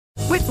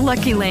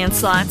Lucky Land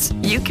Slots,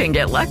 you can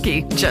get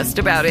lucky just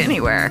about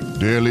anywhere.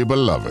 Dearly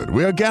beloved,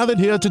 we are gathered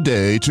here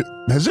today to...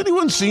 Has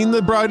anyone seen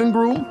the bride and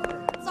groom?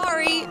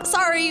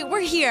 Sorry, we're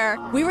here.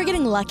 We were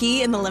getting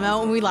lucky in the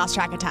limo and we lost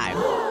track of time.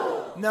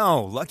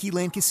 No, Lucky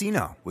Land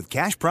Casino, with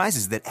cash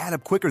prizes that add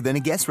up quicker than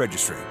a guest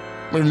registry.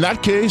 In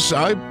that case,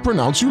 I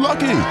pronounce you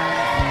lucky.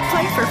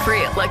 Play for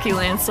free at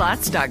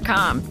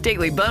LuckyLandSlots.com.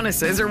 Daily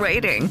bonuses are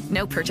waiting.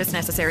 No purchase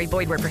necessary.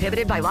 Void where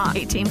prohibited by law.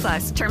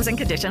 18+. Terms and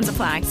conditions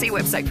apply. See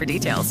website for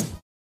details.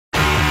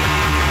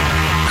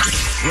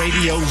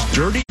 Radio's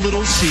dirty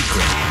little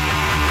secret.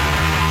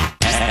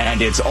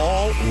 And it's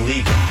all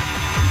legal.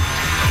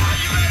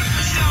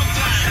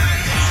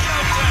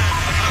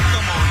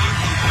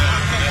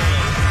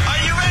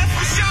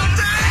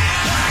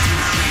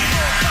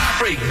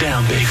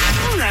 Breakdown, baby.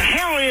 Who the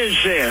hell is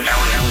this?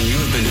 Alan, you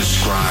have been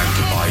described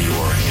by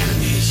your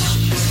enemies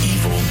as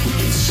evil,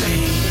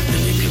 insane,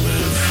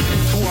 manipulative.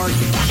 Who are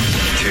you?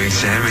 To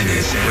examine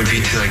it would be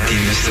to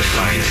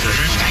demystify it.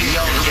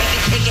 Yo,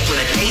 kick it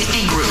with a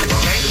tasty groove,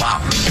 okay? Wow.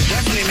 It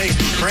definitely makes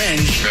me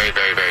cringe. Very,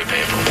 very, very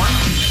painful. 1,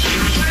 2,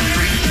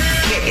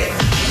 3, kick it.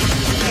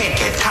 Kick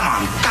it, come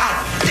on.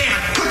 God damn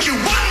it, could you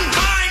one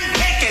time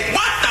kick it?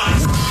 What the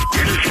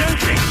You're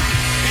disgusting.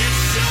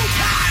 It's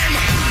showtime!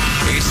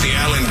 It's the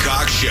Alan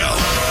Cox Show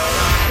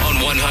on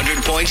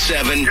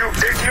 100.7 You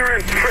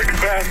ignorant prick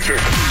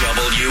bastard.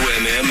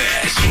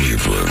 WMMS.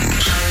 Cleveland.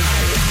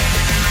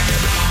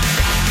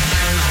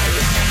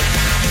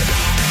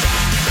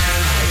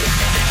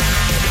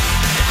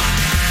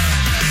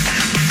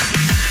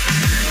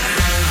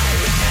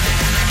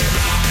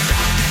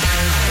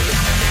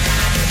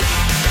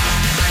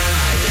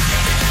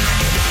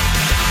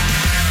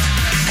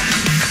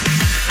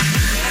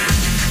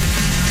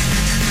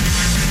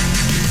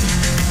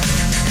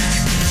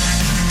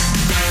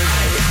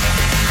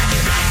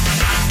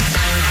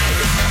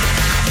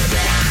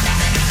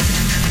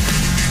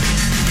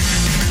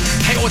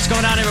 What's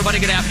going on, everybody?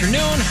 Good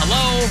afternoon.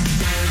 Hello.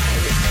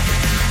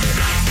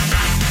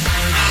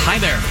 Hi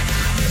there.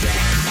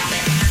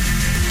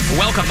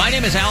 Welcome. My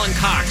name is Alan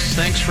Cox.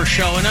 Thanks for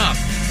showing up.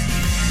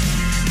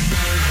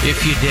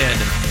 If you did.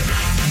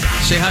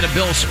 Say hi to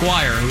Bill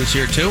Squire, who's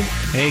here too.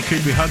 Hey,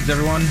 creepy hugs,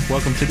 everyone.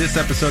 Welcome to this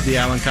episode of the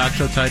Alan Cox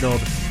Show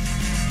titled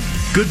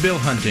Good Bill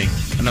Hunting.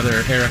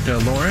 Another Erica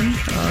Lauren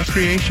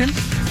creation.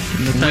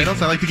 In the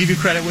titles. I like to give you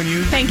credit when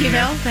you... Thank you,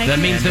 Bill. Thank you.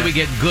 That means that we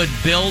get Good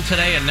Bill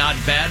today and not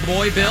Bad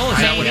Boy Bill? Is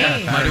that what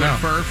might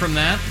infer from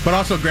that? But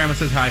also, Grandma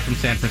says hi from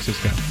San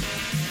Francisco.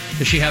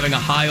 Is she having a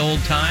high old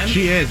time?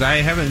 She is. I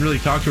haven't really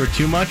talked to her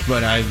too much,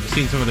 but I've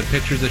seen some of the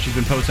pictures that she's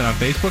been posting on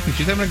Facebook, and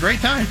she's having a great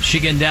time. She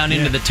getting down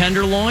into the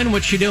Tenderloin?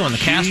 What's she doing? The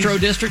Castro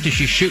District? Is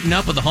she shooting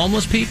up with the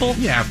homeless people?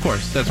 Yeah, of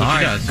course. That's what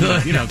she does.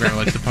 Good. You know, Grandma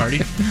likes to party.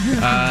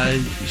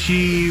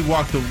 She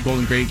walked the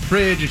Golden Gate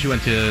Bridge, and she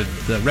went to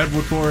the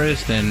Redwood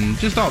Forest, and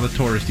just all the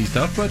touristy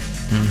stuff, but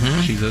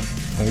she's an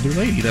older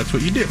lady. That's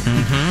what you do.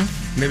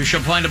 Maybe she'll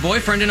find a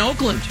boyfriend in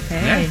Oakland.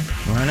 Hey. Yeah.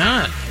 Why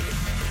not?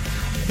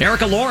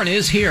 Erica Lauren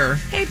is here.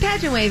 Hey,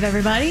 Pageant Wave,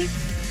 everybody.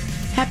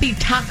 Happy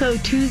Taco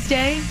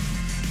Tuesday.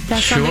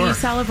 That's something you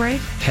celebrate?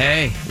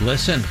 Hey,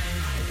 listen.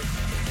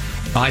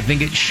 I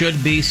think it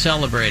should be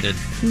celebrated.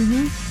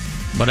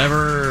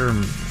 Whatever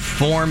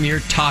form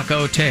your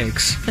taco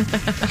takes.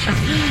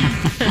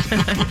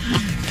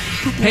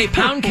 Hey,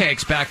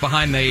 Poundcake's back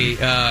behind the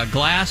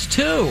glass,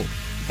 too.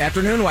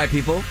 Afternoon, white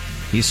people.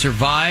 He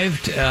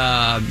survived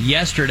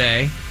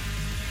yesterday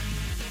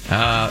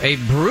a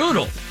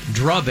brutal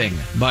drubbing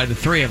by the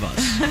three of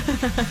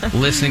us,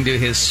 listening to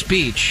his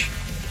speech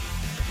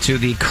to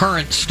the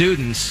current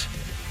students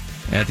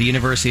at the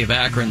University of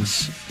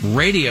Akron's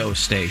radio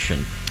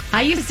station.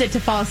 I used it to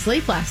fall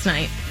asleep last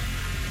night.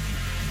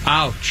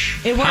 Ouch.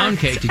 It worked.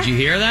 Poundcake, did you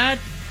hear that?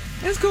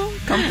 It's cool.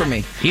 Come for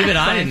me. Even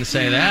I didn't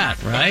say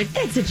that, right?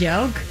 It's a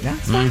joke. Yeah,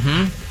 it's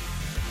fine.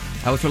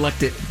 I was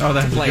reluctant. Oh,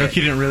 that's a play joke. it.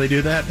 You didn't really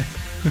do that?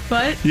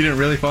 What? You didn't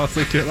really fall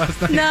asleep to it last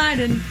night? No, I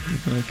didn't.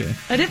 Okay.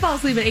 I did fall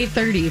asleep at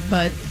 8:30,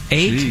 but...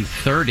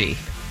 8:30.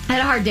 I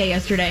had a hard day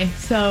yesterday,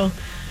 so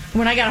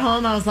when I got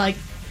home, I was like,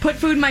 put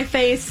food in my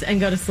face and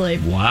go to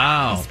sleep.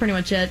 Wow. That's pretty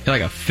much it. You're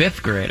like a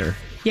fifth grader.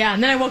 Yeah,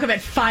 and then I woke up at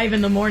 5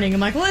 in the morning.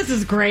 I'm like, well, this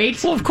is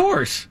great. Well, of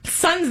course. The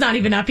sun's not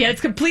even up yet. It's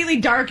completely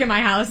dark in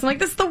my house. I'm like,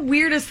 this is the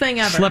weirdest thing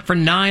ever. Slept for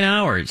 9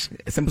 hours.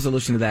 A simple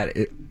solution to that,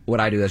 what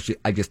I do is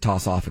I just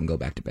toss off and go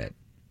back to bed.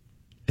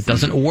 It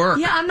doesn't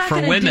work I'm not for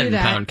gonna women, do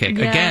that. Poundcake.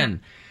 Yeah.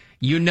 Again,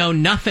 you know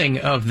nothing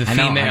of the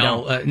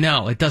female.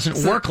 No, it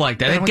doesn't work like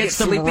that. It gets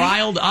them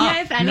riled up.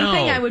 Yeah, if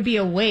anything, I would be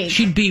awake.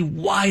 She'd be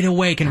wide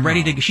awake and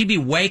ready to... She'd be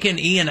waking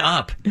Ian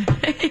up.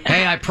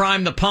 Hey, I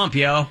primed the pump,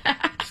 yo.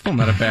 Still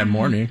not a bad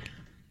morning.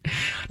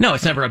 No,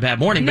 it's never a bad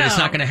morning, but it's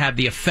No. not going to have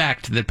the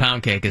effect that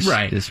Poundcake is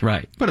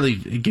right. But at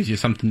least it gives you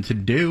something to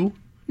do.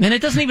 And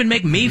it doesn't even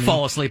make me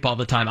fall asleep all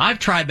the time. I've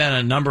tried that on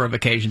a number of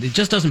occasions. It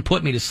just doesn't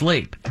put me to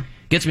sleep.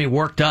 It gets me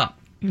worked up.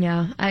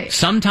 Yeah,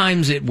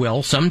 Sometimes it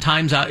will.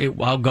 Sometimes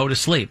I'll go to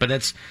sleep. But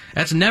that's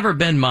never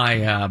been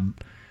my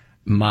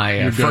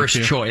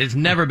first choice. It's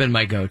never been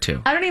my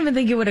go-to. I don't even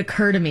think it would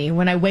occur to me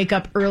when I wake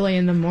up early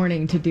in the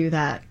morning to do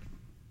that.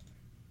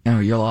 Oh,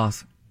 your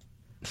loss.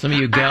 Some of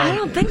you gals, I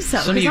don't think so.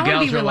 Some of you I wanna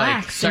gals be are like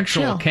relaxed and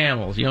sexual chill.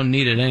 camels. You don't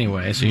need it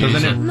anyway. So you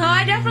No,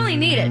 I definitely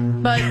need it,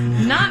 but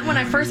not when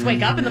I first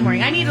wake up in the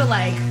morning. I need to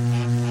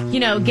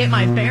get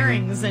my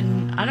bearings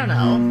and I don't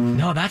know.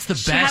 No, that's the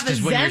best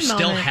is when you're Zen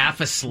still moment. half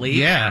asleep.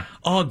 Yeah.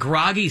 Oh,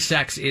 groggy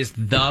sex is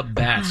the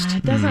best.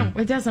 It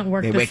doesn't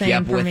work the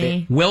same for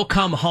me. We'll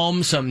come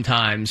home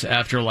sometimes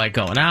after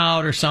going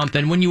out or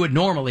something when you would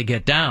normally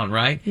get down,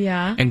 right?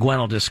 Yeah. And Gwen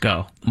will just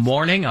go,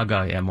 morning? I'll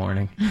go, yeah,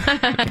 morning.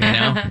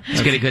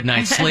 Let's get a good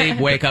night's sleep,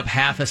 wake up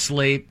half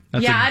asleep.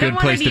 That's I a don't good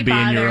wanna place be to be in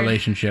your bothered.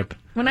 relationship.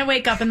 When I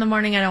wake up in the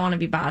morning, I don't want to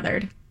be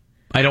bothered.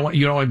 You don't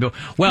want to be,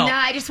 well. No,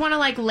 I just want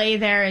to lay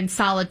there in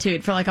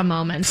solitude for a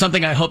moment.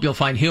 Something I hope you'll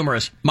find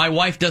humorous. My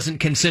wife doesn't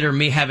consider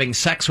me having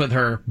sex with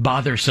her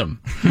bothersome.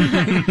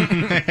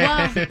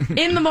 Well,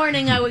 in the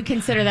morning, I would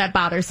consider that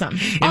bothersome.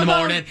 In the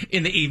morning,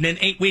 in the evening,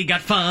 ain't we got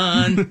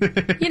fun?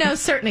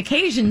 Certain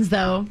occasions,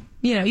 though,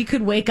 you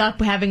could wake up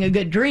having a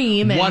good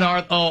dream. And What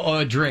are,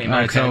 a dream. All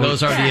right, Okay, so-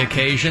 those are the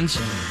occasions.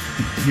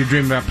 You're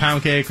dreaming about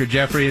Poundcake or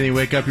Jeffrey, and then you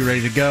wake up, you're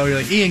ready to go. You're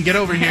like, Ian, get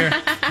over here.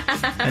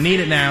 I need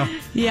it now.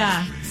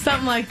 Yeah,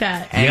 something like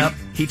that. And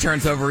he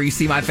turns over, you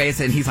see my face,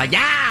 and he's like,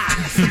 yeah!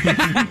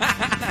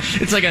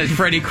 It's like a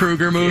Freddy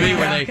Krueger movie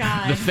where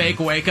God. the fake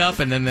wake up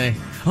and then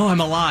I'm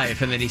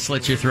alive, and then he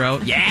slits your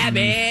throat. Yeah,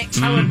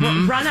 bitch! I would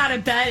run out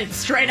of bed and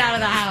straight out of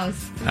the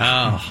house.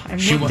 Oh.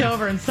 I looked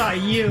over and saw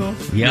you.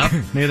 Yep.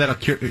 Maybe that'll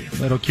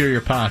cure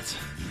your POTS.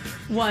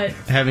 What?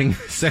 Having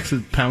sex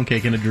with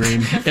Poundcake in a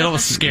dream. It'll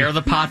scare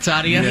the pots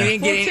out of you. Yeah.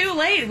 Well, too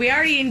late. We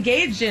already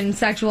engaged in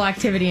sexual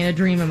activity in a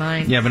dream of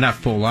mine. Yeah, but not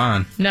full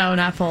on. No,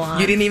 not full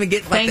on. You didn't even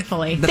get...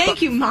 Thankfully.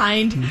 Thank you,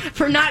 mind,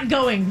 for not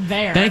going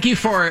there. Thank you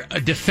for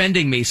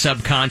defending me,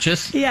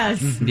 subconscious.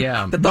 Yes.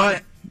 Yeah.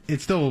 But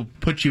it still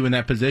puts you in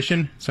that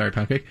position. Sorry,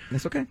 Poundcake.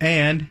 That's okay.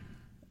 And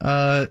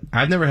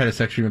I've never had a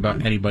sex dream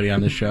about anybody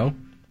on this show.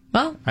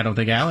 Well, I don't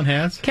think Alan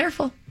has.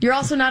 careful. You're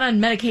also not on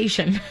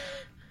medication.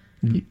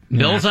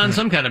 Bill's on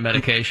some kind of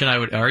medication.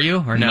 Are you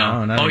or no?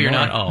 No, not oh, you're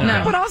anymore. not. Oh,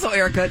 No. But also,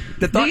 Erica,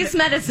 the thought... These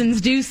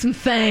medicines do some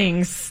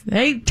things.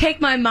 They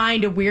take my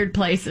mind to weird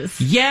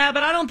places. Yeah,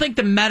 but I don't think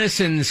the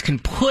medicines can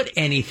put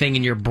anything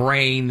in your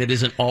brain that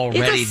isn't already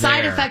there. It's a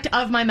side effect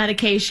of my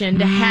medication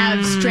to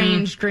have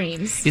strange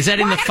dreams. Is that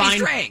in Why the gotta be fine?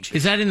 strange?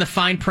 Is that in the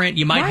fine print?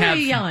 You might Why are have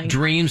you yelling?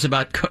 dreams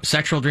about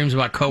sexual dreams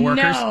about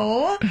coworkers.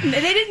 No,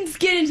 they didn't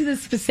get into the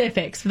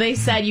specifics. They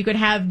said you could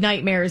have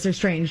nightmares or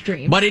strange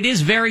dreams. But it is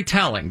very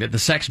telling that the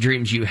sex dreams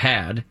you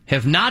had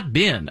have not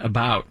been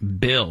about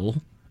Bill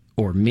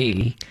or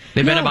me.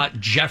 They've been about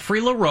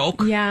Jeffrey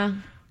LaRoque, Yeah.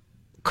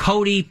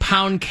 Cody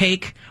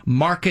Poundcake,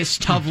 Marcus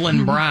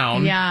Tuvlin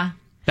Brown. Yeah.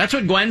 That's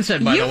what Gwen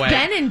said, by You've the way.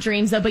 been in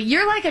dreams, though, but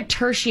you're like a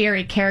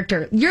tertiary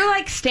character. You're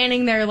like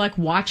standing there, like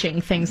watching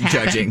things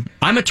happen. Judging.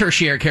 I'm a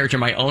tertiary character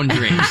in my own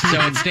dreams, so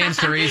it stands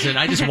to reason.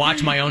 I just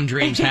watch my own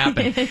dreams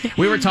happen.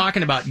 We were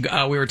talking about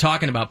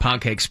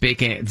Poundcake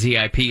speaking at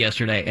ZIP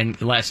yesterday and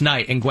last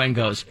night, and Gwen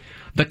goes,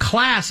 "The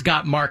class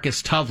got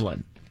Marcus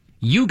Tuvlin.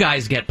 You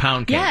guys get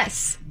Poundcake."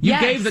 Yes. You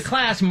Yes. gave the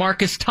class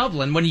Marcus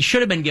Tuvlin when you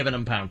should have been giving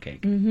him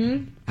Poundcake.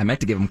 Mm-hmm. I meant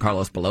to give him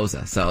Carlos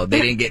Beloza, so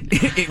they didn't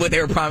get what they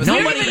were promising.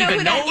 Nobody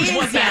even knows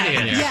what that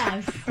is.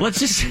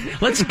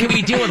 Yes. Can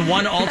we deal with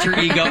one alter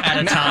ego at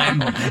a time?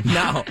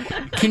 No.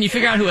 Can you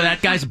figure out who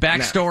that guy's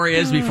backstory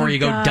is before you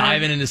go God.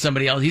 diving into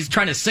somebody else? He's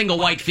trying to single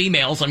white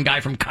female some guy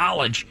from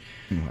college.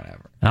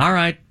 Whatever. All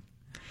right.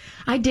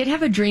 I did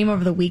have a dream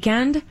over the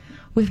weekend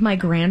with my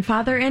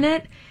grandfather in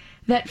it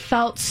that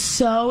felt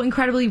so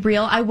incredibly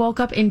real. I woke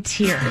up in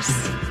tears.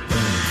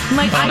 I'm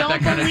like, I that don't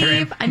kind of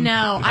believe. dream?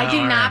 No, I do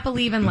all not right.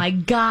 believe in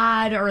like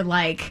God or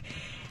like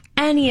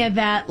any of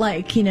that,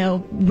 like,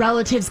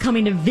 relatives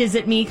coming to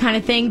visit me kind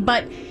of thing.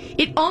 But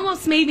it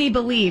almost made me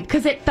believe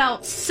because it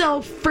felt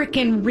so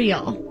freaking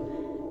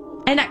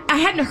real. And I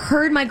hadn't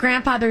heard my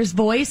grandfather's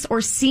voice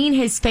or seen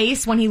his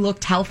face when he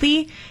looked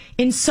healthy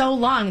in so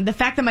long. The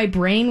fact that my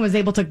brain was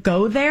able to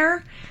go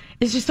there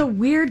is just a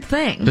weird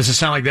thing. Does it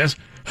sound like this?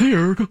 Hey,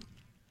 Erica.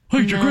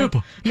 Hey, your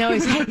grandpa. No,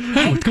 he's hey,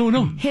 What's going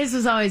on? His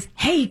was always,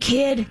 hey,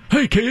 kid.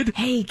 Hey, kid.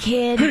 Hey,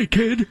 kid. Hey,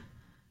 kid.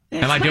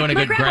 Am I doing a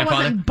my good grandpa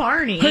grandfather? wasn't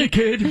Barney. Hey,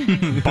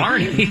 kid.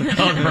 Barney.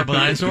 Oh, the purple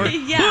dinosaur?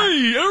 Yeah.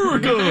 Hey,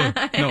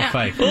 Erica. No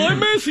fight. I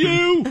miss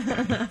you.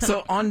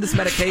 So on this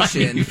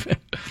medication,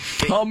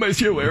 I'll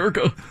miss you,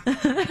 Erica.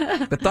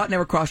 the thought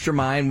never crossed your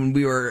mind when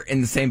we were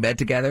in the same bed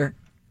together?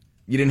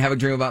 You didn't have a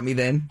dream about me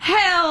then?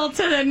 Hell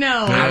to the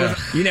no.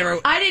 You never...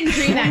 I didn't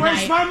dream that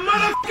night. my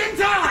motherfucking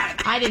time?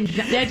 I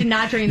did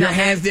not dream Your that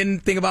hands didn't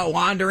think about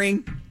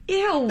wandering?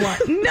 Ew.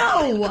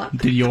 No.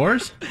 Did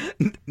yours?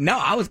 No,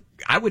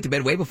 I went to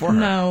bed way before her.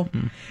 No.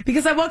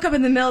 Because I woke up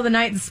in the middle of the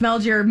night and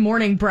smelled your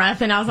morning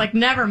breath, and I was like,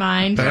 never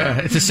mind.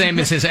 It's the same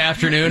as his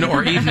afternoon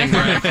or evening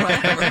breath.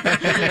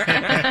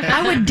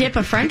 I would dip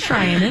a french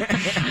fry in it.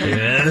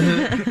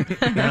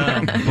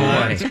 Oh,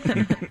 boy.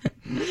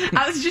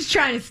 I was just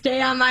trying to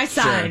stay on my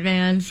side,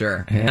 man.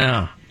 Sure.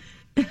 Yeah.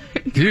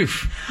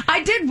 Oof.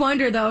 I did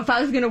wonder, though, if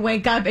I was going to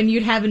wake up and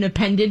you'd have an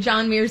appendage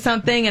on me or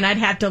something, and I'd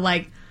have to,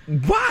 like,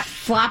 what?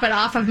 Flop it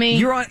off of me.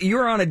 You're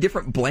on a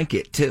different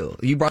blanket too.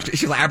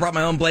 She's like, I brought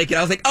my own blanket.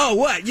 I was like, oh,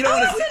 what? You don't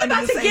want to sleep under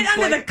the same get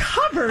blanket? under the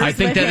covers. I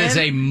think with that him. is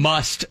a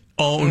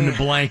must-own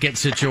blanket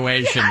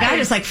situation. I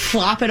just like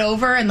flop it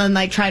over and then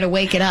like try to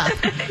wake it up.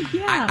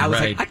 I was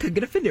like, I could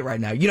get offended right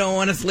now. You don't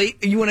want to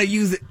sleep? You want to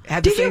use it?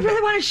 Do you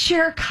really want to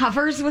share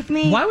covers with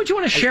me? Why would you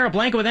want to share a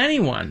blanket with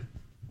anyone?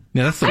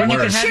 Yeah, that's the I worst.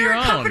 want to share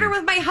a comforter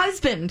with my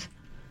husband.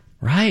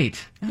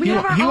 Right. He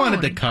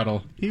wanted to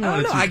cuddle.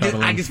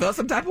 I just felt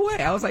some type of way.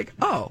 I was like,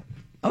 oh,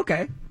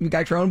 okay. You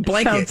got your own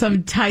blanket. Felt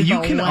some type You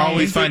of can way.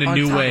 always find a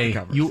new way.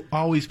 covers. You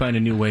always find a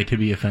new way to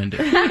be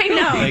offended. I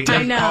know.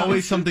 There's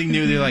always something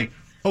new. They're like,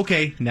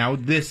 okay, now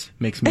this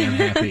makes me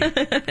unhappy.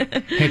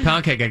 Hey,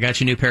 Poundcake, I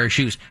got you a new pair of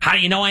shoes. How do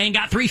you know I ain't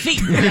got 3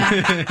 feet?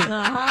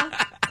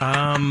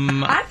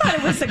 I thought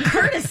it was a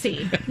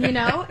courtesy.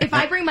 If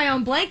I bring my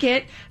own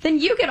blanket, then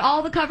you get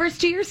all the covers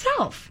to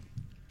yourself.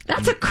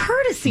 That's a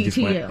courtesy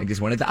to you. I just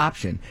wanted the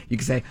option. You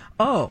could say,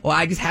 oh, well,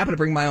 I just happen to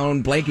bring my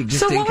own blanket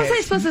just so in what case. was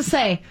I supposed to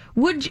say?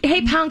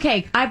 Hey,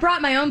 Poundcake, I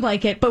brought my own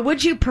blanket, but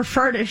would you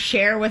prefer to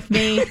share with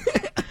me?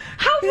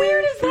 How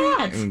weird is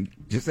that?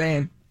 Just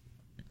saying.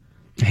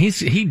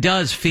 He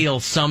does feel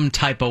some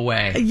type of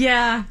way.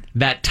 Yeah.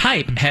 That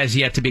type has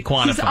yet to be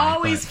quantified. He's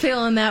always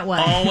feeling that way.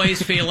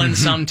 Always feeling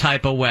some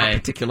type of way. A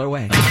particular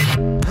way.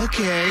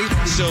 Okay,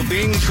 so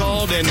being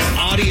called an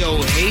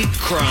audio hate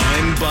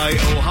crime by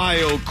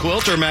Ohio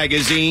Quilter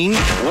Magazine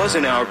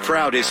wasn't our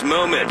proudest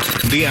moment.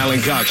 The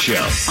Alan Cox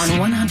Show. On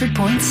 100.7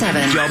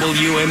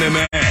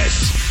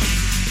 WMMS.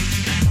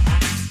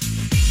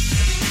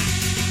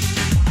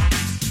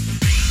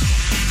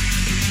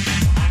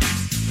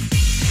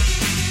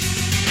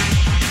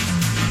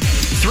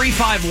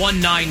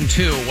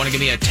 35192. Want to give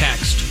me a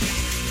text?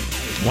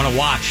 Want to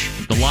watch?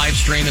 The live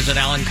stream is at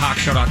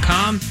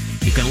AlanCoxShow.com.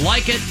 You can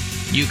like it.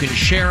 You can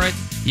share it.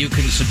 You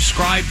can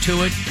subscribe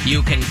to it.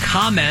 You can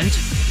comment.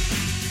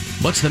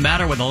 What's the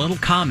matter with a little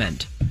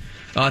comment?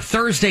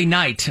 Thursday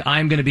night,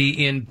 I'm going to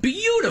be in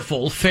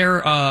beautiful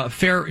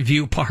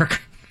Fairview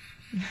Park.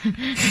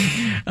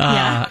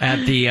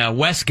 At the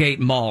Westgate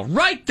Mall.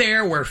 Right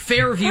there where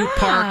Fairview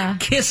Park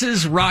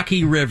kisses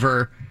Rocky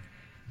River.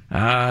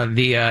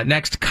 The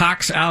next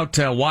Cox Out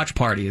watch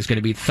party is going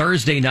to be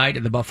Thursday night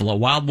at the Buffalo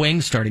Wild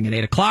Wings, starting at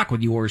 8 o'clock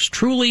with yours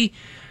truly.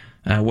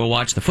 We'll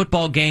watch the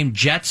football game.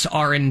 Jets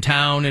are in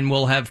town, and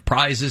we'll have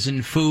prizes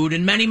and food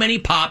and many, many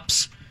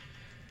pops.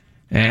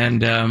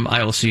 And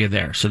I will see you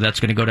there. So that's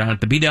going to go down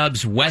at the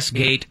B-Dubs,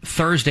 Westgate,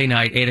 Thursday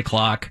night, 8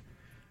 o'clock.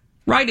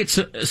 Right at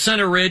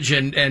Center Ridge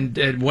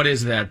and what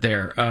is that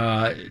there?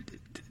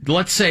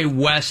 Let's say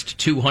West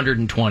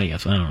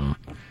 220th. I don't know.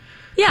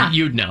 Yeah.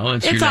 You'd know.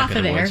 It's your off neck of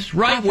the there. woods.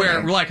 Right off where,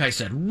 of there. like I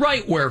said,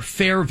 right where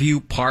Fairview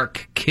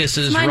Park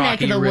kisses my Rocky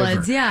neck of the River.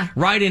 woods, yeah.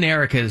 Right in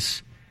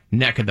Erica's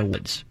neck of the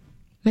woods.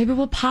 Maybe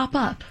we'll pop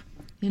up,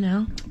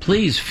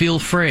 Please feel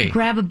free.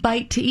 Grab a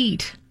bite to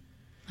eat.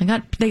 They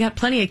got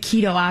plenty of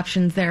keto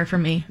options there for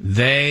me.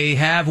 They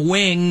have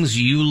wings.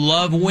 You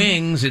love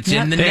wings. It's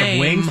in the they name. They have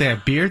wings, they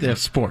have beer, they have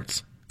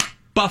sports.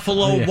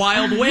 Buffalo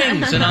Wild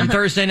Wings. And on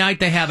Thursday night,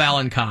 they have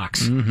Alan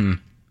Cox. Mm-hmm.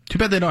 Too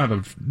bad they don't have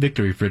a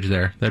victory fridge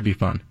there. That'd be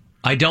fun.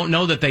 I don't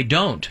know that they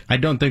don't. I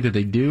don't think that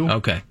they do.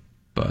 Okay.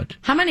 But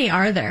how many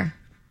are there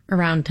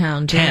around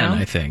town? 10,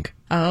 I think.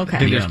 Oh, okay. I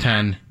think there's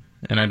 10,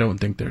 and I don't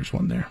think there's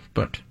one there.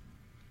 But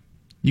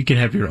you can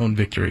have your own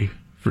victory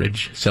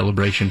fridge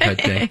celebration type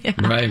thing.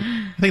 Right.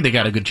 I think they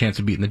got a good chance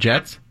of beating the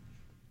Jets.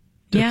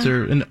 Jets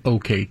are an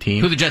okay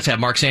team. Who the Jets have?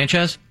 Mark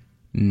Sanchez?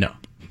 No.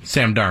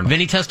 Sam Darnold.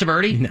 Vinny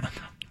Testaverde? No.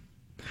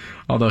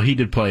 Although he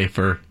did play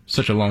for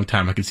such a long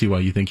time, I can see why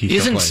you think he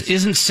still plays.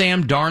 Isn't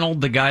Sam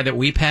Darnold the guy that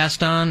we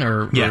passed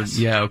on? Yes.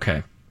 Yeah,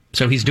 okay.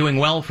 So he's doing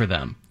well for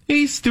them.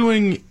 He's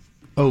doing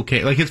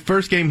okay. Like, his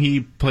first game,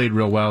 he played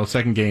real well.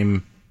 Second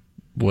game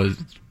was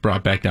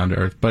brought back down to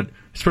earth. But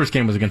his first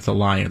game was against the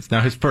Lions. Now,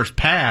 his first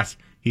pass,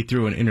 he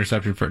threw an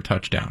interception for a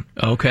touchdown.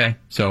 Okay.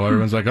 So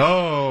everyone's like,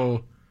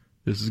 oh,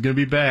 this is going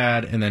to be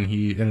bad. And then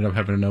he ended up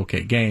having an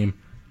okay game.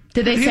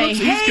 Did they say,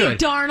 hey, good.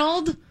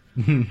 Darnold?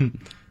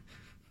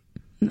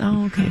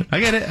 Oh, okay. I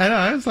get it. I know.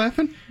 I was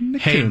laughing.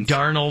 Hey,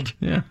 Darnold.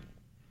 Yeah.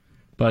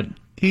 But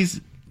he's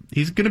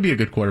going to be a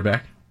good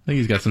quarterback. I think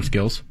he's got some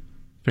skills.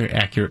 Very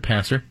accurate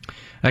passer.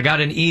 I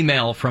got an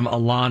email from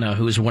Alana,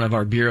 who's one of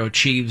our bureau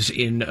chiefs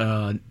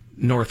in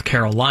North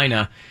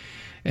Carolina,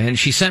 and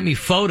she sent me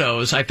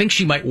photos. I think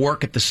she might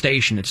work at the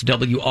station. It's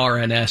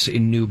WRNS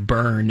in New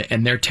Bern,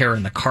 and they're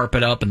tearing the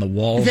carpet up and the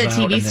walls out. Is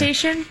it a TV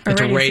station?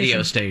 It's a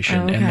radio station.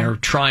 Oh, okay. And they're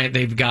trying.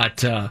 They've got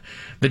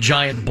the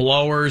giant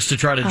blowers to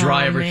try to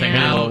dry everything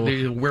out.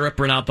 We're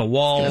ripping out the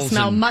walls. It's going to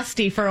smell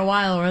musty for a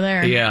while over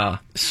there. Yeah.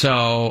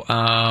 So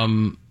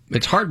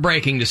it's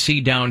heartbreaking to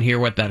see down here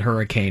what that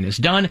hurricane has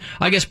done.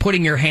 I guess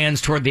putting your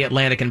hands toward the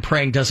Atlantic and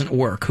praying doesn't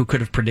work. Who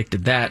could have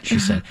predicted that, she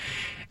said.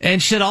 And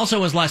she said,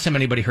 also, was last time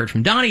anybody heard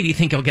from Donnie, do you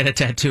think he'll get a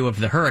tattoo of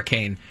the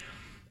hurricane?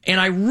 And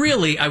I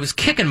was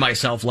kicking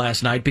myself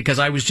last night because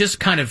I was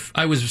just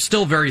I was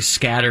still very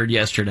scattered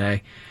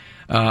yesterday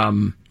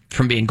from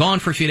being gone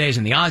for a few days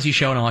in the Ozzy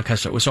show and all that kind of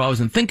stuff. So I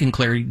wasn't thinking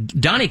clearly.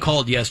 Donnie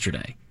called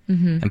yesterday.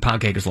 And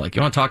Poundcake is like,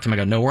 you want to talk to him? I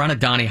go, no, we're on a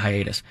Donnie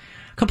hiatus.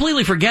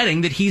 Completely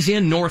forgetting that he's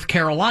in North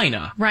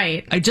Carolina.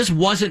 Right. It just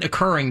wasn't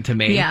occurring to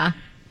me. Yeah.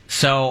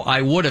 So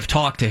I would have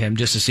talked to him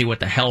just to see what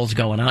the hell's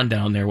going on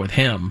down there with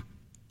him.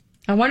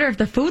 I wonder if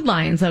the Food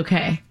Lion's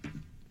okay.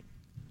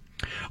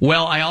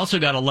 Well, I also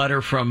got a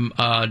letter from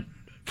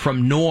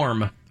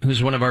Norm,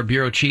 who's one of our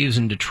bureau chiefs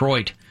in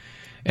Detroit.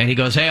 And he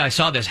goes, hey, I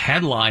saw this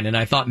headline, and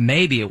I thought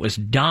maybe it was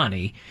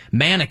Donnie.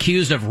 Man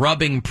accused of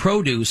rubbing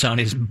produce on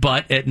his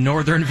butt at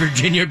Northern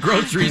Virginia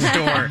grocery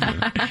store.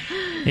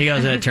 He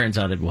goes, it turns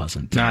out it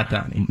wasn't. Not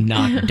Donnie.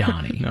 Not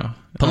Donnie. No.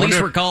 Police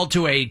were called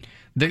to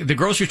the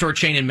grocery store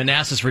chain in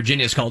Manassas,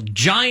 Virginia is called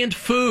Giant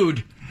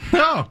Food.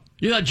 No.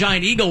 You thought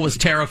Giant Eagle was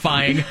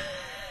terrifying.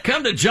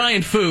 Come to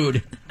Giant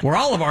Food, where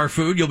all of our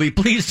food, you'll be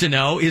pleased to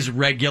know, is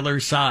regular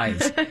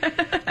size.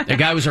 The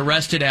guy was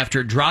arrested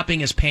after dropping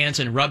his pants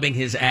and rubbing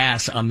his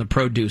ass on the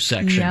produce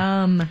section.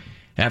 Yum.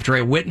 After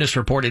a witness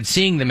reported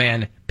seeing the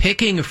man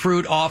picking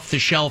fruit off the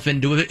shelf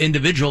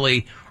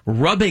individually,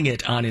 rubbing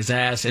it on his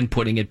ass, and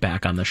putting it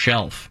back on the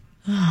shelf.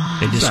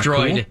 They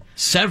destroyed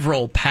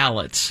several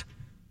pallets.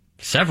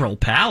 Several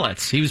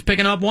pallets. He was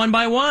picking up one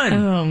by one.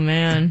 Oh,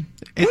 man.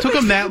 It took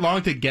him that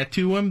long to get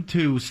to him,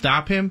 to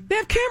stop him. They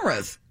have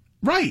cameras.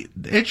 Right.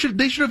 He should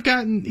have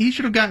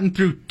gotten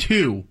through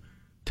 2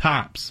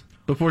 tops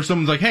before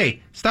someone's like,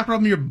 hey, stop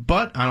rubbing your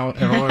butt on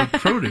all our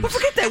produce. But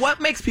forget that. What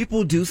makes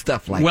people do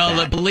stuff like that? Well,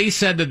 the police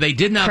said that they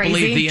did not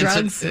believe the drugs.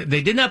 incident.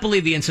 They did not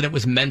believe the incident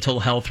was mental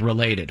health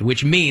related,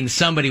 which means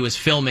somebody was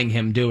filming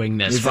him doing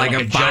this. It's for like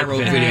a viral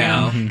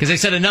video. Because they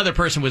said another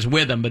person was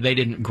with him, but they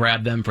didn't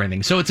grab them for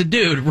anything. So it's a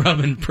dude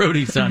rubbing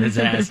produce on his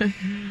ass.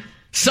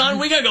 Son,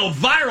 we gotta go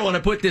viral when I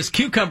put this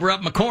cucumber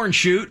up my corn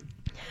chute.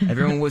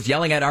 Everyone was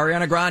yelling at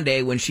Ariana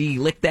Grande when she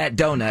licked that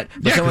donut.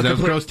 But yeah, that was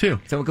gross too.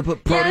 Someone could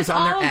put produce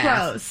on their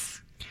ass. Gross.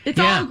 It's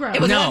all gross.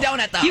 It was one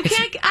donut, though. You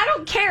can't. I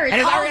don't care. It's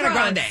and it's all Ariana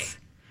gross. Grande.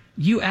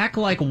 You act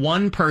like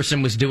one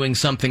person was doing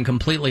something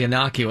completely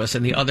innocuous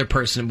and the other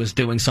person was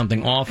doing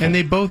something awful. And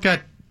they both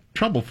got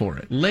trouble for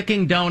it.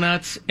 Licking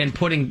donuts and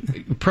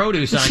putting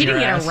produce on She your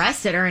didn't ass. get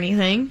arrested or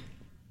anything.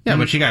 Yeah,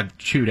 but she got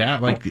chewed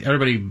out. Like,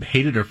 everybody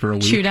hated her for a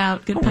week. Chewed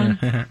out. Good pun.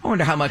 I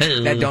wonder how much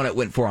that donut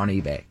went for on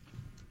eBay.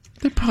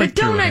 They probably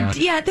The donut,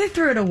 yeah, they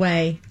threw it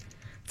away.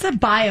 It's a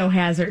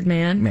biohazard,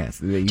 man. Yes,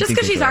 just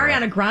because she's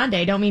Ariana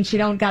Grande don't mean she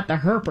don't got the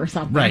herp or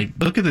something. Right.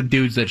 Look at the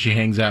dudes that she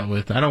hangs out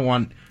with. I don't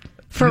want...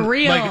 For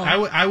real.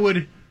 Like, I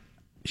would...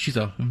 She's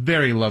a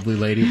very lovely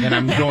lady, and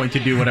I'm going to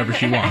do whatever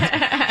she wants.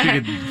 She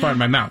could fart in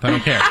my mouth. I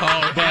don't care.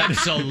 Oh,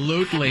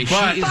 absolutely.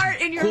 But, she is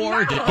fart in your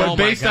gorgeous. mouth. But Oh,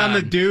 based my on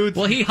the God. dudes...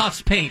 Well, he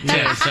huffs paint,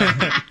 too. So.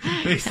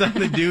 Based on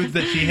the dudes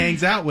that she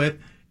hangs out with,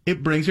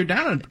 it brings her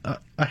down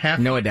a half...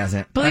 No, it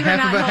doesn't. Believe it or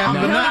not, half of a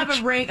he'll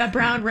notch. have a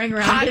brown ring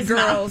around his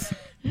mouth.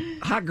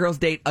 Hot girls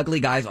date ugly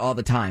guys all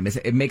the time.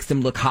 It makes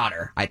them look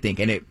hotter, I think.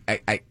 And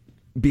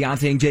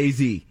Beyonce and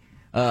Jay-Z.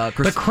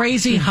 The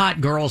crazy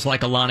hot girls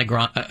like Alana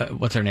Grande,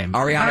 what's her name?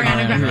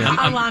 Ariana Grande.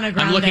 Alana Grande.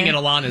 I'm looking at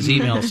Alana's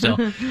email still.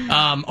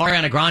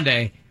 Ariana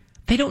Grande,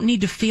 they don't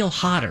need to feel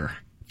hotter.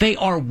 They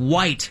are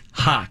white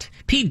hot.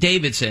 Pete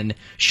Davidson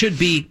should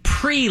be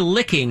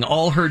pre-licking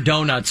all her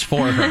donuts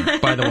for her,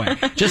 by the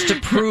way, just to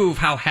prove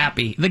how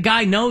happy. The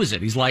guy knows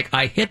it. He's like,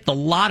 I hit the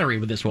lottery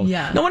with this woman.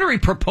 Yeah. No wonder he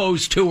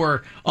proposed to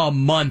her a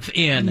month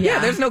in. Yeah,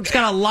 there's no... He's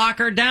got to lock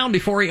her down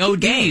before he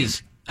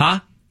ODs.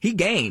 Huh? He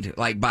gained,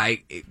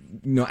 by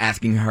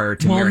asking her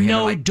to marry him.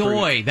 Well, no and,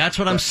 doy. That's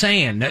what I'm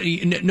saying.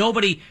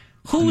 Nobody...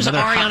 Who's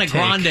Another hot Ariana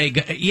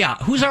Grande? Yeah,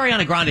 who's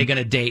Ariana Grande going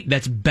to date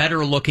that's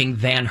better looking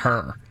than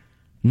her?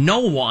 No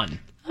one.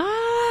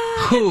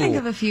 I Who? can think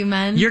of a few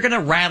men. You're going to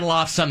rattle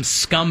off some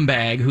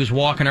scumbag who's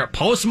walking her.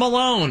 Post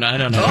Malone. I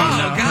don't know. Oh,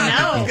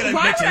 God. No.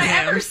 Why would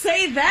I ever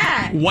say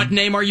that? What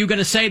name are you going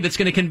to say that's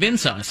going to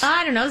convince us?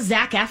 I don't know.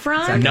 Zac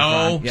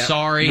Efron?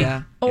 Sorry.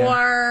 Yeah.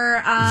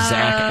 Or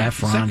Zac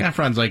Efron. Zac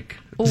Efron's like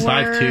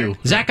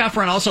 5'2". Zac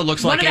Efron also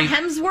looks one like of the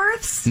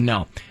Hemsworths?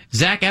 No.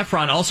 Zac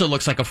Efron also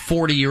looks like a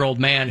 40-year-old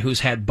man who's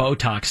had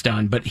Botox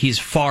done, but he's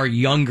far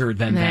younger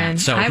than Man,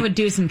 that. So I would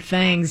do some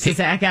things to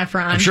Zac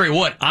Efron. I'm sure he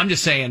would. I'm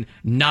just saying,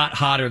 not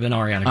hotter than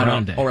Ariana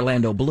Grande.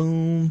 Orlando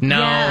Bloom. No,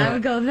 Yeah, I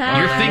would go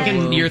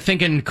that. You're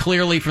thinking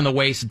clearly from the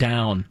waist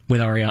down with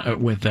Ariana.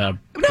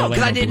 No,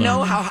 because I didn't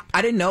know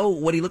I didn't know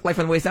what he looked like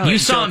from the waist down. You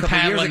until saw a him couple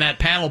years paddling ago. that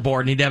paddleboard,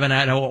 and he haven't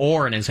had an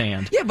oar in his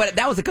hand. Yeah, but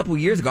that was a couple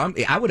years ago.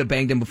 I would have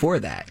banged him before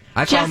that.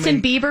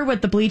 Justin Bieber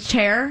with the bleached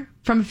hair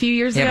from a few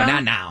years ago? Yeah, but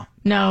not now.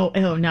 No,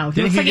 oh no.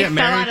 He looks like he fell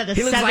out of the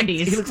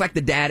 70s. He looks like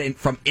the dad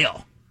from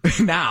Ill.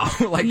 Now,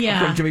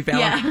 from Jimmy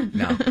Fallon.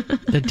 Yeah. No.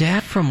 The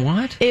dad from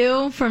what?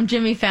 Ew, from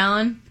Jimmy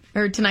Fallon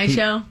or Tonight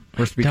Show.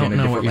 We're speaking a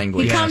different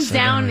language. He comes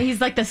down, he's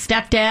like the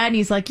stepdad, and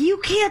he's like, "You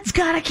kids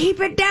gotta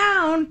keep it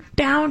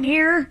down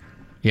here."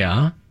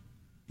 Yeah.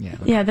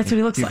 Yeah, that's what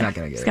he looks He's like. not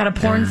gonna get He's it. got a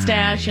porn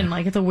stash, and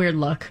like it's a weird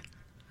look.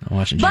 I'm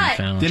watching Jimmy But-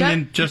 Fallon.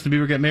 Didn't Justin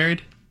Bieber get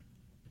married?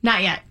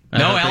 Not yet.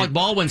 No, Alec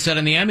Baldwin said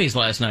in the Emmys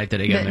last night that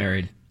he got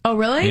married. Oh,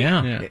 really?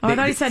 Yeah. Oh, I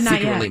thought he said not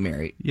yet. secretly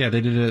married. Yeah,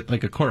 they did it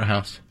like a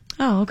courthouse.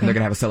 Oh, okay. They're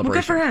gonna have a Well, good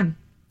celebration. for him.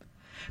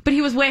 But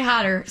he was way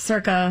hotter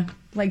circa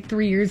like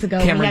 3 years ago.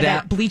 Cameron when he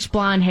had that bleach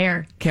blonde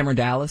hair. Cameron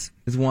Dallas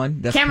is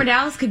one. Cameron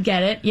Dallas could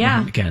get it,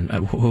 yeah. Again,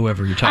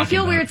 whoever you're talking about. I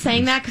feel weird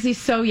saying that because he's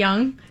so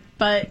young,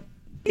 but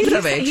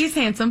he's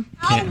handsome.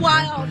 How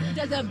wild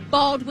does a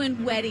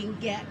Baldwin wedding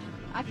get?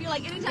 I feel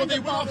like anytime they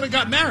often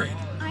got married.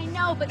 I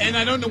know, but and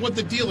I don't know what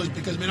the deal is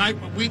because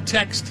we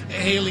text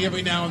Haley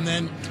every now and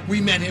then. We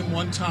met him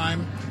one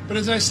time, but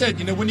as I said,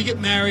 when you get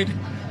married,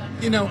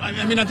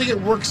 I think it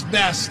works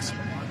best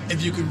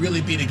if you can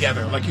really be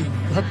together. Like you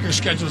hook your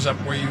schedules up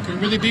where you can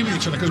really be with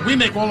each other. Because we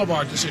make all of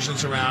our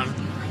decisions around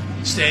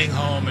staying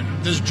home,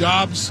 and there's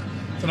jobs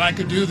that I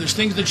could do. There's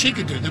things that she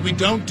could do that we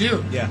don't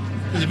do. Yeah.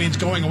 Because it means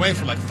going away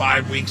for like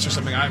 5 weeks or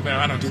something.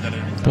 I don't do that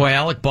anymore. Boy,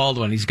 Alec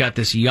Baldwin, he's got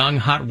this young,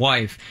 hot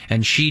wife,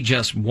 and she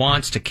just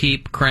wants to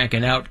keep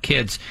cranking out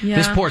kids. Yeah.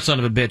 This poor son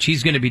of a bitch,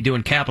 he's going to be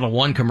doing Capital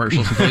One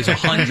commercials until he's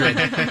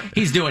 100.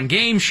 He's doing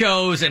game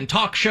shows and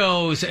talk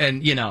shows,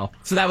 and,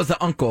 So that was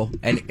the uncle,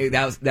 and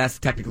that's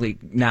technically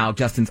now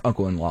Justin's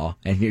uncle-in-law,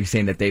 and you're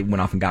saying that they went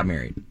off and got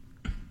married.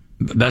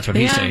 That's what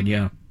he's saying,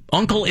 yeah.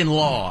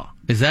 Uncle-in-law.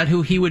 Is that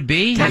who he would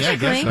be?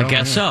 Technically. I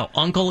guess so.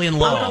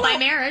 Uncle-in-law. Uncle by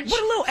marriage.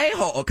 What a little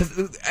a-hole,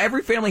 because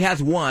every family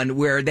has one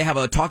where they have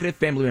a talkative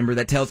family member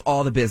that tells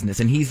all the business,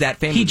 and he's that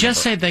family He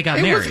just member. said they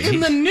got married. It was in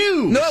the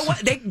news. No,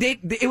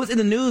 it was in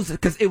the news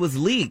because it was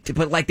leaked,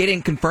 but they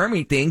didn't confirm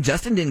anything.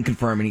 Justin didn't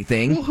confirm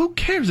anything. Well, who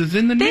cares? It's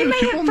in the They news. may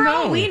People have, for know.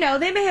 all we know,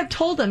 they may have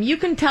told him. You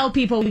can tell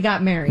people we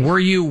got married. Were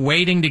you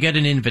waiting to get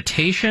an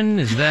invitation?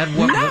 Is that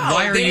what? No,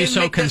 why are they you didn't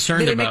so make the-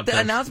 concerned they didn't about make the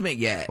this? announcement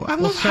yet. I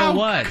love so how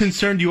what?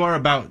 concerned you are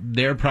about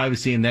their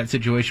privacy in that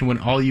situation when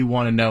all you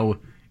want to know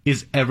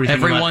is everything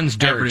Everyone's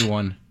about dirt.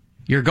 everyone.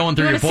 You're going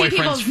through You your wanna see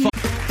boyfriend's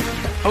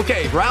people's-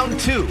 Okay, round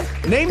two.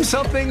 Name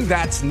something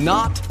that's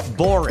not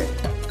boring.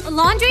 A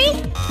laundry?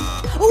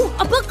 Ooh,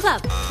 a book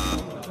club.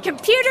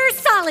 Computer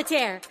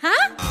solitaire,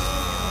 huh?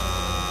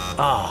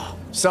 Ah,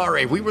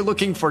 sorry, we were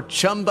looking for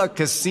Chumba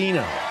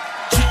Casino.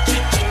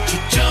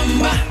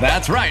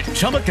 That's right,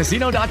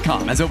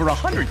 ChumbaCasino.com has over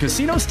 100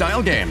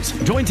 casino-style games.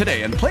 Join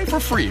today and play for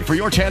free for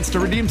your chance to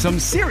redeem some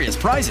serious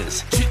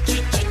prizes.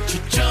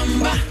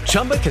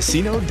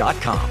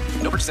 ChumbaCasino.com.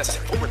 No purchase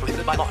necessary. Void where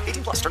prohibited by law.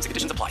 18 plus. Terms and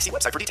conditions apply. See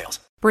website for details.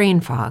 Brain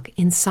fog,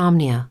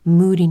 insomnia,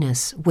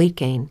 moodiness, weight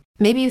gain.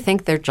 Maybe you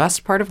think they're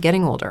just part of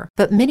getting older,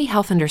 but MIDI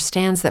Health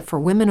understands that for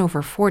women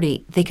over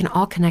 40, they can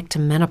all connect to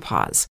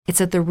menopause. It's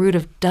at the root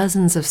of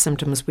dozens of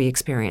symptoms we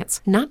experience,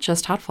 not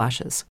just hot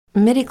flashes.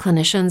 MIDI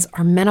clinicians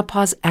are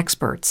menopause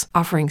experts,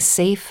 offering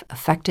safe,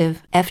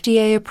 effective,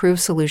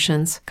 FDA-approved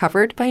solutions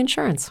covered by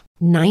insurance.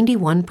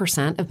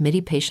 91% of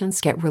MIDI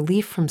patients get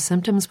relief from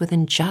symptoms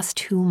within just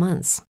 2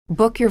 months.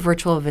 Book your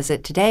virtual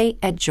visit today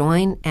at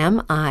joinmidi.com.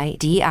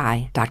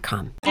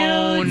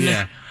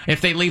 phone. If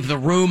they leave the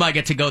room, I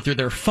get to go through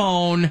their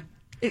phone.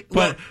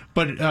 But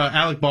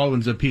Alec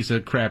Baldwin's a piece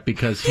of crap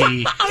because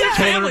he told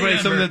everybody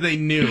something that they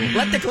knew.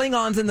 Let the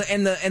Klingons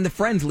and the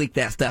friends leak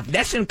that stuff.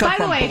 That shouldn't come By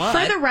from the way, blood.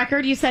 for the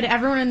record, you said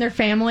everyone in their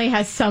family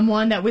has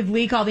someone that would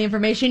leak all the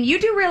information. You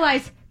do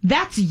realize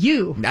that's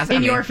you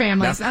in your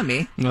family. That's not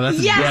me. No, that's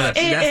his Yes, brother.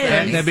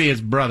 it is. That'd be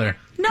his brother.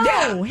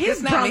 No,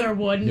 his brother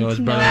wouldn't. No, his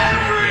brother.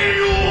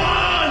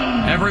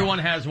 Everyone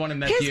has one,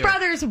 and that's His you.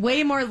 brother's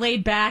way more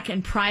laid back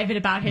and private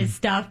about his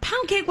stuff.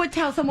 Poundcake would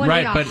tell someone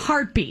Right, in a but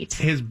heartbeat.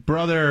 His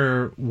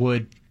brother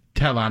would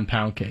tell on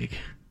Poundcake.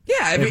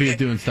 Yeah, if he's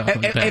doing stuff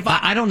like that.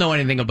 I don't know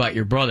anything about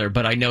your brother,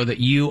 but I know that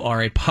you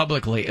are a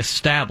publicly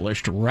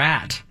established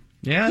rat.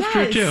 Yeah, that's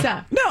true too.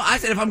 No, I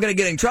said if I'm going to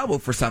get in trouble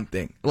for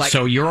something, like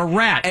so you're a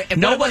rat. If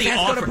nobody has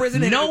to go to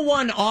prison. No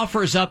one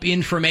offers up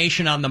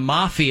information on the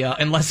mafia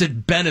unless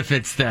it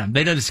benefits them.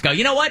 They don't just go,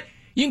 you know what?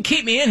 You can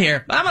keep me in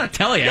here. I'm going to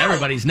tell you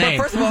everybody's name.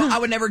 But first of all, I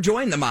would never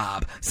join the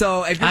mob.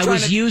 So if you're I trying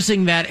was to,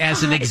 using that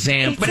as an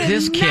example. But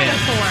this kid.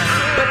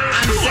 But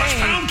I'm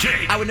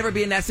saying I would never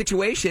be in that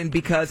situation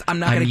because I'm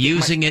not going I'm to.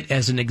 using it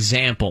as an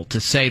example to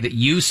say that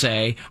you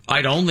say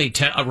I'd only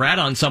rat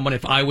on someone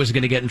if I was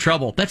going to get in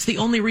trouble. That's the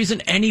only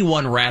reason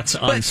anyone rats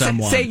on But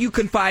someone. say you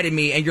confide in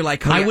me and you're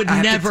like, I would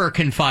never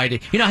confide in.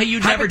 You know how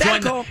you'd never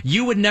join Hypothetical.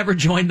 you would never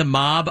join the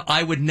mob.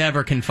 I would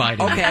never confide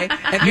in. Okay.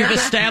 you. You've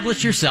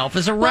established yourself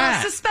as a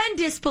rat. Well, suspend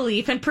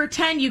disbelief and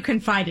pretend you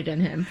confided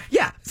in him.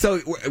 Yeah. So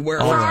we're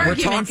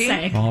argument's talking.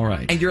 sake. All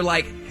right. And you're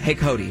like, hey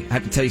Cody, I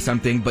have to tell you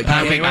something, but you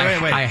Okay,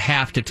 can't- wait. I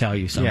have to tell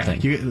you something. Yeah,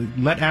 you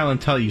let Alan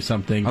tell you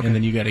something, and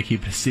then you got to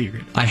keep it a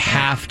secret. I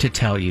have to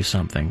tell you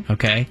something,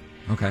 okay?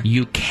 Okay.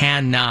 You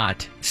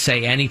cannot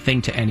say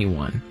anything to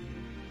anyone.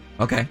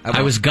 Okay.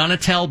 I was going to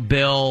tell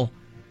Bill,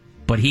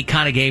 but he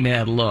kind of gave me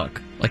that look.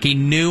 Like he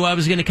knew I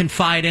was going to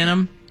confide in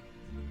him,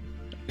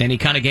 and he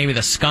kind of gave me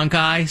the skunk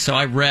eye, so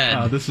I read.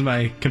 Oh, this is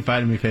my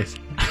confide in me face.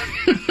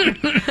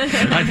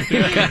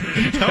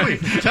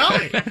 Tell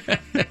me.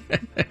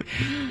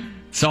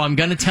 So I'm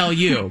going to tell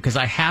you, because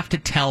I have to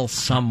tell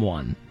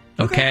someone,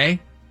 okay?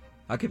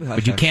 I'll keep it hush.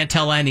 But you can't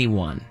tell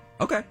anyone.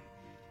 Okay.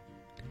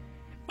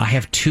 I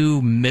have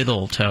 2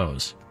 middle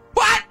toes.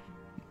 What?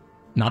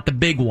 Not the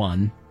big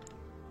one.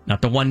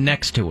 Not the one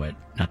next to it.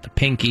 Not the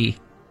pinky.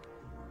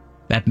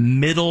 That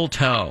middle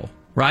toe,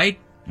 right?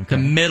 The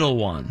middle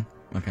one.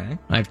 Okay.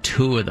 I have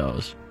 2 of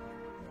those.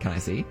 Can I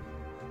see?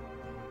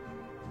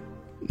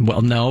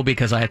 Well, no,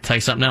 because I had to tell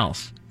you something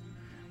else.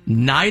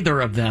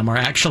 Neither of them are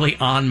actually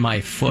on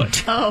my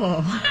foot.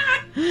 Oh.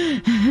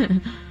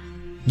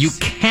 You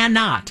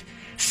cannot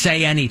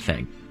say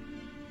anything.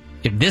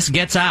 If this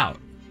gets out,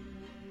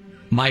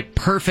 my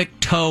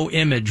perfect toe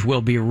image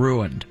will be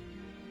ruined.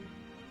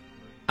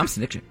 I'm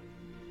snitching.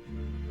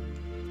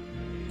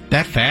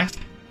 That fast?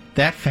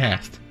 That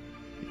fast?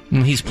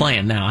 He's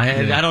playing now.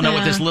 I don't know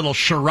what this little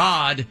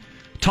charade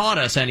taught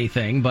us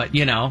anything, but,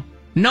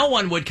 no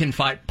one would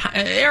confide.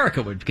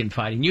 Erica would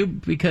confide in you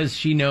because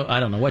she knows.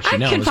 I don't know what she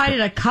knows. I've confided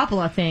a couple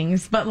of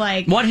things, but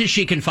what has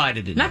she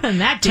confided in you? Nothing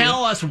that deep.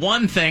 Tell us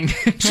one thing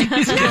she's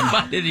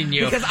confided in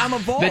you. Because I'm a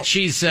vault. That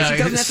she's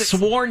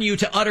sworn you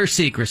to utter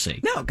secrecy.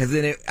 No, because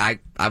then I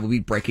will be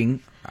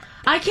breaking.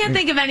 I can't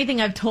think of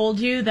anything I've told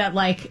you that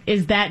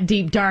is that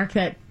deep dark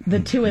that the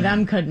 2 of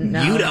them couldn't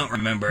know. You don't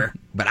remember,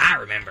 but I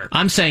remember.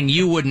 I'm saying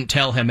you wouldn't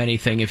tell him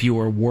anything if you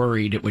were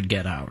worried it would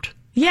get out.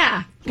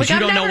 Yeah. Because you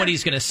don't know what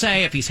he's going to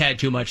say, if he's had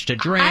too much to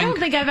drink. I don't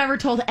think I've ever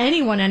told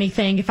anyone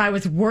anything if I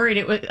was worried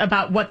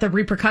about what the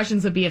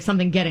repercussions would be of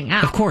something getting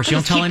out. Of course, you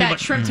don't tell anybody. Keep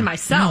that shrimp to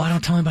myself. No, I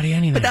don't tell anybody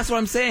anything. But that's what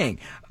I'm saying.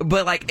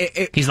 But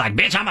he's like,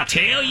 bitch, I'm going to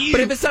tell you.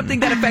 But if it's something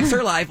that affects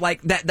her life,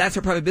 that's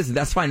her private business.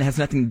 That's fine. It has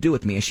nothing to do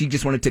with me. And she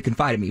just wanted to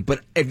confide in me.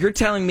 But if you're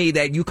telling me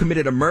that you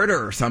committed a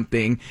murder or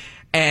something,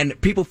 and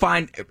people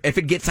find, if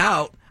it gets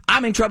out,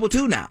 I'm in trouble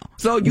too now.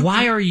 So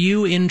why are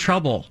you in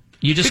trouble?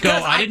 You just go,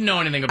 I didn't know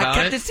anything about it.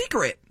 I kept it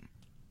secret.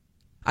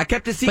 I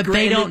kept it secret. But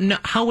they don't know.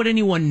 How would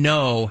anyone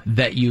know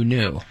that you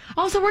knew?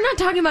 Also, we're not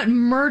talking about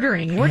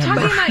murdering. We're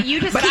talking about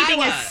you just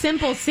keeping a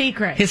simple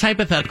secret. His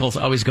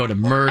hypotheticals always go to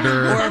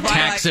murder,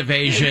 tax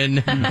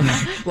evasion.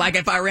 Like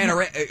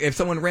if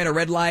someone ran a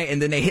red light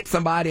and then they hit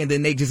somebody and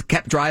then they just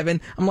kept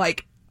driving, I'm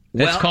like,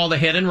 it's called a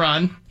hit and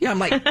run. Yeah, I'm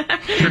like,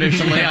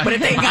 traditionally.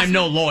 But I'm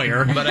no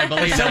lawyer, but I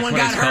believe someone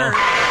that's what got it's hurt.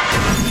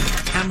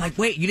 called. I'm like,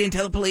 wait, you didn't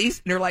tell the police?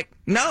 And they're like,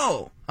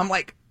 no. I'm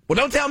like, well,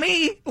 don't tell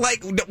me. Why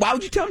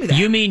would you tell me that?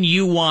 You mean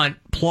you want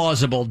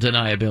plausible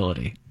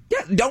deniability?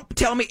 Yeah, don't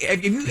tell me.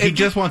 He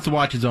just wants to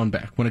watch his own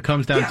back. When it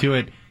comes down to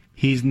it,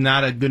 he's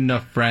not a good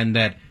enough friend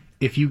that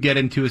if you get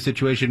into a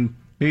situation,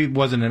 maybe it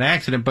wasn't an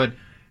accident, but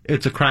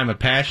it's a crime of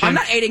passion. I'm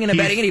not aiding and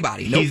abetting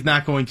anybody. Nope. He's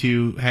not going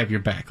to have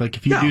your back. Like,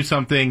 if you do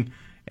something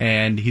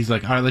and he's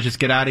like, all right, let's just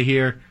get out of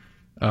here.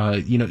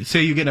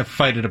 Say you get in a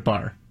fight at a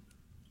bar.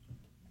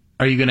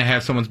 Are you going to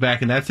have someone's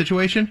back in that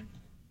situation?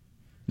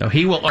 No,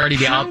 he will already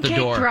be out the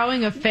door.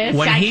 Throwing a fist.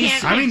 Not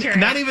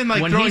even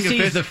like when throwing he sees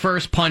a fist. The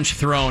first punch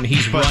thrown,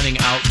 he's running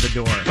out the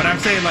door. But I'm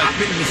saying,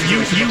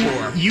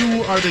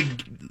 you are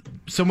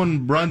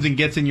someone runs and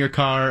gets in your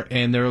car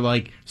and they're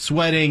like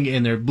sweating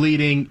and they're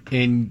bleeding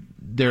and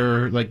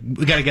they're like,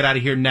 we got to get out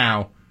of here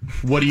now.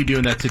 What do you do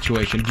in that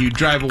situation? Do you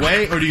drive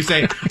away or do you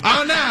say,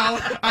 oh, now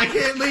I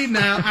can't leave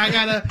now. I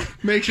got to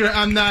make sure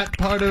I'm not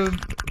part of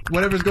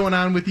whatever's going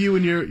on with you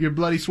and your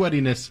bloody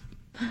sweatiness.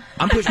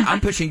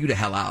 I'm pushing you the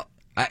hell out.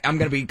 I'm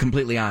going to be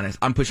completely honest.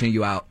 I'm pushing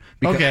you out.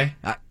 Okay.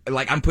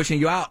 I'm pushing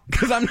you out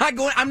because I'm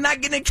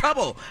not getting in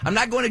trouble. I'm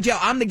not going to jail.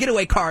 I'm the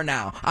getaway car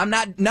now. I'm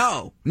not.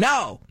 No.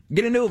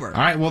 Get an Uber.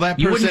 All right. Well, that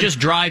person, you wouldn't just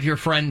drive your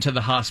friend to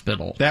the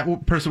hospital.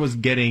 That person was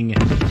getting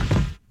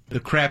the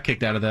crap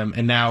kicked out of them,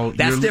 and now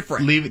that's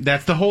different. Leaving.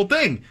 That's the whole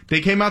thing.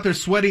 They came out there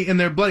sweaty and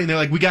they're bloody, and they're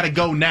like, "We got to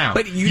go now."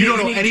 But you don't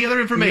know any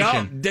other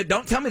information. No,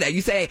 don't tell me that.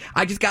 You say,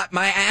 "I just got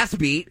my ass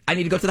beat. I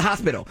need to go to the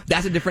hospital."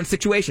 That's a different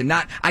situation.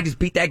 Not, I just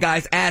beat that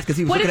guy's ass because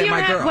he was looking at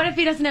my girl. What if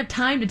he doesn't have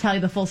time to tell you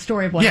the full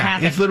story of what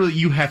happened? It's literally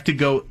you have to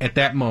go at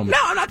that moment. No,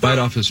 I'm not. Bite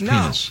off his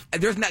penis.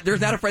 There's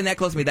not a friend that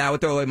close to me that I would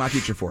throw away my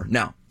future for.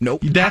 No.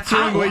 Nope. That's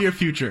throwing away your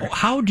future.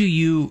 How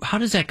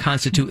does that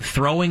constitute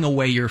throwing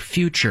away your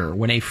future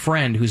when a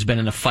friend who's been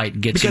in a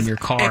fight gets in your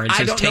car and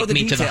says, take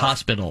me to the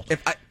hospital?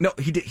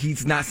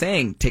 He's not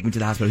saying take me to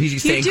the hospital. He's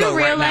just saying go right now. You do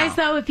realize,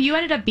 though, if you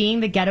ended up being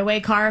the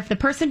getaway car, if the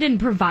person didn't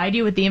provide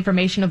you with the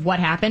information of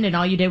what happened and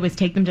all you did was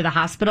take them to the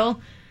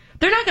hospital,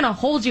 they're not going to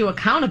hold you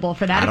accountable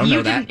for that.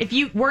 If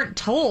you weren't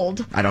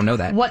told, I don't know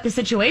that, what the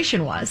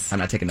situation was. I'm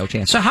not taking no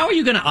chance. So how are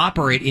you going to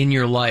operate in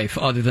your life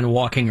other than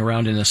walking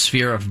around in a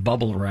sphere of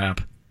bubble wrap?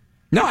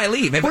 No, I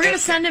leave. We're going to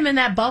send him in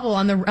that bubble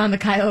on the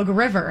Cuyahoga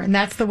River, and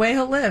that's the way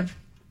he'll live.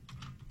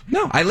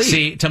 No, I leave.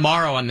 See,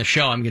 tomorrow on the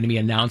show, I'm going to be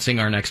announcing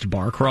our next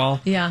bar crawl.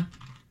 Yeah.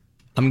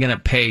 I'm going to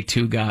pay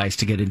 2 guys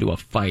to get into a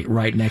fight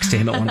right next to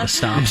him at one of the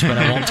stops, but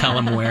I won't tell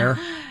him where.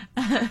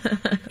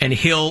 And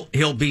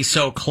he'll be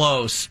so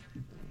close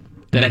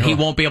that he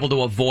won't be able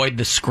to avoid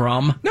the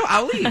scrum. No,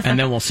 I'll leave. And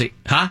then we'll see.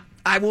 Huh?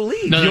 I will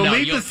leave. No, You'll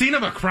leave the scene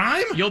of a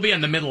crime? You'll be in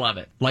the middle of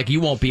it. Like,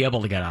 you won't be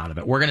able to get out of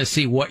it. We're going to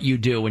see what you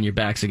do when your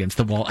back's against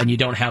the wall and you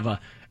don't have a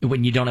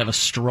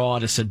straw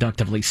to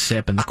seductively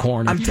sip in the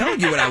corner. I'm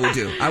telling you what I will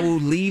do. I will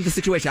leave the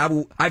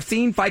situation. I've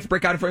seen fights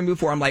break out in front of me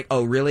before. I'm like,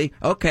 oh, really?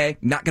 Okay,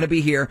 not going to be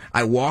here.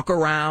 I walk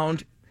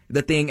around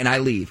the thing and I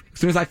leave.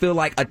 As soon as I feel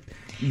like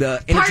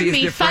the energy Pardon is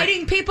me, different.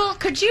 fighting people,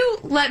 could you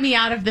let me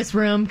out of this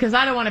room? Because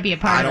I don't want to be a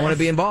part of this. I don't want to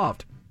be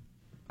involved.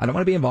 I don't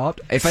want to be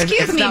involved.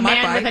 Excuse me,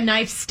 man with a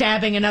knife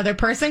stabbing another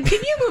person. Can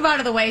you move out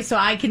of the way so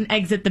I can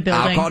exit the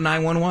building? I'll call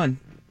 911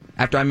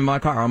 after I'm in my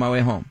car on my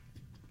way home.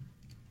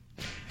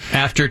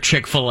 After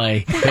Chick-fil-A,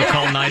 they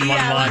call 911.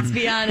 Yeah, let's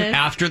be honest.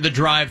 After the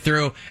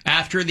drive-thru,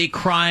 after the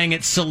crying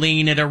at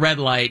Celine at a red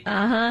light,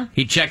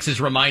 he checks his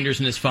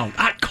reminders in his phone.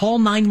 Call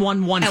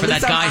 911 for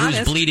that guy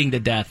who's bleeding to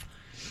death.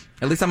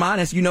 At least I'm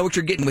honest. You know what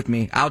you're getting with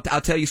me. I'll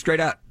tell you straight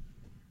up.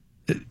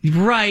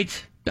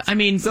 Right. I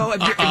mean, so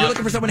if you're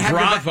looking for someone to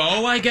have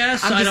bravo, I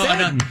guess. I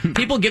don't.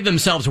 People give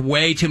themselves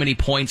way too many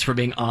points for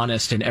being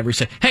honest in every.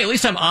 Hey, at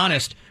least I'm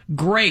honest.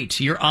 Great,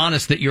 you're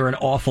honest that you're an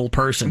awful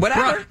person.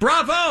 Whatever.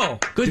 Bravo.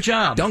 Good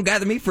job. Don't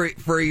gather me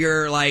for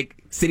your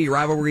city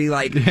rivalry.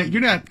 Like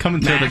you're not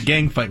coming to the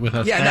gang fight with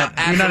us. Yeah,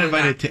 you're not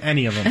invited to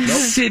any of them.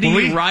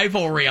 City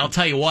rivalry. I'll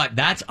tell you what.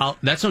 That's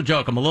no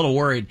joke. I'm a little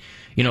worried.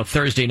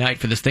 Thursday night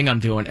for this thing I'm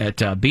doing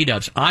at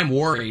B-Dubs, I'm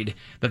worried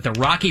that the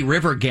Rocky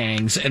River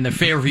gangs and the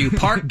Fairview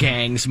Park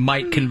gangs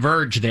might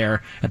converge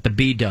there at the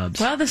B-Dubs.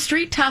 Well, the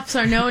street toughs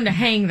are known to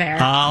hang there.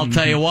 I'll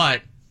tell you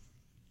what.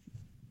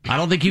 I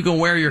don't think you can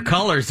wear your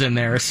colors in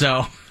there,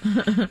 so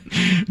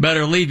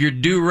better leave your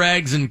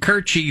do-rags and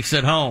kerchiefs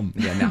at home.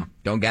 Yeah, no.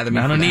 Don't gather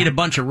me. I don't need a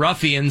bunch of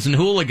ruffians and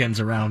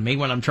hooligans around me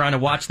when I'm trying to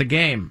watch the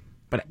game.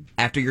 But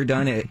after you're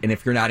done, and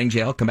if you're not in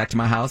jail, come back to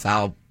my house.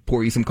 I'll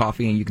pour you some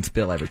coffee and you can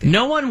spill everything.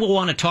 No one will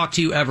want to talk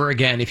to you ever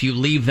again if you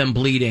leave them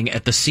bleeding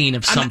at the scene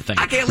of something.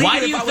 I can't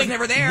leave you if I was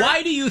never there.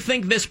 Why do you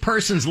think this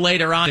person's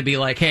later on to be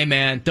like, hey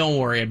man, don't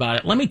worry about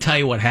it. Let me tell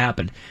you what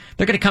happened.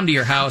 They're going to come to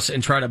your house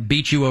and try to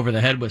beat you over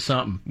the head with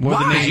something.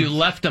 Why? You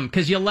left them,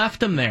 because you left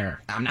them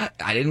there.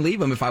 I didn't leave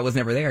them if I was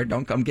never there.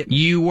 Don't come get me.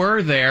 You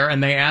were there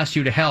and they asked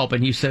you to help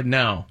and you said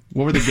no.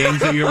 What were the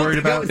games that you were worried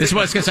about? This is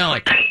what it's going to sound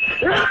like.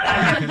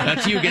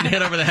 That's you getting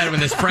hit over the head when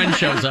this friend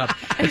shows up.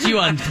 It's you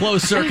on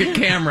closed circuit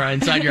camera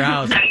inside your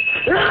house.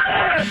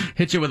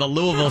 Hit you with a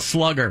Louisville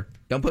Slugger.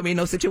 Don't put me in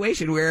no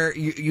situation where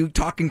you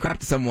talking crap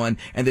to someone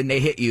and then they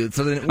hit you.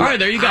 So then, all right,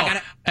 there you go.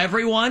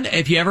 Everyone,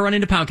 if you ever run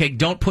into Poundcake,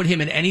 don't put him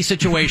in any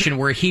situation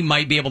where he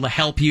might be able to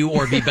help you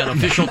or be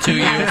beneficial to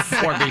you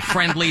or be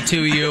friendly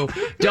to you.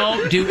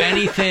 Don't do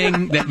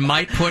anything that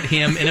might put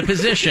him in a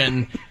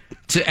position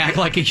to act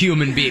like a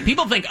human being.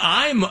 People think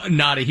I'm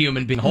not a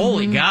human being.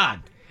 Holy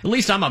God. At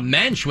least I'm a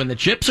mensch when the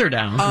chips are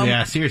down.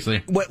 Yeah,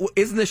 seriously. What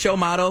isn't the show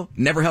motto,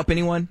 never help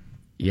anyone?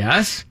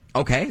 Yes.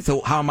 Okay,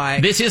 so how am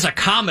I... This is a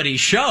comedy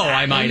show,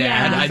 I might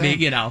add. I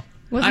mean,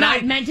 was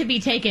not meant to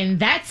be taken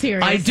that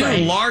seriously. I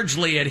do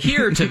largely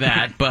adhere to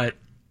that, but,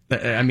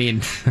 I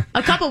mean...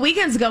 A couple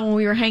weekends ago when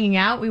we were hanging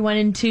out, we went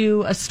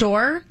into a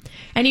store,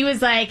 and he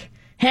was like,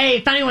 hey,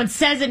 if anyone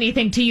says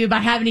anything to you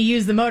about having to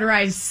use the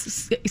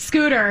motorized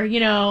scooter,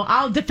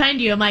 I'll defend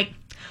you. I'm like...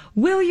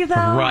 Will you though?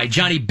 Right,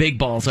 Johnny Big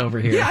Balls over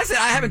here. Yeah, I said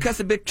I haven't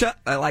cussed a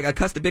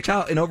bitch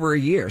out in over a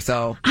year.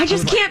 So I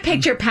just can't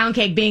picture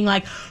Poundcake being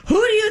like, "Who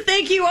do you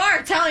think you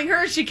are?" telling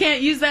her she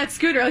can't use that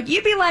scooter. Like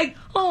you'd be like,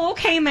 "Oh,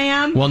 okay,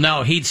 ma'am." Well,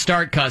 no, he'd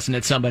start cussing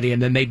at somebody, and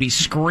then they'd be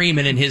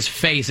screaming in his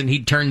face, and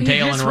he'd turn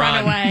tail and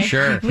run. Away.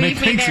 Sure, leave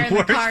me there in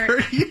the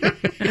cart.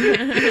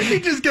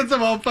 He just gets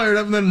them all fired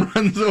up and then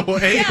runs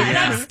away. Yeah, and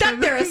I'm stuck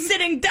there, a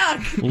sitting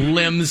duck,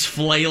 limbs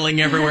flailing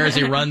everywhere as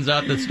he runs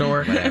out the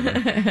store.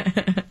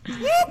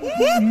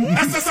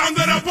 That's the sound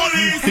of the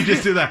police. You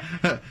just do that.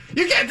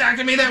 You can't talk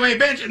to me that way,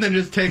 bitch, and then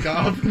just take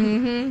off.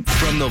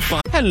 From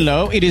the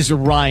Hello, it is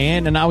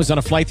Ryan, and I was on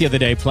a flight the other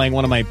day playing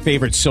one of my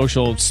favorite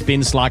social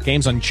spin slot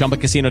games on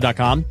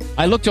ChumbaCasino.com.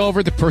 I looked over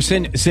at the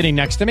person sitting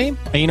next to me,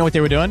 and you know what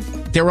they were doing?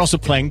 They were also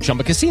playing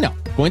Chumba Casino.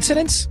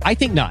 Coincidence? I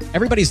think not.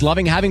 Everybody's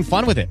loving having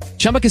fun with it.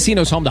 Chumba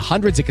Casino is home to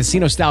hundreds of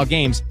casino-style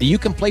games that you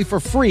can play for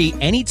free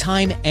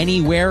anytime,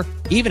 anywhere,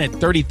 even at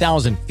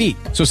 30,000 feet.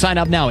 So sign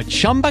up now at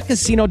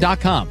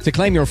ChumbaCasino.com to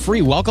claim your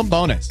free welcome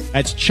bonus.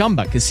 That's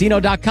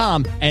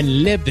ChumbaCasino.com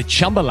and live the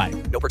Chumba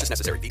life. No purchase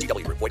necessary.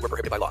 VGW. Void where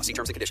prohibited by law. See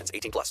terms and conditions.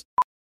 18+.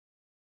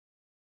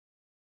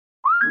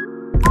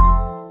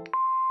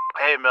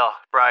 Hey, Mel.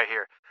 Bri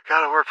here.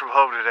 Gotta work from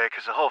home today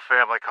because the whole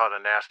family caught a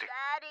nasty...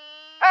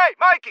 Hey,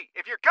 Mikey!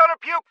 If you're gonna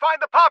puke, find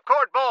the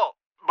popcorn bowl!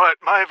 But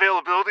my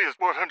availability is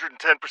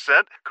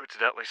 110%.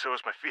 Coincidentally, so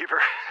is my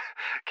fever.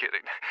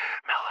 Kidding.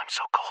 Mel, I'm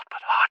so cold but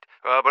hot.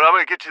 But I'm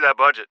gonna get you that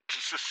budget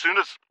just as soon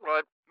as...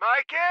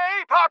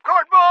 Mikey!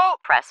 Popcorn bowl!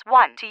 Press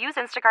 1 to use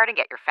Instacart and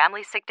get your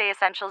family's sick day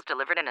essentials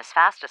delivered in as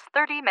fast as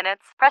 30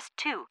 minutes. Press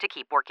 2 to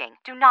keep working.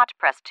 Do not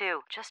press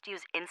 2. Just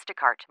use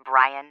Instacart,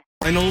 Brian.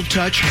 Final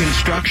Touch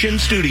Construction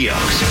Studios.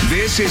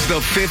 This is the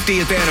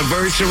 50th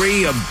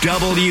anniversary of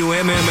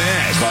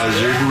WMMS.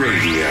 Buzzard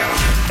Radio.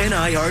 An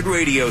iHeart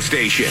radio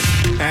station.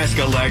 Ask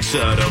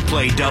Alexa to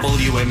play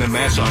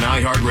WMMS on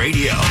iHeart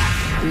Radio.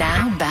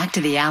 Now back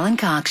to the Alan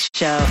Cox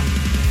Show.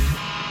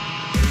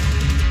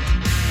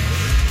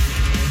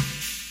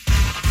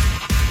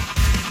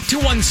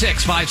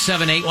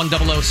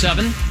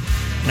 (216-578-1007).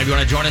 If you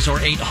want to join us, or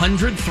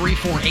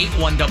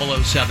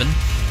 800-348-1007.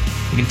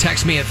 You can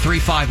text me at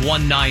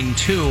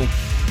 35192.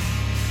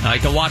 You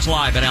can watch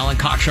live at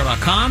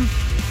AlanCoxShow.com.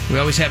 We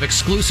always have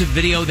exclusive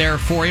video there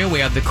for you. We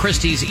have the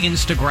Christie's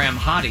Instagram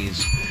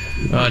hotties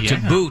to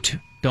boot.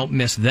 Don't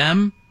miss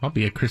them. I'll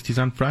be at Christie's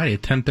on Friday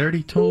at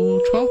 10:30 till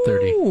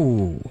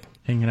 12:30.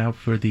 Hanging out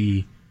for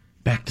the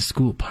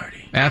back-to-school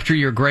party. After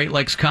your Great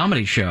Lakes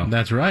comedy show.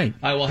 That's right.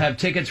 I will have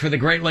tickets for the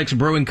Great Lakes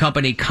Brewing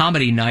Company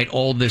Comedy Night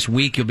all this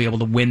week. You'll be able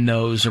to win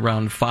those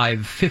around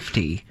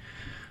 5:50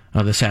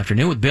 this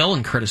afternoon with Bill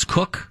and Curtis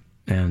Cook,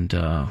 and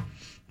it'll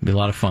be a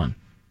lot of fun.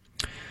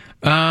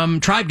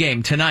 Tribe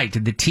game tonight.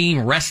 The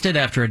team rested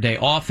after a day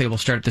off. They will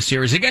start the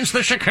series against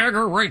the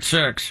Chicago White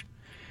Sox.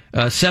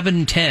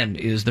 7:10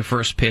 is the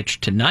first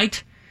pitch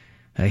tonight.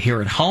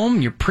 Here at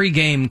home, your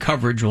pregame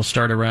coverage will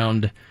start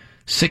around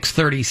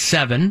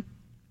 6:37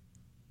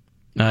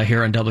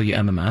 here on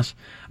WMMS.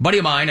 A buddy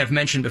of mine, I've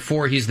mentioned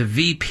before, he's the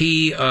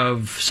VP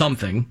of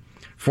something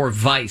for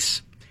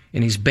Vice,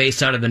 and he's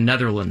based out of the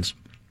Netherlands.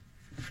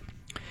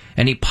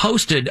 And he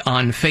posted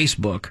on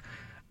Facebook,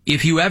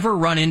 if you ever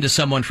run into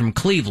someone from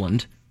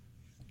Cleveland,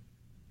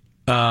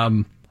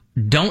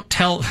 don't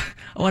tell...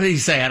 What did he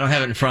say? I don't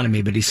have it in front of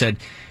me, but he said,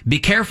 be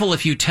careful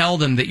if you tell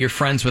them that you're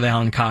friends with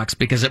Alan Cox,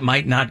 because it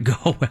might not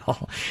go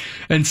well.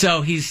 And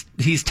so he's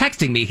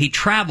texting me. He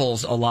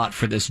travels a lot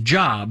for this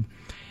job,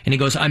 and he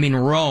goes, I'm in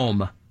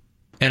Rome,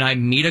 and I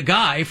meet a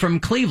guy from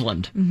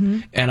Cleveland.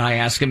 Mm-hmm. And I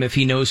ask him if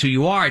he knows who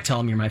you are. I tell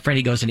him you're my friend.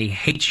 He goes, and he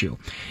hates you.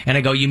 And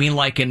I go, you mean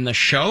like in the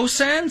show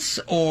sense,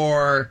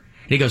 or...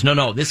 And he goes,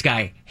 no, this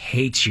guy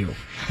hates you.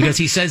 Because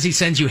he says he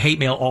sends you hate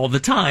mail all the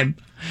time.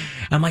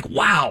 I'm like,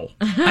 wow.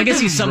 I guess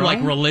he's some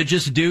like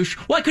religious douche.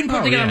 Well, I couldn't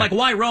put it together. Yeah. I'm like,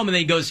 why Rome? And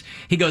then he goes,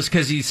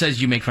 because he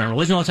says you make fun of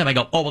religion all the time. I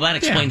go, oh, well, that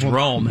explains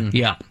Rome. Mm-hmm.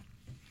 Yeah.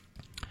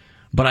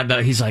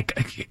 But he's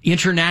like,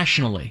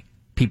 internationally,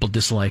 people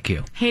dislike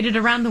you. Hated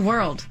around the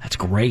world. That's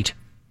great.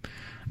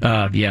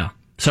 Yeah.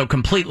 So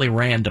completely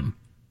random.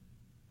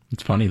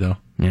 It's funny, though.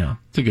 Yeah.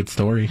 It's a good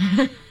story.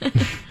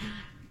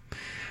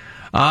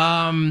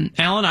 Alan,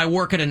 I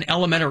work at an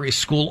elementary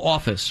school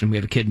office, and we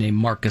have a kid named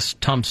Marcus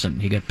Thompson.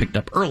 He got picked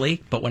up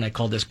early, but when I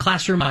called his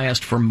classroom, I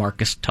asked for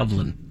Marcus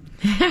Tuvlin.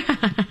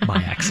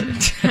 By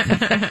accident.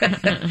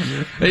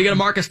 You got a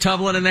Marcus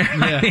Tuvlin in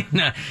there?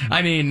 Yeah.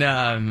 I mean,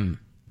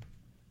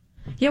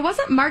 yeah,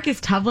 wasn't Marcus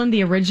Tuvlin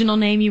the original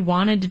name you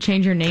wanted to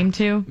change your name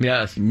to?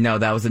 Yes. No,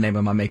 that was the name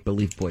of my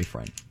make-believe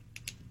boyfriend.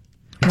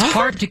 It's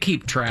hard to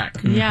keep track.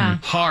 Yeah.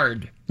 Mm-hmm.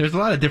 Hard. There's a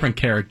lot of different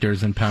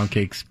characters in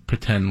Poundcake's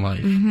pretend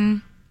life. Mm-hmm.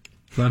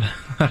 A lot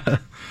of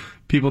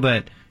people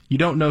that you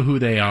don't know who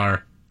they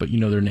are, but you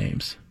know their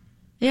names.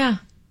 Yeah.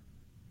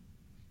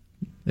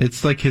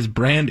 It's like his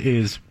brand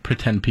is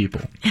pretend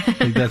people.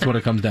 Like that's what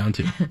it comes down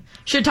to.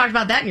 Should have talked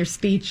about that in your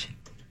speech.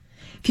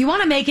 If you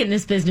want to make it in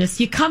this business,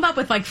 you come up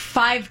with like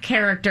 5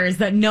 characters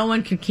that no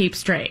one can keep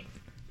straight.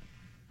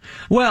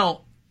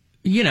 Well,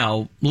 you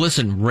know,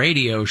 listen,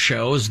 radio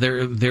shows,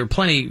 there are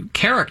plenty,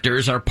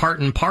 characters are part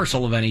and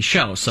parcel of any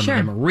show. Some of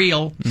them are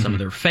real, some of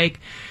them are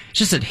fake. It's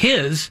just that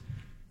his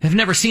have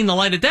never seen the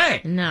light of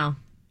day. No.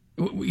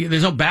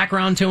 There's no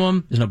background to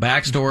them. There's no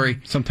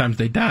backstory. Sometimes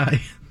they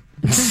die.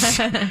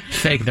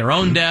 Fake their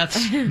own deaths.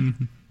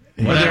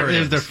 Whatever.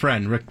 There's their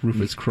friend, Rick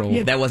Rufus Kroll.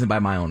 Yeah, that wasn't by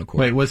my own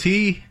accord. Wait, was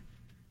he...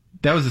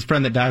 That was his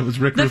friend that died, was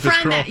Rick Rufus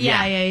Kroll?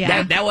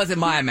 Yeah. That wasn't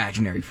my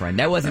imaginary friend.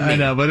 That wasn't me. I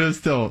know, but it was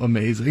still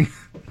amazing.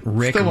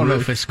 Rick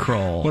Rufus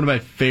Kroll. One of my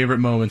favorite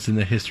moments in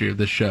the history of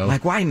the show.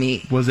 Like, why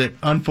me? Was it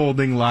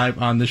unfolding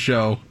live on the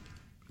show?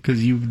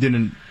 Because you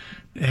didn't...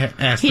 He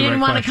didn't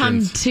want to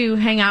come to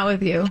hang out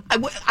with you.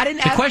 I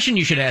didn't. The question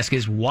you should ask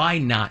is, why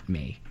not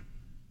me?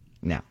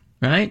 No.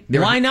 Right?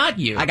 Why not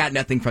you? I got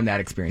nothing from that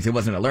experience. It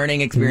wasn't a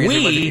learning experience.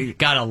 We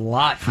got a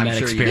lot from that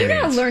experience. You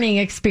got a learning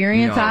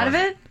experience out of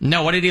it?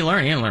 No, what did he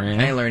learn? He didn't learn anything.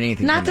 I didn't learn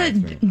anything. Not to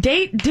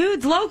date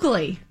dudes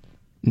locally.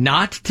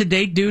 Not to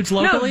date dudes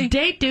locally? No,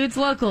 date dudes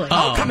locally.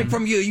 Oh, coming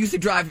from you. You used to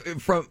drive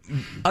from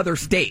other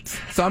states.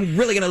 So I'm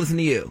really going to listen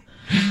to you.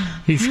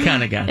 He's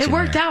kind of got it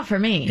worked out for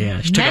me.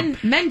 Yeah,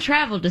 men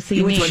traveled to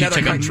see me. She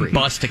took a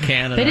bus to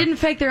Canada. They didn't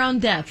fake their own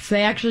deaths.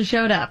 They actually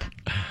showed up.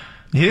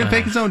 He didn't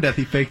fake his own death.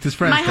 He faked his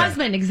friend's death. My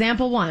husband,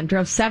 example 1,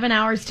 drove 7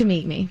 hours to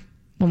meet me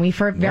when we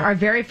our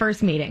very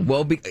first meeting.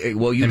 Well,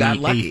 you got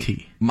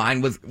lucky.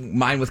 Mine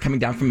was coming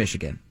down from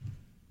Michigan,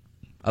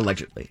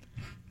 allegedly.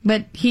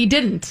 But he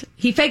didn't.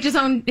 He faked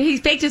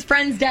his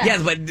friend's death.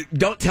 Yes, but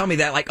don't tell me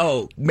that. Like,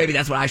 oh, maybe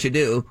that's what I should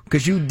do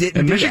because you didn't.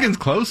 And do Michigan's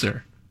that.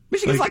 Closer.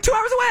 Michigan's like 2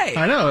 hours away.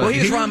 I know. Well, he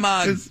was from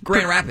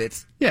Grand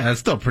Rapids. Yeah, it's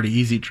still a pretty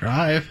easy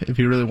drive if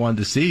he really wanted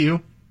to see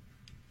you.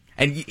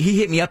 And he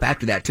hit me up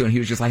after that, too, and he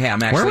was just like, hey,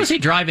 I'm actually... Where was he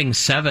driving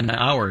 7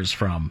 hours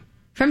from?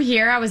 From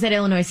here, I was at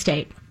Illinois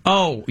State.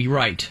 Oh, you're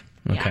right.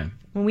 Okay. Yeah.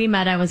 When we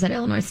met, I was at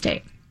Illinois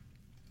State.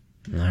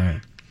 All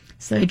right.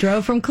 So he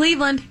drove from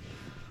Cleveland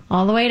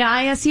all the way to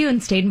ISU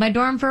and stayed in my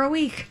dorm for a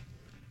week.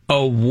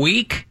 A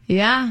week?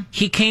 Yeah.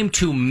 He came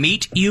to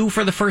meet you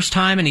for the first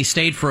time, and he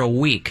stayed for a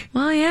week.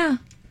 Well, yeah.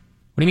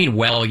 What do you mean,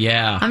 well,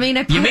 yeah? I mean,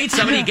 you meet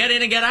somebody, get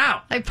in and get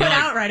out. I put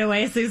out right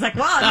away, so he's like,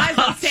 well, I might as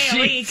well stay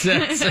a week.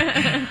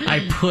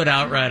 I put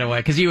out right away,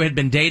 because you had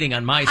been dating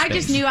on MySpace. I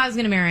just knew I was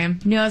going to marry him.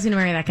 Knew I was going to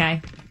marry that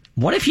guy.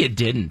 What if you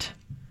didn't?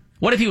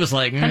 What if he was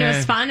like... And it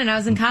was fun, and I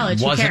was in college.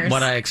 Wasn't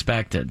what I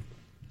expected.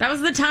 That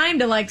was the time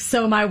to, like,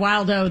 sow my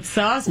wild oats,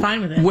 so I was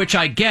fine with it. Which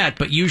I get,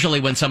 but usually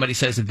when somebody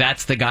says,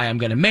 that's the guy I'm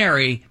going to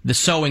marry, the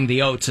sowing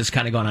the oats has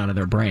kind of gone out of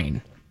their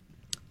brain.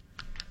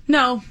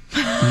 No.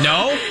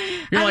 No?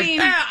 You're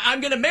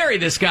I'm going to marry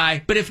this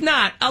guy, but if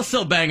not, I'll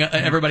still bang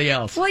everybody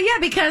else. Well, yeah,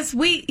 because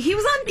he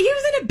was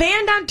in a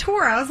band on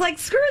tour. I was like,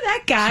 screw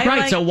that guy. Right,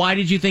 like, so why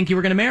did you think you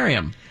were going to marry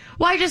him?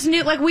 Well, I just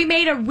knew, like, we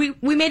made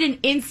an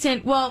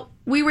instant,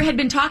 had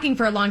been talking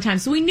for a long time,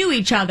 so we knew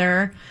each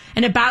other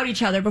and about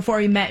each other before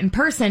we met in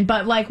person.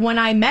 But, like, when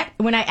I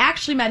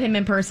actually met him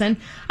in person,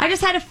 I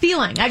just had a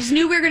feeling. I just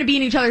knew we were going to be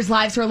in each other's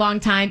lives for a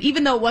long time,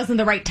 even though it wasn't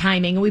the right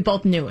timing, and we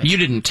both knew it. You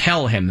didn't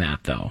tell him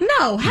that, though.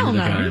 No, hell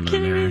no. Are you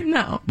kidding me?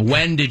 No.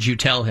 When did you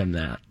tell him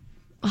that?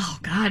 Oh,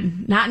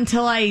 God. Not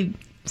until I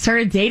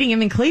started dating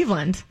him in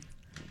Cleveland.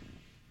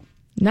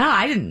 No,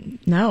 I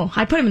didn't. No,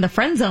 I put him in the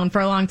friend zone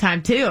for a long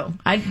time too.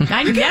 I you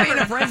never can't be in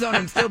a friend zone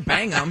and still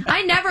bang him.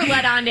 I never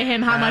let on to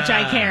him how much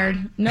I cared.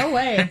 No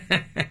way.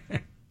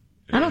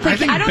 I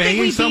think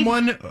banging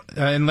someone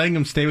and letting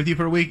them stay with you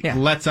for a week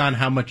lets on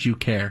how much you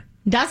care.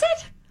 Does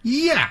it?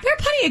 Yeah. There are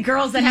plenty of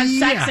girls that have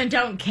sex and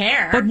don't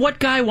care. But what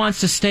guy wants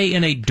to stay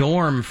in a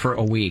dorm for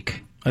a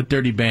week? A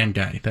dirty band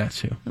guy, that's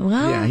who.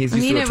 Well, yeah, he's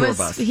used to a tour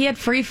bus. He had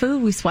free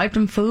food. We swiped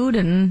him food,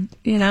 and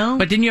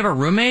But didn't you have a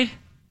roommate?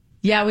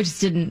 Yeah, we just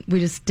didn't pay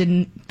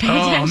attention.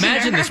 Oh,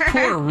 imagine this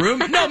poor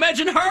roommate. No,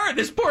 imagine her,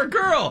 this poor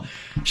girl.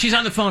 She's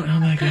on the phone. Oh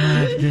my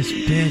God, this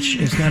bitch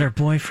has got her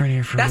boyfriend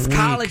here for a week. That's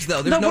college,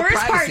 though. There's no privacy. The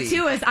worst part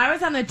too is I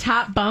was on the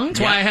top bunk. That's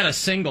why I had a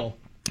single.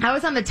 I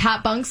was on the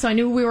top bunk, so I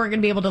knew we weren't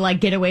going to be able to,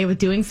 like, get away with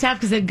doing stuff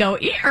because it'd go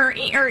ear,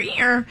 ear,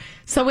 ear.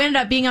 So we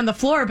ended up being on the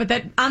floor,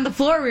 but on the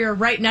floor we were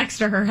right next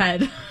to her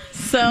head.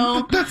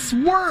 So that's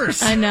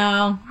worse. I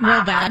know,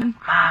 real bad. Mom,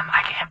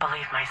 I can't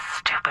believe my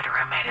stupid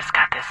roommate has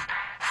got this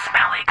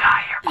smelly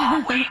guy here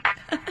all week.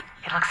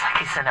 He looks like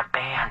he's in a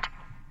band.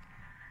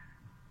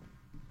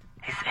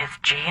 His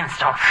jeans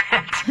don't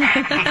fit.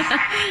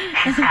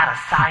 He's got a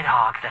side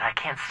hog that I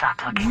can't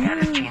stop looking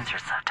at. His jeans are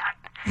so tight.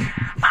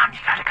 Mom, you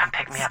gotta come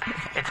pick me up.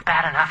 It's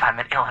bad enough I'm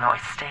at Illinois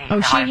State. Oh, Now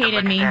I she have to hated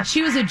look me. at this.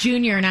 She was a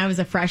junior and I was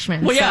a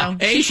freshman. Well, yeah. So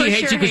A, she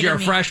hates you because you're a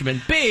me.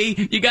 freshman.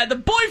 B, you got the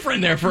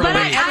boyfriend there for a week.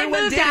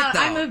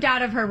 I moved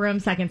out of her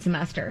room second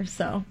semester.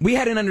 So we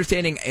had an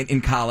understanding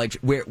in college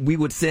where we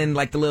would send,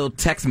 like, the little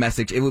text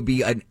message. It would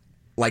be an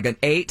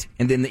 8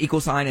 and then the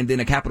equal sign and then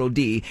a capital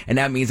D, and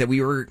that means that we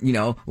were,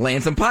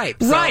 laying some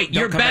pipes. Right, so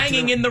you're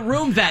banging in the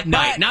room that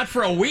night, not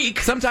for a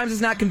week. Sometimes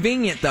it's not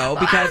convenient though,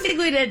 because I don't think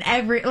we did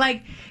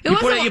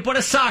you put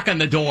a sock on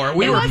the door.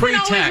 We were pre-text. It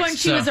wasn't always when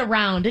she was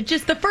around. It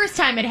just the first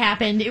time it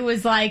happened, it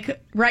was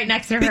like right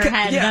next to her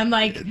head, and I'm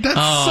like,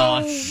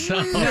 that's so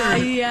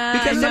weird. Yeah,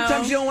 because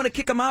sometimes you don't want to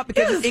kick them out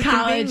because it's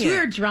college. inconvenient. We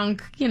were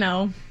drunk,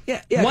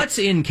 Yeah. What's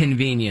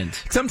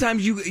inconvenient?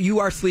 Sometimes you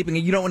are sleeping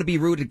and you don't want to be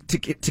rude to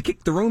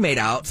kick the roommate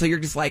out, so you're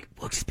just like,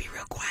 we'll just be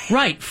real quiet.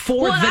 Right.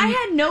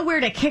 I had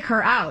nowhere to kick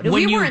her out.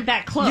 We weren't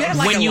that close. Yeah,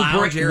 like when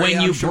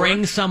you sure.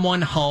 bring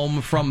someone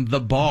home from the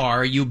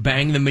bar, you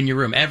bang them in your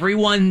room.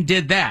 Everyone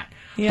did that.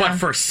 Yeah. But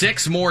for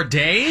 6 more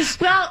days?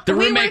 Well, the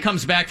roommate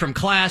comes back from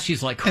class.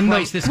 She's like,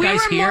 Christ, this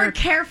guy's here. We were more here.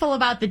 careful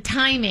about the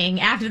timing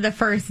after the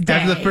first day.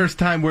 After the first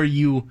time where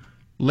you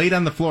laid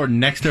on the floor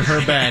next to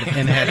her bed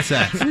and had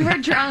sex. We were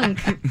drunk.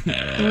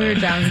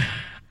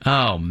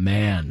 Oh,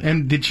 man.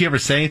 And did she ever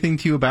say anything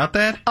to you about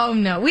that? Oh,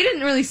 no. We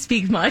didn't really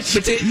speak much.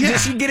 But did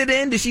she get it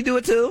in? Did she do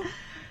it too?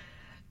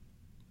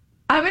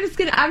 I'm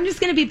just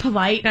gonna be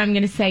polite, and I'm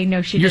gonna say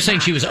no. She. You're did saying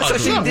not. she was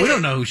ugly. We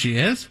don't know who she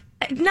is.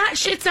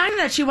 It's not even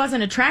that she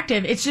wasn't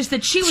attractive. It's just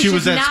that she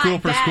was at not school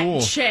for that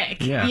school.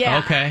 chick.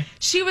 Yeah. Okay.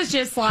 She was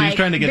just was like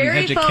trying to get an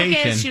very education.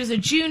 focused. She was a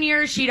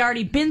junior. She'd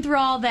already been through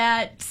all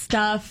that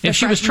stuff. If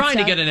she was trying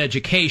to get an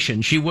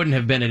education, she wouldn't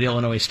have been at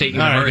Illinois State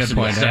University.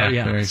 Good point. So,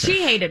 yeah.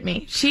 She hated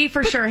me. She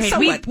for sure hated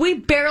me. We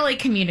barely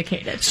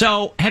communicated.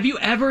 So, have you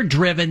ever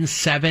driven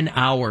 7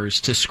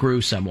 hours to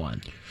screw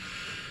someone?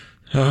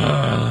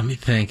 Let me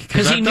think.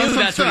 Because he knew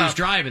that's what he was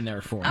driving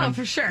there for. Oh,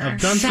 for sure.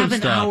 I've done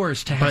 7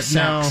 hours to have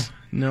sex.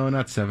 No,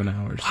 not 7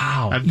 hours.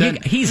 Wow.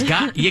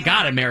 You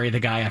got to marry the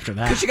guy after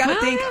that. Because you got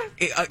to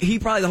think, he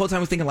probably the whole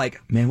time was thinking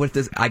like, man, what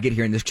if I get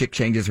here and this chick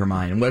changes her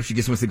mind? And what if she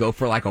just wants to go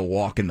for like a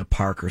walk in the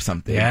park or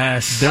something?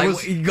 Yes.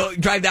 You go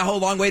drive that whole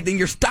long way, then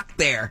you're stuck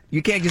there.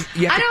 You can't just...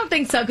 I don't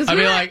think so. Because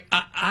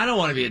I don't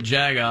want to be a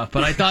jag-off,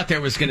 but I thought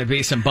there was going to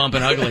be some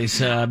bumping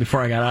uglies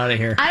before I got out of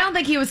here. I don't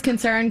think he was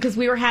concerned because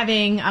we were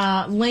having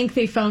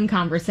lengthy phone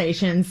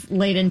conversations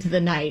late into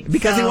the night.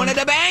 Because he wanted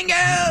to bang you!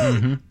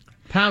 Mm-hmm.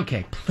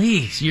 Poundcake,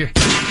 please.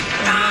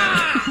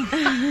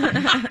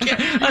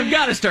 I've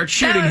got to start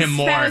shooting him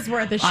more. That was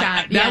worth a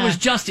shot. That was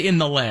just in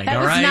the leg, that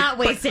all right? was not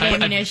wasted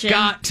ammunition. I've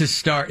got to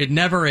start. It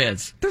never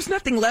is. There's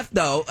nothing left,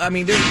 though. I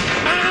mean,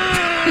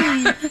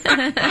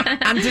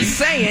 I'm just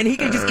saying, he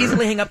can just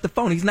easily hang up the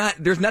phone.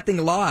 There's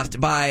nothing lost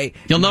by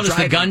You'll notice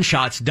driving. the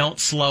gunshots don't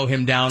slow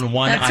him down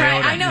one That's iota.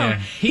 right, I know. Yeah.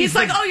 He's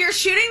like, oh, you're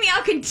shooting me?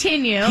 I'll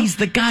continue. He's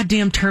the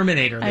goddamn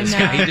Terminator, this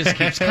guy. He just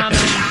keeps coming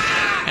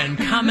and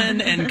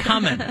coming and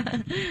coming.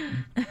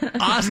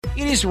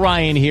 It is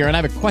Ryan here, and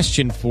I have a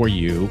question for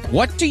you.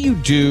 What do you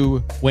do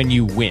when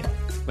you win?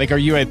 Like, are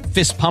you a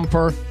fist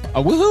pumper,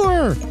 a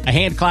woohooer, a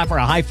hand clapper,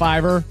 a high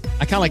fiver?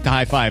 I kind of like the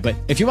high five, but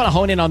if you want to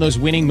hone in on those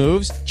winning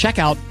moves, check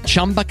out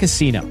Chumba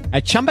Casino.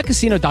 At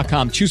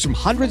ChumbaCasino.com, choose from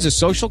hundreds of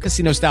social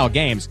casino-style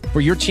games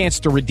for your chance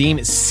to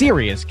redeem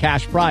serious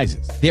cash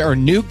prizes. There are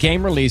new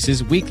game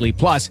releases weekly,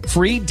 plus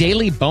free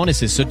daily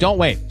bonuses. So don't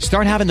wait.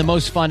 Start having the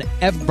most fun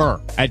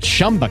ever at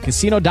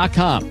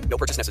ChumbaCasino.com. No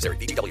purchase necessary.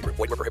 VGW Group.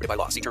 Void where prohibited by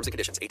law. See terms and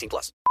conditions.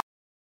 18+.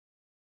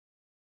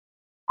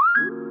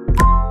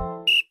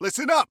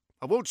 Listen up.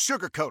 I won't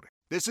sugarcoat it.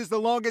 This is the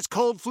longest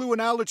cold, flu, and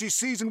allergy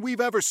season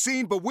we've ever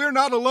seen, but we're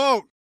not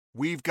alone.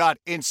 We've got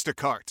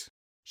Instacart.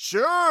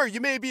 Sure,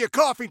 you may be a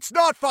coughing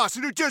snot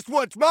faucet who just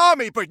wants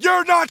mommy, but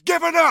you're not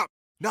giving up.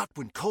 Not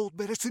when cold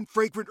medicine,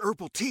 fragrant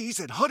herbal teas,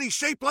 and honey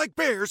shaped like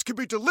bears can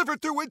be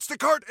delivered through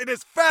Instacart in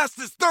as fast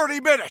as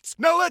 30 minutes.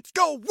 Now let's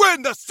go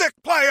win the sick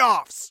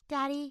playoffs.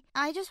 Daddy,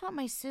 I just want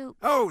my soup.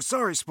 Oh,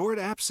 sorry, Sport.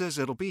 App says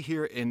it'll be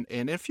here in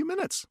a few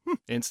minutes.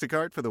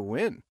 Instacart for the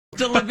win.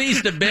 To La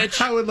Vista,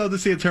 bitch. I would love to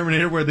see a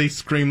Terminator where they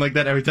scream like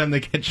that every time they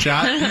get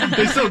shot.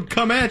 They still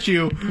come at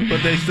you,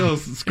 but they still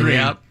scream.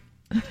 Yep.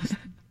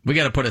 We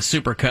got to put a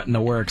supercut in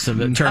the works of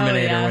the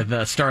Terminator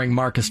with starring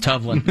Marcus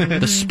Tuvlin,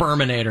 the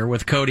Sperminator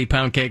with Cody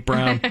Poundcake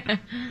Brown.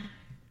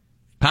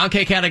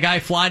 Poundcake had a guy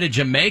fly to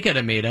Jamaica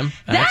to meet him.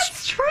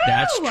 That's true.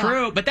 That's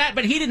true. But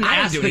he didn't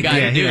ask the guy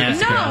to do this.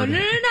 No.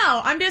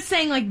 I'm just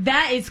saying, like,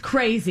 that is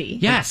crazy.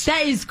 Yes.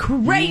 That is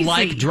crazy.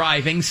 Like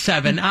driving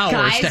 7 hours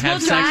Guys to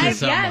have will sex drive, with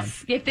someone.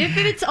 Yes. If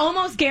it's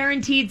almost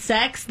guaranteed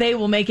sex, they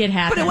will make it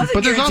happen.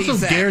 But there's also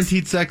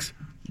guaranteed sex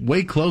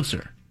way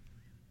closer.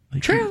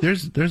 Like, true.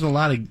 There's a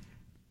lot of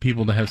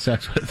people to have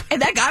sex with.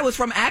 And that guy was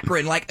from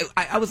Akron. Like,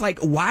 I was like,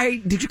 why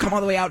did you come all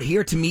the way out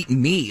here to meet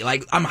me?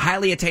 Like, I'm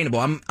highly attainable.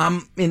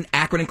 I'm in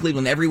Akron and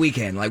Cleveland every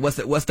weekend. Like,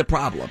 what's the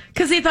problem?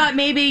 Because he thought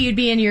maybe you'd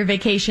be in your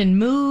vacation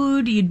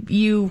mood.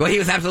 Well, he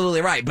was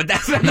absolutely right, but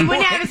that's not you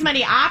wouldn't have as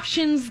many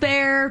options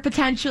there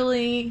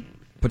potentially.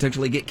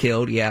 Potentially get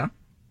killed, yeah.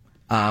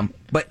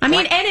 But I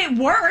mean, and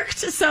it worked.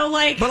 So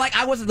but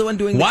I wasn't the one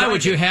doing. Why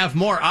would you have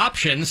more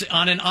options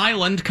on an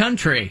island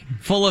country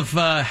full of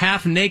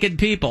half-naked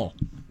people?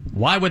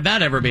 Why would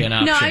that ever be an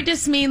option? No, I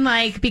just mean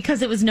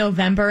because it was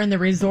November and the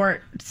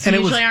resorts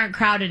usually aren't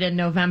crowded in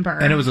November.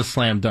 And it was a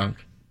slam dunk.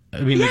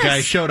 I mean, the guy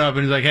showed up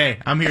and he's like, "Hey,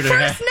 I'm here to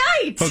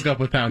night. hook up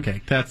with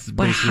Poundcake." That's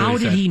but how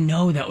did he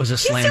know that was a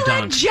slam dunk? He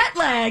dunk? still had jet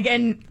lag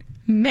and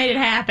made it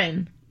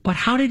happen. But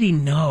how did he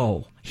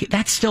know?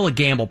 That's still a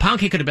gamble.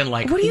 Poundcake could have been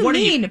like, "What do you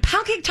mean?"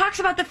 Poundcake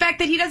talks about the fact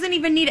that he doesn't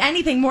even need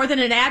anything more than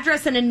an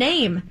address and a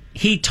name.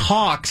 He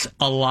talks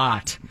a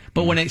lot.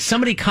 But when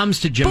somebody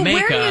comes to Jamaica...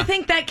 But where do you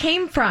think that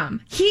came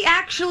from? He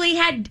actually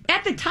had...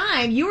 At the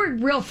time, you were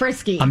real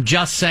frisky. I'm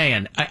just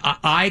saying.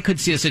 I could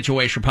see a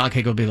situation where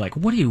Poundcake would be like,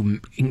 what are you,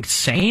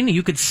 insane?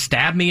 You could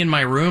stab me in my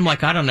room?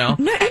 Like, I don't know.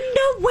 No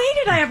way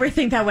did I ever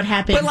think that would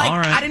happen. But, all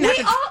right. I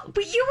didn't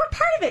but you were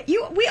part of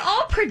it. We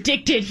all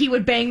predicted he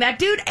would bang that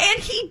dude, and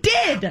he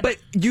did. But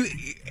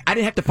I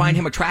didn't have to find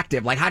him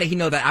attractive. Like, how did he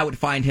know that I would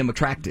find him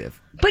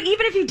attractive? But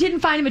even if you didn't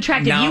find him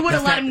attractive, you would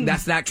have let him.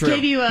 That's not true.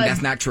 Give you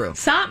that's not true.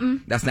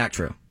 Something. That's not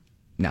true.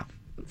 No.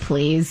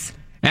 Please.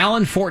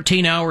 Alan,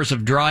 14 hours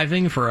of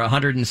driving for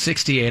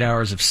 168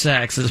 hours of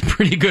sex is a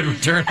pretty good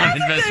return on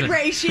investment. That's a good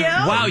ratio.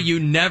 Wow, you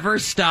never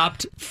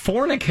stopped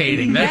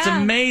fornicating. That's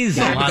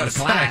amazing. Yeah, go to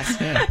class.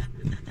 Yeah.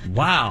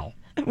 Wow.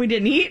 We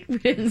didn't eat. We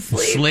didn't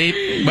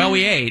sleep. Well,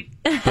 we ate,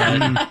 but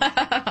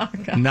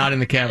not in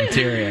the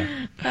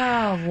cafeteria.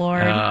 Oh,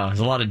 Lord. There's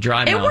a lot of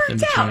dry mouth in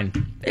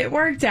between. It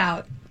worked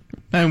out.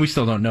 And we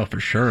still don't know for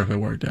sure if it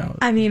worked out.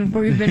 I mean,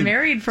 we've been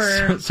married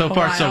for so a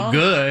far while. so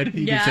good.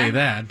 You can say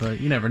that,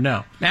 but you never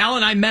know.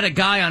 Alan, I met a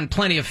guy on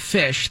Plenty of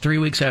Fish 3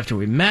 weeks after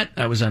we met.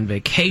 I was on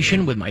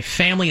vacation with my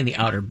family in the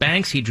Outer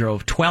Banks. He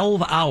drove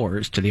 12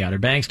 hours to the Outer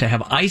Banks to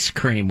have ice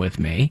cream with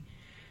me.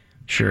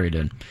 Sure he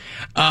did.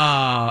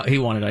 He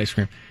wanted ice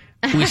cream.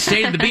 We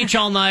stayed at the beach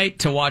all night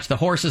to watch the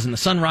horses and the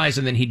sunrise,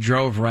 and then he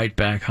drove right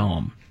back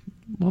home.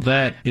 Well,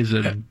 that is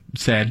a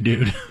sad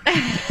dude.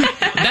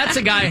 That's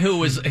a guy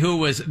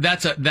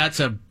that's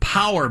a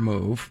power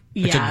move.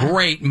 It's Yeah. a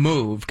great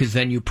move because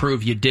then you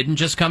prove you didn't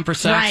just come for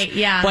sex. Right,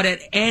 yeah. But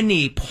at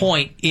any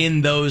point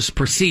in those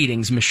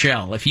proceedings,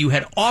 Michelle, if you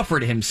had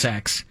offered him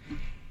sex,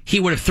 he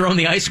would have thrown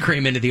the ice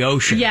cream into the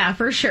ocean. Yeah,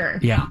 for sure.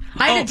 Yeah.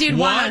 I had a dude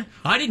what?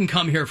 I didn't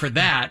come here for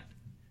that.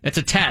 It's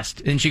a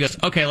test. And she goes,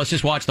 okay, let's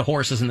just watch the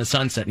horses in the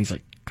sunset. And he's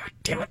like, God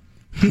damn it.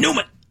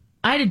 Newman.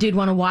 I had a dude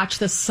want to watch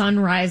the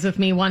sunrise with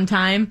me one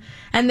time,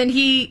 and then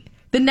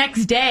the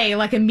next day,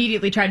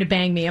 immediately tried to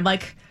bang me. I'm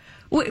like,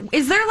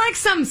 is there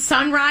some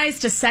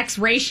sunrise to sex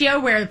ratio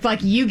where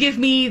if you give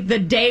me the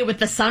day with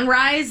the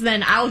sunrise,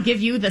 then I'll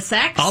give you the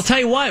sex? I'll tell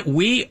you what,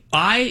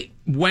 I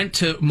went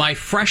to my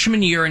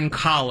freshman year in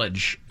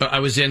college.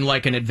 I was in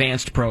an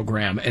advanced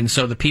program, and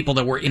so the people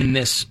that were in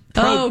this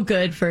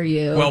good for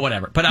you. Well,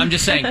 whatever. But I'm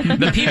just saying,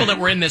 the people that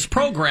were in this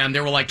program,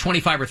 there were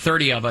 25 or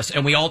 30 of us,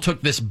 and we all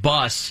took this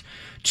bus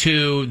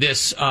to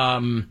this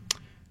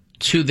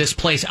to this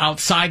place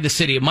outside the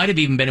city. It might have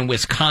even been in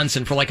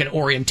Wisconsin for like an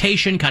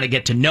orientation, kind of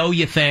get to know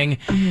you thing.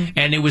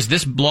 And it was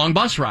this long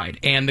bus ride.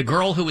 And the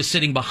girl who was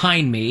sitting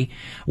behind me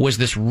was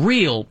this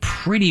real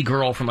pretty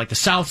girl from like the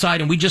South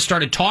Side. And we just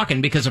started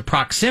talking because of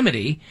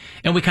proximity.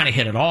 And we kind of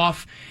hit it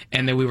off.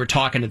 And then we were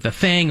talking at the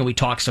thing and we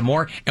talked some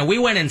more. And we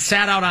went and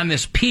sat out on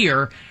this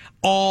pier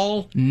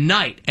all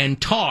night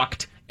and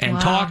talked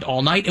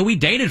all night. And we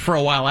dated for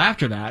a while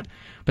after that.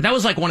 But that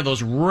was like one of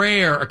those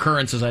rare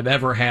occurrences I've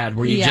ever had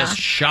where you just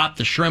shot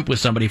the shrimp with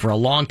somebody for a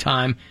long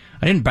time.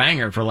 I didn't bang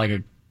her for like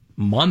a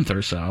month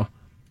or so.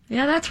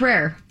 Yeah, that's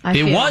rare.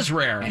 It was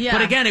rare. Yeah.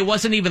 But again, it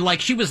wasn't even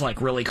like she was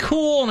like really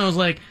cool. And I was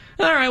like,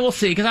 all right, we'll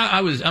see. Because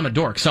I'm a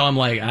dork. So I'm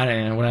like, I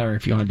don't know, whatever,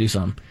 if you want to do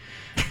something.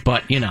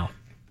 But,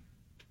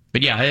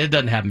 But yeah, it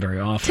doesn't happen very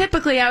often.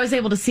 Typically, I was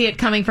able to see it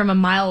coming from a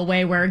mile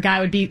away where a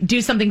guy would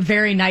do something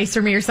very nice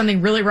for me or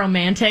something really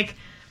romantic.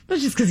 It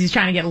was just because he's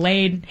trying to get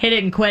laid, hit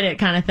it and quit it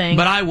kind of thing.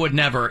 But I would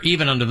never,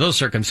 even under those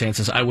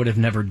circumstances, I would have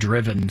never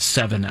driven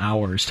 7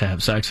 hours to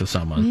have sex with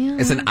someone. Yeah.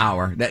 It's an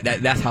hour.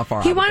 That's how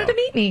far he wanted to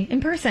meet me in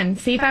person,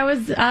 see if I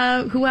was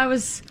who I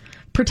was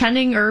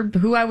pretending or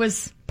who I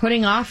was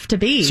putting off to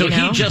be. So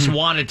he just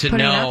wanted to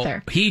Putting it out know.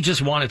 there. He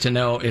just wanted to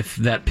know if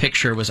that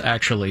picture was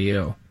actually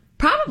you,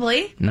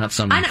 Probably. not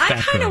some. And I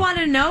fat kind of girl.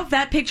 wanted to know if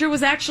that picture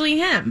was actually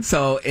him.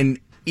 So in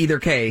either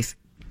case,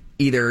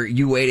 either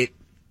you waited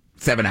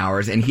 7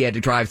 hours and he had to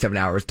drive 7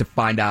 hours to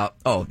find out,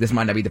 oh, this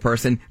might not be the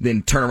person,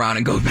 then turn around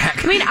and go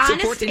back. I mean, so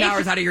honest, 14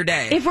 hours out of your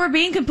day. If we're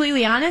being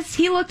completely honest,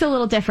 he looked a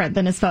little different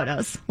than his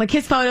photos. Like,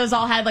 his photos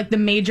all had, like, the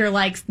major,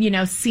 like,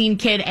 scene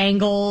kid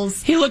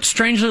angles. He looked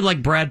strangely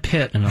like Brad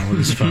Pitt in all of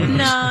his photos.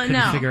 I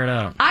couldn't figure it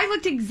out. I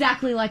looked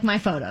exactly like my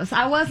photos.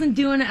 I wasn't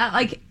doing it,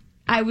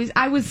 I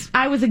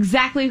was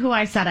exactly who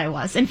I said I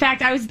was. In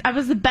fact, I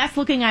was the best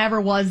looking I ever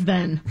was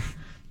then.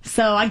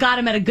 So I got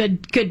him at a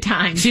good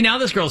time. See, now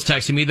this girl's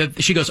texting me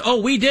that she goes, oh,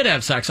 we did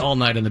have sex all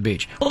night on the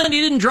beach. Well, then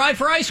you didn't drive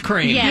for ice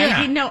cream.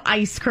 Yeah. No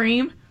ice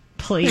cream.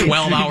 Please.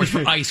 12 hours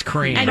for ice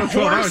cream. And 12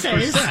 hours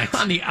horses. for sex.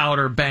 On the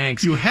Outer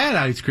Banks. You had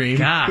ice cream,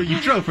 but you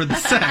drove for the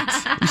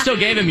sex. You still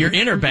gave him your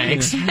Inner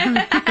Banks.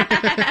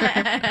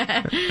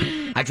 I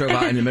drove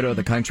out in the middle of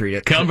the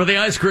country. Come for the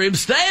ice cream,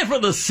 stay for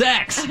the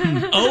sex.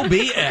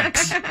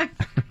 OBX.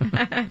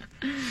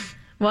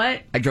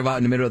 What? I drove out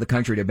in the middle of the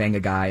country to bang a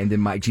guy, and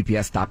then my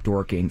GPS stopped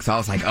working. So I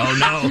was like, oh,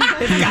 no. Now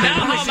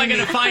how am I going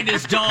to find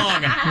his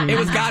dog? It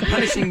was God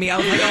punishing me. I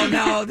was like, oh,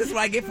 no, this is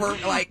what I get for,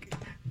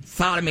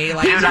 sodomy. Dude,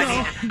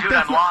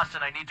 I'm lost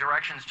and I need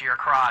directions to your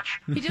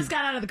crotch. He just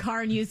got out of the car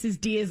and used his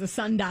D as a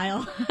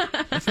sundial.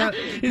 That's not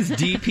his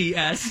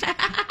DPS.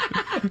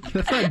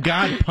 That's not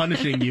God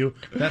punishing you.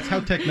 That's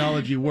how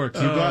technology works.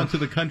 You go out into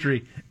the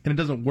country and it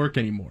doesn't work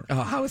anymore. Oh,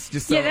 I was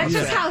just so that's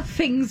just how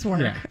things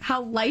work. Yeah.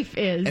 How life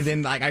is. And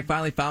then, I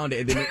finally found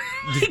it, and then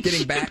just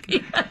getting back.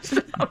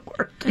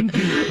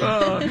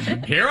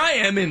 Here I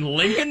am in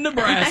Lincoln,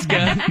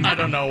 Nebraska. I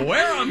don't know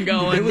where I'm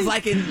going. It was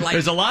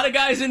there's a lot of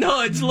guys in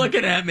hoods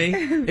looking at me.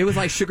 It was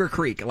like Sugar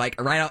Creek, right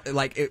out,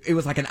 it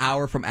was like an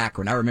hour from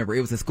Akron. I remember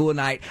it was a school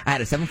night. I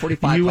had a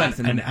 7:45 You class.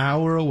 went an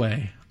hour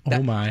away.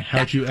 Oh my!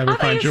 How'd you ever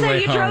find your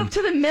way you home? drove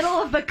to the middle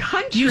of the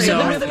country. You said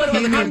the middle of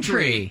the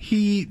country.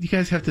 You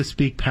guys have to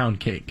speak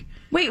Poundcake.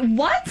 Wait,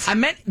 what? I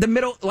meant the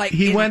middle.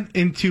 He went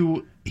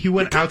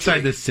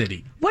outside the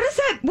city. What is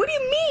that? What do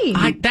you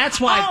mean? That's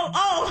why.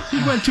 Oh.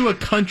 He went to a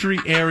country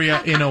area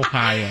in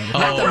Ohio.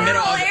 Not the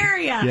rural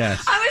area.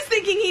 Yes. I was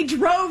thinking he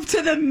drove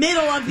to the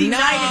middle of the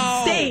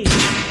United States.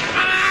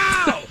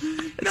 Ow!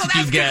 No, that's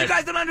because get. you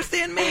guys don't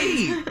understand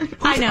me.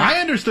 I know. I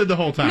understood the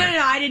whole time. No,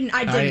 I didn't.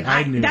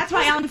 I knew. That's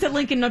why Alan said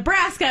Lincoln,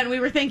 Nebraska, and we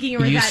were thinking you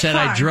were You that said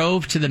far. I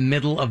drove to the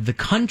middle of the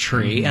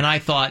country, and I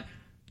thought,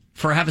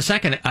 for half a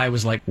second, I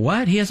was like,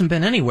 what? He hasn't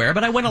been anywhere,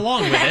 but I went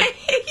along with it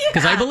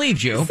because I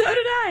believed you. So did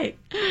I.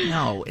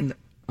 No.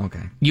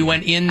 Okay. You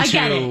went into I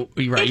get it.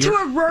 Into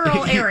a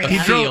rural area. He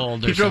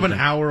drove an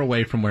hour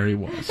away from where he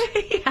was.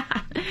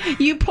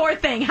 You poor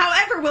thing.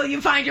 However will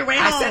you find your way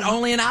home? I said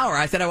only an hour.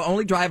 I said I would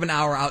only drive an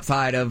hour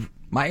outside of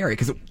my area.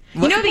 Because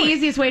you know the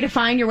easiest way to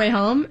find your way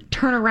home?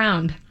 Turn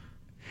around.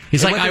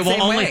 He's like, I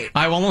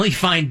will only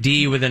find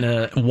D within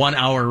a 1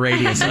 hour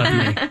radius of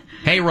me.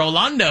 Hey,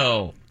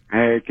 Rolando.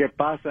 Hey, ¿qué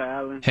pasa,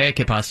 Alan? Hey,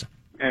 ¿qué pasa?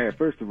 Hey,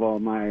 first of all,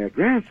 my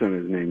grandson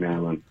is named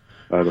Alan,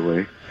 by the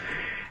way.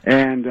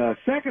 And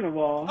second of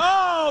all...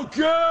 Oh,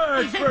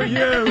 good for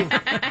you!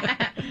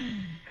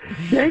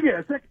 Dang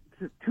it,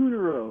 it's 2 in a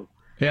row.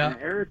 Yeah.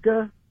 And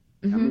Erica,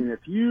 I mean,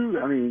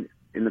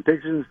 in the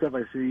pictures and stuff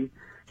I see,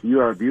 you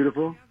are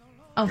beautiful.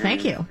 Oh,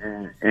 thank you.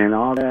 And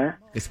all that.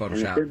 It's And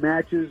Photoshop. if it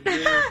matches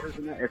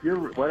if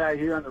you're what I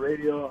hear on the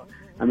radio,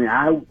 I mean,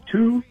 I,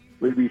 too,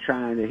 would be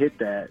trying to hit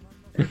that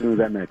as soon as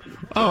I met you.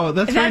 Oh,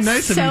 that's very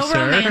nice of you, so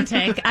sir.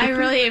 romantic. I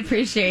really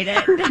appreciate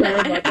it.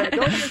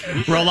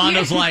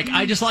 Rolando's like,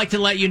 I just like to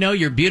let you know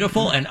you're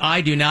beautiful and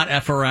I do not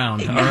F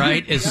around, all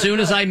right? As soon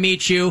as I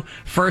meet you,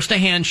 first a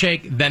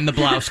handshake, then the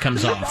blouse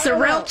comes off. It's a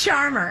real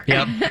charmer.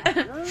 Yep.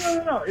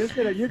 No.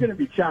 You're going to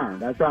be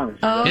charmed, I promise you.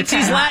 Oh, It's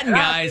these Latin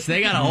guys.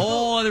 They got a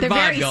whole other They're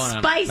vibe very going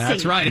on. spicy.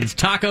 That's right. It's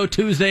Taco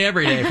Tuesday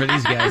every day for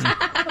these guys.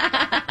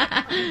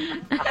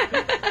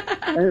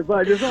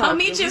 I'll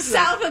meet you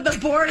south of the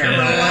border,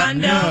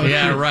 Rolando.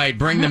 Yeah, right.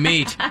 Bring the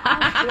meat.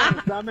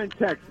 I'm in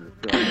Texas,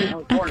 so I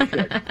was born in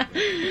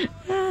Texas.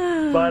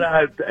 But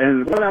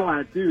and what I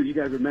want to do, you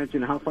guys were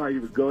mentioning how far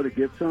you would go to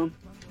get some.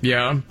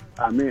 Yeah.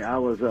 I mean, I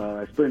was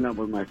splitting up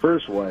with my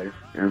first wife,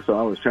 and so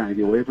I was trying to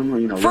get away from her.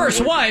 You know,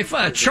 First wife,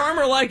 a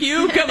charmer like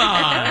you? Come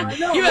on.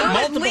 You have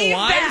multiple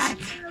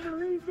wives?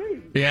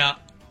 Yeah.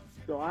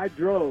 So I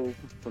drove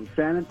from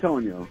San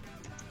Antonio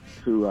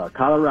to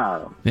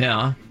Colorado.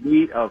 Yeah. To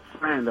meet a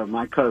friend of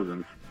my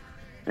cousin's,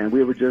 and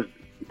we were just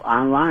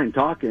online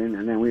talking,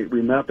 and then we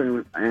met up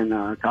in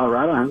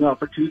Colorado, hung out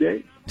for 2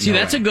 days. See,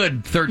 that's a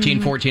good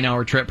 13,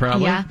 14-hour trip,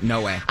 probably. Yeah.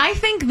 No way. I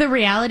think the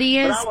reality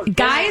is,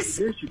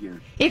 guys,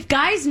 if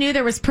guys knew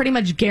there was pretty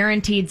much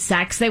guaranteed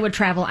sex, they would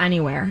travel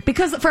anywhere.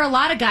 Because for a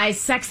lot of guys,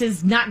 sex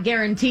is not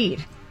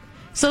guaranteed.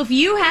 So if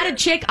you had a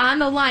chick on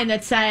the line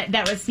that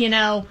was,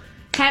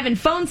 having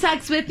phone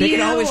sex with They you.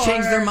 can always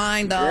change their or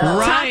mind, though.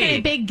 Talking a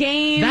big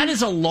game. That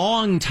is a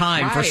long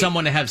time for Right.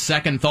 someone to have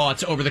second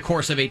thoughts over the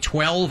course of a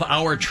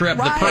 12-hour trip.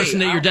 Right. The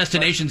person at your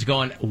destination's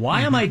going,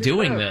 why am I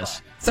doing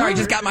this? Sorry,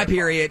 just got my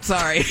period.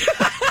 Sorry.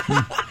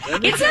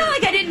 It's not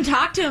like I didn't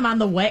talk to him on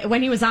the way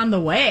when he was on the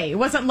way. It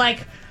wasn't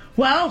like,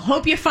 well,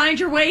 hope you find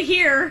your way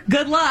here.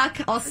 Good luck.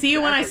 I'll see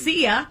you when I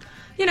see you.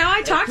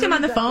 I talked to him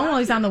on the phone while he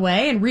was on the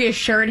way and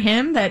reassured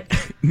him that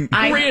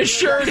I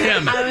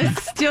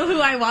was still who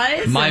I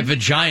was. My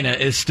vagina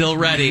is still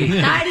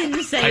ready. I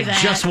didn't say that.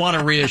 I just want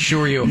to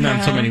reassure you.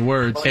 Not so many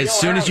words. As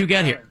soon as you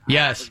get here.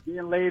 Yes.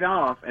 Being laid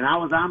off, and I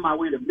was on my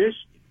way to Michigan,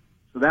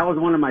 so that was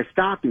one of my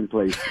stopping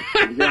places.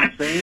 You know what I'm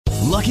saying?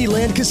 Lucky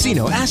Land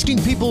Casino,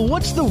 asking people,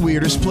 what's the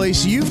weirdest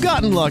place you've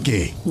gotten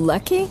lucky?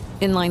 Lucky?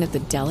 In line at the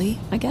deli,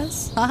 I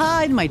guess?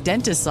 Aha, in my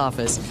dentist's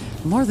office.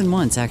 More than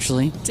once,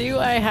 actually. Do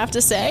I have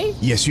to say?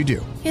 Yes, you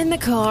do. In the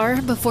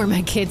car before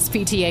my kids'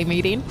 PTA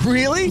meeting.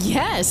 Really?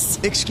 Yes.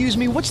 Excuse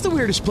me, what's the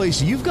weirdest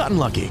place you've gotten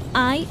lucky?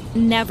 I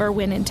never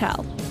win and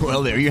tell.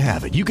 Well, there you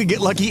have it. You can get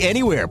lucky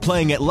anywhere,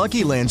 playing at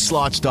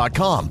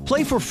LuckyLandSlots.com.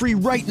 Play for free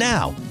right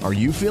now. Are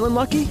you feeling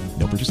lucky?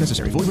 No purchase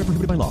necessary. Void where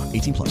prohibited by law.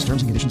 18+.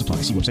 Terms and conditions apply.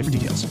 See website for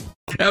details.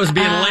 I was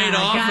being laid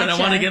off, and I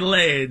want to get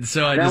laid,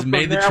 so I just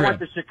made the I went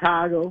trip. to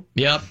Chicago.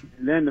 Yep.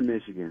 And then to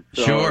Michigan.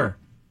 So, Sure.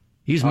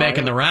 He's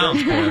making the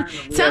rounds, boy.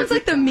 Sounds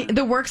like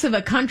the works of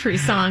a country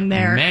song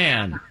there.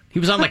 Man. He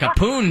was on like a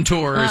Poon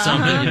tour or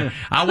something.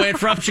 I went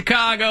from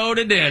Chicago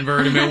to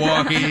Denver to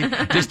Milwaukee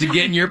just to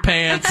get in your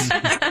pants.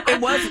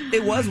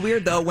 It was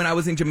weird, though, when I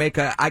was in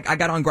Jamaica. I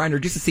got on Grindr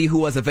just to see who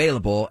was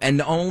available, and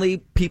the only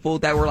people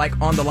that were,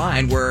 on the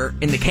line were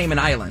in the Cayman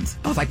Islands.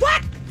 I was like,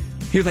 what?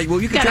 He was like,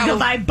 well, you can travel go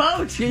by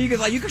boat. Yeah,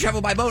 you can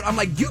travel by boat. I'm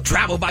like, you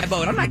travel by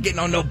boat. I'm not getting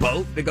on no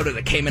boat to go to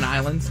the Cayman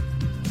Islands.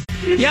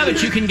 Yeah,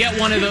 but you can get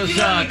one of those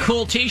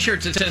cool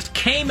T-shirts that says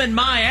 "Cayman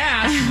my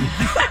ass."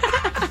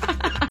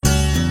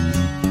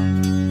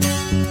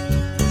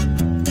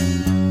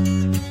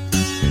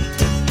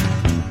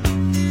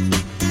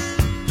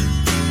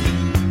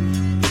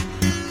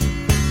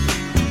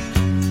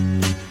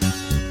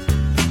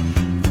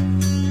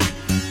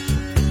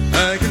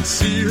 I can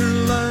see her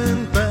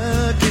lying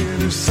back in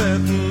her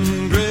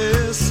satin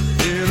dress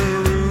in a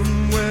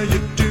room where you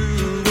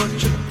do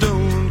what you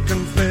don't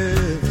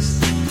confess.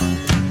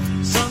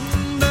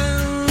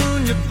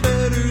 Sundown, you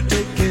better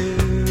take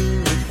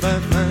care if I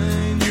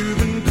find you've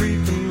been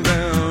creeping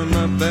round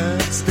my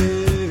back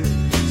stairs.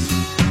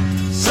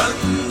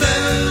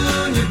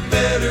 Sundown, you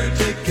better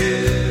take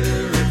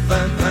care if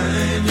I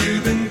find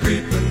you've been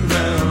creeping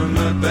round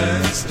my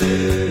back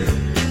stairs.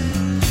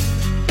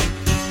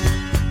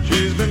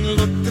 She's been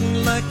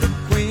looking like a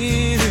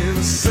queen in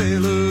a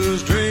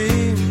sailor's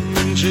dream,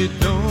 and she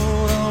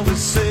don't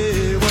always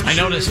say what I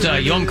noticed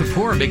Yom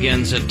Kippur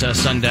begins at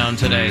sundown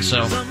today,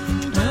 so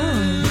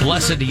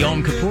blessed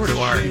Yom Kippur to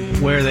our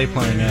Where are they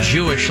playing at?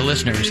 Jewish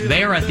listeners.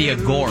 They are at the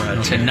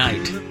Agora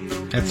tonight.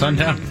 At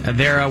sundown?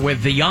 They're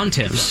with the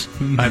Yontifs,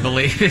 I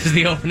believe, is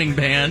the opening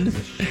band.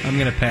 I'm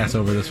going to pass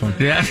over this one.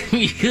 Yeah.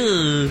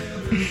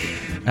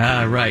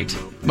 Right.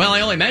 Well,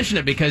 I only mention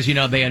it because,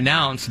 they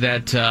announced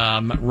that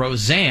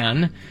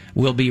Roseanne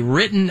will be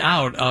written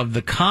out of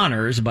the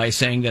Conners by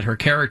saying that her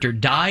character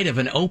died of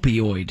an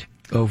opioid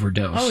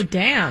overdose. Oh,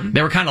 damn.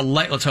 They were kind of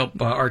let's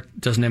hope art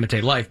doesn't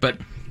imitate life, but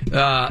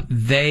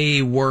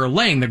they were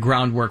laying the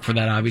groundwork for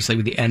that, obviously,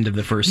 with the end of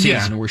the first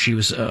season, where she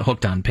was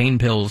hooked on pain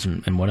pills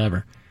and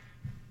whatever.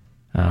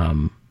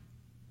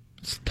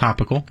 It's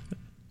topical.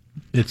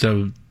 It's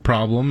a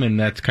problem, and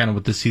that's kind of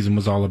what this season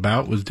was all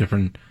about, was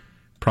different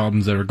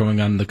problems that were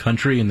going on in the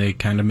country, and they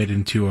kind of made it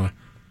into a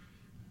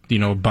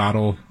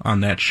bottle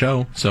on that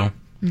show. So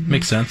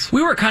Makes sense.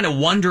 We were kind of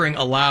wondering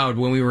aloud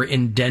when we were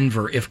in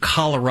Denver if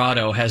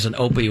Colorado has an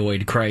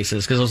opioid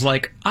crisis, because I was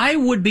like, I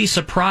would be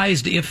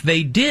surprised if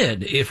they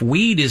did. If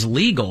weed is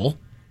legal,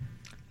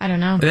 I don't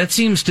know. That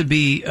seems to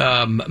be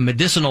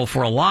medicinal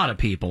for a lot of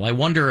people. I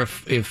wonder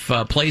if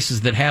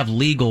places that have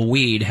legal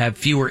weed have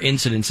fewer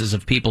incidences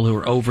of people who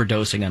are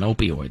overdosing on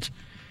opioids.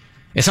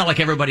 It's not like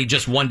everybody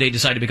just one day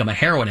decided to become a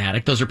heroin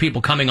addict. Those are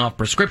people coming off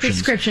prescriptions.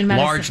 Prescription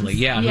medicines. Largely,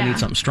 who need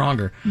something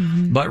stronger.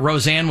 Mm-hmm. But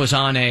Roseanne was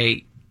on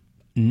a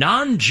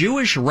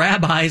non-Jewish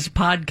rabbis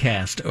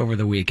podcast over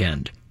the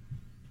weekend,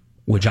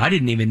 which I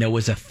didn't even know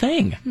was a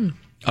thing.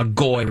 A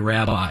goy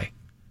rabbi.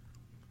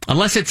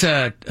 Unless it's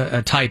a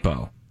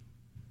typo.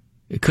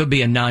 It could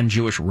be a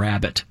non-Jewish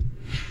rabbit.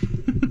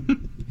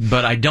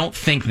 But I don't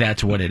think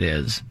that's what it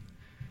is.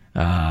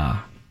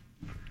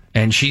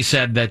 And she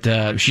said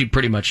that she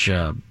pretty much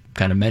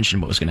kind of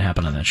mentioned what was going to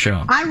happen on that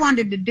show. I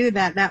wanted to do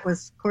that. That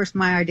was, of course,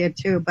 my idea,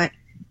 too. But,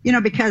 you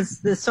know, because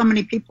there's so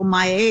many people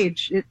my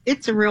age,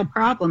 it's a real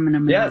problem in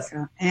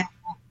America. Yes.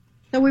 And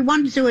so we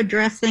wanted to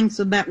address things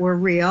so that were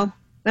real.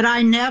 But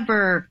I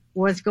never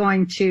was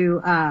going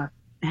to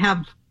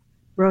have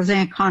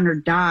Roseanne Connor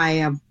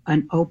die of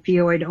an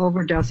opioid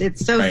overdose.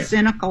 It's so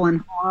cynical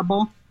and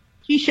horrible.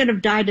 She should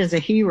have died as a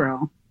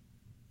hero.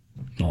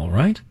 All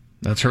right.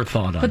 That's her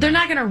thought on it. But they're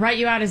not going to write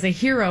you out as a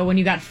hero when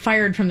you got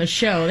fired from the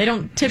show. They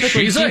don't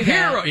typically She's do a that.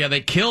 hero. Yeah,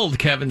 they killed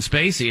Kevin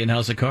Spacey in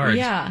House of Cards.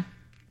 Yeah.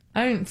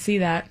 I didn't see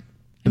that.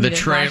 The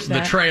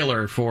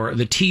trailer for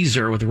the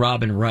teaser with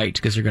Robin Wright,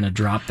 because they're going to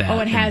drop that. Oh,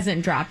 it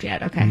hasn't dropped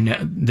yet. Okay. No,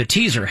 the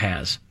teaser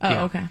has. Oh,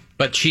 yeah. okay.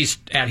 But she's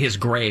at his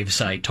grave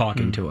site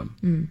talking to him.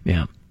 Mm.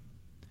 Yeah.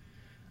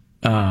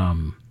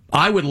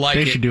 I would like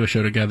They it. should do a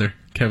show together,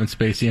 Kevin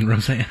Spacey and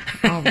Roseanne.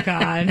 Oh,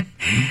 God.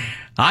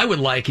 I would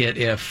like it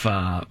if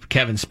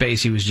Kevin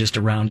Spacey was just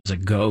around as a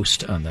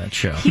ghost on that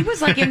show. He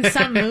was like in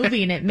some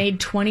movie and it made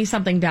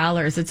 $20-something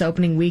its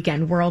opening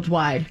weekend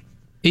worldwide.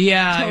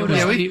 Yeah,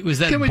 Totally. it was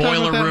that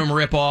Boiler Room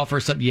ripoff or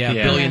something. Yeah,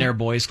 Billionaire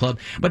Boys Club.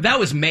 But that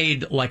was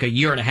made like a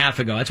year and a half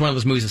ago. That's one of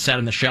those movies that sat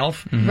on the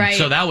shelf. Mm-hmm. Right.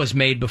 So that was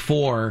made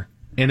before.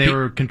 And they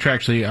were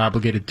contractually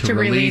obligated to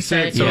release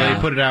it. So they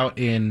put it out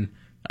in,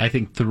 I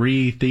think,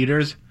 3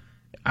 theaters.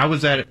 I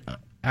was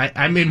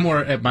I made more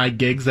at my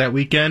gigs that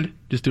weekend,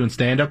 just doing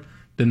stand-up,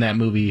 than that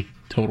movie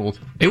totaled.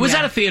 It was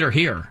at a theater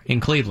here in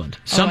Cleveland.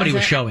 Somebody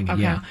was showing it,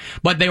 yeah.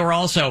 But they were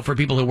also, for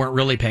people who weren't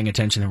really paying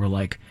attention, they were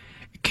like,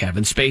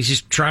 Kevin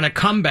Spacey's trying a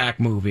comeback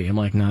movie. I'm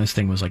like, no, this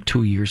thing was like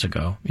 2 years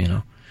ago, you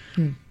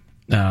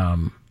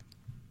know.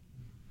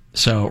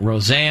 So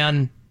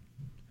Roseanne,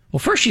 well,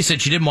 first she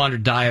said she didn't want her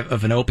to die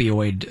of an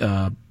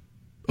opioid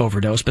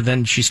overdose, but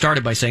then she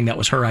started by saying that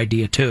was her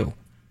idea too.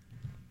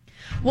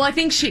 Well, I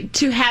think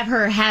to have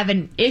her have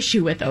an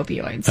issue with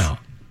opioids. Oh.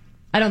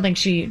 I don't think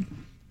she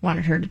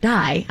wanted her to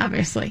die,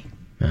 obviously,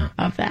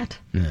 of that.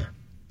 Yeah.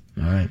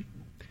 All right.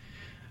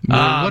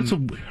 What's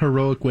a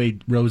heroic way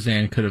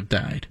Roseanne could have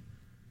died?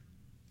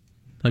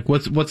 Like,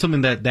 what's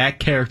something that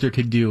character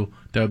could do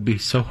that would be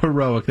so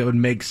heroic that would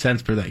make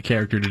sense for that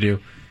character to do?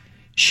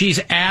 She's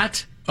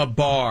at a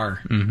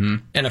bar,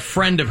 and a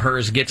friend of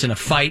hers gets in a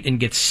fight and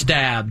gets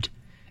stabbed,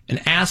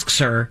 and asks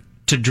her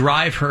to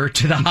drive her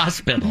to the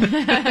hospital.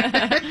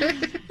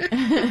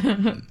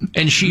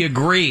 And she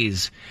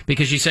agrees,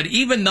 because she said,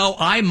 even though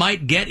I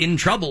might get in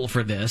trouble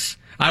for this,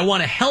 I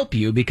want to help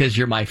you because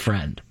you're my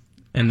friend.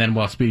 And then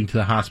while speeding to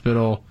the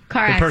hospital,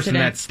 Car the person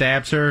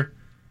accident.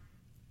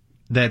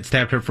 that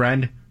stabbed her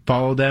friend,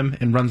 followed them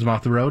and runs them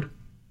off the road.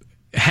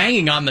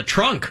 Hanging on the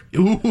trunk.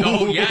 Ooh.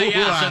 Oh,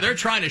 yeah. So they're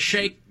trying to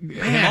shake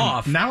him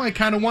off. Now I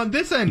kind of want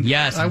this end.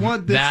 Yes, I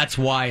want this. That's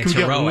why it's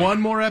Can we heroic. get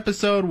one more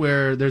episode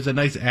where there's a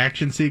nice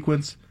action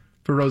sequence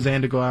for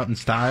Roseanne to go out in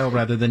style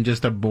rather than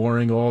just a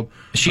boring old...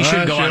 She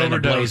should go out in a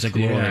overdosed. blaze of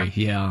glory.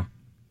 Yeah.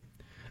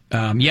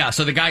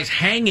 So the guy's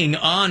hanging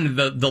on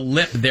the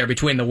lip there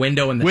between the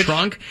window and the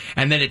trunk,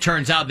 and then it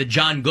turns out that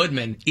John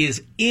Goodman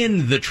is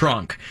in the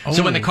trunk.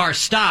 So when the car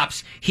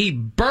stops, he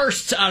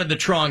bursts out of the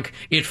trunk,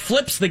 it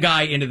flips the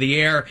guy into the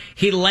air,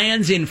 he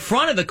lands in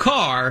front of the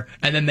car,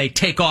 and then they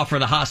take off for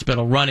the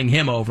hospital, running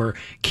him over,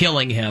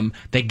 killing him.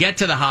 They get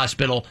to the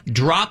hospital,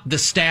 drop the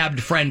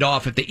stabbed friend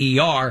off at the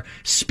ER,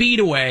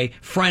 speed away,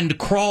 friend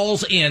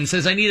crawls in,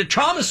 says, I need a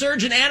trauma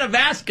surgeon and a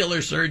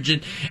vascular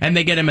surgeon, and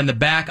they get him in the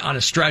back on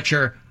a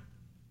stretcher.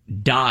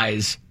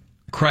 Dies,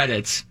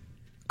 credits,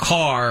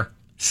 car,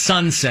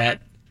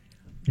 sunset,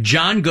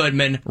 John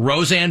Goodman,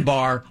 Roseanne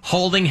Barr,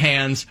 holding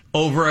hands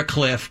over a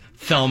cliff,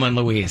 Thelma and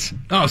Louise.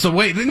 Oh, so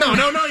wait, no,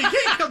 you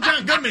can't kill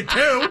John Goodman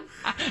too.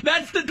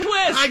 That's the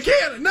twist. I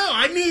can't, no,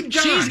 I need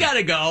John. She's got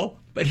to go,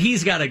 but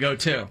he's got to go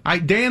too.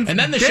 And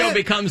then the show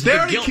becomes the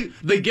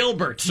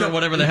Gilberts, or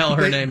whatever the hell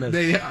her name is.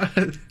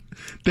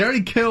 They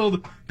already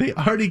killed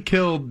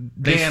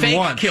Dan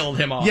once. They killed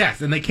him off.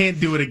 Yes, and they can't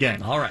do it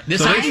again. All right.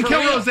 So they can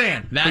kill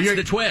Roseanne. That's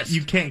the twist.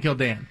 You can't kill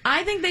Dan.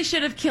 I think they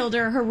should have killed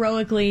her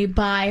heroically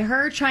by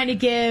her trying to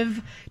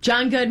give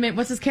John Goodman,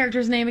 what's his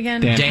character's name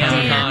again?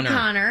 Dan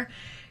Connor.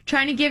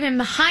 Trying to give him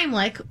the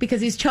Heimlich because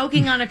he's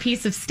choking on a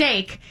piece of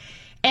steak.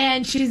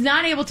 and she's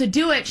not able to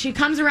do it. She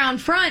comes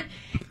around front,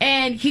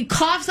 and he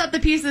coughs up the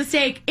piece of the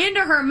steak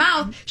into her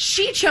mouth.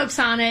 She chokes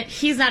on it.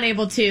 He's not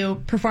able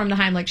to perform the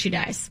Heimlich. She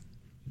dies.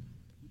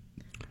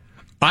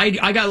 I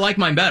like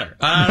mine better.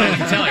 I don't know what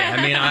to tell you.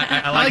 I mean,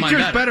 I like mine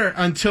yours better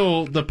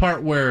until the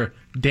part where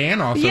Dan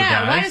also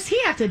dies. Why does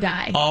he have to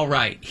die? All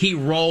right. He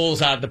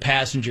rolls out of the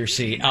passenger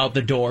seat, out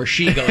the door.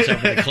 She goes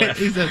over the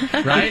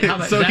cliff. Right?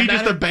 So he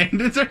just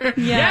abandons her?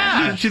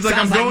 Yeah. She's like,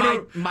 Sounds I'm like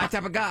going to... my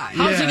type of guy.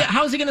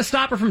 How's he going to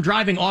stop her from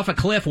driving off a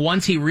cliff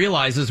once he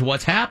realizes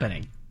what's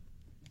happening?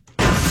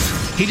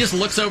 He just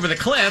looks over the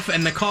cliff,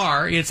 and the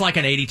car, it's like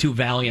an 82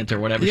 Valiant or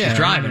whatever she's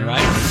driving,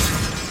 right?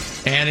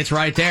 And it's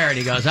right there, and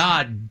he goes,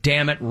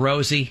 damn it,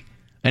 Rosie.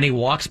 And he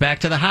walks back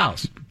to the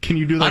house. Can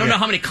you do that? I don't know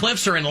how many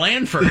cliffs are in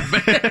Lanford,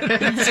 but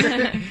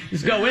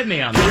just go with me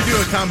on that. Can we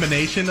do a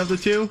combination of the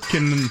two?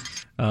 Can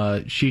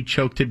she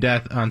choke to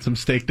death on some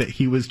steak that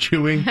he was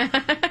chewing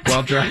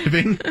while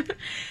driving?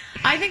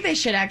 I think they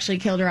should actually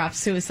kill her off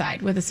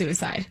with a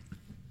suicide.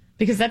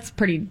 Because that's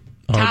pretty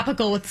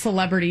topical with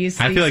celebrities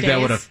I these feel like days.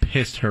 that would have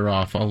pissed her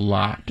off a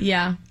lot.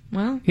 Yeah,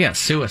 well. Yeah,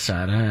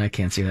 suicide. I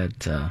can't see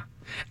that.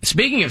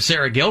 Speaking of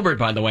Sarah Gilbert,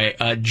 by the way,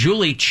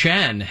 Julie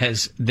Chen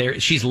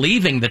she's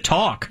leaving the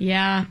talk.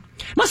 Yeah.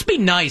 Must be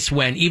nice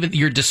when even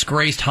your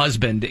disgraced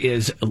husband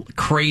is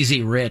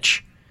crazy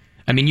rich.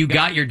 I mean, you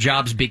got your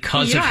jobs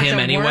because of him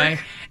anyway.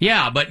 Work.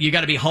 Yeah, but you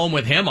got to be home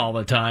with him all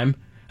the time.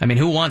 I mean,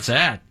 who wants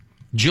that?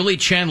 Julie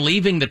Chen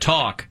leaving the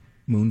talk.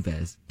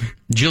 Moonves.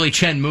 Julie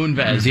Chen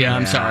Moonves. Yeah,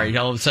 I'm sorry.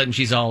 All of a sudden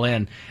she's all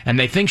in. And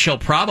they think she'll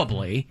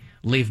probably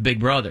leave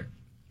Big Brother.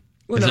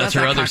 Well, no, that's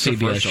her not other CBS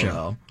controversial, show.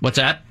 though. What's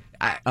that?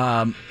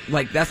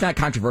 That's not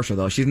controversial,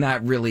 though. She's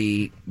not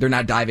really, they're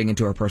not diving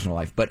into her personal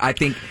life. But I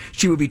think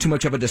she would be too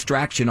much of a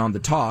distraction on the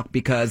talk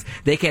because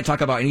they can't talk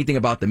about anything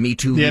about the Me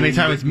Too movement.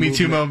 Anytime it's Me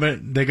Too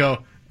moment, they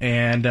go,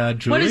 and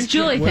Julie? What does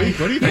Julie think?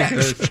 What do you think?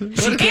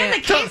 And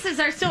the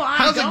cases are still ongoing.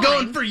 How's it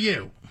going for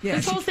you? Yeah,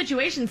 this whole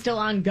situation's still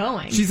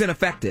ongoing. She's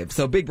ineffective.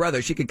 So Big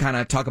Brother, she could kind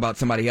of talk about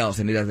somebody else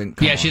and it doesn't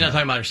come she's not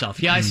talking about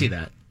herself. Yeah, I see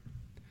that.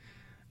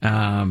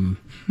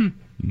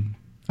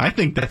 I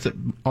think that's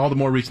all the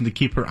more reason to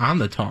keep her on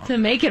the talk. To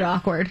make it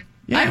awkward.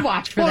 Yeah. I'd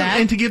watch for that.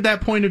 And to give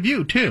that point of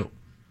view, too.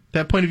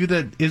 That point of view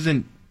that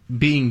isn't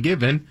being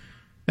given. And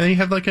then you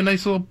have like a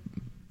nice little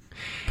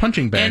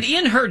punching bag. And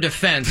in her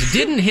defense,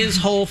 didn't his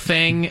whole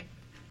thing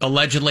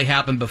allegedly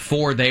happen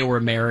before they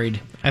were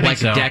married? I think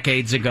so.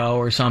 Decades ago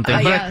or something?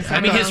 I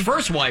mean, his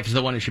first wife is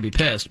the one who should be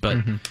pissed, but...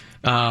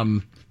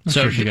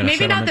 So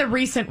maybe not the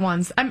recent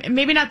ones.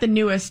 Maybe not the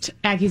newest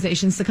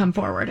accusations to come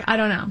forward. I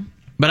don't know.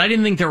 But I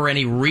didn't think there were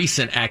any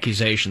recent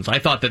accusations. I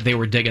thought that they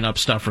were digging up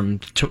stuff from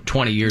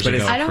 20 years ago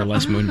for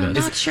Les Moonves. I'm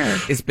not sure.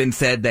 It's been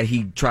said that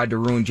he tried to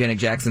ruin Janet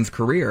Jackson's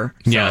career.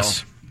 So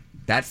yes.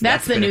 That's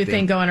the new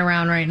thing going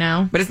around right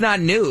now. But it's not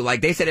new. Like,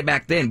 they said it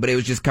back then, but it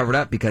was just covered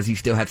up because he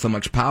still had so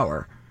much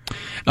power.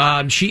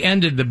 She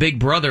ended the Big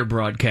Brother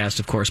broadcast,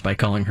 of course, by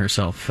calling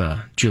herself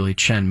Julie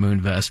Chen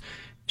Moonves.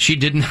 She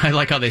didn't, I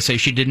like how they say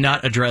she did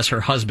not address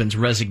her husband's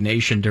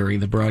resignation during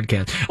the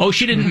broadcast. Oh,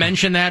 she didn't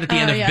mention that at the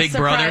end of Big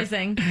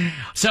surprising. Brother?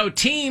 So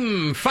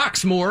Team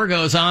Foxmoor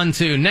goes on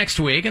to next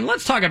week, and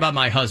let's talk about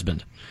my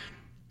husband.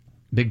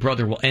 Big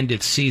Brother will end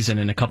its season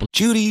in a couple...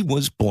 Judy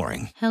was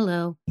boring.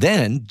 Hello.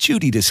 Then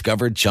Judy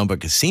discovered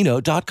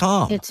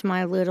ChumbaCasino.com. It's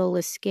my little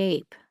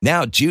escape.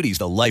 Now Judy's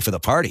the life of the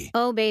party.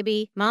 Oh,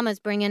 baby, mama's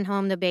bringing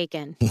home the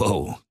bacon.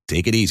 Whoa,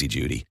 take it easy,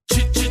 Judy.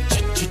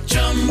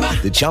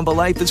 The Chumba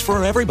life is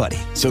for everybody.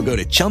 So go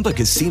to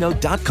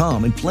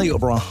ChumbaCasino.com and play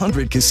over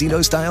 100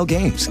 casino-style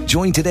games.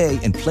 Join today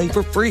and play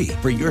for free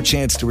for your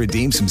chance to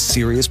redeem some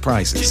serious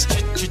prizes.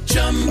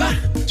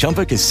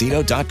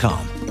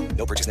 ChumbaCasino.com.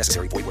 No purchase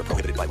necessary. Void where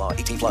prohibited by law.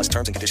 18+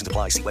 terms and conditions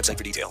apply. See website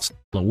for details.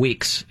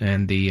 Weeks,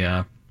 and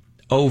the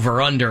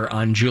over-under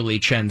on Julie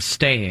Chen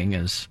staying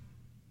is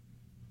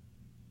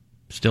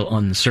still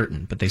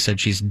uncertain. But they said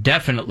she's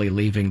definitely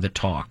leaving the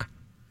talk.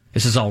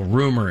 This is all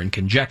rumor and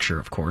conjecture,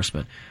 of course,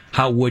 but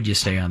how would you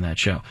stay on that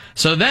show?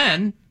 So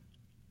then,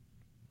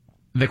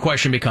 the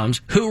question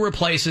becomes, who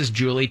replaces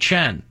Julie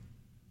Chen?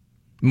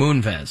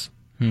 Moonves.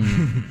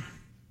 And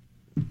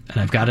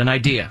I've got an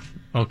idea.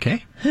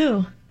 Okay.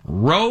 Who?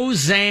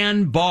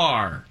 Roseanne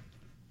Barr.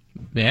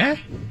 Yeah?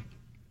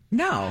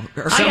 No.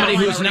 Somebody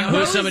who's not...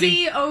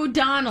 Rosie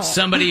O'Donnell.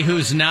 Somebody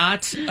who's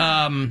not...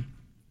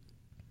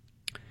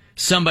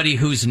 somebody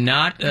who's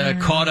not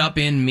caught up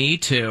in Me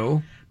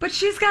Too. But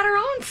she's got her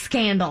own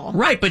scandal.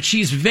 Right, but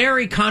she's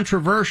very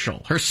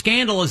controversial. Her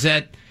scandal is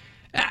that...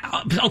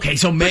 okay,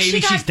 so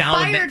maybe she's down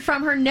with... She got fired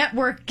from her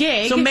network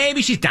gig. So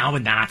maybe she's down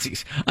with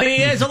Nazis. I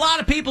mean, there's a lot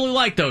of people who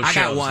like those shows.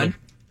 I got one.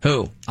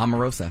 Who?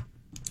 Omarosa.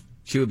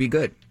 She would be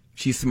good.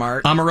 She's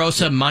smart.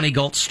 Omarosa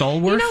Moneygold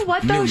Stallworth? You know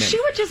what, though? Newman. She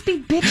would just be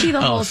bitchy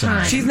the whole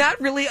time. She's not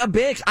really a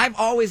bitch. I've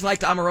always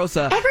liked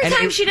Omarosa. Every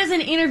time she does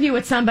an interview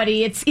with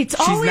somebody, it's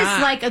always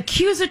like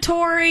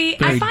accusatory.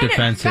 Very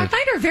defensive. I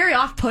find her very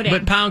off-putting.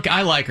 But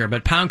I like her,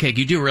 but Poundcake,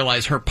 you do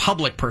realize her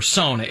public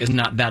persona is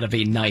not that of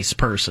a nice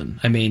person.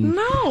 I mean,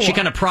 no. She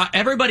kind of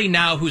everybody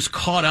now who's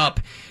caught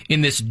up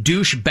in this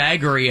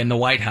douchebaggery in the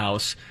White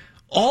House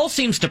all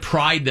seems to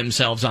pride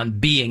themselves on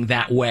being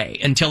that way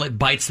until it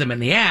bites them in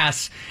the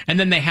ass, and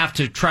then they have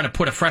to try to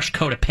put a fresh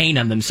coat of paint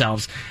on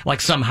themselves,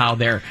 like somehow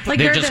they're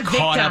just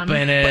caught up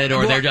in it,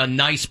 or they're a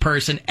nice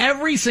person.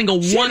 Every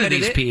single one of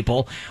these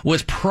people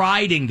was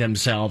priding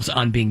themselves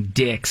on being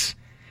dicks.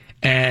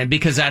 And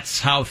because that's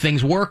how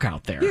things work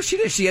out there. Yeah, she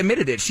did. She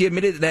admitted it. She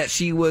admitted that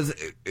she was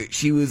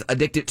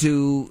addicted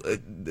to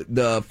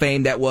the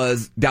fame that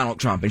was Donald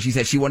Trump, and she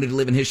said she wanted to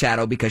live in his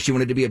shadow because she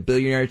wanted to be a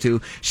billionaire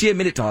too. She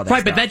admitted to all that. Right,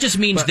 stuff. but that just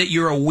means that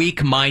you're a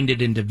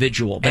weak-minded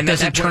individual. That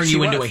doesn't turn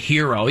you into a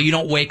hero. You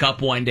don't wake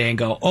up one day and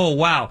go, "Oh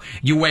wow!"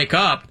 You wake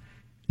up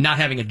not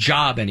having a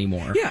job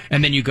anymore. Yeah.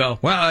 And then you go,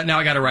 well, now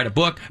I got to write a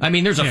book. I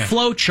mean, there's a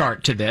flow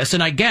chart to this,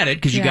 and I get it,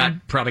 because you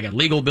probably got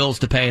legal bills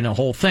to pay and a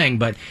whole thing,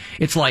 but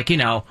it's like,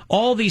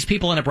 all these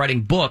people end up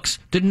writing books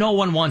that no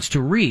one wants to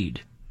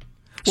read.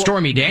 Well,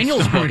 Stormy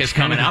Daniels' book is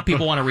coming out.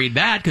 People want to read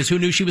that, because who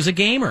knew she was a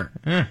gamer?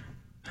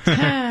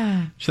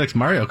 She likes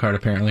Mario Kart,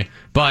 apparently.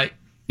 But...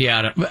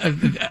 yeah,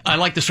 I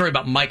like the story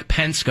about Mike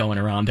Pence going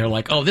around. They're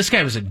like, oh, this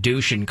guy was a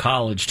douche in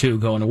college, too,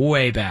 going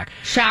way back.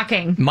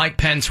 Shocking. Mike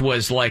Pence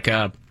was like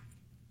a...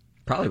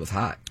 probably was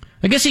hot.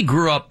 I guess he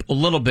grew up a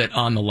little bit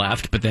on the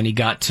left, but then he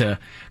got to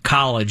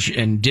college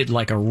and did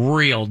like a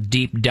real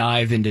deep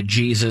dive into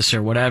Jesus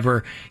or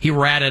whatever. He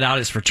ratted out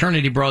his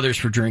fraternity brothers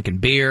for drinking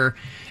beer.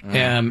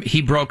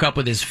 He broke up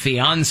with his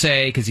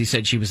fiancée because he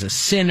said she was a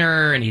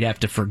sinner and he'd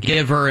have to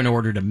forgive her in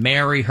order to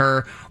marry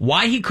her.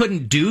 Why he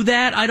couldn't do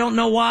that, I don't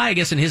know why. I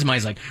guess in his mind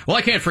he's like, well,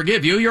 I can't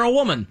forgive you. You're a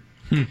woman.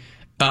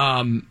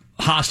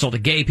 Hostile to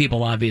gay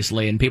people,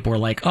 obviously, and people were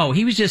like, oh,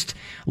 he was just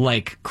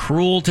like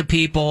cruel to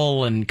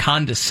people and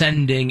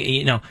condescending,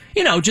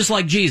 just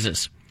like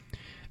Jesus.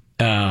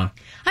 I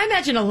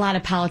imagine a lot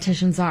of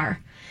politicians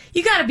are.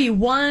 You got to be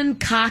one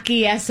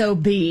cocky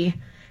SOB to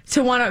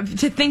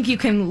think you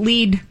can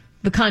lead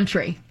the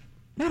country.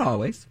 Not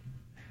always.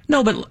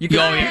 No, but you can.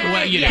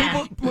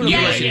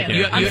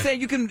 I'm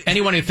saying you can.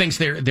 Anyone who thinks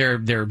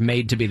they're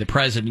made to be the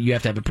president, you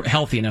have to have a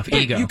healthy enough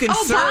ego. You can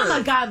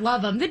Obama, God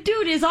love him. The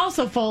dude is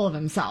also full of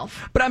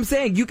himself. But I'm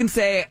saying you can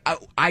say,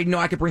 I know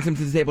I can bring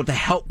something to the table to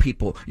help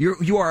people.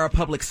 You are a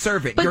public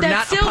servant. But you're that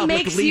not still a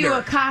public makes leader. you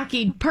a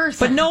cocky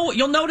person. But no,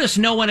 you'll notice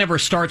no one ever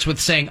starts with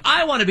saying,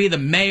 I want to be the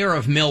mayor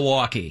of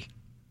Milwaukee.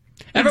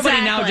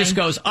 Everybody now just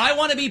goes, I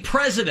want to be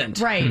president.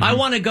 Right. I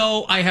want to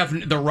go. I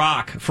have The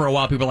Rock for a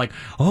while. People are like,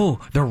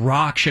 oh, The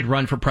Rock should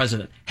run for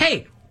president.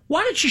 Hey,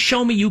 why don't you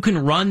show me you can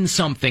run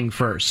something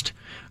first?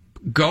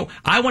 Go.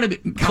 I want to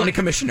be county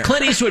commissioner.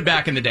 Clint Eastwood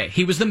back in the day.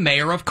 He was the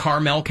mayor of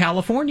Carmel,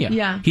 California.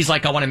 Yeah. He's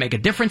like, I want to make a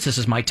difference. This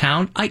is my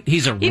town.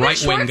 He's a Even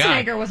right-wing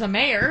guy. Schwarzenegger was a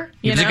mayor.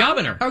 He was a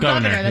governor. Oh,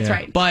 governor, that's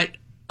right. But,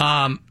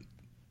 I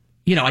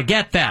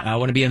get that. I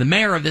want to be the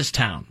mayor of this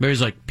town. But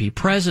he's like, be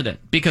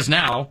president. Because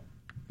now...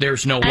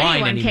 there's no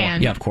line anymore.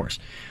 Can. Yeah, of course.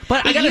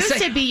 But it used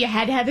to be you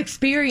had to have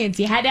experience.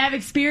 You had to have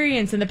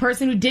experience, and the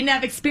person who didn't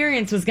have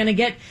experience was going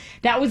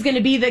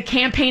to be the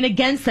campaign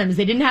against them.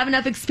 They didn't have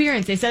enough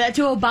experience. They said that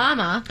to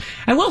Obama.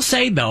 I will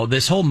say, though,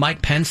 this whole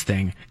Mike Pence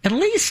thing, at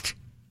least,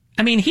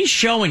 he's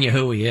showing you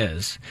wwho he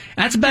is.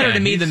 That's better to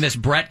me than this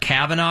Brett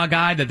Kavanaugh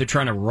guy that they're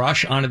trying to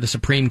rush onto the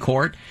Supreme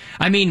Court.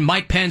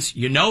 Mike Pence,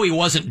 he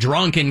wasn't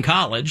drunk in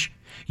college.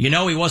 He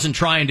wasn't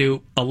trying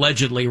to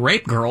allegedly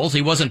rape girls.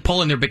 He wasn't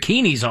pulling their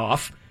bikinis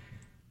off.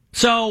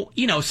 So,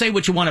 say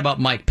what you want about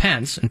Mike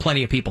Pence, and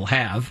plenty of people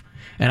have,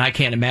 and I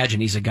can't imagine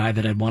he's a guy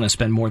that I'd want to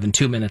spend more than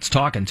 2 minutes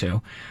talking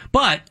to.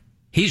 But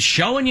he's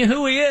showing you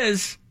who he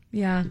is.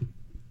 Yeah.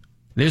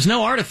 There's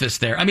no artifice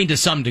there. To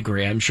some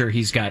degree. I'm sure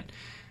he's got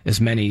as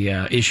many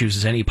issues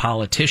as any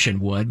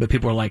politician would, but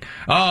people are like,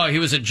 oh, he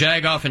was a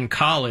jagoff in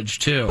college,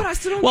 too. But I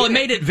still don't Well, it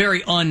made it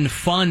very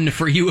unfun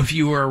for you if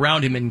you were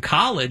around him in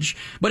college,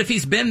 but if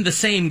he's been the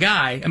same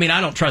guy, I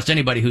don't trust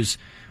anybody whose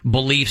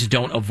beliefs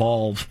don't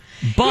evolve.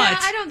 But yeah,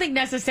 I don't think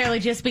necessarily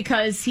just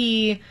because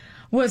he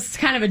was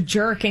kind of a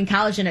jerk in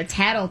college and a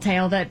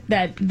tattletale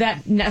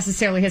that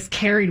necessarily has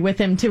carried with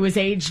him to his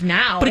age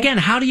now. But again,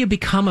 how do you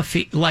become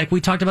like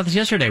we talked about this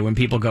yesterday when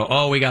people go,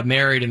 oh, we got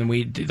married and then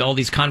we did all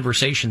these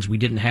conversations we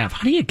didn't have.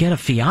 How do you get a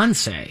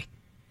fiance?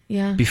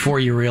 Yeah. Before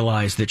you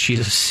realize that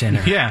she's a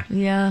sinner. Yeah.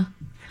 Yeah.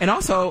 And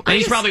also... And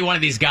he's probably one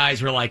of these guys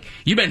who are like,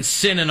 you've been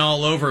sinning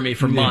all over me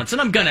for months, and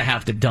I'm going to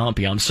have to dump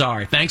you. I'm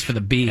sorry. Thanks for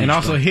the bees. And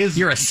also,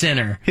 you're a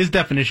sinner. His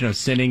definition of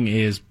sinning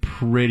is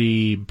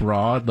pretty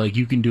broad. Like,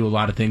 you can do a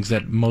lot of things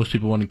that most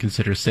people wouldn't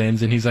consider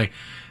sins. And he's like,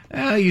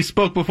 you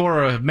spoke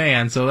before a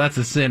man, so that's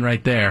a sin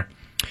right there.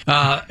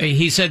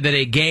 He said that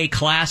a gay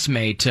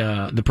classmate,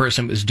 the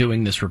person who was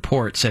doing this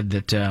report, said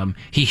that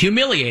he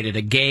humiliated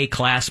a gay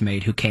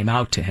classmate who came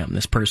out to him.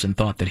 This person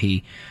thought that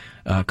he...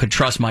 could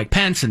trust Mike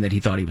Pence and that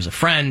he thought he was a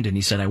friend. And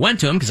he said, I went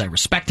to him because I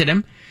respected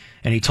him.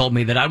 And he told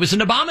me that I was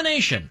an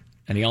abomination.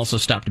 And he also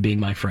stopped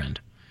being my friend.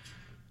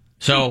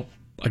 So,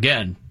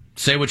 again,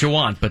 say what you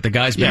want, but the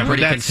guy's been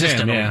pretty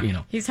consistent.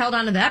 He's held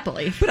on to that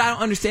belief. But I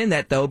don't understand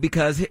that, though,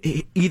 because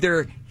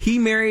either he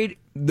married,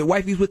 the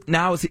wife he's with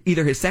now is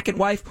either his second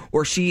wife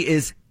or she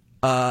is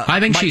I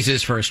think she's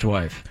his first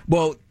wife.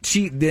 Well,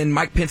 then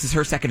Mike Pence is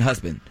her second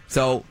husband.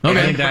 So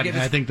I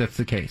think that's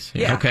the case.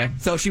 Yeah. Okay.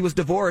 So she was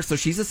divorced. So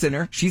she's a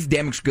sinner. She's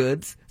damaged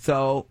goods.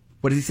 So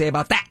what does he say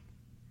about that?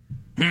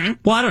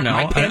 Well, I don't know.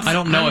 I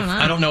don't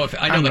know if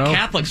I the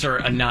Catholics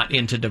are not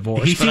into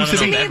divorce. He but seems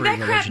to me that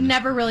crap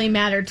never really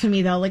mattered to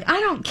me though. Like I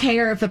don't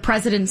care if the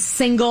president's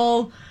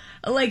single,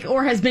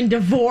 or has been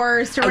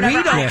divorced or whatever.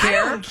 We don't I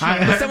care. don't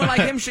care. But someone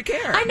like him should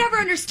care. I never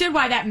understood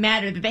why that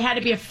mattered. That they had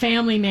to be a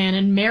family man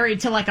and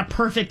married to a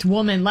perfect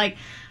woman.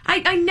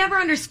 I never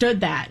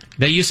understood that.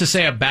 They used to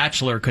say a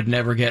bachelor could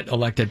never get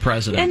elected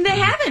president. And they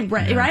haven't,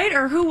 right?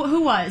 Or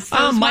who was?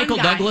 Michael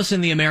Douglas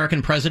in The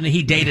American President.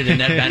 He dated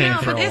Annette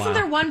Bening for a while. Isn't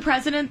there one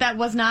president that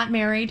was not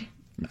married?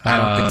 I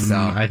don't think so.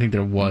 I think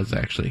there was,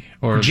 actually.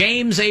 Or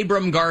James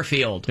Abram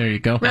Garfield. There you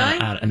go. Really?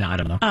 No, I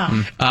don't know.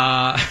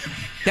 Oh.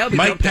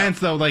 Mike Pence,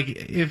 though,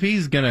 if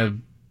he's going to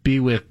be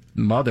with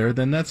Mother,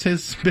 then that's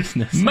his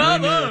business.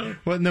 Mother!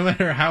 No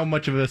matter how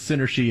much of a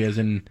sinner she is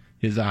in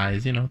his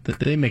eyes,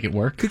 they make it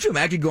work. Could you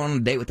imagine going on a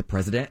date with the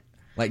president?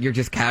 You're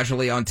just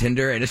casually on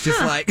Tinder, and it's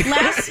just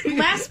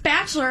last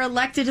bachelor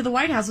elected to the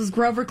White House was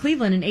Grover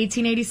Cleveland in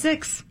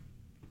 1886.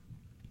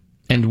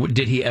 And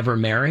did he ever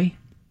marry?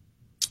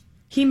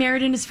 He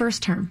married in his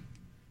first term.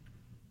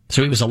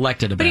 So he was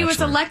elected a But bachelor. he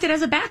was elected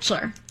as a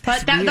bachelor.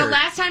 But the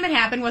last time it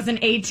happened was in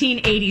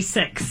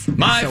 1886.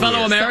 My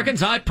fellow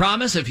Americans, I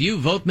promise if you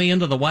vote me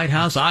into the White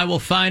House, I will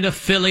find a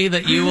filly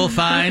that you will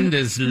find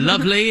as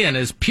lovely and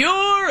as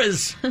pure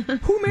as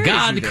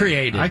God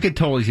created. I could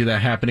totally see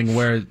that happening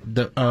where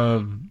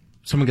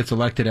someone gets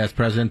elected as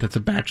president that's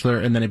a bachelor,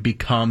 and then it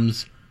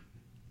becomes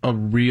a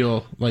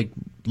real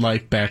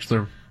life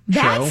bachelor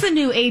That's show. the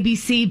new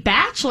ABC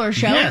Bachelor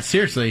show. Yeah,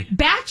 seriously.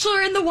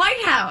 Bachelor in the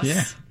White House.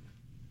 Yeah.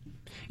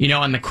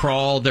 On the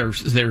crawl, they're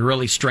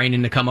really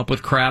straining to come up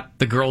with crap.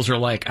 The girls are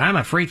like, I'm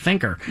a free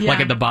thinker. Yeah.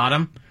 At the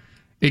bottom,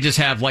 they just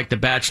have the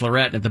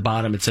Bachelorette, and at the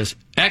bottom it says,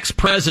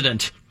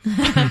 ex-president.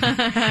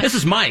 This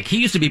is Mike. He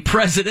used to be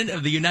president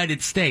of the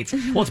United States.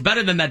 Well, it's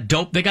better than that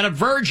dope. They got a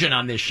virgin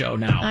on this show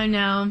now. I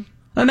know.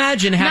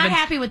 Imagine having Not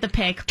happy with the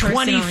pick,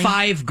 personally.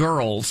 25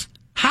 girls.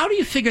 How do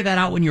you figure that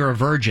out when you're a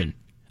virgin?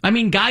 I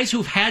mean, guys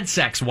who've had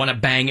sex want to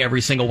bang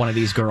every single one of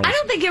these girls. I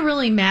don't think it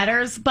really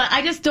matters, but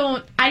I just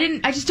don't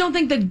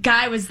think the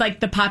guy was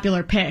the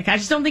popular pick. I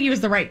just don't think he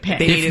was the right pick.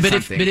 But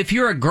if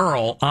you're a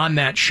girl on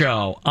that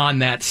show, on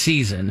that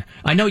season,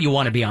 I know you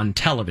want to be on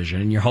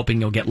television and you're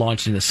hoping you'll get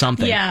launched into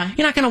something. Yeah.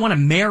 You're not going to want to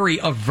marry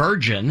a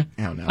virgin.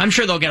 Oh, no. I'm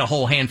sure they'll get a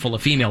whole handful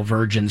of female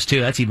virgins, too.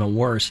 That's even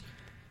worse.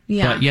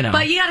 Yeah. But,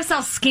 But you got to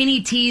sell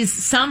skinny teas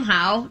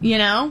somehow,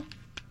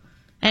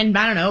 And,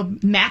 I don't know,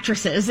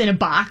 mattresses in a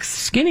box.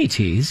 Skinny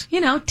teas?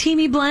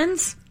 Teamy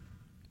blends.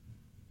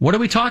 What are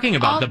we talking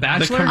about? The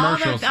Bachelor? The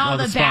commercials. All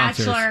the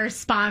sponsors. Bachelor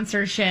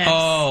sponsorships.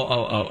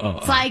 Oh.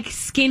 It's like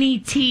skinny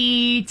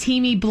tea,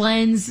 Teamy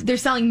blends. They're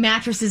selling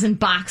mattresses in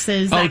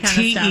boxes, that kind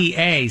of stuff.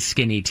 TEA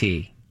skinny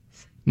tea.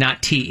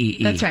 Not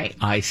TEE. That's right.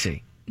 I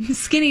see.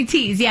 Skinny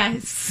tees, yeah.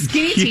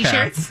 Skinny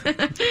T-shirts.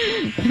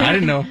 I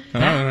didn't know.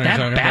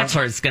 That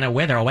Bachelor is going to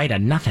wither away to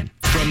nothing.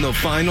 From the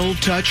Final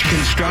Touch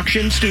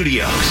Construction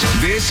Studios,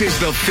 this is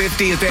the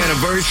 50th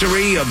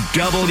anniversary of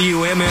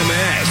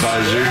WMMS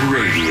Buzzard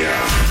Radio,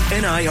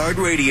 an iHeart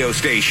radio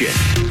station.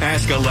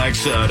 Ask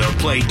Alexa to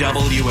play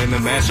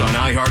WMMS on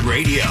iHeart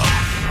Radio.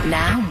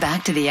 Now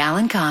back to the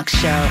Alan Cox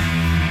Show.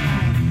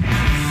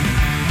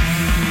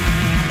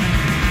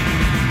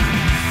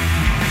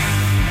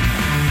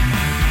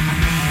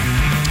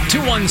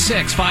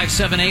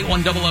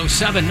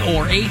 216-578-1007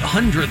 or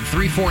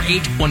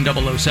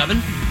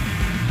 800-348-1007.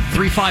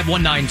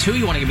 35192.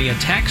 You want to give me a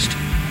text?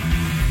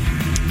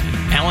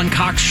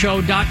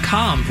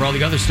 AlanCoxShow.com for all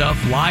the other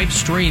stuff. Live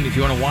stream if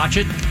you want to watch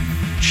it.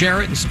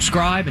 Share it and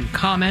subscribe and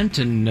comment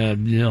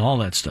and all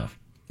that stuff.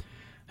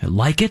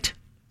 Like it.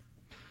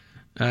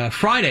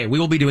 Friday, we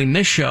will be doing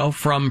this show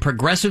from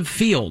Progressive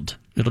Field.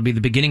 It'll be the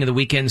beginning of the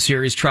weekend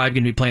series. Tribe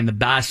going to be playing the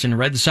Boston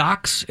Red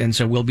Sox, and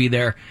so we'll be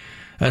there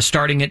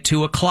starting at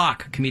 2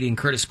 o'clock. Comedian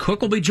Curtis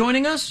Cook will be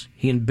joining us.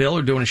 He and Bill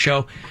are doing a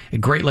show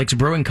at Great Lakes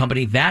Brewing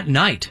Company that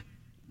night.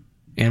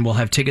 And we'll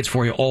have tickets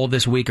for you all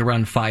this week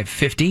around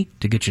 5:50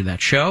 to get you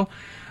that show.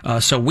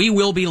 So we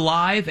will be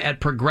live at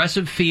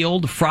Progressive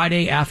Field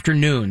Friday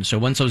afternoon. So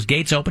once those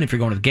gates open, if you're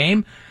going to the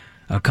game,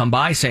 come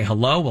by, say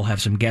hello. We'll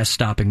have some guests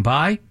stopping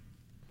by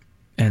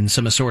and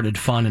some assorted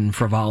fun and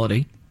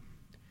frivolity.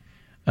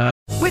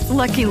 With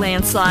Lucky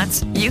Land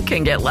Slots, you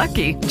can get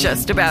lucky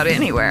just about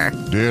anywhere.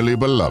 Dearly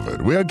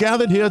beloved, we are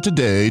gathered here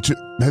today to...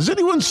 Has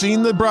anyone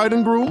seen the bride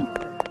and groom?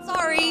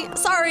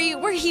 Sorry,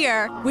 we're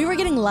here. We were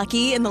getting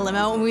lucky in the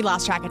limo and we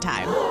lost track of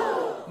time.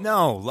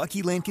 No,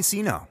 Lucky Land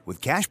Casino, with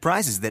cash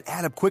prizes that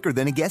add up quicker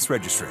than a guest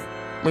registry.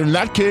 In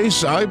that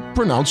case, I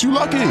pronounce you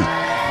lucky.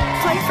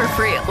 Play for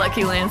free at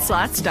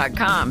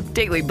LuckyLandSlots.com.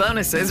 Daily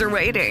bonuses are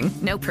waiting.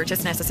 No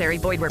purchase necessary.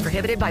 Void where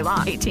prohibited by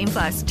law.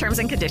 18+. Terms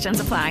and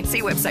conditions apply.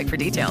 See website for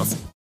details.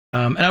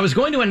 And I was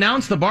going to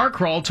announce the bar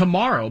crawl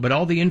tomorrow, but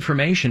all the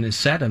information is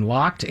set and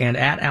locked and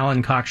at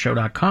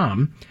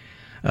AlanCoxShow.com.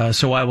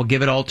 So I will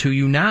give it all to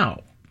you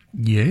now.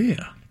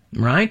 Yeah.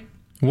 Right?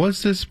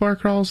 What's this bar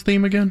crawl's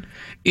theme again?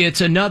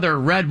 It's another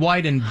Red,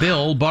 White, and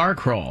Bill bar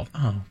crawl.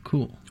 Oh,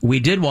 cool. We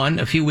did one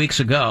a few weeks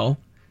ago,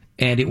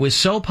 and it was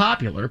so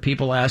popular,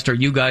 people asked, are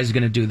you guys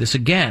going to do this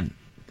again?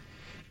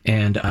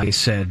 And I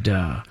said,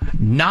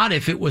 not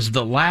if it was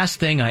the last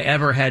thing I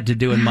ever had to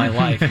do in my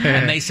life.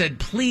 And they said,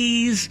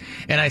 please.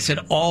 And I said,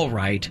 all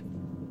right.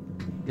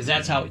 Because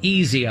that's how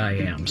easy I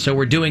am. So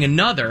we're doing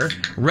another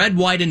Red,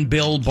 White, and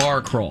Bill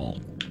bar crawl,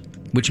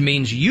 which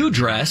means you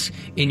dress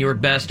in your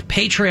best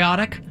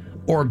patriotic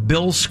or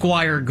Bill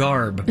Squire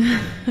garb,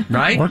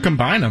 right? Or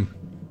combine them.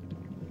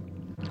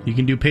 You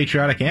can do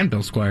patriotic and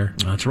Bill Squire.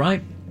 That's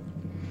right.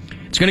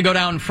 It's going to go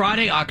down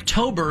Friday,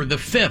 October the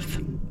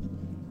 5th.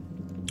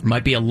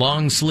 Might be a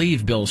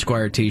long-sleeve Bill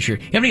Squire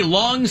T-shirt. You have any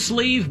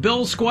long-sleeve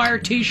Bill Squire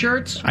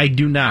T-shirts? I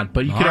do not,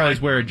 but you could always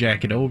wear a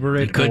jacket over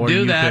it. You could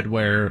do that. You could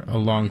wear a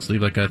long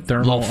sleeve, like a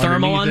little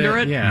thermal under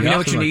it. Yeah, you know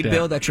what you need, like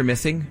Bill, that you're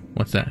missing?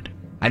 What's that?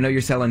 I know you're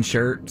selling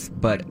shirts,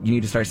 but you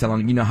need to start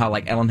selling, you know how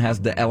like Ellen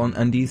has the Ellen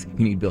undies?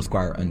 You need Bill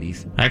Squire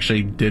undies. I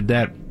actually did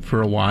that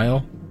for a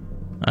while.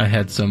 I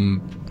had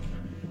some,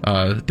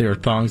 there were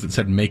thongs that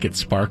said "Make It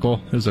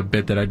Sparkle." It was a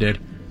bit that I did.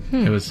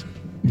 It was...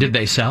 Did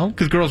they sell?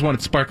 Because girls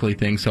wanted sparkly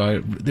things,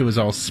 so it was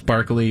all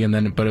sparkly, and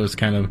then but it was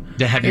kind of...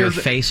 Did it have your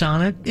face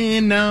on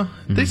it? No.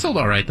 They sold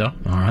all right, though.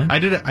 All right.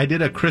 I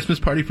did a Christmas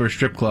party for a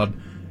strip club,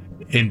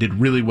 and did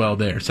really well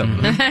there, some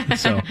of them.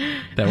 So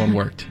that one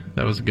worked.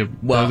 That was a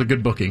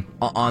good booking.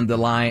 On the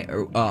line,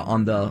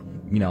 on the,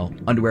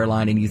 underwear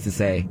line, it needs to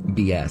say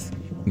BS.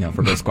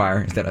 For Bill Squire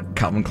instead of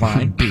Calvin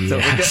Klein.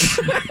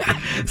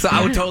 BS. So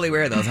I would totally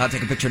wear those. I'll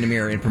take a picture in the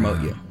mirror and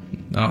promote you.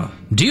 Oh.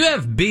 Do you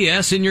have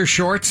BS in your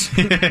shorts?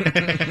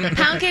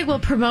 Poundcake will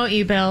promote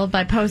you, Bill,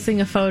 by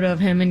posting a photo of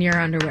him in your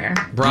underwear.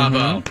 Bravo.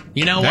 Mm-hmm.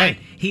 You know what?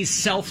 He's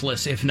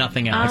selfless, if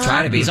nothing else. I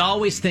try to be. He's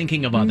always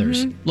thinking of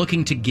others,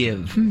 looking to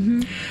give.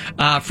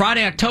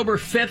 Friday, October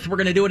 5th, we're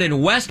going to do it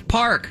in West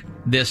Park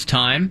this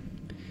time.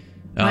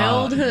 My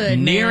old hood.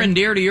 Near man. and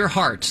dear to your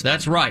hearts.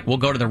 That's right. We'll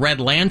go to the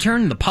Red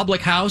Lantern, the Public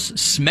House,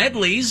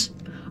 Smedley's.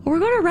 Oh, we're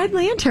going to Red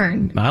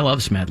Lantern. I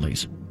love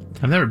Smedley's.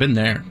 I've never been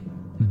there.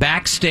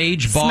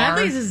 Backstage bar.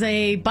 Smedley's is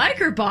a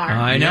biker bar.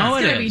 I know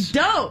it is. It's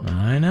going to be dope.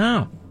 I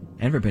know.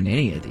 Never been to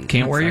any of these.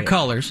 Can't wear your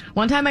colors.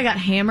 One time I got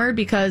hammered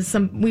because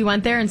we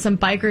went there and some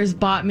bikers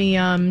bought me,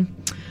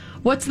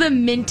 what's the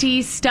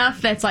minty stuff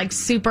that's like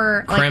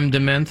super... Creme de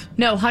menthe?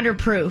 No, 100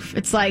 proof.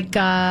 It's like,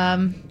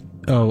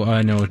 Oh,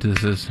 I know what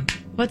this is.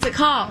 what's it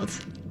called?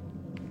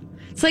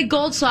 It's like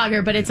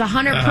Goldschlager, but it's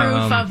 100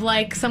 proof of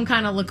like some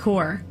kind of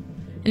liqueur.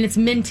 And it's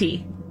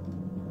minty.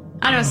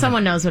 I don't know,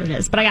 someone knows what it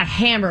is, but I got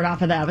hammered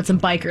off of that with some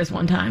bikers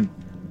one time.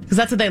 Because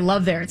that's what they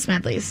love there at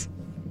Smedley's.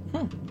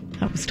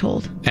 I was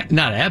told.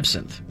 Not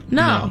absinthe.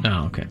 No.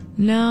 No, okay.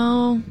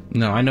 No.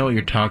 No, I know what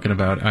you're talking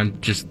about. I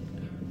just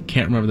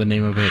can't remember the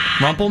name of it.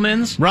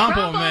 Rumpelmans?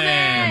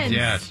 Rumpelmans!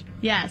 Yes.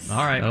 Yes.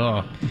 All right.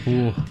 Oh.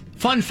 Ooh.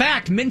 Fun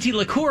fact, Minty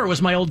Liqueur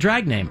was my old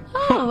drag name.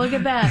 Oh, look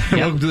at that.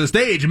 Welcome to the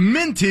stage,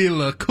 Minty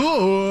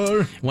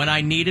Liqueur. When I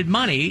needed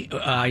money,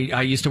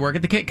 I used to work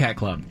at the Kit Kat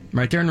Club,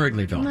 right there in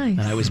Wrigleyville. Nice.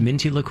 And I was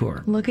Minty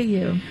Liqueur. Look at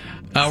you.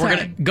 We're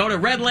going to go to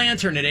Red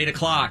Lantern at 8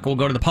 o'clock. We'll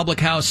go to the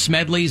Public House,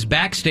 Smedley's,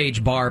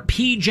 Backstage Bar,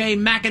 PJ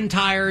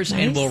McIntyre's,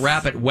 and we'll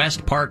wrap at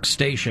West Park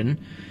Station.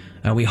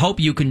 We hope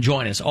you can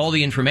join us. All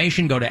the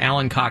information, go to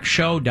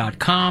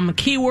AlanCoxShow.com,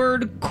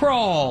 keyword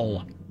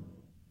crawl.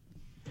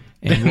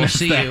 And we'll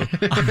see you.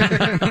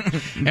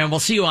 And we'll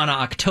see you on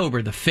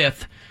October the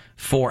 5th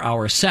for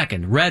our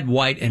second Red,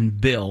 White, and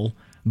Bill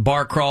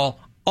bar crawl,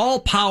 all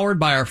powered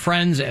by our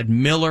friends at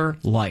Miller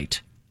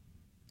Lite.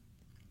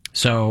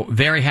 So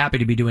very happy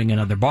to be doing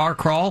another bar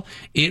crawl.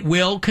 It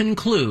will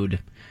conclude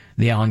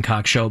the Alan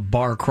Cox Show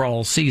bar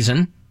crawl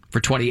season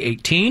for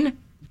 2018.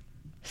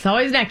 It's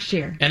always next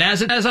year. And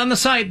as it is on the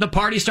site, the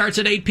party starts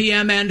at 8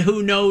 p.m. and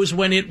who knows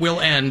when it will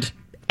end.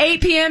 8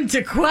 p.m.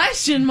 to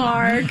question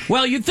mark.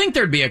 Well, you'd think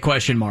there'd be a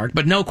question mark,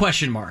 but no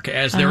question mark,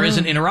 as there is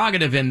an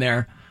interrogative in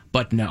there,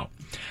 but no.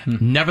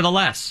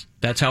 Nevertheless,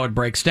 that's how it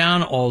breaks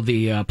down. All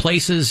the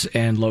places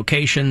and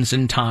locations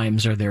and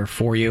times are there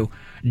for you.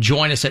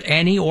 Join us at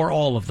any or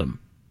all of them.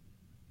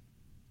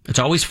 It's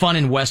always fun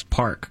in West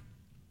Park.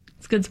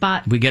 It's a good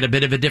spot. We get a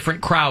bit of a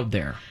different crowd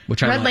there,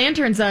 which I like. Red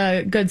Lantern's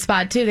a good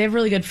spot, too. They have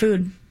really good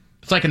food.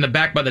 It's like in the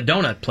back by the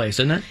donut place,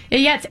 isn't it?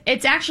 Yeah,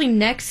 it's actually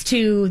next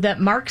to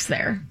that Mark's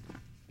there.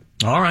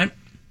 All right.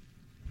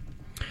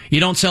 You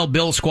don't sell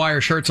Bill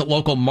Squire shirts at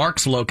local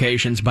Mark's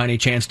locations by any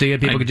chance, do you?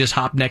 People could just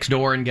hop next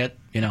door and get,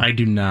 I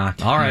do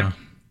not. All right. No.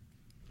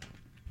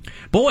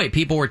 Boy,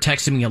 people were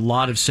texting me a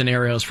lot of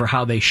scenarios for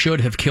how they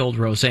should have killed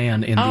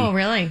Roseanne in Oh,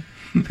 really?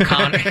 the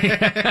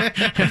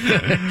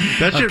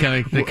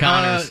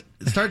Connors.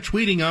 Start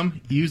tweeting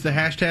them. Use the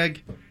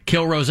hashtag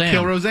Kill Roseanne.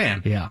 Kill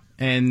Roseanne. Yeah.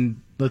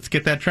 And let's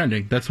get that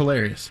trending. That's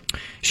hilarious.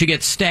 She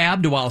gets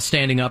stabbed while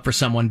standing up for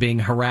someone being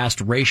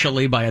harassed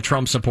racially by a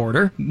Trump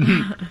supporter.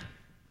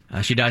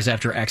 She dies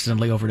after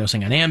accidentally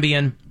overdosing on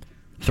Ambien.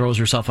 Throws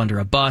herself under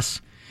a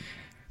bus.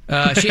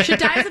 She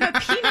dies of a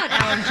peanut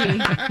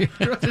allergy.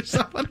 Throws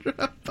herself under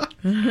a bus.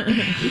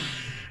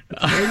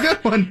 Very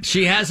good one.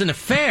 She has an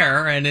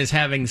affair and is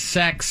having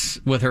sex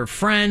with her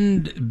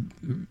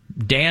friend.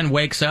 Dan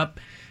wakes up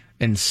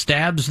and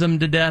stabs them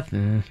to death.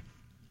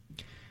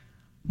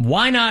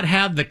 Why not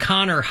have the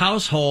Connor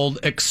household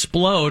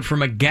explode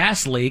from a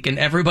gas leak and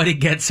everybody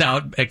gets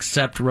out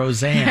except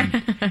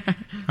Roseanne?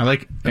 I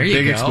like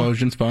big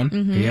explosions, fun.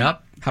 Mm-hmm.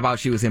 Yep. How about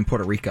she was in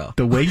Puerto Rico?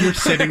 The way you're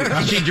sitting...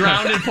 She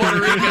drowned in Puerto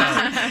Rico.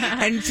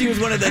 And she was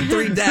one of the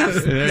 3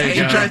 deaths.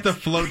 She tries to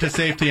float to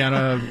safety on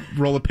a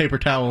roll of paper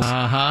towels.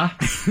 Uh-huh.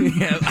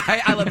 Yeah,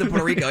 I love the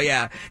Puerto Rico,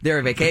 yeah. They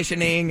were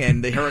vacationing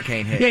and the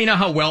hurricane hit. Yeah, you know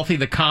how wealthy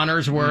the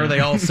Connors were?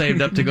 They all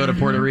saved up to go to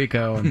Puerto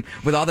Rico. And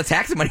with all the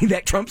tax money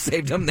that Trump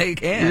saved them, they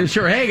can.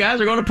 Sure, hey guys,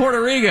 we're going to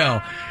Puerto Rico.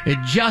 It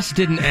just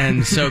didn't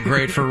end so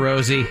great for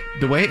Rosie.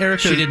 The way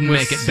Erica she didn't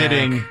was make it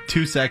sitting back.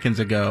 2 seconds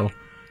ago,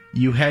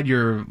 you had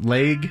your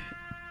leg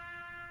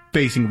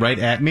facing right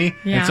at me,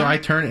 and so I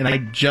turned and I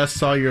just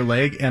saw your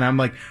leg, and I'm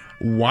like,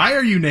 why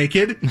are you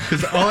naked?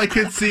 Because all I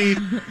could see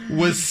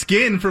was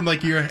skin from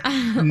like your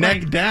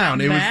neck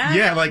down. It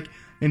was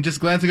and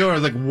just glancing over, I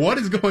was like, what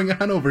is going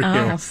on over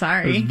here? Oh,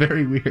 sorry. It was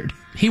very weird.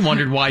 He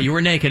wondered why you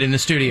were naked in the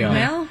studio.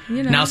 Well,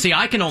 you know. Now, see,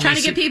 I can only trying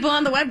to get people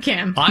on the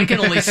webcam. I can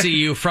only see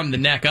you from the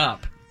neck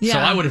up, so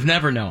I would have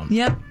never known.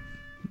 Yep.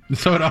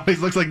 So it always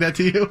looks like that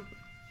to you?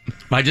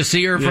 I just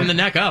see her from the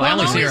neck up. Well, I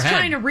only see her I'm head.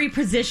 always trying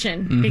to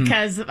reposition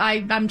because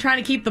I'm trying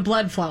to keep the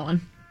blood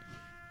flowing.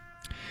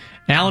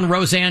 Alan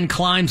Roseanne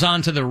climbs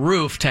onto the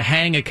roof to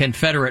hang a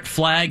Confederate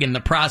flag. In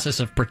the process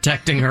of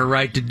protecting her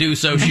right to do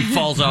so, she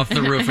falls off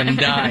the roof and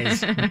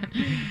dies.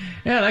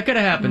 Yeah, that could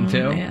have happened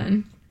too.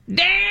 Man.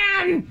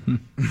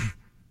 Dan!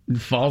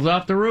 Falls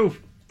off the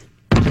roof.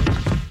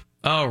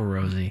 Oh,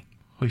 Rosie.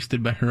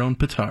 Hoisted by her own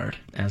petard.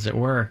 As it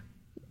were.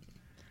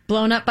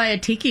 Blown up by a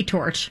tiki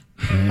torch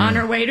on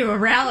her way to a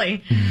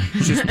rally.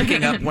 She was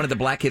picking up one of the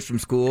black kids from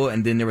school,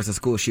 and then there was a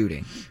school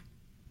shooting.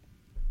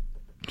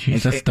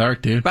 Jeez, that's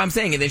dark, dude. But I'm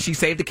saying, and then she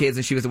saved the kids,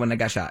 and she was the one that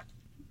got shot.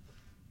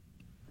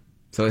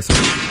 So it's...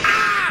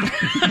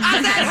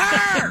 I said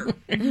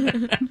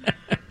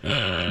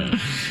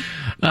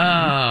her!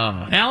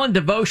 Alan,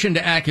 devotion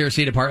to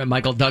accuracy department,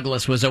 Michael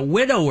Douglas was a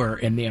widower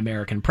in The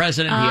American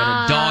President. He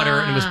had a daughter,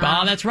 and it was...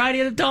 Oh, that's right, he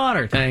had a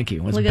daughter. Thank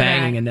you. Was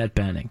banging Annette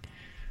Bening.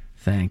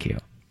 Thank you.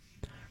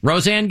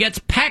 Roseanne gets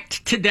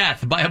pecked to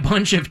death by a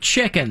bunch of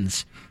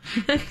chickens.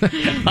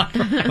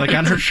 Like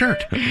on her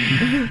shirt.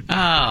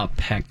 Oh,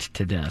 pecked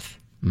to death.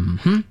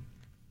 Mm-hmm.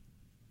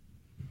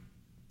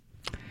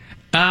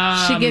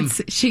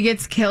 She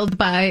gets killed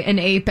by an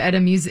ape at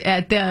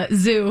at the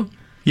zoo.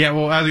 Yeah,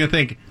 well, I was gonna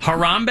think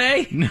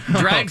Harambe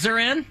drags her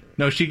in.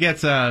 No, she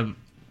gets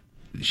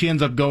she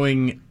ends up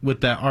going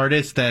with the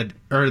artist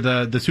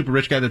the super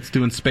rich guy that's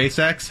doing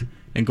SpaceX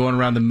and going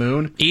around the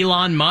moon.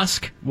 Elon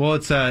Musk. Well,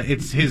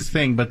 it's his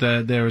thing, but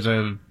there was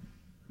a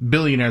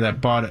billionaire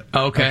that bought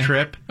a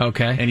trip.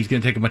 Okay, and he's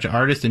going to take a bunch of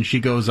artists, and she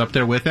goes up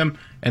there with him,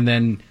 and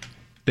then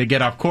they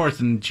get off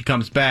course, and she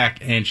comes back,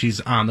 and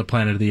she's on the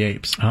Planet of the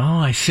Apes. Oh,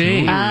 I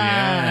see. Ooh,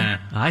 yeah,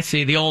 I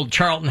see the old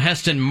Charlton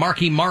Heston, Mark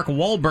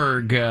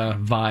Wahlberg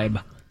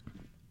vibe.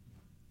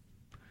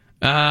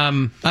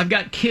 I've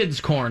got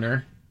Kids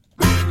Corner.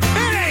 It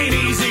ain't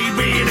easy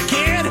being a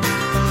kid.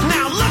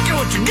 Now look at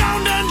what you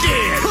gone done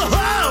did.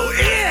 Whoa,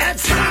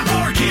 it's time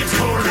for Kids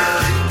Corner.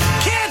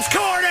 Kids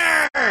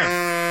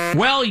Corner!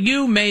 Well,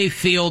 you may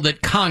feel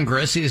that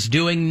Congress is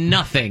doing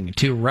nothing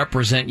to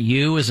represent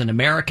you as an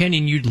American,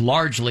 and you'd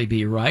largely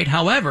be right.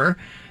 However,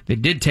 they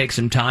did take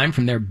some time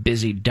from their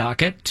busy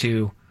docket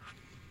to...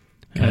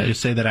 Can I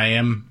just say that I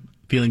am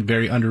feeling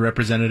very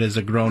underrepresented as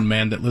a grown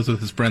man that lives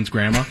with his friend's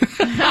grandma?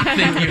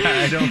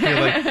 I don't feel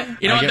like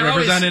I get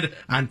represented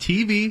on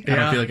TV. I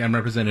don't feel like I'm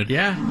represented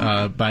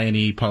by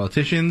any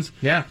politicians.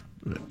 Yeah.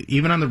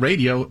 Even on the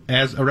radio,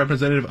 as a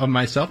representative of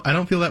myself, I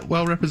don't feel that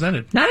well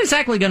represented. Not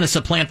exactly going to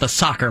supplant the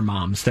soccer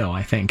moms, though,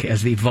 I think,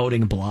 as the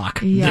voting bloc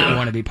that you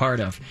want to be part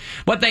of.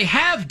 But they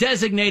have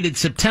designated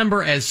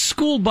September as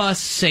School Bus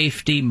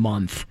Safety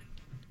Month.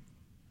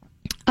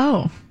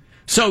 Oh.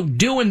 So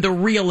doing the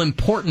real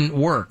important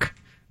work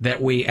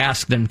that we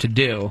ask them to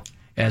do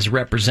as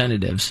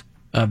representatives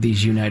of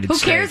these United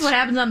States. Who cares what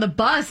happens on the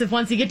bus if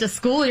once you get to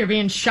school you're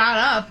being shot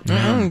up?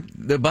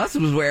 Mm-hmm. The bus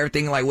was where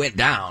everything went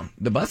down.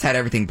 The bus had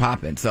everything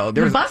popping. So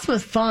the bus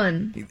was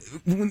fun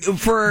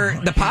for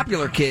the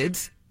popular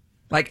kids.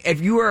 Like if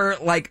you were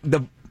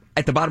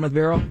at the bottom of the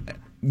barrel,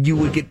 you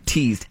would get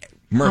teased.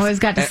 Always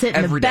got to sit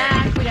in the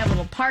back. Day. We'd have a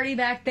little party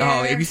back there.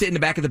 Oh, if you sit in the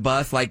back of the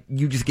bus,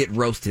 you just get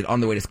roasted on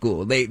the way to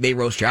school. They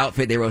roast your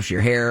outfit, they roast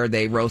your hair,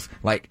 they roast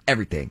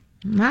everything.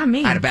 Not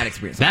me. I had a bad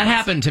experience. That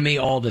happened to me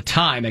all the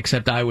time,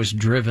 except I was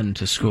driven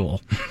to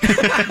school.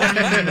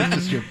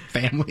 Just your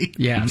family.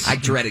 Yes. I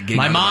dreaded getting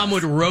My mom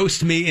would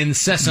roast me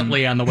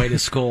incessantly on the way to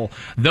school.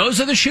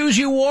 Those are the shoes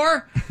you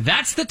wore?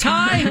 That's the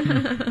tie?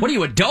 What are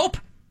you, a dope?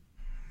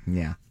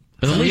 Yeah.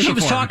 But at least she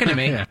was talking to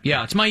me.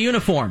 Yeah, it's my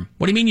uniform.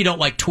 What do you mean you don't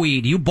like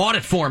tweed? You bought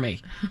it for me.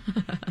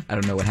 I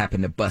don't know what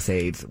happened to bus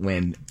aides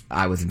when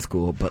I was in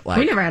school, but like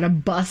we never had a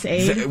bus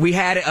aid. We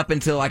had it up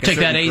until like take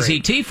a that certain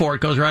AZT grade. for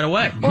it goes right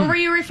away. Or were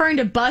you referring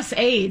to bus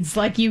aids?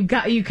 Like you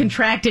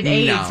contracted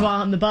AIDS No.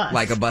 while on the bus?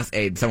 Like a bus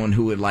aid, someone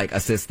who would like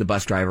assist the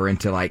bus driver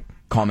into like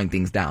calming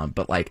things down.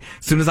 But like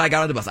as soon as I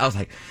got on the bus, I was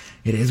like,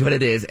 it is what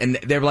it is, and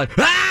they were like,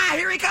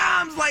 here he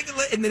comes, like,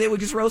 and then they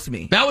would just roast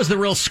me. That was the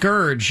real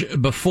scourge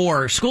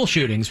before school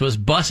shootings was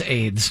bus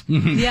aids.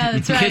 Yeah,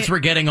 that's right. Kids were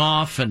getting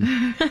off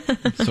and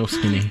so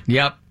skinny.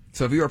 Yep.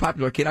 So if you were a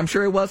popular kid, I'm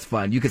sure it was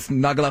fun. You could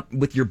snuggle up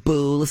with your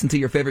boo, listen to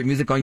your favorite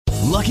music on.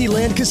 Lucky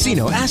Land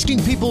Casino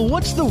asking people,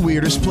 what's the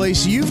weirdest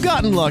place you've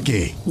gotten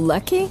lucky?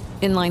 Lucky?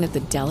 In line at the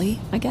deli,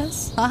 I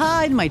guess?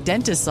 Aha, in my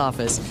dentist's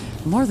office.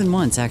 More than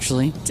once,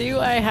 actually. Do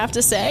I have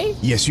to say?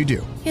 Yes, you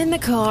do. In the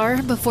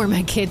car before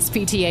my kids'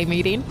 PTA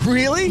meeting.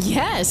 Really?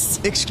 Yes.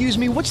 Excuse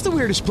me, what's the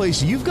weirdest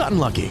place you've gotten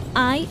lucky?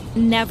 I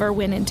never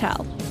win and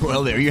tell.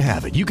 Well, there you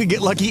have it. You can get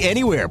lucky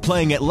anywhere,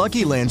 playing at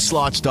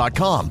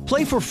LuckyLandSlots.com.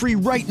 Play for free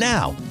right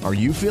now. Are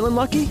you feeling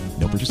lucky?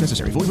 No purchase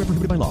necessary. Void where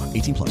prohibited by law.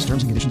 18 plus.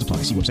 Terms and conditions apply.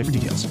 See website for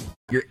details.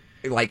 You're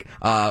like,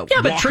 yeah,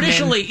 but Walkman.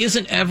 traditionally,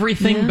 isn't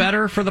everything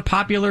better for the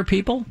popular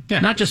people? Yeah.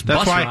 Not just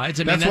That's bus why, rides.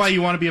 that's why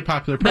you want to be a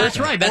popular person. That's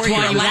right. That's Or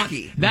why you're you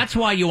lackey. want. That's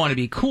why you want to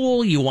be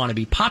cool. You want to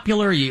be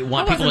popular. You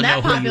want I people to wasn't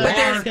know that who you popular.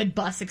 That are. was a good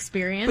bus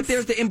experience. But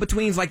there's the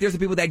in-betweens. Like, there's the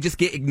people that just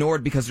get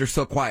ignored because they're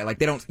so quiet. Like,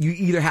 they don't. You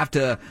either have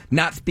to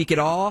not speak at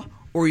all,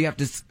 or you have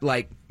to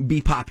like be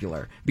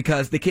popular.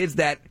 Because the kids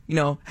that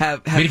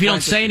have. But if you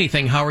don't say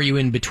anything, how are you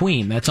in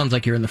between? That sounds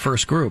like you're in the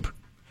first group.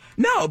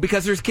 No,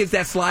 because there's kids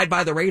that slide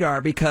by the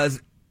radar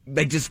because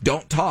they just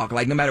don't talk.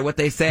 Like, no matter what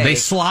they say, They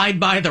slide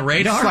by the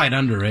radar. Slide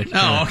under it.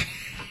 Oh, okay.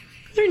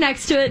 They're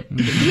next to it.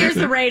 Here's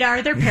the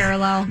radar. They're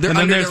parallel. They're and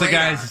then under there's the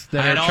radar. guys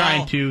that are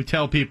trying to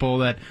tell people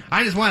that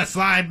I just want to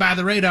slide by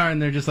the radar,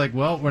 and they're just like,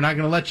 well, we're not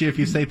going to let you if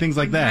you say things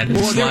like that.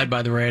 Slide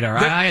by the radar.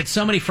 I had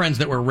so many friends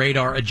that were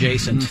radar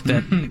adjacent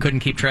that couldn't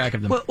keep track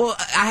of them. Well,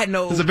 I had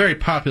no. It was a very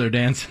popular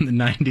dance in the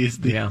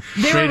 90s. The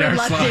They were radar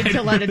reluctant slide.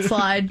 to let it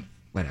slide.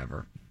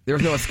 Whatever. There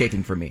was no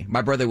escaping for me.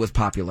 My brother was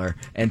popular,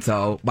 and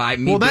so by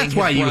me. Well, being that's his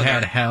why you brother-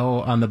 had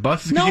hell on the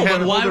bus. Because No, you had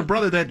but an why- older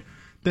brother that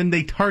then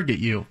they target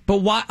you. But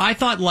why? I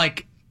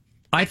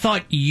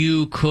thought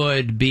you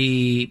could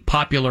be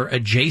popular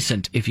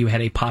adjacent if you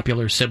had a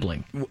popular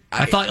sibling.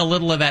 I thought a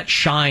little of that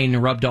shine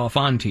rubbed off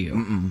onto you.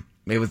 Mm-mm.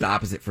 It was the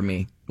opposite for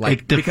me.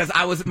 Like because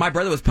my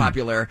brother was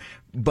popular,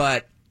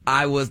 but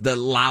I was the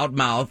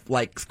loudmouth,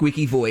 like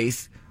squeaky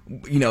voice,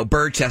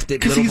 bird-chested.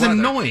 Because little he's brother.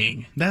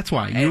 annoying. That's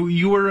why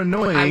you were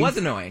annoying. I was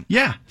annoying.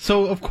 Yeah.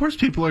 So of course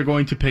people are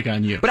going to pick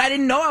on you. But I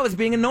didn't know I was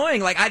being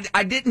annoying. Like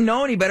I didn't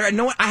know any better.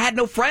 I had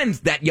no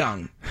friends that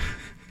young.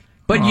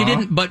 But you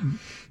didn't. But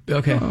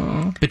okay.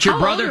 But your How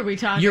brother, old are we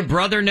talking? your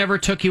brother never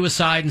took you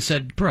aside and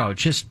said, "Bro,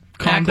 just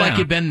Calm act like down."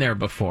 you've been there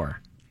before."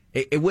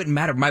 It wouldn't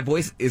matter. My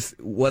voice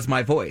was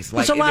my voice.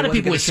 There's a lot it of wasn't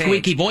people with gonna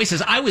change. squeaky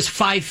voices. I was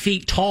 5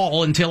 feet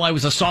tall until I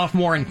was a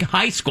sophomore in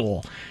high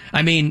school.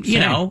 I mean,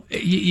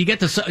 you get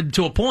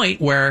to a point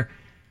where,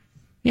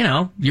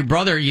 your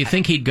brother, you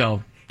think he'd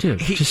go, dude,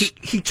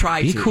 He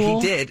tried be to.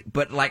 cool. He did,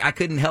 but like I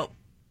couldn't help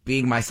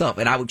being myself,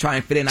 and I would try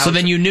and fit in. So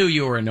then you knew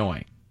you were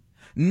annoying.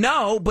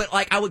 No, but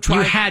like I would try.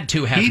 You had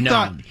to have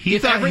known.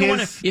 If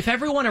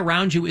everyone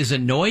around you is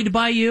annoyed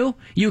by you,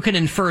 you can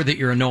infer that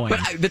you're annoying.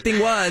 But the thing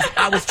was,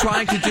 I was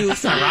trying to do.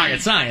 It's not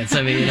rocket science.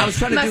 I mean, I was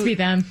trying to Must be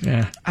them.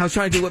 Yeah. I was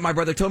trying to do what my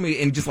brother told me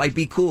and just like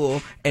be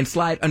cool and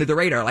slide under the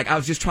radar. Like I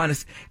was just trying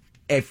to.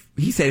 If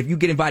he said if you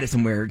get invited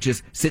somewhere,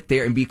 just sit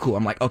there and be cool.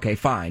 I'm like, okay,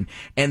 fine.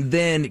 And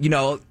then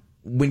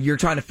when you're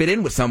trying to fit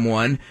in with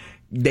someone,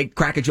 they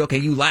crack a joke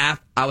and you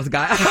laugh. I was a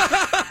guy.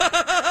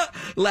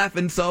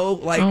 Laughing so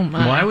like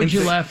why would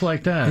you laugh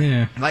like that?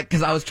 Yeah. Like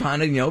because I was trying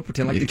to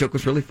pretend like the joke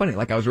was really funny,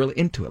 like I was really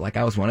into it, like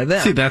I was one of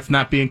them. See, that's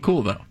not being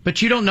cool though.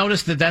 But you don't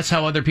notice that that's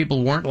how other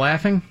people weren't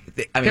laughing?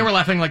 They were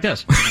laughing like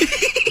this.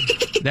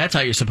 That's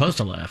how you're supposed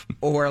to laugh.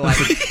 Or like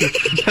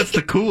that's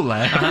the cool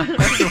laugh.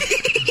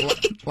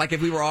 Like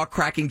if we were all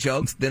cracking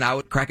jokes, then I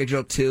would crack a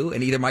joke too,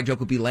 and either my joke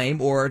would be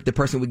lame or the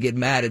person would get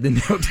mad, and then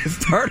they'll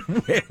just start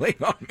wailing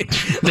on me.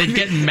 They'd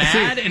get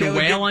mad and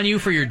wail on you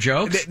for your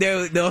jokes?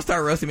 They'll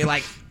start roasting me,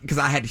 like, because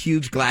I had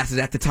huge glasses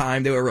at the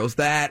time. They would roast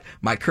that,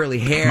 my curly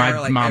hair. My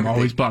like mom everything.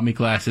 always bought me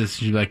glasses.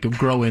 She'd be like,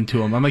 grow into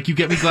them. I'm like, you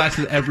get me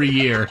glasses every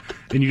year,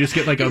 and you just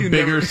get like a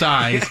bigger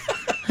size.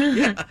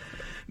 Yeah.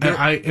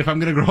 And if I'm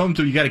going to grow them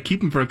to, you got to keep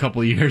them for a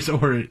couple of years,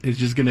 or it's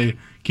just going to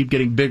keep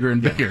getting bigger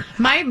and bigger.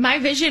 My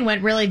vision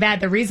went really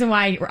bad. The reason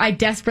why I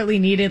desperately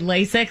needed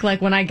LASIK,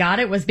 like when I got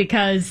it, was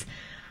because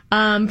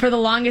for the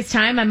longest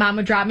time, my mom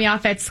would drop me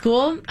off at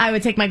school. I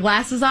would take my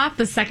glasses off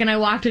the second I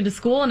walked into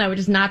school, and I would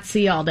just not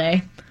see all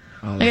day.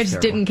 Like I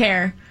just didn't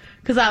care.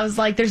 Because I was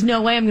like, there's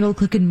no way I'm going to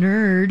look like a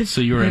nerd.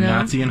 So you were a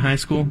Nazi in high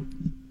school?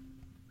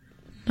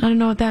 I don't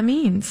know what that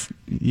means.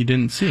 You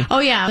didn't see? Oh,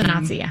 yeah, I was a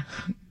Nazi, yeah.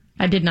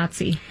 I did not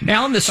see.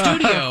 Alan, the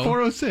studio.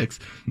 406.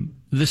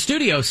 The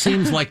studio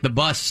seems like the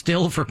bus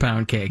still for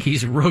Poundcake.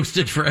 He's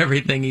roasted for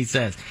everything he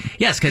says.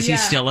 Yes, because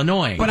he's still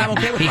annoying. But I'm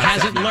okay with he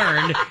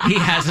myself. He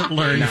hasn't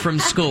learned from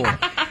school.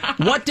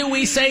 What do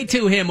we say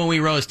to him when we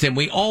roast him?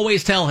 We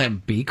always tell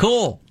him, be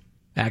cool.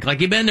 Act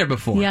like you've been there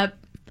before. Yep.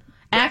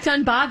 Act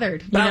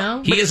unbothered, you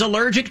know? He is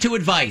allergic to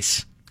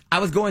advice. I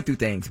was going through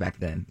things back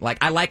then. Like,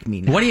 I like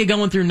me now. What are you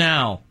going through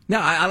now? No,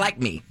 I like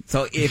me.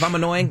 So if I'm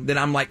annoying, then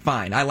I'm like,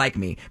 fine, I like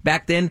me.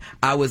 Back then,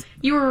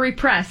 You were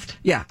repressed.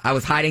 Yeah, I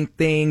was hiding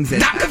things.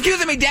 And, stop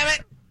confusing me, damn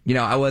it! You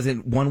know, I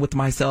wasn't one with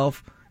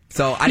myself.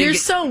 So You're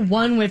so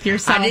one with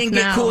yourself. I didn't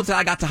get cool until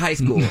I got to high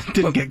school.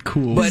 Didn't get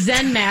cool. But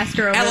Zen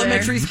master over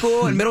elementary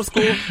school and middle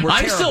school were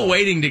I'm terrible. still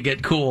waiting to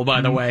get cool,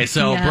 by the way.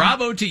 So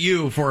bravo to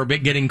you for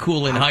getting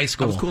cool in high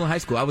school. I was cool in high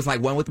school. I was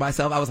like one with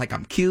myself. I was like,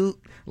 I'm cute.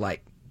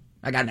 Like,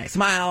 I got a nice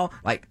smile.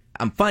 Like,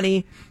 I'm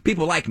funny.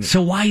 People like me.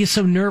 So why are you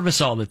so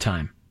nervous all the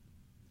time?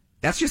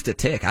 That's just a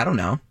tick. I don't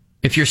know.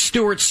 If you're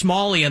Stuart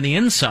Smalley on the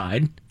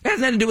inside... It has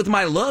nothing to do with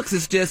my looks.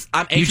 It's just,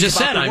 I'm anxious You just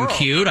about said, the I'm world.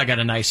 cute, I got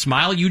a nice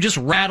smile. You just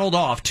rattled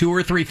off 2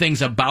 or 3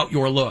 things about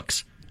your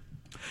looks.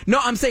 No,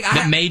 I'm saying...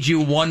 That made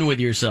you one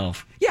with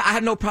yourself. Yeah, I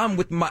have no problem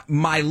with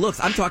my looks.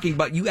 I'm talking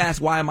about, you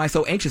asked why am I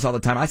so anxious all the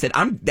time. I said,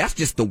 that's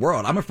just the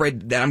world. I'm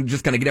afraid that I'm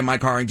just going to get in my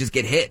car and just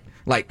get hit.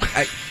 Like,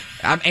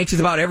 I'm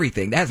anxious about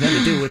everything. That has nothing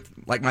to do with,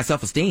 like, my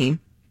self-esteem.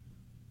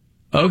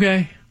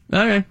 Okay.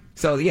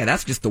 So, yeah,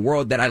 that's just the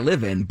world that I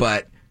live in.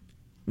 But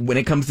when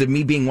it comes to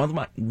me being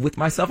one with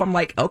myself, I'm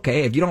like,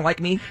 okay, if you don't like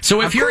me,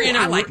 so if you're cool. in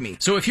I like me.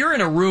 So if you're in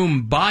a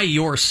room by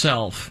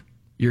yourself,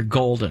 you're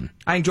golden.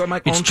 I enjoy my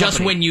own It's just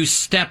company. when you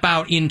step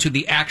out into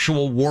the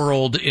actual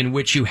world in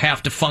which you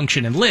have to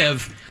function and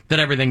live that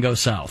everything goes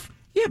south.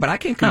 Yeah, but I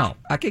can't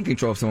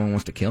control if someone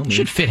wants to kill me.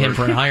 Should fit him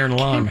for an iron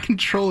lung. Can't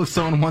control if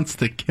someone wants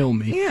to kill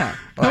me. Yeah.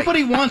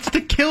 Nobody wants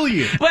to kill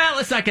you. Well,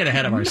 let's not get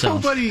ahead of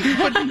ourselves. But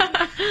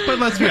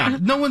let's be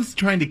honest. No one's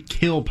trying to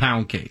kill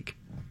Poundcake.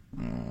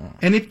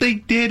 And if they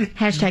did...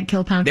 Hashtag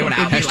kill Poundcake. They want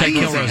to Hashtag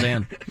kill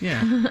Roseanne.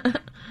 Yeah.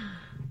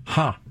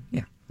 Huh.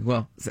 Yeah.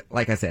 Well,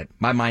 like I said,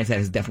 my mindset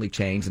has definitely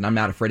changed, and I'm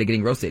not afraid of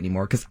getting roasted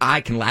anymore because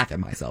I can laugh at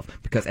myself.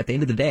 Because at the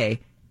end of the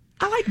day,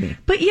 I like me.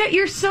 But yet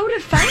you're so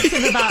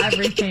defensive about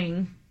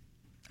everything.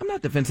 I'm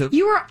not defensive.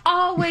 You are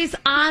always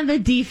on the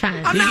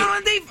defense. I'm not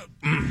on defense.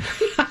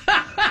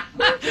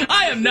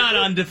 I am not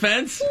on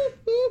defense.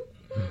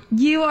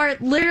 You are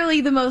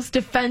literally the most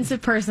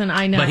defensive person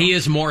I know. But he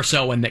is more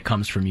so when that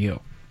comes from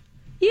you.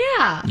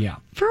 Yeah. Yeah.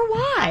 For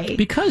why?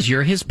 Because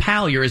you're his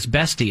pal, you're his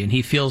bestie, and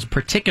he feels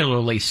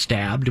particularly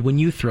stabbed when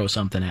you throw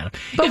something at him.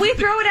 But we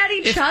throw it at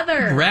each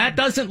other. That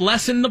doesn't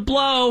lessen the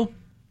blow.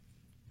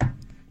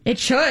 It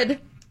should.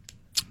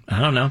 I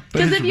don't know.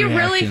 Because if you're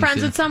really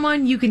friends with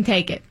someone, you can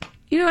take it.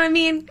 You know what I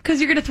mean? Because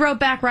you're going to throw it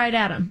back right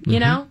at him, you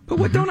know? But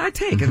what don't I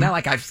take? It's not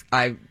like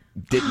I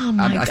did. Oh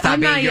my God.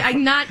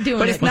 I'm not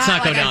doing it. Let's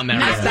not go down there.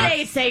 Not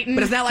today, Satan.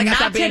 But it's not like I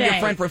stopped being your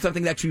today. friend for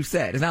something that you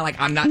said. It's not like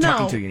I'm not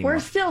talking to you anymore. We're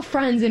still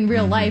friends in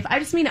real life. I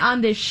just mean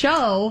on this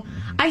show,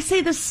 I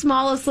say the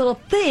smallest little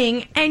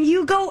thing, and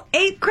you go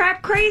ape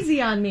crap crazy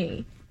on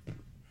me.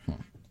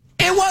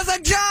 It was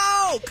a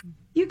joke!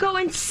 You go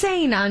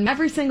insane on me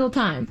every single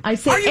time I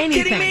say anything. Are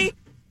you kidding me?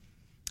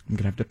 I'm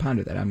going to have to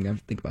ponder that. I'm going to have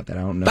to think about that.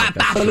 I don't know. Look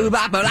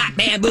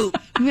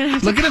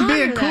at him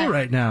being cool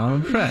right now.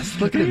 I'm impressed.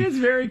 Look at him. He is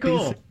very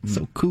cool. He's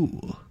so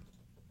cool.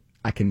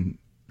 I can...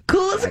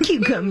 Cool as a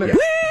cucumber. Yeah.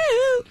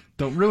 Woo!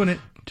 Don't ruin it.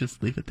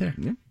 Just leave it there.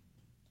 And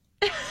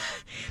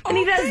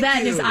he does that,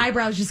 and his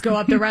eyebrows just go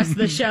up the rest of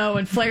the show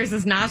and flares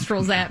his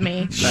nostrils at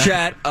me.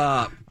 Shut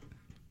up.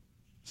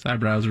 His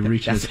eyebrows are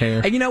reaching his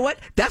hair. And you know what?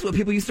 That's what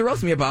people used to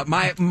roast me about.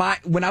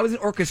 When I was in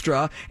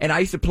orchestra and I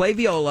used to play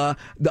viola,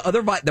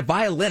 the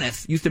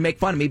violinists used to make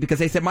fun of me because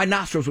they said my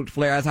nostrils would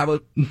flare as I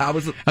was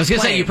going to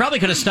say, you probably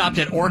could have stopped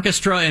at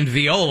orchestra and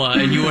viola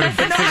and you would have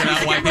figured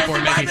out why people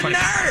were making fun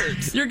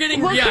of you. You're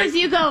getting... Well, because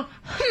you go,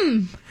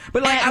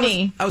 But like, at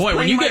me. I was Boy,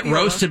 when you get viola,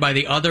 roasted by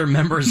the other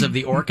members of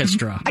the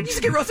orchestra... I used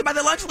to get roasted by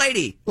the lunch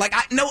lady. Like,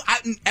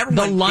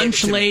 everyone... The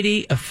lunch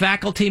lady, a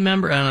faculty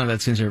member... I don't know if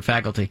that's considered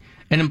faculty.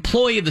 An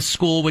employee of the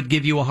school would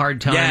give you a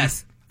hard time.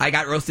 Yes. I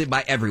got roasted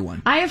by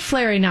everyone. I have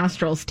flary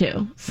nostrils,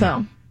 too,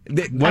 so...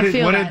 What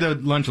did the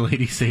lunch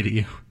lady say to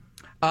you?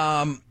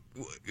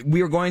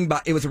 We were going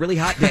by... It was a really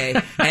hot day,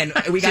 and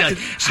we got to...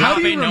 How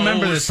do you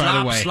remember this, by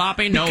the way?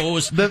 Sloppy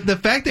nose. The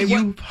fact that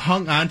you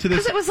hung on to this...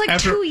 Because it was like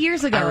 2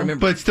 years ago. I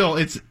remember. But still,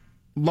 it's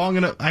long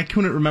enough. I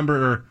couldn't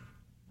remember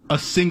a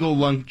single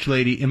lunch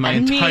lady in my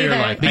entire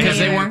life. Because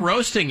they weren't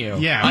roasting you.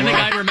 Yeah. I think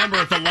I'd remember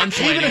if the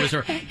lunch lady was...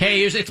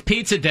 Hey, it's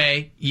pizza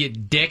day, you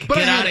dick.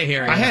 Get out of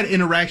here. I had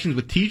interactions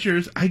with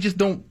teachers. I just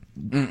don't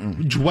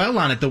dwell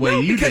on it the way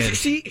you did. Because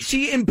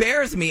she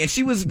embarrassed me, and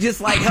she was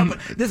just like helping.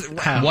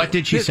 What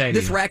did she say to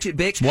this you? ratchet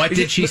bitch. What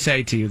did she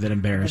say to you that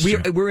embarrassed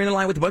you? We were in a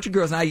line with a bunch of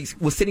girls, and I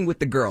was sitting with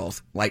the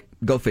girls. Like,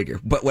 go figure.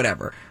 But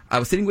whatever. I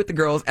was sitting with the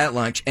girls at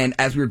lunch, and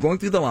as we were going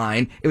through the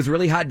line, it was a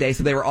really hot day,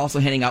 so they were also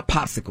handing out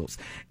popsicles.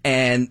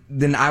 And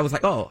then I was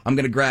like, oh, I'm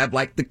going to grab,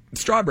 like, the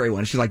strawberry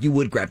one. She's like, you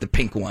would grab the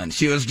pink one.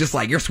 She was just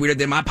like, you're sweeter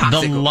than my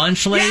popsicle. The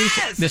lunch lady?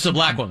 Yes! This is a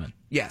black woman?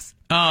 Yes.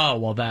 Oh,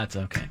 well, that's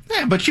okay.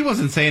 Yeah, but she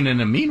wasn't saying it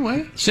in a mean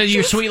way. So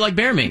you're sweet like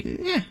bear meat.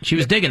 Yeah. She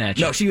was digging at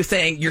you. No, she was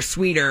saying, you're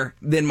sweeter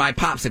than my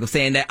popsicle,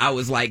 saying that I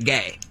was, like,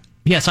 gay.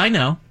 Yes, I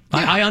know.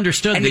 Yeah. I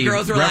understood And the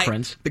girls were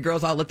reference. Like, the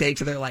girls all looked at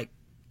each other like,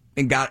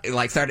 and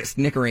started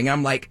snickering.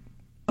 I'm like,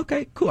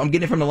 okay, cool. I'm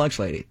getting it from the lunch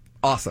lady.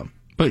 Awesome.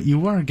 But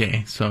you are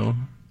gay, so...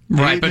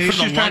 Right, but maybe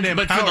for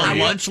the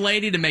you. lunch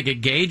lady to make a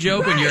gay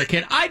joke when you're a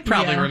kid, I'd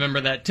probably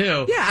remember that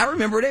too. Yeah, I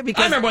remembered it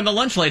because... I remember when the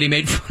lunch lady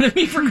made fun of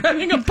me for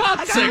grabbing a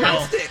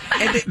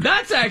popsicle.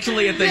 That's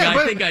actually a thing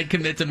I think I'd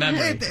commit to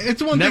memory.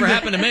 It's one Never thing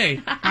happened to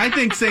me. I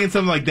think saying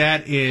something like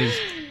that is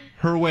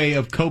her way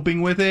of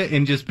coping with it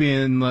and just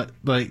being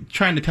like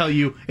trying to tell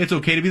you it's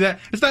okay to be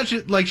that. It's not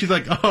like she's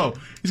like, oh,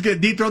 he's going to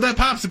deep throw that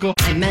popsicle.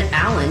 I met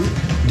Alan.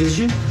 Did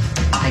you?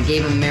 I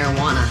gave him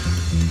marijuana.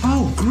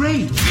 Oh,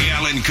 great. The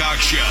Alan Cox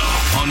Show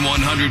on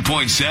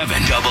 100.7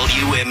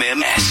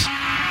 WMMS.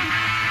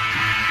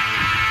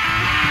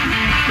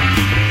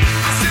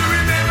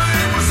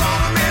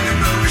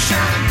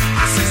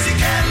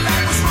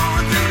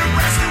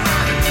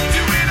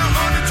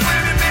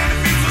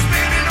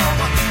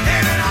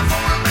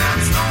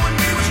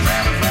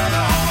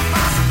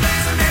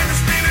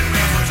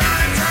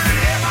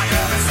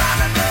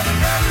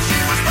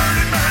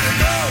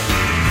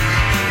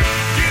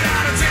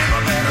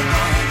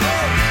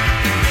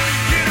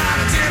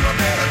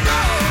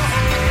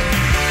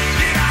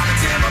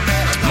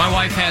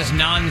 Has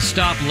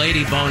non-stop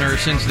lady boner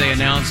since they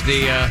announced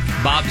the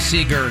Bob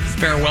Seger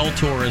farewell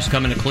tour is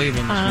coming to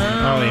Cleveland this morning.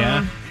 Oh,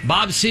 yeah?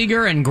 Bob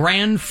Seger and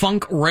Grand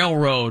Funk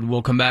Railroad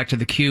will come back to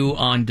the queue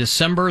on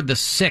December the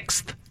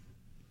 6th.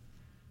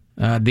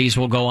 These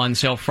will go on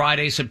sale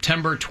Friday,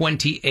 September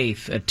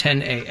 28th at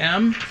 10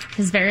 a.m.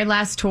 His very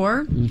last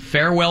tour?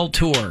 Farewell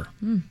tour.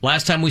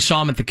 Last time we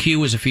saw him at the queue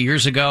was a few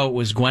years ago. It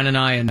was Gwen and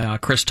I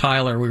and Chris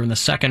Tyler. We were in the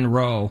second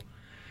row.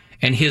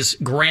 And his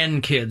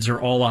grandkids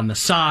are all on the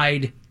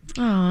side.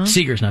 Aww.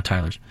 Seeger's, not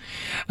Tyler's.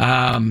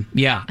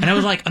 Yeah. And I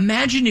was like,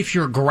 imagine if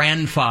your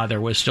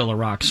grandfather was still a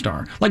rock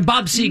star. Like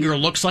Bob Seger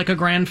looks like a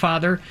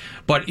grandfather,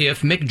 but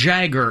if Mick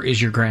Jagger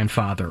is your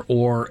grandfather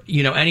or,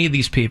 any of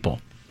these people,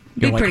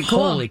 you're like,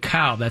 holy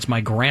cow, that's my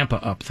grandpa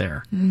up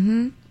there.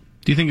 Mm-hmm.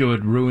 Do you think it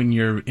would ruin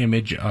your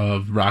image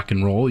of rock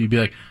and roll? You'd be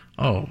like,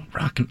 oh,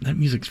 that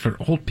music's for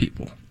old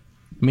people.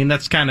 I mean,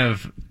 that's kind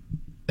of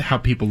how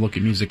people look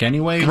at music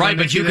anyway. Right,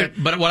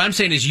 but what I'm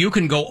saying is you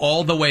can go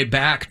all the way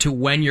back to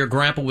when your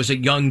grandpa was a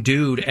young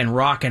dude and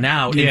rocking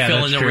out and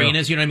filling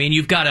arenas. You know what I mean?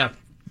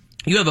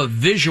 You have a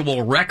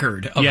visual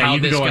record of how this guy... you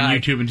can go on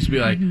YouTube and just be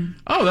like,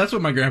 oh, that's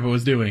what my grandpa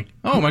was doing.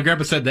 Oh, my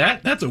grandpa said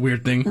that? That's a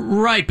weird thing.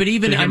 Right, but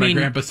even, my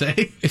grandpa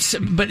say.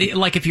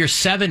 Like if you're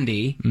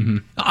 70,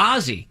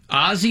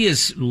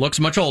 Ozzy looks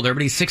much older,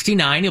 but he's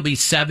 69. He'll be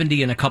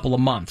 70 in a couple of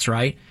months,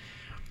 right?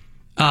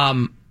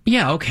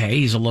 Yeah, okay,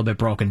 he's a little bit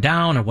broken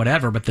down or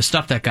whatever, but the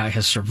stuff that guy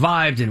has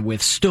survived and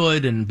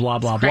withstood and blah,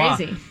 blah, blah.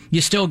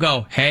 You still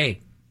go, hey,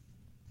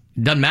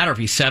 doesn't matter if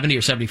he's 70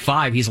 or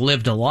 75, he's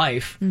lived a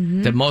life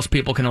that most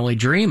people can only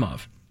dream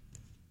of.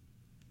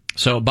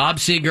 So Bob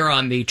Seger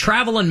on the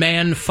Travelin'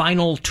 Man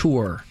final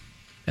tour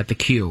at the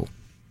Q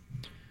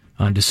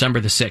on December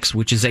the 6th,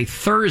 which is a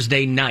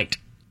Thursday night.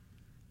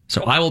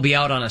 So I will be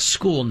out on a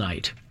school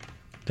night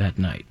that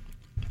night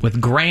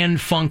with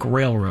Grand Funk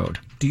Railroad.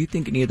 Do you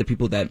think any of the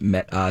people that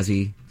met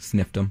Ozzy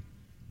sniffed him?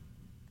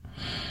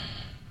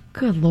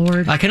 Good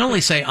Lord. I can only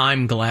say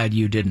I'm glad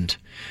you didn't.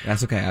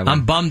 That's okay.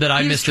 I'm bummed that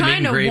I missed a meet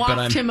and greet, but I'm...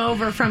 waft him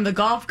over from the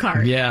golf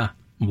cart. Yeah,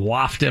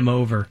 waft him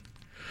over.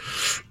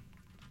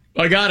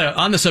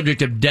 On the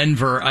subject of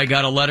Denver, I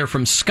got a letter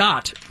from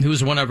Scott,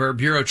 who's one of our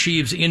bureau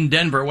chiefs in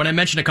Denver. When I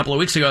mentioned a couple of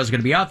weeks ago I was going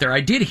to be out there,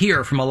 I did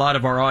hear from a lot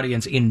of our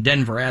audience in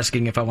Denver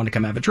asking if I want to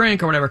come have a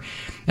drink or whatever,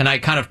 and I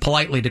kind of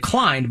politely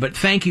declined, but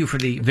thank you for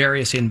the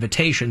various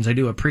invitations. I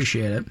do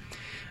appreciate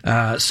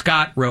it.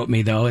 Scott wrote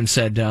me, though, and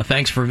said,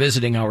 thanks for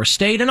visiting our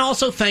state, and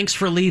also thanks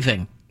for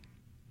leaving.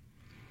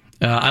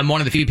 I'm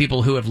one of the few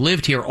people who have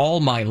lived here all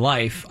my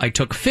life. I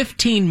took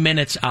 15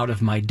 minutes out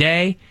of my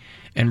day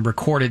and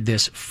recorded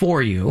this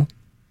for you.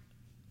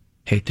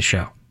 Hate the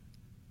show.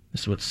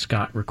 This is what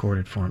Scott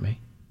recorded for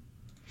me.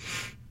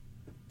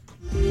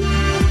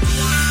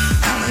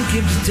 Alan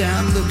came to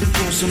town looking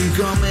for some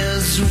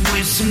gummies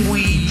with some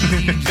weed.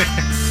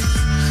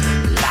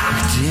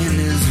 Locked in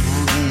his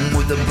room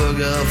with a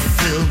burger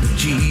filled with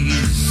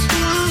cheese.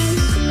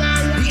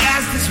 He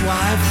asked his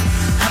wife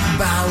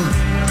about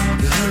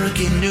the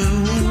hurricane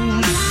news.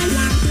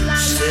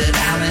 She said,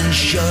 Alan,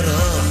 shut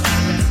up,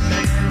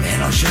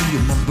 and I'll show you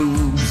my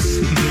boobs.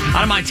 I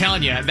don't mind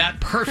telling you, that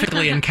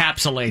perfectly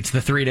encapsulates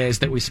the 3 days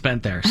that we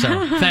spent there.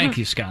 So thank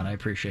you, Scott. I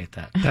appreciate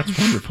that. That's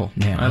wonderful.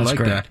 Yeah, I like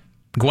that.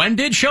 Gwen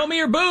did show me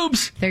her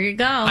boobs. There you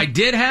go. I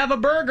did have a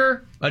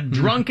burger, a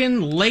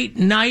drunken late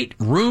night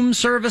room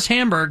service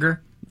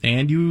hamburger.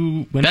 And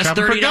you went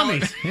shopping for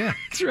gummies. Yeah,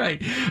 that's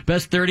right.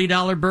 Best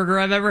 $30 burger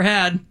I've ever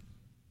had.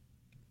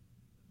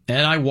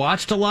 And I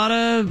watched a lot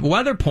of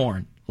weather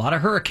porn, a lot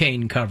of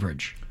hurricane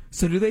coverage.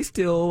 So do they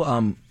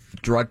still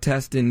drug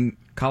test in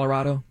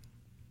Colorado?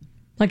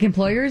 Like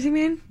employers, you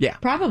mean? Yeah.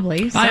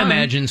 Probably. I some.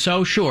 imagine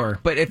so, sure.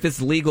 But if it's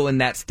legal in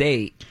that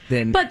state,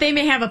 then... But they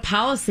may have a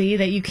policy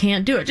that you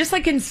can't do it, just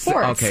like in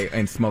sports. Okay,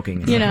 and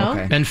smoking. You know?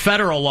 Okay. And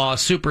federal law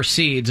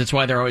supersedes. That's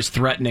why they're always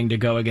threatening to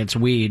go against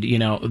weed. You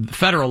know,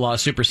 federal law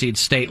supersedes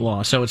state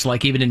law. So it's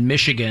like even in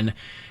Michigan,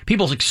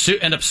 people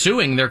end up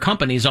suing their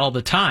companies all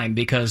the time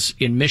because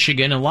in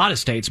Michigan and a lot of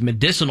states,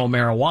 medicinal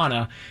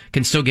marijuana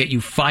can still get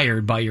you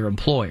fired by your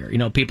employer. You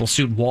know, people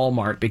sued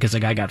Walmart because a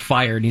guy got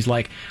fired and he's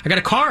like, I got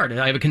a card and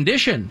I have a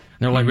condition. And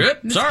they're like,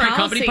 sorry,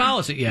 company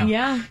policy.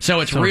 Yeah. So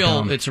it's So real.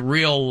 dumb. It's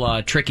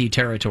real tricky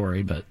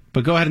territory. But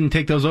go ahead and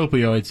take those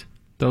opioids.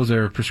 Those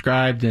are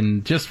prescribed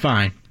and just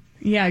fine.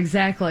 Yeah,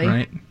 exactly.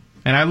 Right.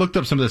 And I looked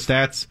up some of the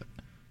stats.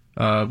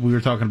 We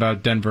were talking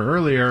about Denver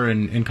earlier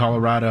in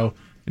Colorado.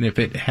 And if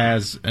it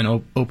has an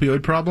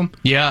opioid problem,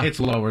 it's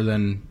lower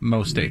than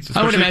most states,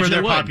 especially I would imagine for their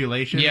it would.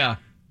 population. Yeah.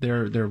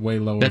 They're way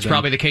lower. That's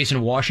probably the case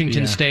in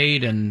Washington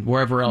State and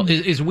wherever else.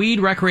 Is weed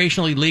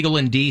recreationally legal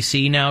in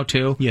D.C. now,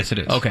 too? Yes, it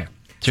is. Okay.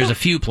 So there's a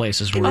few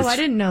places where I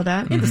didn't know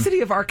that. In the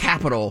city of our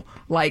capital,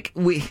 like,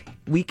 we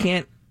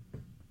can't...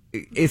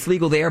 It's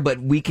legal there,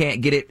 but we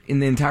can't get it in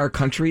the entire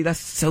country? That's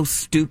so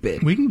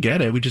stupid. We can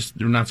get it.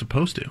 We're not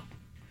supposed to.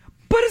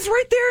 But it's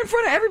right there in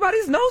front of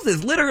everybody's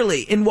noses,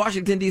 literally, in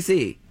Washington,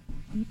 D.C.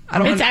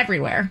 It's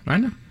everywhere. I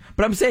know.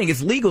 But I'm saying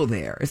it's legal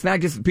there. It's not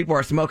just people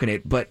are smoking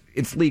it, but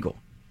it's legal.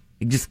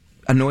 It just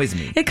annoys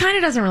me. It kind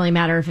of doesn't really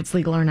matter if it's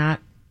legal or not.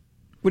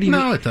 What do you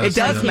mean? No, it does. It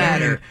does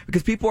matter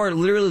because people are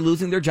literally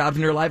losing their jobs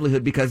and their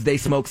livelihood because they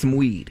smoke some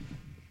weed.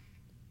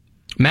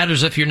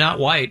 Matters if you're not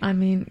white. I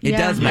mean, It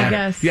does matter. I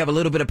guess. You have a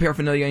little bit of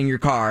paraphernalia in your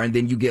car, and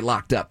then you get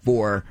locked up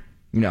for,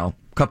 a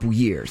couple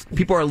years.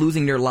 People are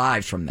losing their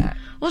lives from that.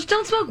 Well, just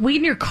don't smoke weed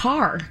in your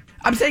car.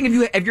 I'm saying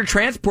if you're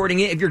transporting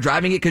it, if you're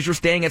driving it because you're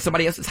staying at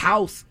somebody else's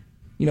house,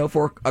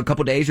 for a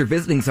couple days, you're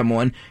visiting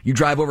someone, you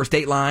drive over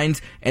state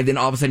lines, and then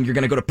all of a sudden you're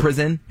going to go to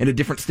prison in a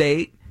different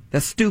state.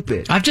 That's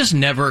stupid. I've just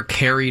never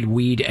carried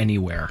weed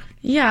anywhere.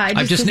 Yeah, it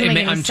just doesn't make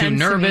any I'm too sense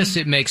to nervous.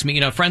 me. It makes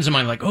me, friends of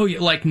mine are like,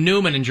 like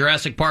Newman in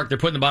Jurassic Park, they're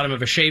putting the bottom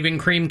of a shaving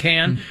cream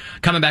can.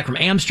 Coming back from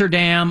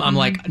Amsterdam, I'm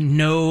like,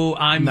 no,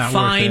 I'm Not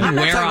fine worth it. I'm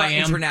not where talking I about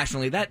am.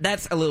 internationally.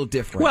 That's a little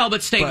different. Well,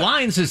 but state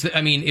lines is,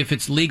 if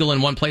it's legal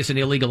in one place and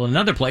illegal in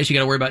another place, you got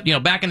to worry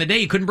about, back in the day,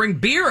 you couldn't bring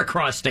beer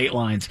across state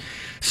lines.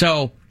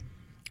 So,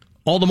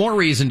 all the more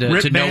reason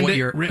to know what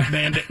you're... Rip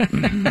Bandit.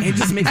 It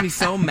just makes me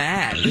so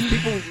mad.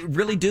 People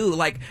really do.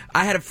 Like,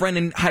 I had a friend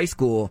in high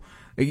school,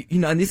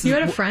 and this You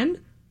had a friend?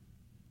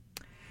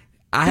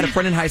 I had a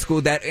friend in high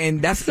school that's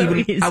So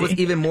easy. I was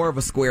even more of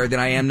a square than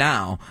I am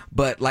now.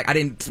 But like, I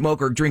didn't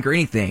smoke or drink or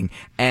anything.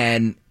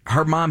 And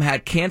her mom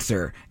had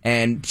cancer,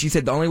 and she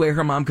said the only way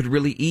her mom could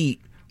really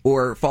eat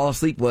or fall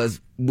asleep was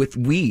with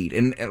weed.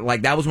 And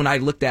like, that was when I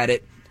looked at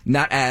it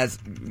not as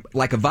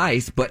like a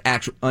vice, but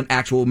an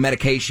actual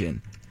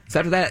medication. So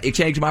after that, it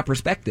changed my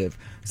perspective.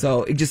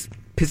 So it just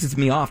pisses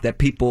me off that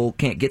people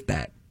can't get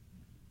that.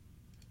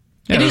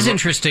 It is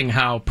interesting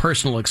how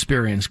personal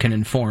experience can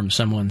inform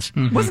someone's.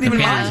 It wasn't even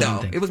mine, opinions and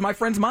though. things. It was my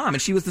friend's mom,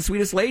 and she was the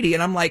sweetest lady.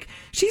 And I'm like,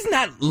 she's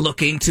not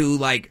looking to,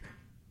 like,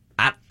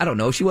 I don't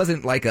know. She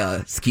wasn't like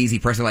a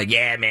skeezy person, like,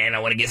 yeah, man, I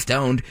want to get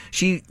stoned.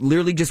 She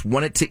literally just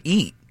wanted to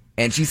eat.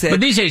 And she said... But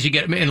these days,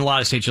 in a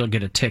lot of states, you'll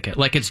get a ticket.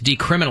 Like, it's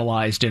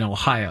decriminalized in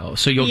Ohio,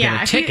 so you'll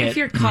get a ticket. If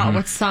you're caught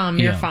with some,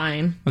 you're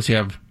fine. Unless you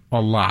have a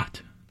lot,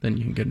 then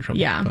you can get in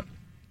trouble. Yeah. But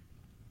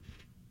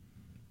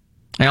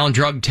Alan,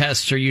 drug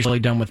tests are usually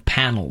done with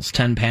panels,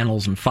 10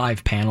 panels and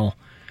 5 panel.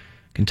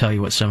 Can tell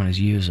you what someone is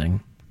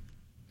using.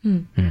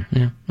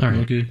 Yeah, all right.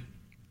 Okay.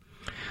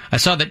 I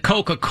saw that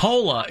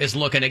Coca-Cola is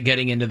looking at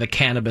getting into the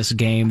cannabis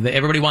game.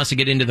 Everybody wants to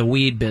get into the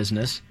weed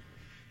business.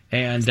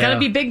 And It's got to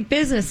be big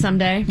business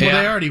someday.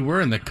 Well, they already were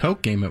in the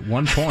Coke game at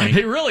one point.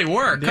 They really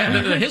were.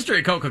 Yeah. The history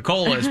of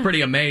Coca-Cola is pretty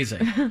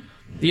amazing.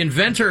 The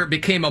inventor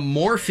became a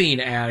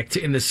morphine addict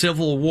in the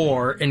Civil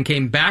War and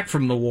came back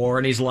from the war,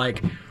 and he's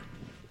like,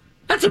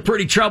 that's a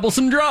pretty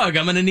troublesome drug.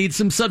 I'm going to need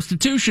some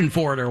substitution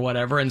for it or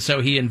whatever. And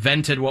so he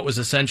invented what was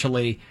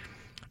essentially,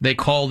 they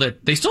called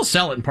it, they still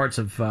sell it in parts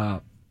of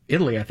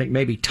Italy, I think,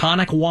 maybe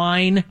tonic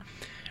wine,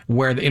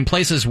 where in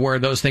places where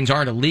those things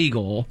aren't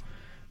illegal,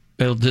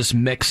 they'll just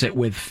mix it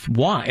with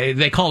wine.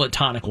 They called it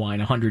tonic wine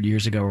 100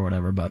 years ago or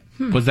whatever. But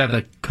Was that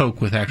the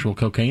Coke with actual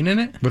cocaine in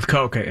it? With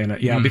coke in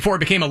it, yeah. Before it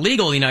became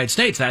illegal in the United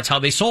States, that's how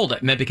they sold it.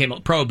 And then it became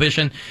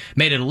prohibition,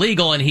 made it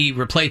illegal, and he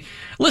replaced...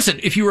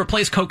 Listen, if you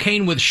replace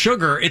cocaine with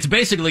sugar, it's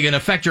basically going to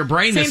affect your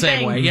brain the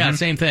same way. Yeah,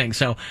 same thing.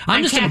 So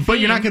I'm just... But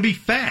you're not going to be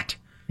fat.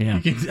 Yeah.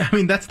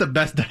 That's the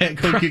best Diet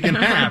Coke you can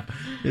have.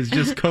 Is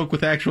just Coke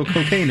with actual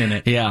cocaine in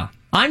it. Yeah.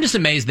 I'm just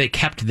amazed they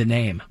kept the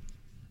name.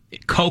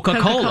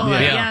 Coca-Cola. Coca-Cola,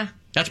 yeah.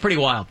 That's pretty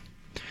wild.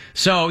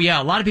 So,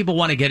 yeah, a lot of people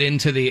want to get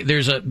into the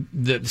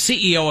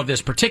CEO of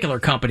this particular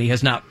company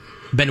has not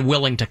been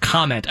willing to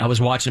comment. I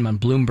was watching him on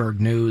Bloomberg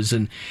News,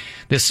 and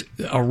this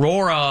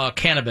Aurora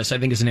Cannabis, I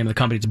think is the name of the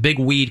company. It's a big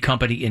weed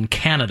company in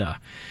Canada,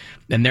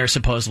 and they're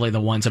supposedly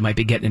the ones that might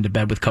be getting into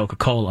bed with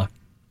Coca-Cola.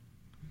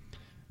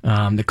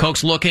 The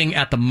Coke's looking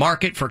at the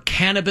market for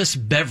cannabis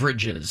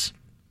beverages.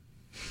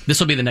 This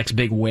will be the next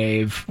big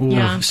wave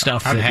of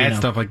stuff. I've that, had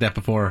stuff like that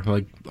before,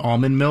 like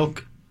almond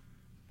milk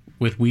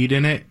with weed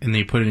in it, and then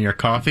you put it in your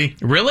coffee.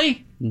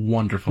 Really?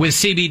 Wonderful. With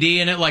CBD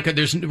in it, like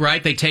there's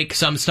right. They take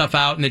some stuff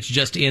out, and it's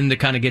just in to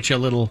kind of get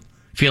you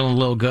feeling a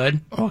little good.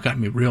 Oh, it got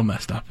me real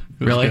messed up.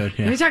 It really? Was good,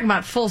 yeah. You're talking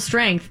about full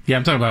strength. Yeah,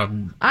 I'm talking about.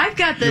 I've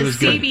got the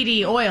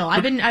CBD oil.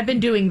 I've been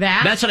doing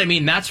that. That's what I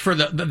mean. That's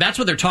that's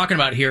what they're talking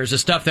about here. Is the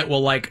stuff that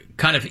will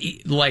kind of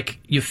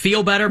you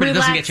feel better, but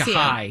Relax it doesn't get you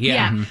high.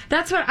 Yeah, Mm-hmm.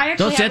 That's what I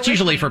actually. That's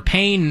usually for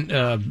pain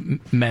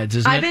meds,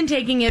 isn't it? I've been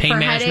taking it pain for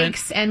management?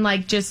 headaches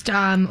and just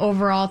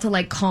overall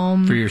to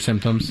calm for your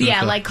symptoms.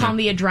 Yeah, calm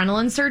the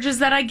adrenaline surges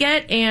that I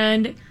get,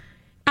 and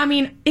I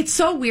mean it's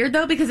so weird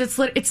though because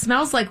it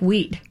smells like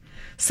weed.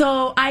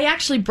 So I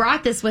actually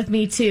brought this with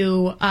me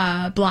to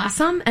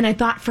Blossom, and I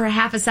thought for a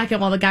half a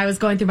second while the guy was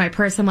going through my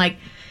purse, I'm like,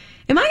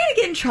 am I going to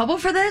get in trouble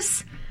for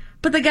this?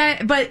 But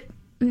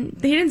he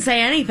didn't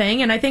say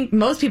anything, and I think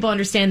most people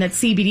understand that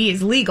CBD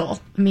is legal.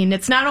 I mean,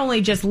 it's not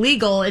only just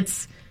legal,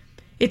 it's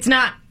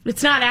not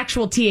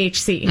actual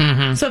THC.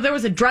 Mm-hmm. So if there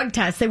was a drug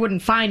test, they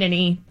wouldn't find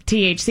any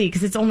THC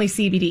because it's only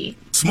CBD.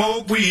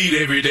 Smoke weed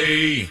every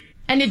day.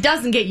 And it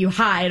doesn't get you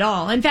high at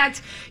all. In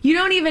fact, you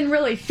don't even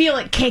really feel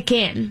it kick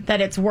in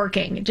that it's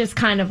working. It just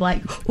kind of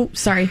But it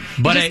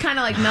just kind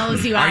of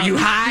mellows you out. Are you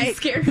high? You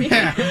scared me.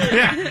 Yeah.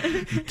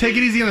 Take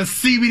it easy on the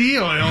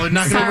CBD oil and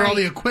knocking over all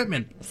the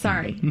equipment.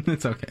 Sorry.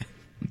 It's okay.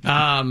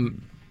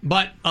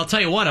 But I'll tell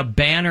you what,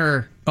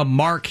 a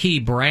marquee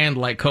brand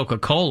like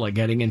Coca-Cola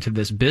getting into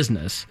this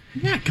business.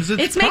 Yeah, because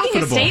it's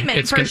making a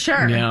statement for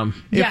sure. Yeah.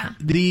 If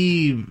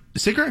the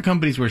cigarette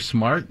companies were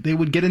smart, they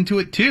would get into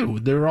it too.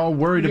 They're all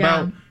worried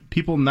about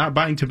people not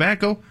buying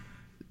tobacco.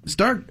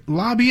 Start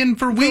lobbying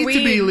for weed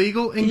to be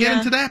legal and get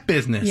into that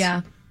business.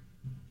 Yeah.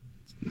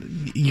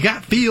 You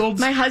got fields.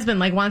 My husband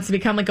wants to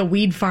become a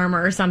weed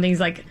farmer or something. He's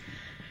like,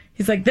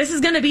 this is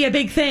going to be a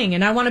big thing,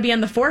 and I want to be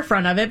on the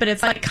forefront of it. But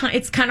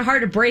it's kind of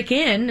hard to break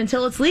in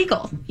until it's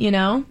legal. You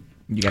know.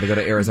 You got to go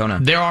to Arizona.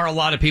 There are a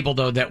lot of people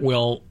though that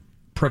will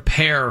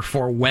prepare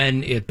for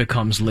when it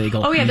becomes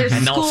legal. Oh yeah, there's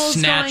and schools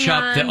they'll snatch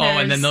up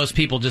and then those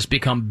people just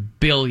become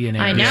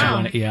billionaires. I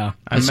know.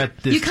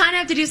 You kind of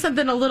have to do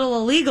something a little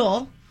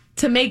illegal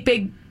to make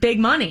big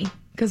money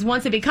because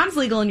once it becomes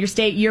legal in your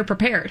state, you're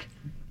prepared.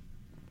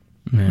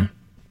 Yeah.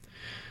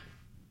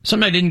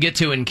 Something I didn't get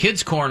to in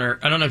Kids Corner,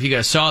 I don't know if you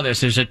guys saw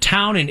this, there's a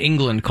town in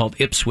England called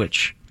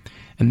Ipswich,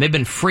 and they've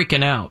been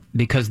freaking out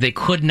because they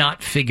could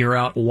not figure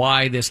out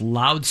why this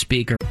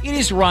loudspeaker... It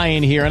is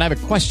Ryan here, and I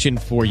have a question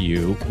for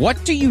you.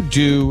 What do you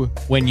do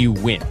when you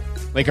win?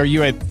 Are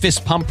you a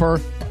fist pumper,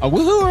 a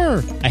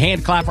woohooer, a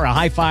hand clapper, a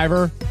high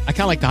fiver? I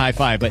kind of like the high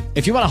five, but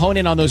if you want to hone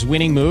in on those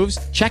winning moves,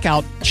 check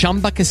out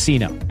Chumba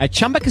Casino. At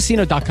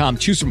ChumbaCasino.com,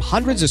 choose from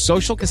hundreds of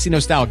social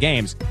casino-style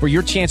games for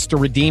your chance to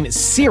redeem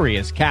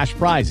serious cash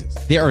prizes.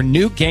 There are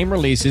new game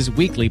releases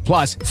weekly,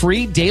 plus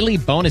free daily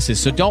bonuses,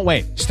 so don't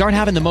wait. Start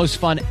having the most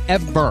fun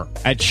ever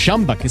at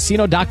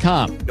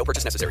ChumbaCasino.com. No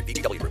purchase necessary.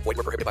 VGW Group. Void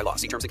where prohibited by law.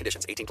 See terms and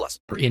conditions. 18+.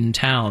 In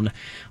town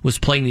was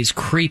playing these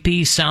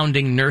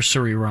creepy-sounding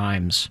nursery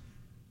rhymes.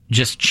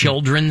 Just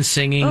children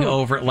singing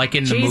over, like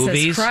in the Jesus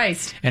movies.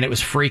 Christ. And it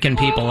was freaking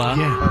people out.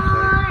 Yeah.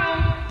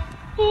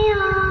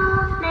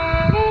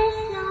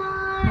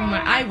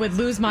 I would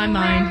lose my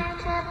mind.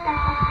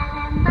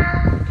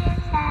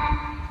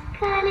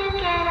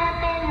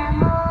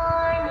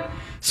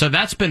 So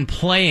that's been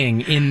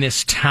playing in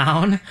this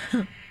town.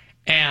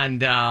 And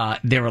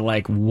they were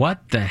like,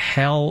 what the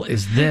hell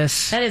is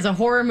this? That is a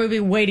horror movie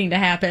waiting to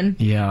happen.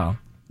 Yeah.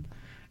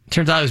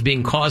 Turns out it was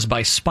being caused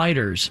by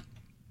spiders.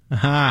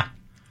 Uh-huh.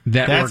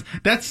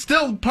 That's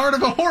still part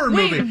of a horror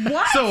movie.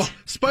 What? So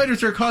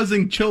spiders are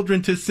causing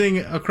children to sing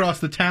across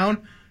the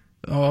town.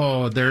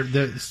 Oh,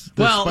 the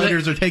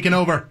spiders are taking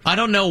over. I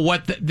don't know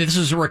what this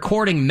is a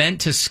recording meant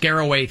to scare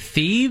away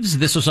thieves.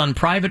 This was on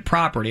private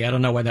property. I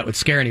don't know why that would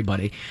scare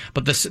anybody.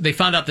 But they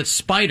found out that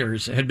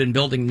spiders had been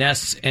building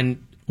nests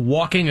and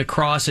walking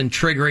across and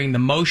triggering the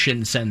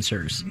motion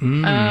sensors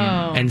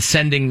and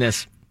sending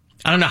this.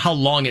 I don't know how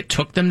long it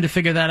took them to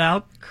figure that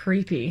out.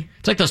 Creepy.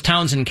 It's like those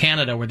towns in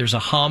Canada where there's a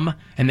hum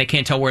and they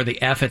can't tell where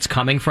the F it's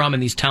coming from,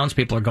 and these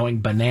townspeople are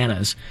going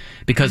bananas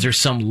because there's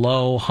some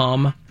low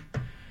hum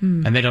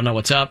and they don't know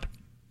what's up.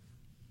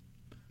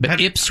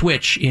 But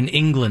Ipswich in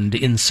England,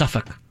 in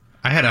Suffolk.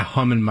 I had a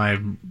hum in my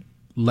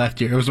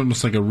left ear. It was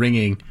almost like a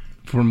ringing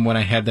from when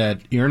I had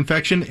that ear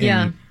infection.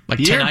 And like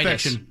the tinnitus. Ear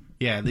infection,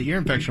 the ear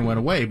infection went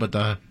away, but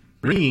the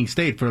ringing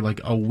stayed for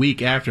like a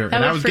week after. That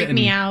and would I was freak getting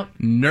me out.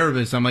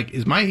 nervous. I'm like,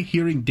 is my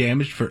hearing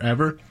damaged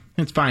forever?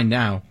 It's fine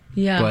now.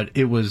 Yeah. But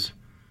it was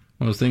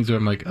one of those things where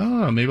I'm like,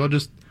 oh, maybe I'll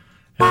just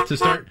have to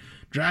start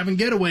driving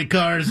getaway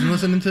cars and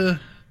listening to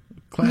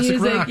classic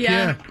music, rock.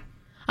 Yeah.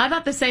 I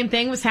thought the same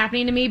thing was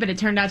happening to me, but it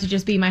turned out to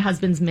just be my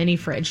husband's mini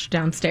fridge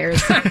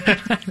downstairs.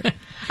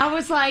 I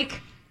was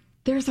like,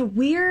 there's a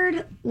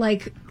weird,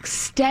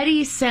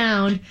 steady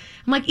sound.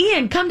 I'm like,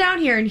 Ian, come down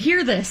here and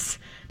hear this.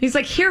 And he's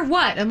like, hear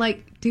what? I'm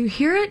like, do you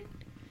hear it?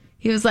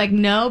 He was like,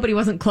 no, but he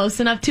wasn't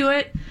close enough to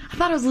it. I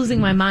thought I was losing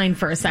my mind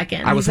for a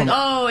second. I was like,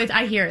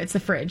 I hear it. It's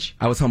the fridge.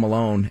 I was home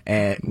alone.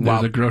 And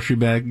There's a grocery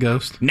bag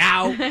ghost.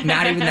 Now,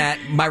 not even that.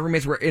 My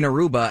roommates were in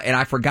Aruba, and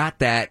I forgot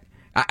that.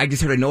 I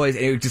just heard a noise,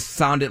 and it just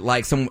sounded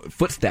like some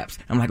footsteps.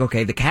 I'm like,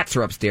 okay, the cats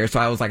are upstairs. So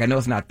I was like, I know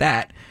it's not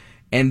that.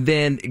 And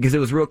then, because it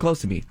was real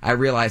close to me, I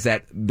realized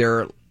that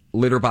their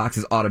litter box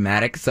is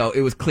automatic. So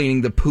it was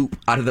cleaning the poop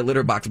out of the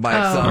litter box by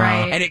itself.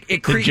 Right. And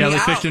it creeped me out. The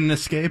jellyfish didn't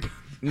escape?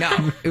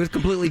 No, it was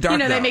completely dark.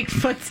 They make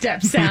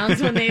footstep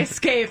sounds when they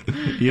escape.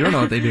 You don't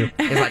know what they do.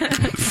 It's like,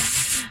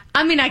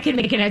 I mean, I can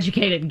make an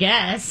educated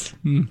guess.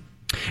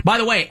 By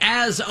the way,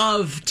 as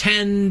of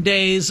 10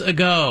 days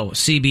ago,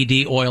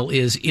 CBD oil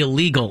is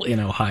illegal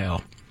in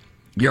Ohio.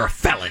 You're a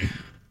felon.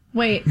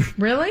 Wait,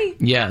 really?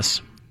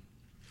 Yes.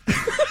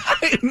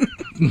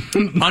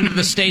 Under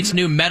the state's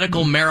new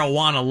medical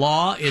marijuana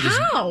law, it is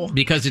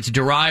because it's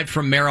derived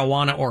from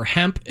marijuana or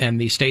hemp,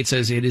 and the state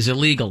says it is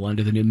illegal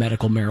under the new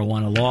medical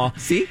marijuana law,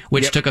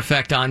 which took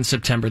effect on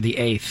September the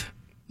 8th.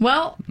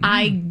 Well,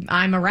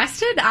 I'm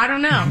arrested? I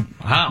don't know.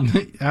 Wow.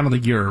 I don't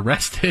think you're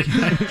arrested.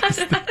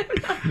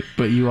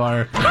 But you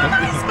are. How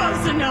am I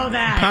supposed to know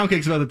that?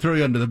 Poundcake's about to throw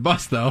you under the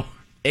bus, though.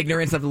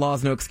 Ignorance of the law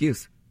is no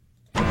excuse.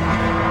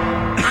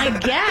 I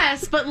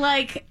guess, but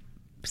why?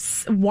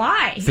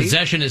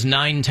 Possession is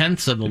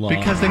 9/10 of the law.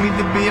 Because they need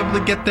to be able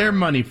to get their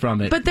money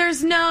from it. But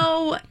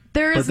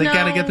But they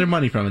got to get their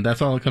money from it.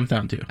 That's all it comes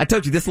down to. I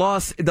told you, the law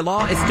is stupid.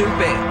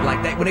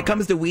 Like that, when it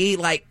comes to weed,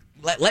 let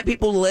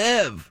people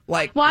live.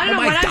 Like, well, I don't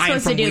know what I'm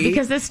supposed to do weed.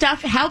 because this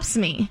stuff helps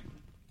me.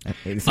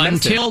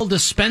 Until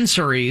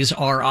dispensaries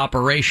are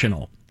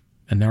operational.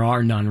 And there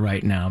are none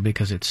right now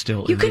because it's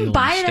still illegal. You can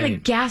buy in it the at a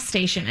state. gas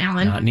station,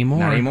 Alan. Not anymore.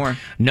 Not anymore.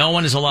 No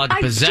one is allowed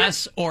to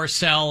possess or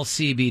sell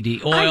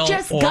CBD oil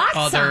or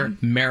other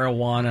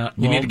marijuana.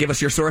 You need to give us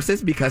your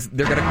sources because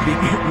they're going to be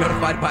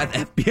notified by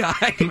the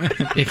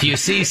FBI. If you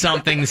see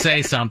something,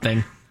 say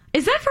something.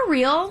 Is that for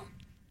real?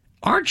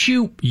 Aren't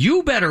you?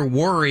 You better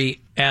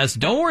worry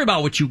don't worry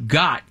about what you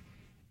got.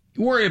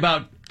 Worry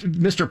about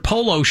Mr.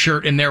 Polo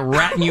Shirt in there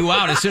ratting you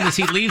out as soon as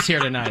he leaves here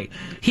tonight.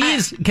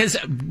 Because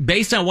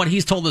based on what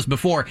he's told us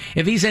before,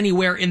 if he's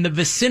anywhere in the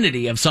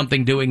vicinity of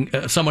someone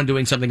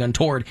doing something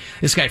untoward,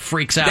 this guy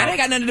freaks out. That ain't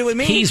got nothing to do with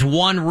me. He's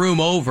one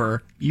room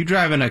over. You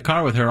drive in a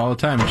car with her all the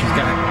time, and she's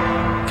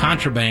got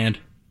contraband.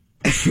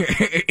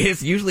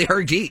 It's usually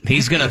her Jeep.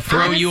 He's going to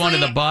throw you under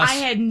the bus. I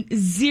had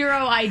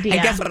zero idea.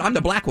 And guess what? I'm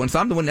the black one, so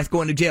I'm the one that's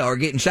going to jail or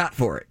getting shot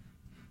for it.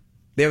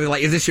 They were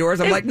like, is this yours?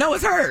 I'm like, no,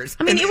 it's hers.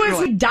 I mean, it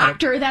was a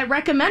doctor that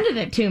recommended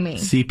it to me.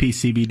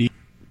 CBD.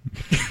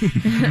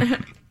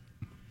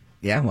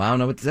 Yeah, well, I don't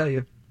know what to tell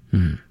you.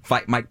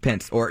 Fight Mike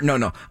Pence. Or,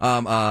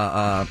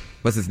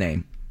 what's his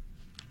name?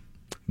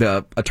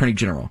 The Attorney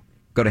General.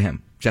 Go to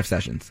him. Jeff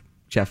Sessions.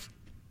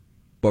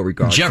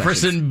 Beauregard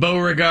Jefferson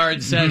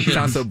Beauregard Sessions.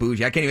 Sounds so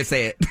bougie. I can't even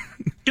say it.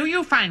 Do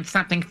you find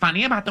something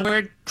funny about the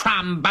word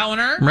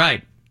tromboner?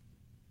 Right.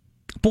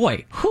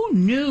 Boy, who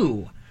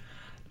knew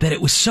that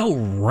it was so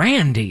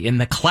randy in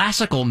the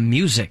classical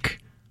music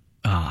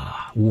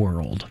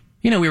world?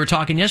 You know, we were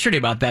talking yesterday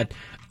about that.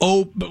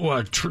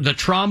 The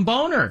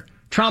tromboner.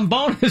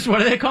 Tromboners, what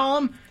do they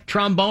call them?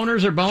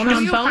 Tromboners or boners?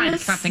 Do you find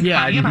something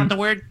funny about the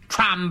word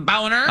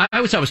tromboner? I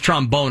always thought it was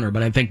tromboner,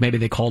 but I think maybe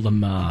they called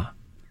them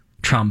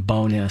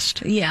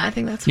trombonist. Yeah, I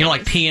think that's what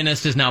like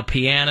pianist is now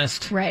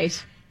pianist.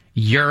 Right.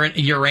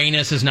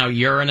 Uranus is now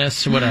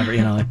Uranus, whatever.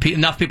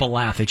 Enough people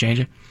laugh, they change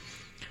it.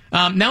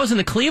 Now it was in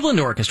the Cleveland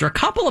Orchestra. A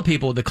couple of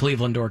people with the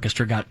Cleveland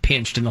Orchestra got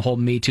pinched in the whole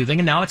Me Too thing,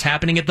 and now it's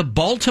happening at the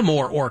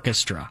Baltimore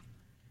Orchestra.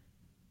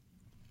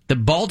 The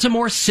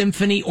Baltimore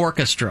Symphony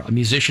Orchestra. A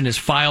musician has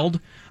filed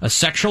a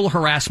sexual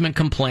harassment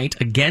complaint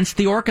against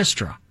the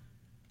orchestra.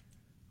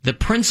 The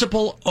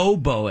principal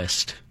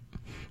oboist,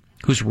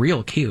 who's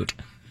real cute,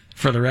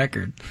 for the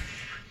record,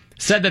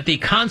 said that the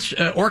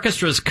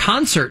orchestra's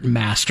concert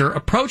master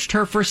approached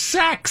her for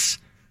sex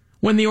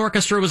when the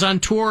orchestra was on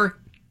tour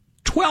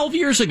 12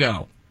 years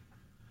ago.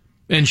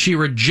 And she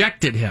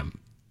rejected him.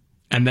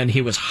 And then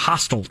he was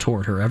hostile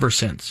toward her ever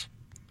since.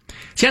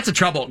 See, that's the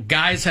trouble.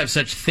 Guys have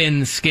such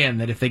thin skin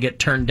that if they get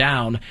turned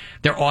down,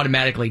 they're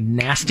automatically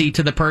nasty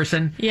to the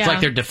person. Yeah. It's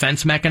like their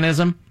defense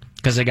mechanism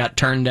because they got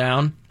turned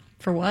down.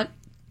 For what?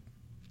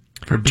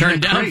 For being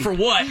turned down for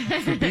what?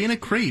 For being a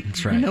creep.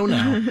 That's right.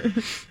 No.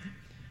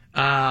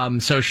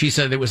 So she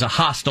said it was a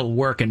hostile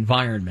work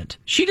environment.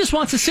 She just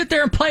wants to sit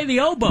there and play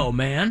the oboe,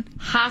 man.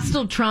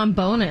 Hostile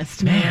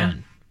trombonist,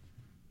 man.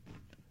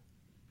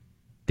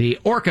 The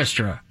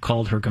orchestra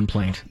called her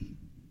complaint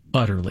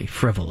utterly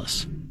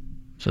frivolous.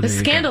 So the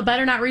scandal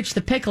better not reach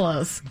the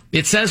piccolos.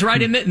 It says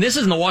right in this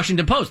is in the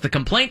Washington Post. The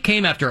complaint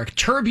came after a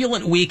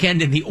turbulent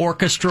weekend in the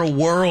orchestra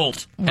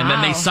world. Wow. And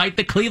then they cite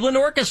the Cleveland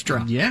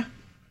Orchestra. Yeah.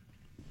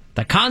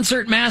 The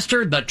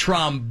concertmaster, the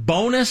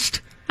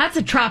trombonist. That's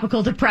a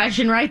tropical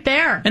depression right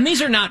there. And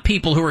these are not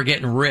people who are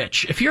getting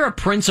rich. If you're a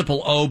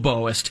principal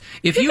oboist,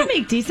 if you can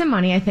make decent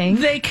money, I think.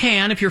 They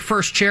can if you're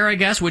first chair, I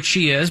guess, which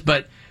she is,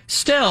 but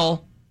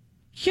still,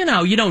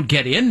 you don't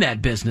get in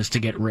that business to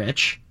get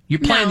rich. You're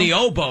playing the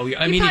oboe.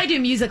 I You mean, probably do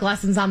music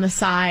lessons on the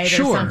side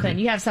Sure. or something.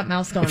 You have something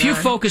else going on. if you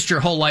focused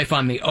your whole life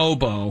on the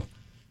oboe,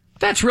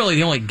 that's really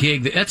the only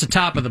gig. That's the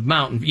top of the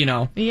mountain, you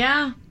know.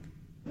 Yeah.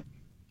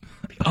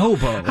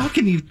 Oboe. How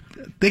can you...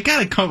 They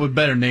gotta come up with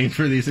better names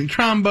for these things.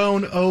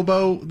 Trombone,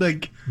 oboe,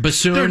 like...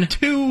 Bassoon. They're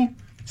too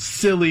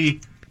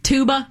silly...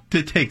 Tuba.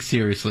 To take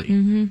seriously.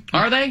 Mm-hmm.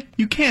 Are they?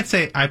 You can't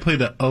say, I play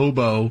the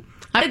oboe.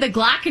 I did the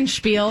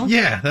Glockenspiel.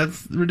 Yeah,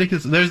 that's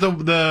ridiculous. There's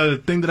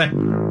the thing that I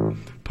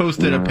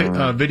posted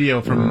a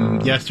video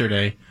from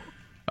yesterday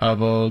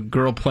of a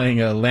girl playing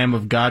a Lamb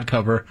of God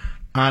cover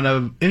on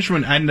an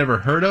instrument I'd never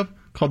heard of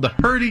called the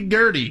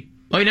hurdy-gurdy.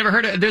 Oh, you never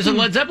heard of it? There's a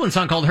Led Zeppelin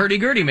song called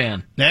Hurdy-Gurdy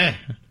Man. Yeah.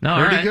 No,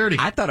 hurdy-gurdy.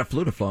 I thought a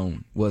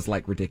flutophone was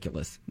like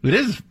ridiculous. It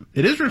is.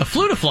 A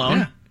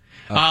flutophone?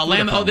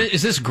 Yeah.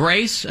 Is this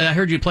Grace? I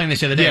heard you playing this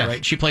the other day, Yes.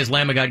 right? She plays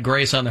Lamb of God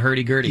Grace on the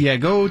hurdy-gurdy. Yeah,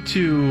 go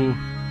to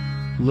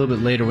a little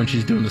bit later when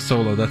she's doing the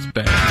solo. That's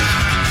bad.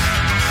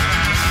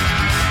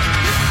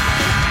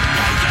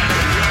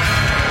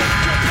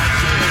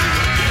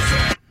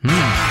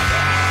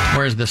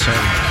 Where's the solo?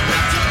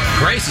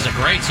 Grace is a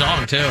great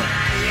song, too.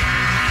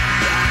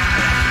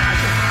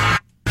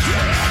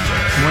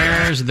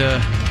 Where's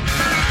the...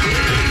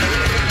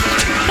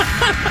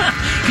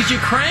 Because you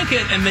crank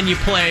it and then you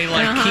play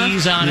like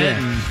keys on it.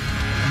 And...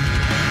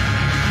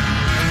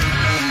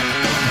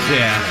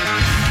 Yeah.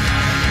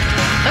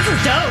 This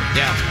is dope.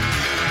 Yeah.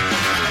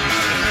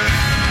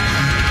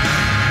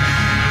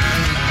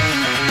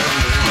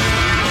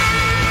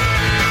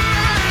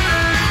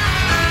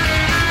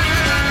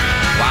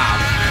 Wow.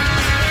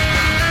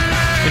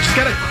 You just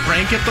gotta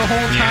crank it the whole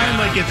time. Yeah.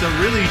 Like, it's a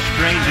really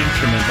strange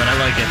instrument, but I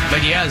like it.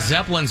 But yeah,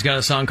 Zeppelin's got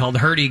a song called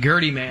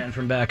Hurdy-Gurdy Man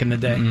from back in the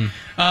day.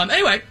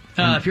 Anyway,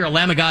 if you're a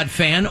Lamb of God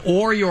fan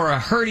or you're a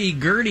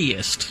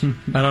hurdy-gurdyist,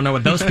 I don't know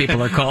what those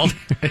people are called.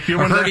 If you're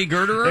a one of the-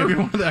 hurdy-gurderer? If you're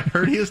one of the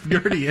hurdiest,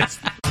 gurdiest.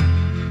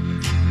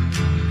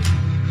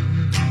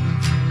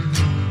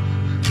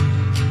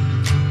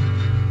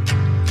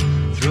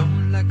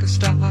 Thrown like a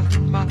star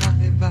in my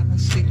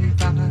vast sleep,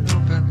 I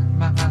opened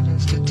my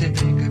eyes to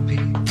take a peek,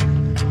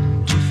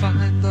 to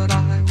find that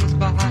I was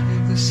by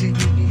the sea,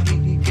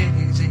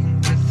 gazing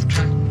with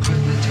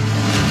tranquility.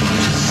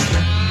 Just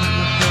then when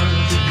the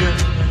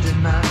hurdy-gurdy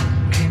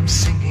man came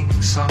singing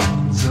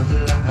songs of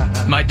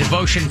life. My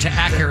devotion to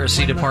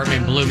accuracy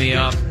department blew me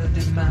up.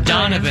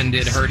 Donovan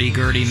did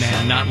Hurdy-Gurdy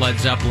Man, not Led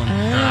Zeppelin.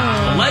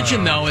 The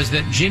legend, though, is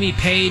that Jimmy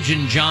Page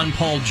and John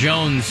Paul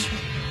Jones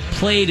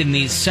played in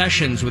these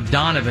sessions with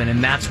Donovan,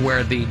 and that's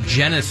where the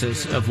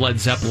genesis of Led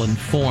Zeppelin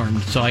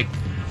formed. So I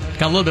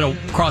got a little bit of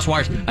cross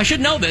wires. I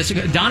should know this.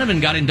 Donovan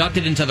got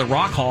inducted into the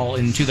Rock Hall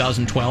in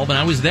 2012, and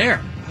I was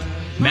there.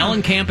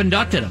 Mellencamp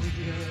inducted him.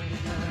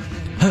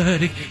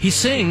 He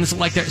sings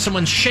like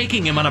someone's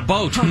shaking him on a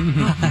boat.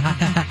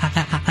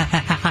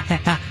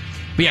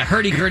 But yeah,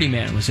 Hurdy-Gurdy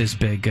Man was his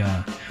big...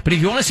 But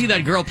if you want to see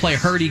that girl play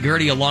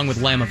Hurdy-Gurdy along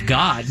with Lamb of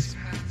God,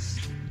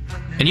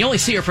 and you only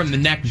see her from the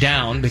neck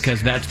down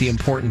because that's the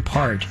important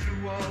part,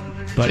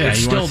 but yeah, it's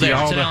you still want to see there.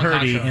 all It's an the Alan Cox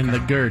hurdy show. and the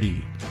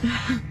gurdy.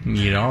 You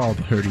need all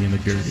the hurdy and the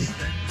gurdy.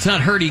 It's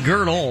not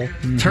Hurdy-Girdle,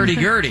 it's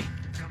Hurdy-Gurdy.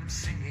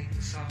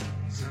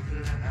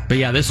 But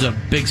yeah, this is a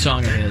big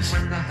song of his.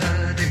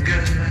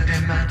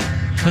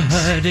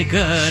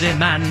 Hurdy-Gurdy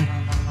Man.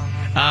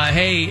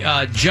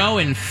 Hey, Joe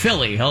in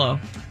Philly, hello.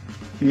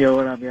 Yo,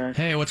 what up, guys?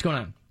 Hey, what's going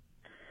on?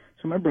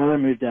 So my brother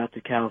moved out to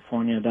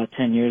California about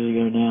 10 years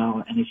ago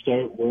now, and he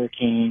started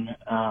working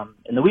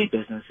in the wheat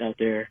business out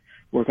there,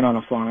 working on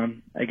a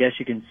farm. I guess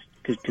you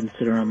could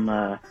consider him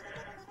at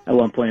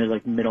one point as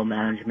like middle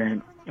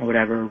management or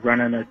whatever,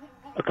 running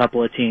a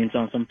couple of teams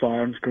on some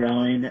farms,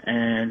 growing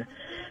and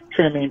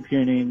trimming,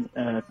 pruning,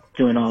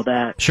 doing all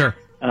that. Sure.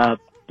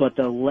 But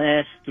the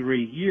last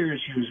 3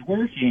 years he was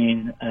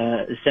working,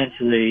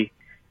 essentially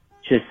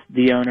just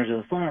the owners of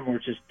the farm were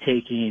just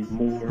taking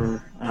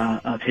more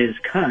of his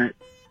cut.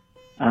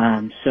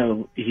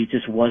 So he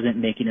just wasn't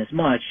making as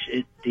much.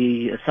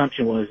 The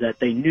assumption was that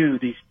they knew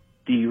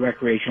the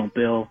recreational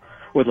bill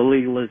or the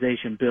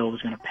legalization bill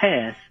was going to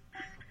pass.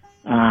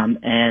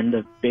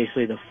 And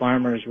basically the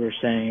farmers were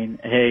saying,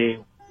 hey,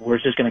 we're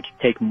just going to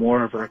take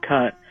more of our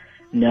cut,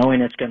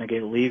 knowing it's going to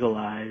get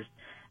legalized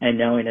and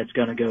knowing it's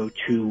going to go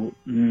to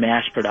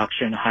mass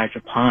production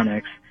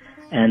hydroponics.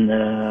 And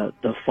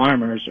the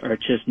farmers are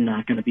just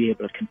not going to be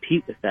able to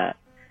compete with that.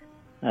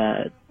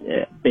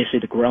 Basically,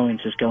 the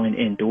growing's just going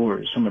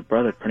indoors. So my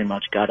brother pretty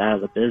much got out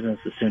of the business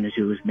as soon as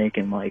he was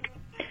making like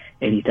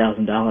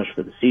 $80,000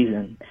 for the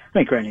season. I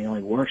mean, granted, he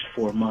only works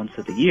 4 months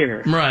of the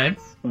year. Right.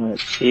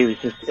 But it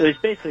was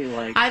basically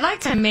like... I'd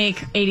like to make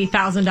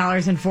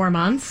 $80,000 in 4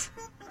 months.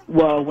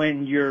 Well,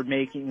 when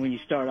you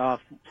start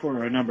off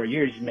for a number of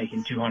years, you're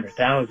making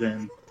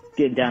 $200,000,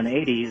 getting down to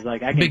 80, he's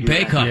like, I can Big do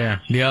pay that. cut. Yeah.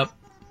 Yep.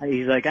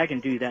 He's like, I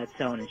can do that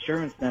selling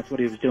insurance, and that's what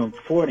he was doing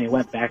before, and he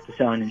went back to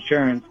selling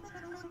insurance,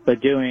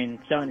 but selling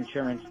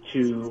insurance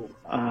to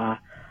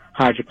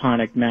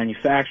hydroponic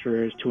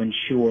manufacturers to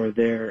insure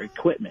their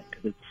equipment,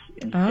 because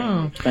it's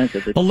insanely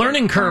expensive. The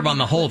learning curve on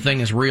the whole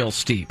thing is real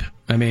steep.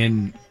 I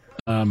mean...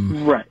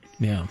 right.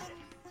 Yeah.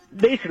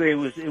 basically, it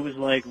was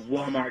like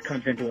Walmart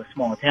comes into a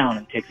small town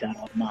and takes out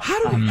all the money.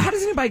 How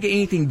does anybody get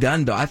anything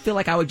done, though? I feel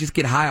like I would just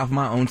get high off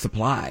my own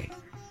supply.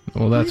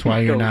 Well, that's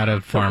why you're not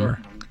a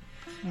farmer.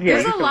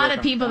 There's a lot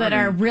of people that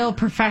are real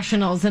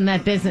professionals in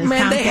that business.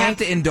 Man, they Poundcake. have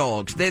to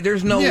indulge.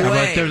 There's no way.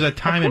 But there's a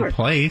time and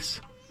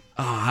place.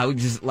 Oh, I would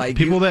just like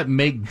people that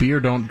make beer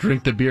don't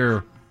drink the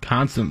beer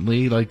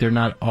constantly. Like, they're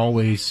not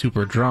always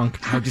super drunk.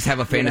 I would just have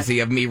a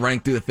fantasy of me running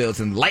through the fields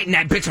and lighting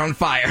that bitch on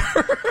fire.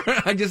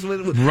 I just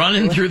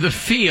running through the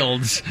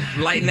fields,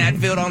 lighting that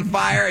field on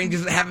fire, and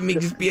just having me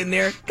just be in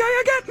there.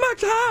 I get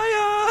much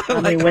higher.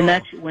 I mean,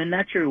 when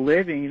that's your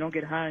living, you don't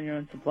get high on your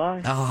own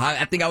supply. Oh,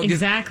 I think I would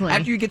exactly. Just,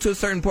 after you get to a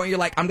certain point, you're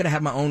like, I'm gonna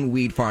have my own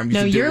weed farm.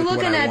 No, you're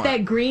looking at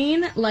that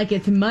green like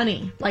it's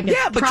money, like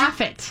it's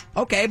profit.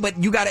 Okay,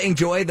 but you got to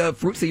enjoy the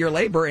fruits of your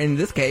labor. In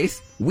this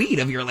case, weed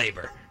of your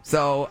labor.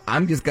 So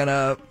I'm just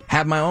gonna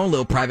have my own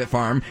little private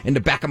farm in the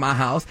back of my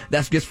house.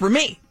 That's just for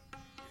me.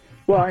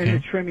 Well, in the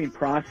trimming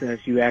process,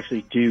 you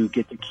actually do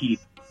get to keep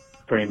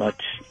pretty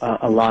much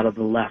a lot of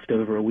the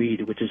leftover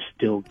weed, which is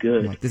still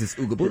good. Like, this is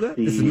Ooga Booga?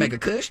 This is Mega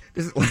Kush?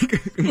 This is like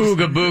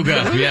Ooga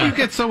Booga, yeah. You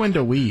get so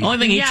into weed. Only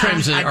thing he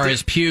trims are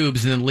his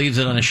pubes and then leaves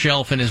it on a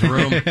shelf in his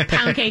room.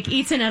 Poundcake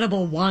eats an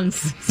edible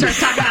once. Starts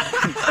talking about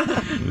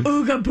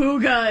Ooga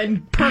Booga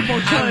and purple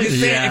I'm just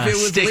saying, if it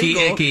was sticky,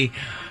 legal, icky.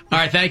 All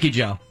right, thank you,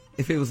 Joe.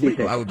 If it was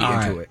legal, I would be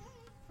into it.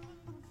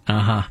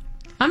 Uh-huh.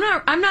 I'm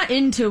not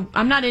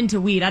into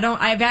weed.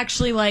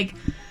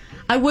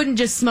 I wouldn't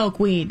just smoke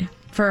weed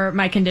for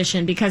my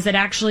condition because the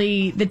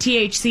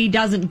THC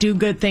doesn't do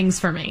good things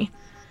for me.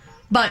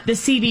 But the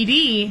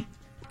CBD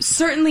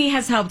certainly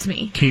has helped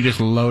me. Can you just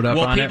load up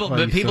on it?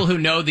 But people who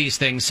know these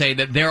things say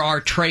that there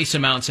are trace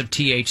amounts of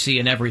THC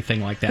and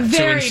everything like that.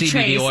 Very so in CBD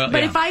trace. oil,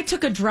 but if I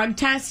took a drug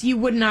test, you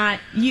would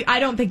not. I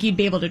don't think you'd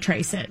be able to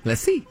trace it.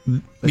 Let's see.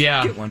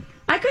 Let's get one.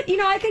 I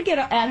could get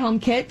an at-home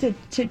kit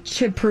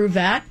to prove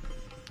that.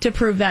 To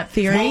prove that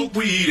theory. Smoke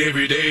weed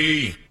every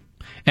day.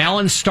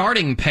 Alan's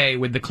starting pay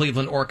with the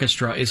Cleveland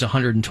Orchestra is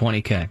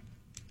 $120K.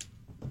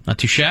 Not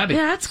too shabby.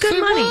 Yeah, that's good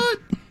money. What?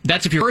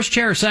 That's if you're first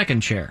chair or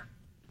second chair.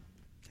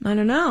 I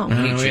don't know.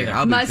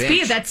 Must be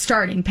if that's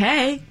starting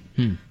pay.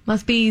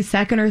 Must be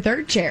second or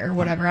third chair or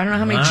whatever. I don't know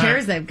how many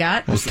chairs they've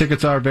got. Those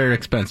tickets are very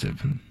expensive.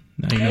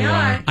 Now you know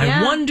why.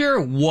 I wonder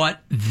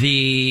what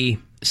the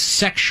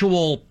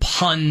sexual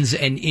puns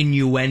and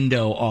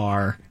innuendo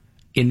are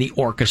in the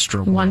orchestra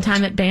world. One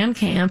time at band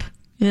camp,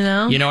 you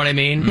know? You know what I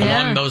mean?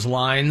 Yeah. Along those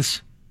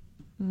lines.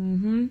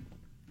 Mm-hmm.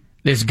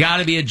 There's got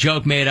to be a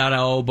joke made out of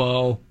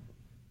oboe,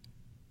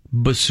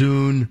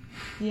 bassoon.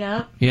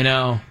 Yeah. You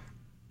know?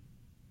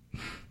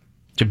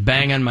 To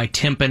bang on my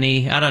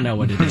timpani. I don't know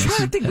what it is.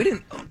 I'm trying to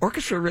think.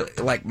 Orchestra really,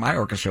 like, my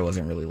orchestra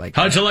wasn't really like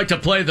that. How'd you like to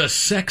play the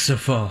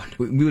saxophone?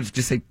 We would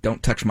just say,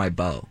 don't touch my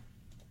bow.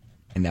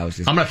 And that was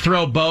just. I'm going to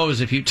throw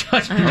bows if you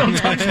don't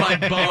touch my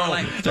bow.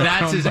 Like,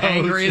 that's as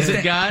angry as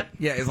it got?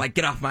 Yeah, it's like,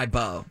 get off my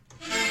bow.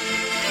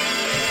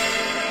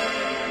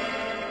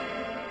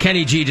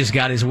 Kenny G just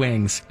got his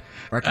wings.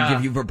 Or I can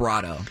give you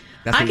vibrato.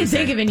 That's I can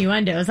think of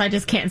innuendos. I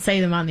just can't say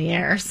them on the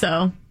air,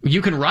 so.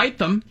 You can write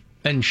them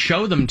and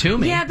show them to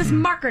me. Yeah, this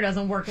marker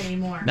doesn't work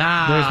anymore.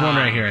 There's one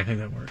right here. I think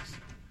that works.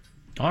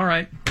 All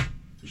right.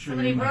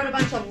 Somebody wrote a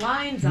bunch of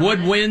lines on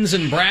Wood it. winds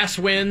and brass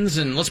winds,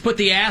 and let's put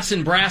the ass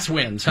in brass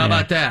winds. How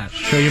about that?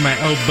 Show you my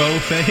oboe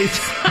face.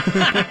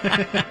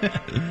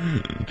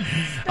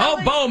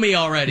 Oh, bow me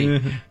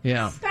already.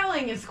 Yeah.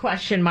 Spelling is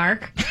question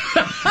mark.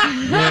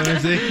 Let me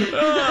see.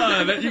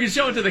 You can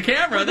show it to the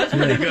camera. That's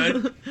pretty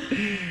good.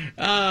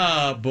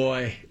 Oh,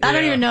 boy. I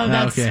don't even know if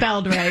that's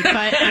spelled right,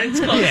 but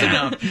it's close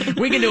enough.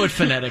 We can do it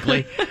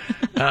phonetically.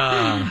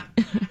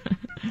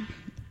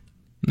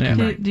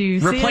 Yeah, do you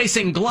see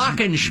replacing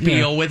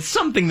glockenspiel with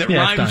something that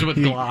rhymes with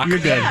Glock. You're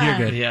good. Yeah. You're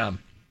good. Yeah.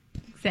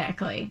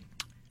 Exactly.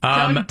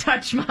 Don't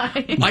touch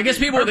mine. I guess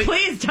people.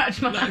 Please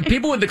touch mine.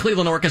 People with the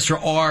Cleveland Orchestra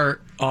are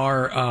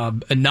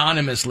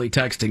anonymously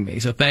texting me.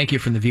 So thank you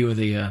from the view of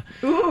the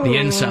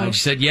inside.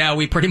 She said, "Yeah,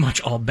 we pretty much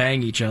all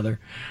bang each other."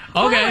 Okay.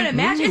 Well, I would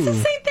imagine it's the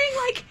same thing.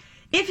 Like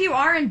if you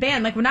are in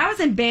band. Like when I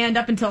was in band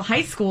up until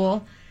high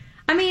school.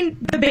 I mean,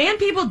 the band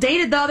people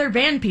dated the other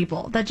band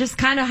people. That's just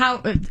kind of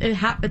how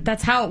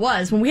that's how it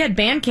was. When we had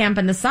band camp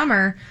in the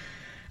summer,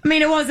 I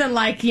mean, it wasn't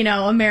like,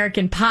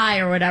 American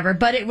Pie or whatever,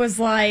 but it was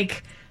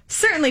like,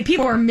 certainly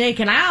people were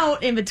making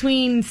out in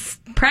between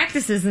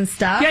practices and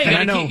stuff.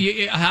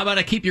 Yeah, how about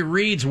I keep your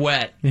reeds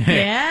wet? Yeah.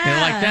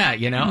 Like that,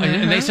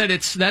 And they said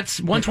that's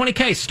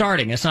 $120K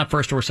starting. It's not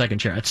first or second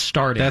chair. It's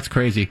starting. That's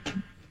crazy.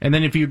 And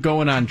then if you're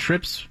going on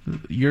trips,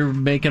 you're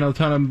making a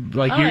ton of,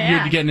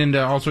 you're getting into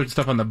all sorts of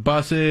stuff on the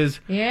buses.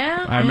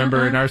 Yeah. I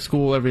remember in our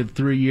school, every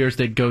 3 years,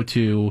 they'd go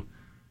to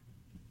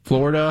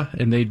Florida,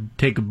 and they'd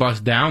take a bus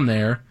down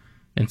there,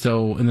 and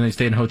then they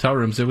stayed in hotel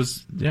rooms. It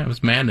was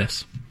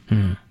madness.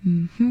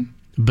 Mm-hmm.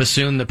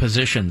 Bassoon the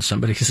position,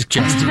 somebody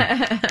suggested.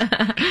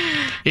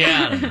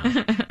 Yeah,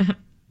 I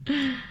don't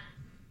know.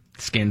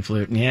 Skin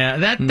flute. Yeah,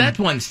 that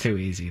one's too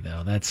easy,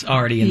 though. That's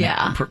already in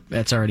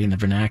that's already in the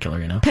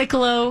vernacular,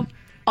 Piccolo.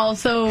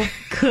 also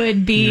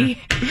could be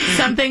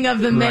something of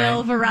the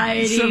male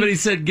variety. Somebody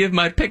said, give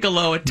my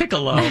piccolo a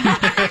tickolo.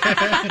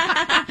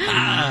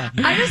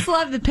 I just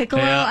love the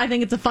piccolo. Yeah. I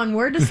think it's a fun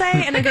word to say,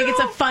 and I think it's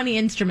a funny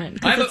instrument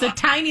because it's a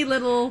tiny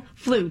little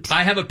flute.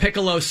 I have a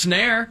piccolo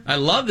snare. I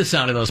love the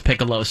sound of those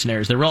piccolo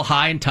snares. They're real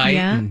high and tight.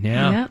 Yeah, And,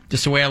 yeah.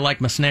 Just the way I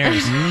like my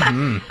snares.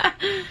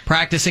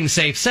 Practicing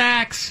safe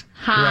sax.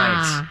 Ha.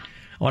 Right.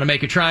 I want to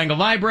make a triangle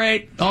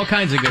vibrate. All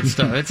kinds of good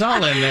stuff. It's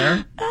all in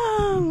there.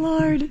 Oh,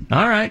 Lord.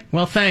 All right.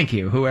 Well, thank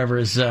you.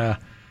 Whoever's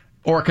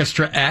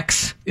Orchestra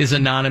X is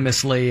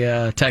anonymously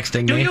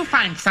texting Do me. you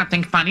find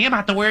something funny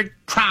about the word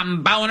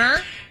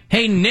tromboner?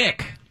 Hey,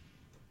 Nick.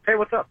 Hey,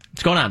 what's up?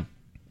 What's going on?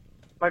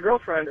 My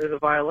girlfriend is a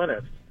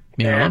violinist,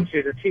 Yeah. and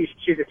she's a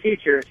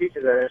teacher and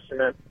teaches that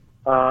instrument.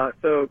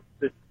 So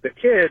the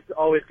kids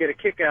always get a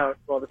kick out.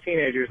 Well, the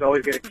teenagers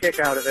always get a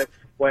kick out of it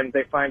when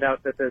they find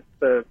out that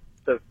the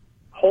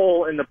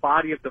hole in the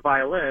body of the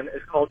violin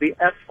is called the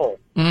F hole.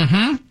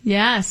 Mm-hmm.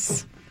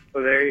 Yes.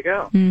 So there you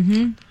go.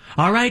 Mm-hmm.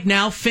 All right,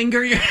 now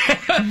finger your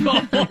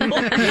headphone. You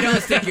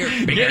don't stick your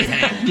fingers in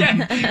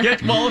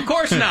it. Well, of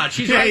course not.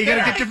 She's Yeah, right you gotta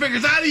there. get your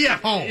fingers out of the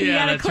F-hole. You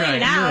gotta that's clean right.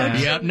 it out.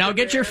 Yep. Now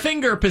get your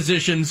finger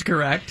positions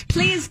correct.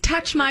 Please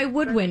touch my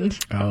woodwind.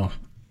 Oh.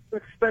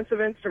 It's an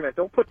expensive instrument.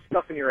 Don't put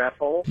stuff in your F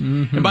hole.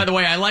 Mm-hmm. And by the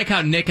way, I like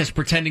how Nick is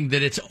pretending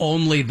that it's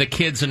only the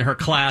kids in her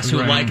class who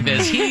like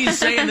this. He's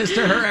saying this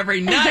to her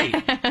every night.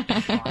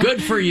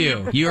 Good for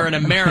you. You're an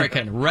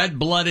American,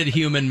 red-blooded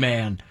human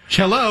man.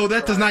 Cello,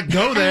 that does not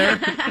go there.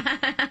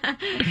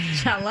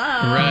 Cello.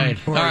 Right.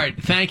 All right.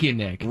 Thank you,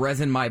 Nick.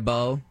 Resin my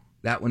bow.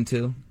 That one,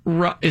 too.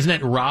 Isn't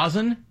it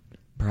rosin?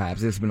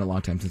 Perhaps. It's been a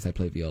long time since I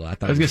played viola. I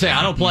was going to say,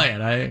 I don't play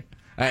it.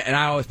 And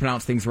I always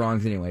pronounce things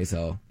wrong anyway,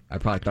 so I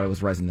probably thought it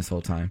was resin this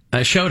whole time.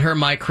 I showed her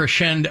my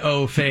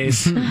crescendo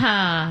face.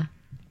 Ha.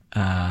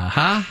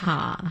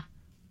 Ha.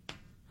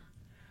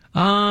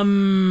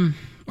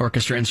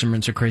 Orchestra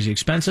instruments are crazy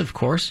expensive, of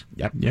course.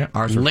 Yep. Yeah.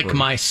 Ours are Lick free.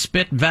 my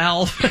spit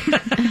valve. That's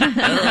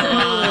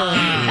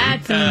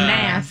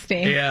nasty.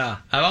 Yeah.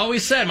 I've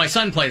always said my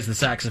son plays the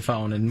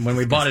saxophone, and when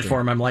we bought it for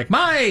him, I'm like,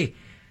 my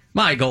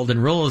golden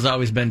rule has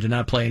always been to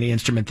not play any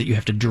instrument that you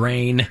have to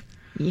drain.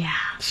 Yeah.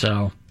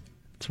 So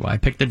that's why I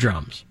picked the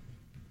drums.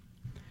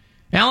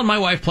 Alan, my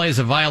wife, plays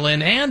a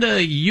violin and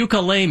a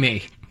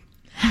ukulele.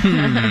 All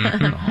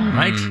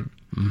right.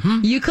 Mm-hmm.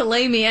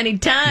 Ukulele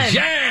anytime.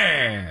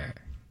 Yeah.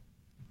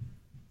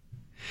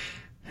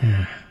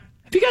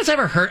 Have you guys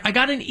ever heard? I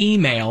got an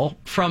email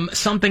from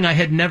something I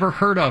had never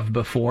heard of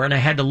before, and I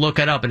had to look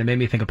it up, and it made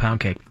me think of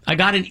Poundcake. I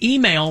got an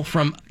email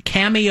from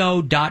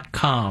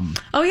Cameo.com.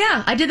 Oh,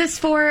 yeah. I did this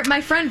for my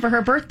friend for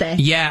her birthday.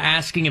 Yeah,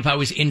 asking if I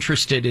was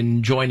interested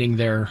in joining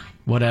their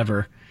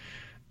whatever.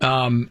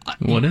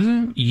 What is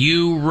it?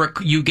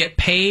 You get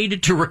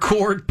paid to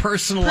record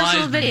personalized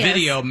Personal videos.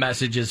 video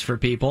messages for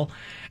people,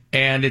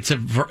 and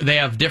they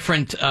have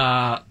different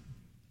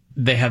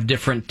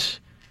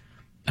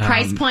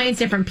Price points,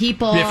 different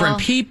people.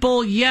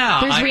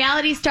 Yeah. There's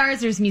reality stars,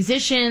 there's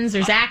musicians,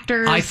 there's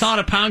actors. I thought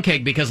of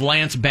Poundcake because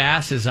Lance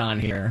Bass is on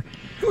here.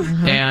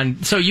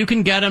 And so you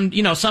can get them,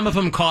 some of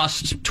them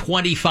cost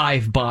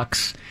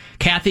 $25.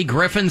 Kathy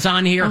Griffin's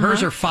on here.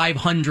 Hers are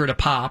 $500 a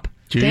pop.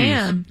 Jeez.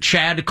 Damn.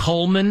 Chad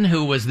Coleman,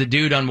 who was the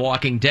dude on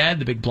Walking Dead,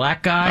 the big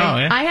black guy. Oh,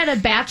 yeah. I had a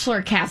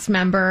Bachelor cast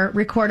member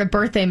record a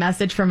birthday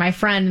message for my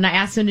friend, and I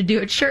asked him to do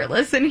it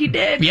shirtless, and he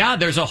did. Yeah,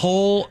 there's a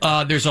whole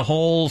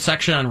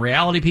section on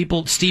reality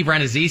people. Steve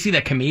Renazzisi,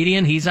 that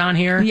comedian, he's on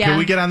here. Yeah. Can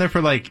we get on there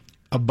for like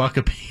 $1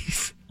 a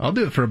piece? I'll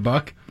do it for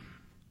 $1.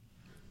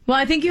 Well,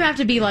 I think you have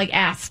to be,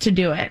 asked to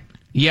do it.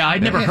 Yeah,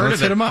 I'd never heard let's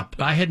of it. hit 'em up.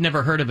 I had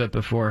never heard of it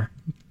before.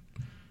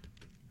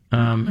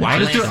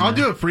 I'll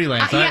do it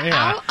freelance. I'll I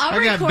got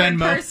record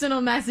Venmo.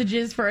 personal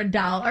messages for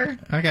 $1.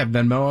 I got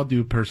Venmo. I'll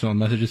do personal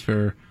messages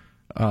for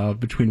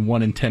between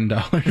 $1 and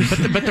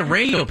 $10. But the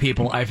radio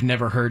people I've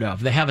never heard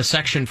of. They have a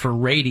section for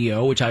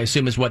radio, which I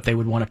assume is what they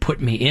would want to put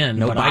me in.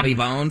 No but Bobby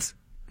Bones?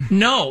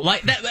 No,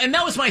 like that, and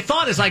that was my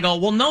thought. As I go,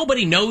 well,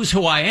 nobody knows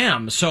who I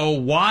am, so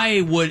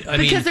why would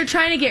Because they're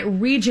trying to get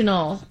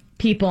regional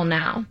people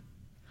now.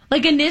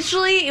 Like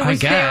initially, it was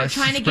they were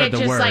trying to get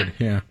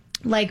just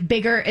like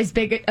bigger, as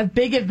big of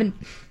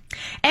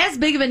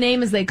a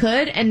name as they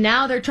could, and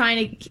now they're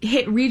trying to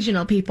hit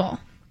regional people.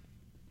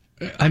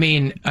 I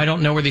mean, I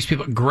don't know where these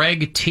people.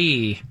 Greg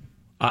T.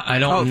 I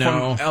don't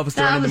know. From Elvis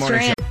Duran in the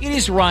Morning Show. It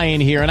is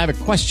Ryan here, and I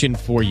have a question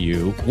for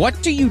you.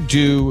 What do you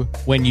do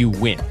when you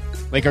win?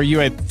 Like, are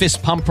you a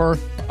fist pumper,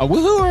 a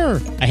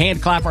woohooer, a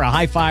hand clapper, a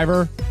high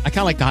fiver? I kind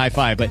of like the high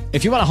five, but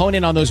if you want to hone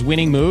in on those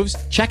winning moves,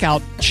 check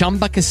out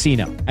Chumba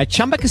Casino. At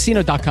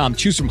ChumbaCasino.com,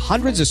 choose from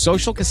hundreds of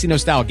social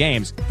casino-style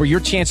games for your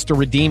chance to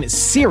redeem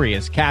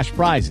serious cash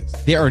prizes.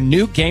 There are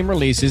new game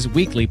releases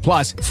weekly,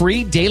 plus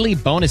free daily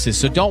bonuses,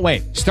 so don't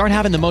wait. Start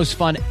having the most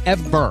fun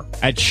ever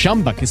at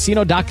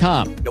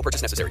ChumbaCasino.com. No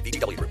purchase necessary.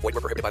 VGW. Void where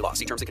prohibited by law.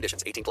 See terms and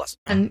conditions. 18+.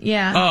 And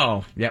yeah.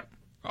 Oh, yep.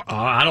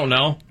 I don't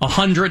know,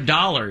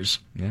 $100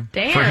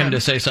 Damn. for him to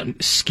say something.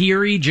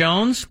 Scary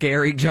Jones?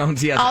 Scary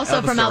Jones, yes.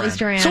 Also from Elvis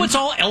Duran. So it's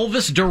all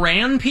Elvis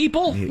Duran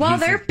people? Well,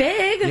 they're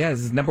big. Yeah,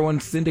 it's his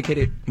 #1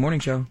 syndicated morning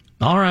show.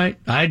 All right.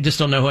 I just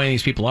don't know who any of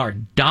these people are.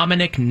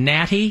 Dominic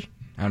Natty?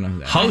 I don't know who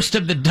that Host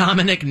of the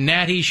Dominic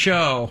Natty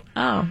Show.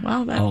 Oh,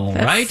 well, All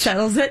that right.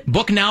 settles it.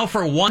 Book now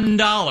for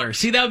 $1.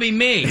 See, that would be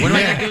me. What am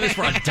I going to do this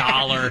for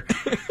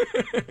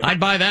 $1? I'd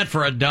buy that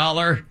for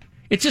 $1.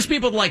 It's just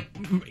people like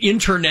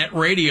internet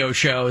radio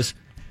shows.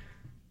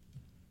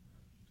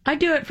 I'd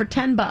do it for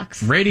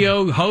 $10.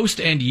 Radio host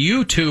and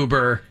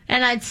YouTuber.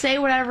 And I'd say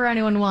whatever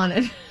anyone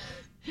wanted.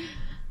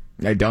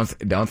 Hey, don't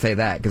say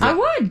that. I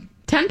would.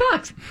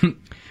 $10.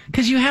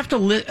 Because you have to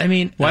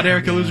why'd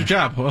Erica lose her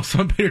job? Well,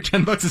 someone paid her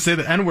 $10 to say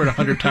the N-word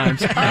 100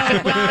 times. Oh,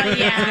 well,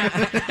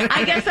 yeah.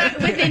 I guess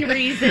within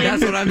reason.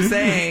 That's what I'm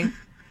saying.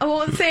 I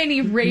won't say any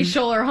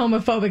racial or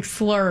homophobic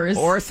slurs.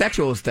 Or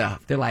sexual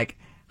stuff. They're like,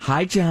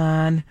 "Hi,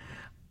 John.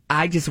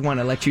 I just want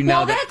to let you know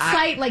well, that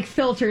site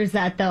filters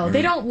that though.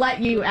 They don't let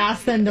you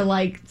ask them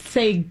to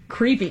say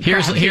creepy.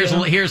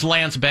 Here's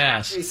Lance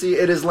Bass. Casey,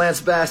 it is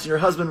Lance Bass and your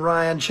husband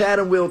Ryan. Chad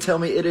and Will tell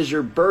me it is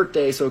your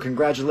birthday, so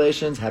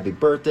congratulations, happy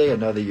birthday,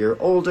 another year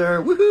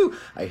older. Woohoo!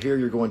 I hear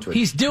you're going to.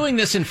 He's doing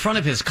this in front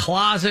of his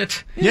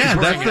closet. Yeah,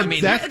 that's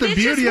the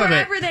beauty of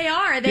it. Wherever they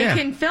are, they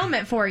can film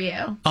it for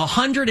you.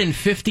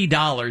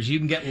 $150. You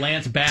can get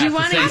Lance Bass do you to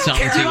want say something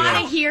to you. Do you want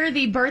to hear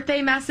the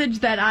birthday message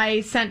that I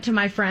sent to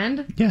my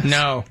friend? Yes.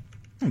 No.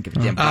 I don't give a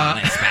damn about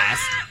Lance Bass.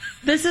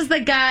 This is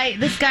this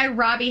guy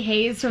Robbie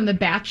Hayes from The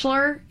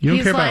Bachelor. You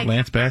don't care about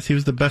Lance Bass? He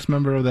was the best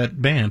member of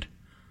that band.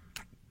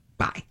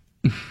 Bye.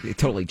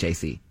 Totally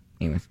JC.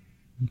 Anyways.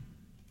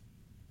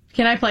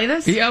 Can I play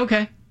this? Yeah,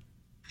 okay.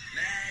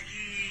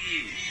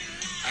 Maggie,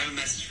 I have a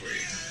message for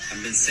you.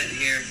 I've been sent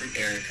here from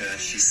Erica.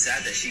 She's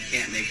sad that she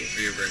can't make it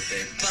for your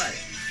birthday, but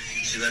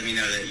she let me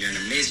know that you're an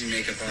amazing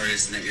makeup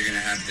artist and that you're going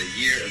to have the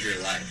year of your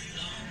life.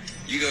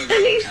 You go, girl.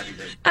 Happy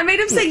birthday. I made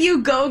him say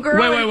 "you go, girl."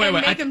 Wait.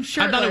 And make him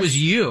shirtless. I thought it was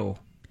you.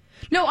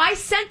 No, I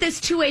sent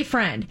this to a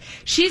friend.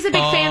 She's a big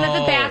fan of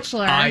The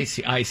Bachelor. I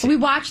see. We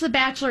watched The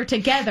Bachelor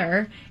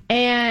together,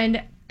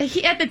 and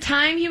at the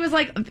time he was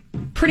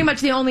pretty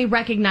much the only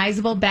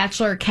recognizable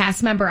Bachelor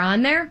cast member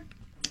on there.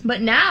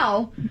 But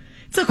now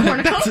it's a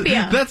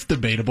cornucopia. That's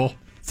debatable.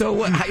 So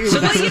what? You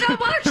don't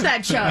watch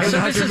that show.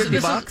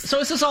 So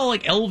is this all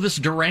like Elvis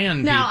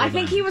Duran? No, people, I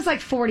think he was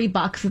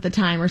 $40 at the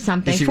time or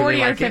something. Did she 40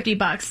 really or like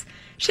 $50.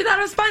 She thought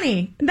it was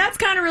funny. That's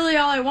kind of really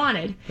all I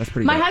wanted. That's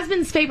pretty My dope.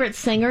 husband's favorite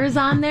singer's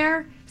on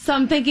there, so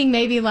I'm thinking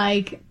maybe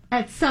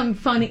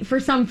for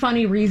some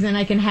funny reason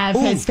I can have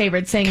his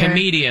favorite singer.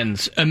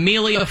 Comedians.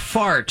 Amelia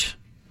Fart,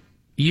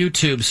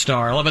 YouTube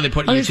star. I love how they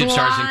put There's YouTube a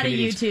stars in lot of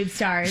comedians. YouTube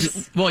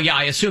stars. Well, yeah,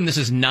 I assume this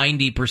is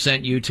 90%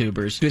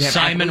 YouTubers. Do they have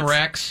Simon athletes?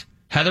 Rex,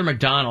 Heather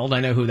McDonald, I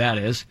know who that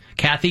is.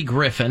 Kathy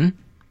Griffin.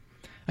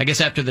 I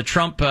guess after the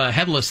Trump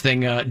headless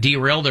thing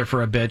derailed her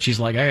for a bit, she's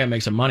like, I gotta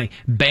make some money.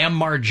 Bam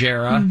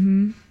Margera.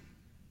 Mm-hmm.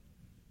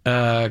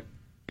 I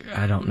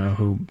don't know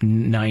who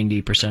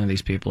 90% of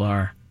these people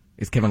are.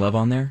 Is Kevin Love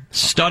on there?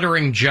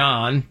 Stuttering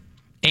John.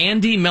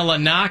 Andy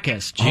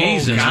Milonakis.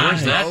 Jesus,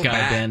 where's that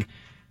guy been?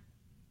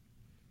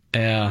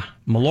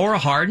 Melora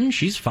Hardin.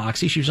 She's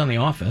foxy. She was on The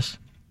Office.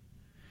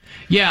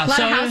 Yeah, A lot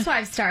of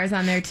Housewives stars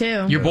on there,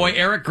 too. Your boy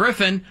Eric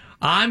Griffin,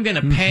 I'm going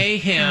to pay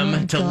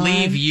him to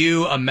leave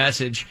you a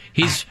message.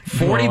 He's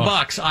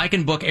 $40. I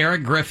can book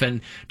Eric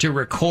Griffin to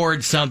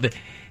record something.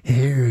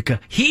 Erica.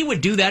 He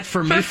would do that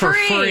for me for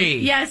free.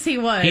 Yes, he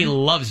would. He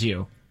loves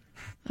you.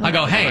 I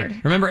go, hey,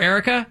 Lord. remember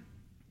Erica?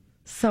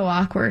 So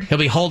awkward. We'll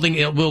be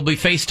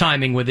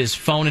FaceTiming with his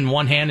phone in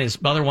one hand, his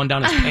other one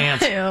down his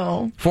pants.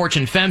 Ew.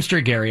 Fortune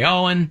Femster, Gary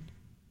Owen,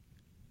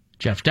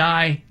 Jeff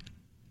Dye.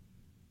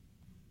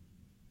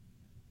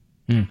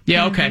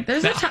 Yeah, okay.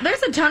 There's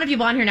a ton of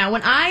people on here now.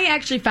 When I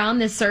actually found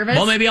this service...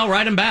 Well, maybe I'll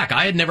write him back.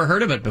 I had never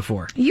heard of it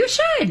before. You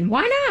should.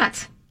 Why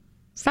not?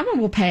 Someone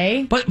will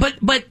pay.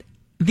 But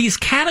these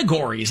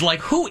categories, like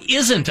who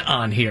isn't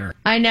on here?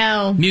 I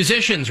know.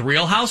 Musicians,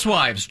 Real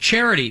Housewives,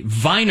 charity,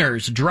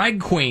 viners, drag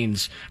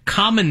queens,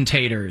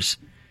 commentators,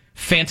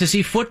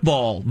 fantasy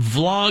football,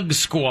 vlog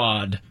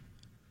squad,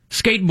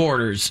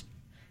 skateboarders.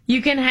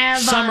 You can have...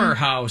 Summer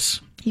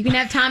House. You can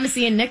have Thomas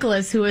Ian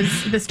Nicholas, who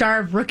is the star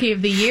of Rookie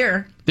of the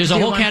Year. There's a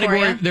whole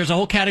category. There's a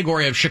whole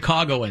category of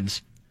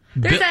Chicagoans.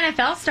 There's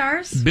NFL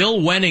stars. Bill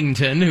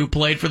Wennington, who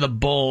played for the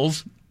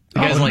Bulls. The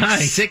guy's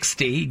nice.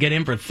 60. Get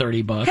him for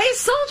 $30. Hey,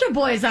 Soulja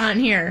Boy's on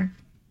here.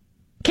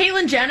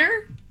 Caitlyn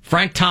Jenner.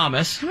 Frank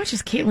Thomas. How much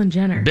is Caitlyn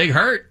Jenner? Big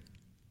Hurt.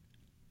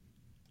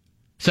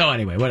 So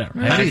anyway, whatever.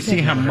 How do you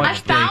see how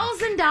much?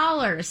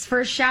 $1,000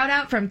 for a shout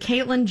out from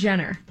Caitlyn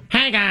Jenner.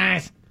 Hey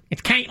guys,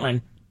 it's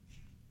Caitlyn.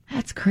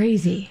 That's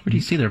crazy. Where do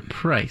you see their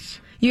price?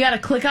 You got to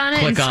click on it.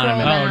 Click and on scroll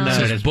it. down. Oh no, So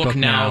it it's says book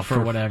now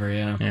for whatever.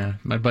 Yeah. Yeah,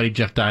 my buddy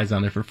Jeff Dye's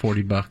on there for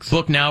 $40.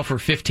 Book now for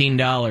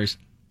 $15.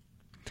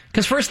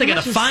 Because first they How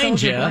got to much is find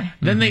Soulja you, Boy?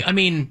 then they. I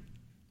mean,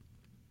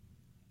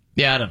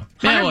 yeah, I don't know.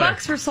 Yeah, $100 whatever.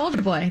 for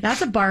Soulja Boy.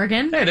 That's a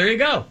bargain. Hey, there you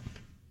go.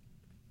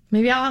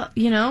 Maybe I'll,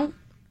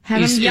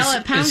 Have him yell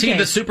at Poundcake. Is he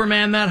the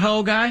Superman that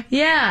hoe guy?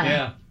 Yeah.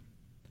 Yeah.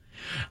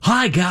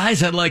 Hi,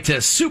 guys. I'd like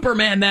to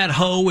Superman that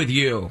hoe with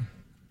you.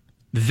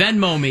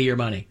 Venmo me your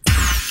money.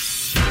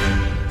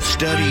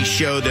 Studies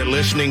show that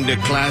listening to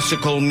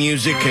classical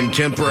music can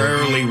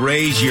temporarily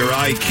raise your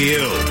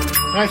IQ.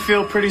 I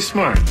feel pretty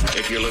smart.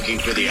 If you're looking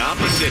for the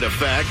opposite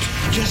effect,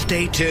 just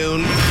stay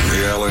tuned.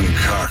 The Alan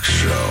Cox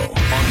Show.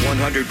 On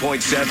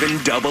 100.7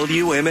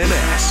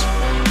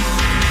 WMMS.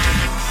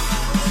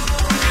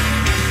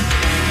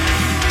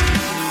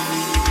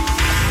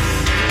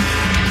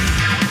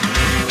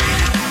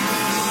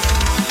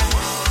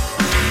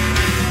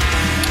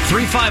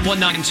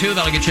 35192,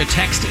 that'll get you a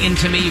text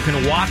into me. You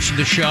can watch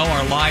the show.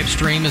 Our live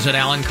stream is at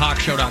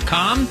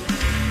alancoxshow.com.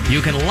 You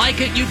can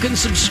like it, you can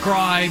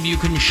subscribe, you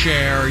can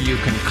share, you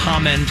can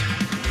comment.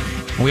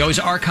 We always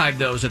archive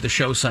those at the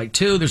show site,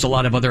 too. There's a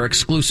lot of other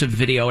exclusive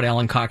video at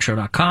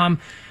alancoxshow.com.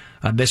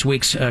 This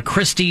week's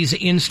Christie's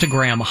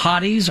Instagram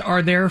hotties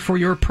are there for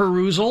your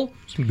perusal.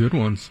 Some good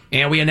ones.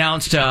 And we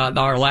announced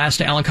our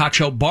last Alan Cox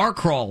Show bar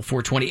crawl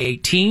for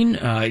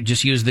 2018.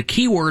 Just use the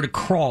keyword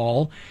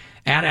crawl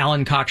at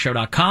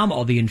alancoxshow.com.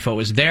 All the info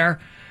is there.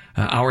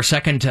 Our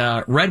second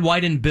Red,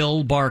 White, and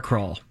Bill bar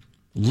crawl,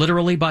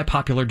 literally by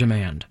popular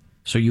demand.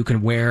 So you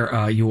can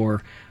wear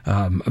your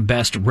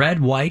best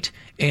red, white,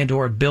 and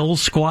or Bill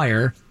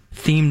Squire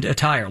themed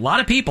attire. A lot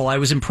of people, I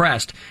was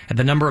impressed at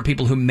the number of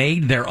people who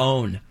made their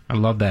own. I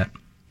love that.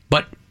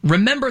 But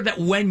remember that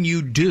when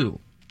you do,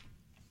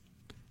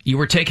 you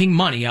are taking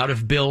money out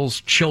of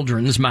Bill's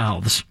children's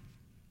mouths.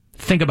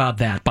 Think about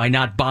that by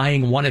not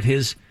buying one of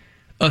his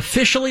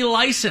officially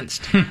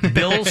licensed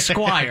Bill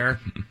Squire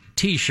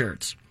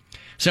T-shirts.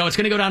 So it's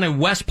going to go down in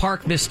West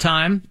Park this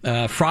time,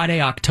 Friday,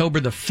 October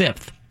the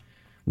 5th,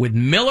 with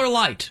Miller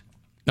Lite.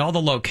 All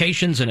the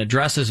locations and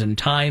addresses and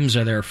times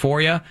are there for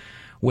you.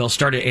 We'll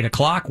start at 8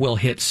 o'clock. We'll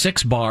hit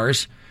 6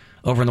 bars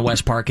over in the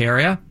West Park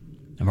area.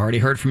 I've already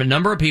heard from a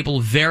number of people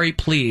very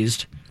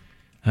pleased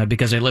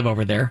because they live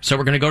over there. So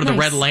we're going to go to the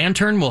Red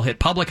Lantern. We'll hit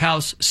Public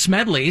House,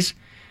 Smedley's,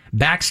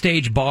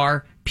 Backstage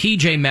Bar,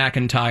 PJ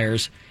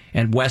McIntyre's,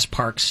 and West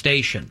Park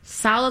Station.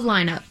 Solid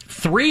lineup.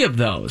 3 of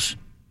those,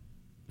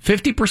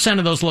 50%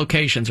 of those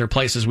locations are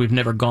places we've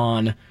never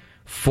gone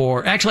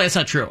for. Actually, that's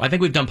not true. I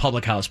think we've done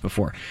Public House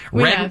before.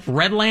 Red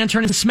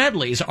Lantern and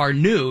Smedley's are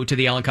new to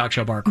the Alan Cox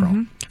Show Bar Crawl.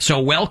 Mm-hmm. So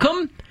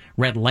welcome,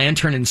 Red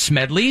Lantern and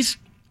Smedley's.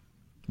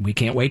 We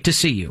can't wait to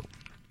see you.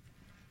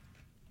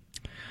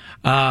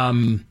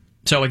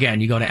 So again,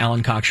 you go to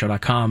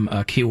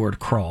alancoxshow.com, keyword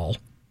crawl.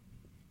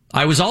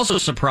 I was also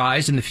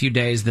surprised in the few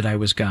days that I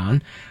was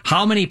gone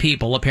how many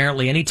people,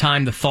 apparently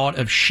anytime the thought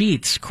of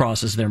sheets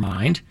crosses their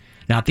mind,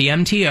 not the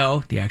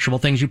MTO, the actual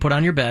things you put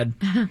on your bed,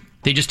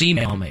 they just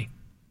email me.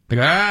 They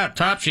go,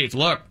 top sheets,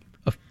 look,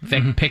 a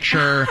fake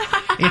picture.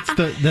 It's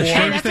the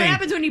that's what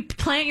happens when you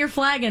plant your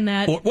flag in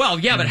that. Well,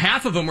 yeah, but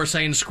half of them were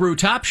saying screw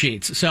top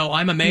sheets. So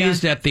I'm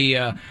amazed at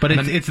the... but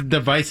it's a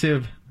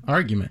divisive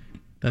argument.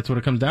 That's what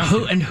it comes down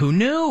to. And who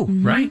knew,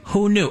 right?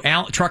 Who knew?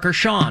 Trucker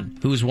Sean,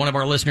 who's one of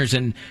our listeners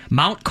in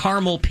Mount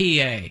Carmel,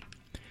 PA.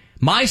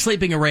 My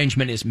sleeping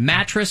arrangement is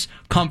mattress,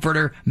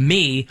 comforter,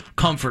 me,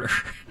 comforter.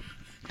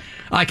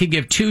 I could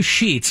give 2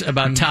 sheets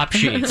about top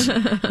sheets.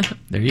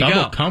 There you go.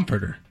 Double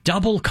comforter.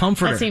 Double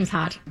comforter. That seems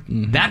hot.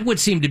 Mm-hmm. That would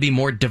seem to be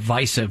more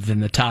divisive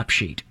than the top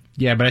sheet.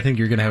 Yeah, but I think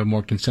you're going to have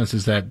more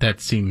consensus that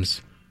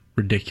seems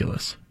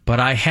ridiculous. But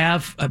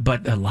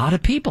but a lot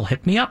of people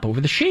hit me up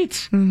over the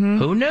sheets. Mm-hmm.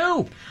 Who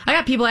knew? I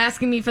got people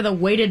asking me for the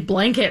weighted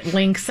blanket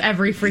links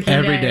every freaking day.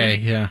 Every day,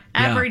 yeah.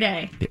 Every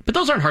day. But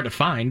those aren't hard to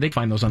find. They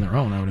find those on their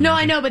own, I would imagine.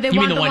 I know, but they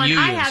want the one I use?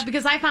 have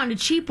because I found a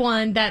cheap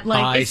one that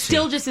is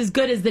still just as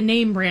good as the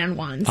name brand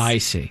ones. I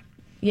see.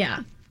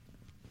 Yeah.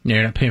 Yeah,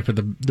 you're not paying for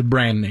the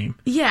brand name.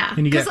 Yeah,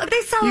 because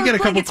they sell those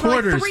blankets for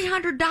like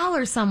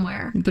 $300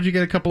 somewhere. Don't you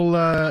get a couple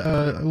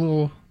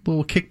little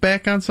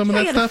kickback on some of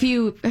that stuff?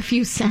 A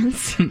few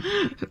cents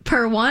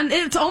per one.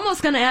 It's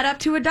almost going to add up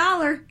to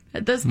 $1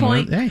 at this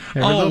point.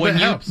 Well,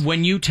 hey,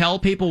 when you tell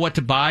people what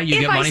to buy, you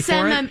get money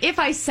for it? If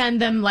I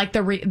send them like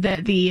the right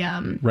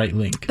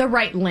link. The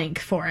right link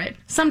for it.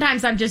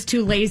 Sometimes I'm just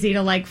too lazy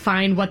to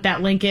find what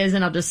that link is,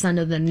 and I'll just send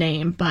them the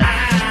name. But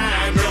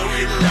I know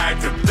you like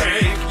to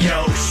think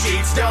your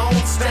sheets don't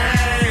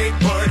stink,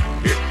 but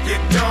if you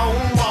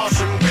don't wash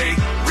them, they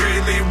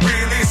really,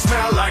 really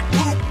smell like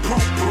poop,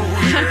 poop, poop.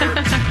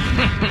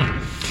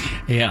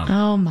 Yeah.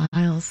 Oh,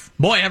 Miles.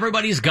 Boy,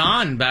 everybody's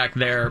gone back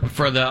there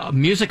for the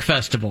music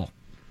festival.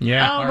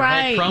 Yeah. Oh, Our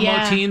right. whole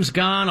promo team's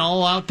gone,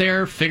 all out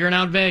there figuring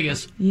out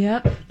Vegas.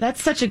 Yep.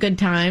 That's such a good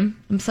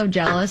time. I'm so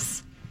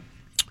jealous.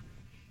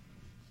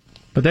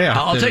 But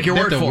I'll take your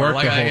word for it.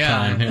 The whole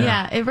time.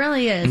 Yeah, it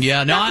really is.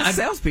 Yeah, no, Not the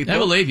salespeople. I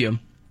believe you.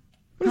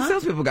 What do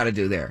salespeople got to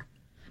do there?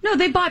 No,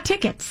 they bought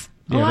tickets.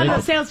 A lot of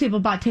the salespeople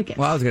bought tickets.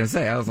 Well, I was going to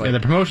say, the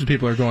promotion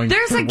people are going.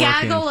 There's a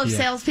gaggle of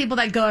salespeople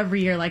that go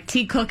every year, like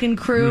T. Cook and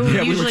crew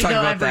usually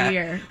go every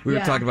year. We were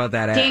talking about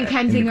that. Dan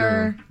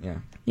Kensinger. Yeah.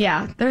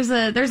 Yeah, there's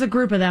a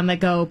group of them that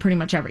go pretty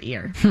much every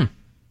year.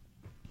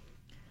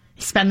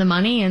 spend the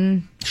money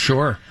and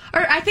Sure. Or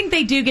I think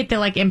they do get the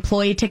like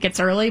employee tickets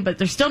early, but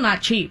they're still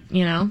not cheap,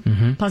 you know.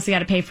 Mhm. Plus, you got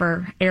to pay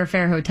for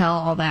airfare, hotel,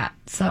 all that.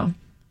 So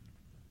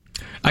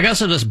I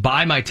guess I'll just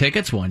buy my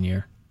tickets one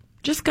year.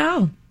 just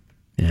go,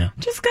 Yeah.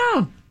 just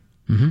go.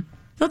 Mm-hmm.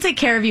 They'll take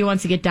care of you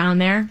once you get down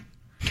there.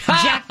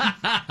 Jeff,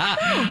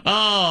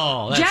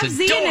 Oh, that's Jeff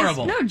Z and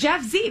adorable.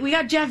 Jeff Z. We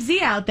got Jeff Z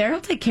out there. He'll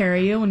take care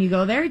of you when you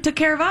go there. He took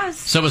care of us.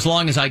 So as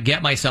long as I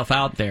get myself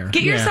out there.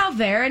 Get yourself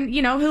there, and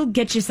he'll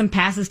get you some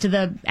passes to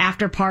the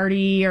after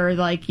party, or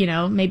like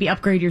maybe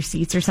upgrade your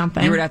seats or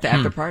something. You were at the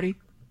after party?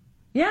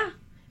 Yeah,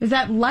 is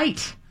that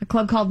Light? A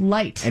club called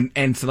Light.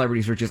 And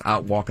celebrities were just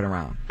out walking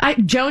around.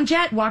 Joan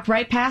Jett walked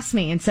right past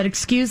me and said,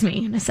 "Excuse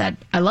me," and I said,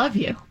 "I love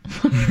you."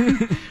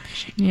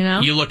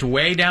 You looked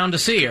way down to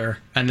see her,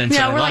 and then said,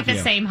 Yeah, I we're love like the you.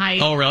 same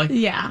height. Oh, really?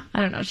 Yeah, I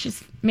don't know.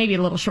 She's maybe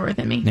a little shorter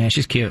than me. Yeah,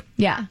 she's cute.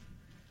 Yeah,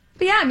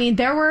 but yeah, I mean,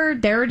 there were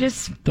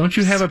just. Don't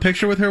you have a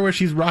picture with her where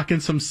she's rocking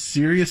some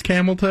serious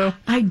camel toe?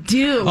 I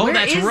do. Oh, Where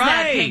that's is that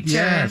right. picture?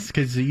 Yes,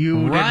 because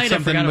you Right, I did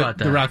something forgot with about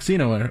the that.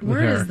 Roxina with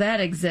Where her. does that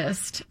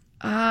exist?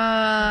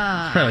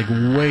 Probably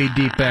like way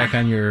deep back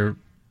on your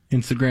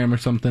Instagram or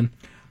something.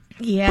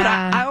 Yeah.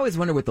 But I always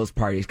wonder with those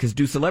parties, because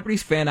do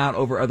celebrities fan out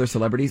over other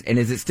celebrities, and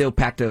is it still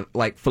packed to,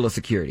 like, full of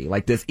security?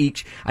 Like, does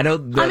each... I know...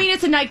 I mean,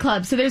 it's a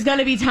nightclub, so there's going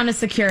to be a ton of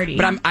security.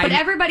 But But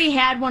everybody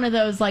had one of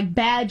those, like,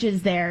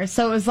 badges there,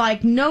 so it was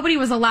like nobody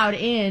was allowed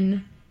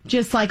in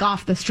just, like,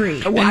 off the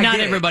street. And not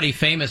everybody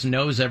famous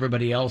knows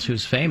everybody else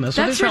who's famous.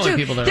 So That's there's probably true.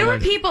 people that There are were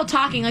like, people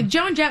talking. Like,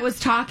 Joan Jett was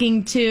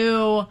talking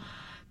to...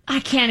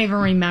 I can't even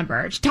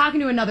remember. She's talking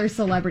to another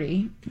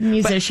celebrity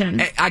musician.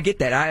 But I get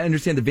that. I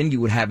understand the venue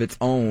would have its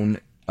own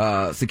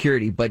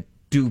security, but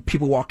do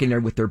people walk in there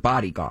with their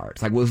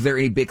bodyguards? Like, was there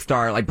any big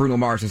star, like Bruno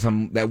Mars or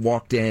something, that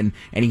walked in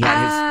and he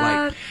had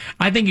his, like...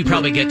 I think you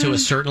probably get to a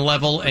certain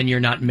level and you're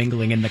not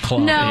mingling in the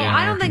club. No, anymore,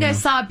 I don't think you I know.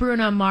 saw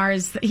Bruno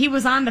Mars. He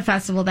was on the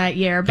festival that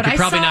year, but You're I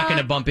probably saw not going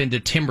to bump into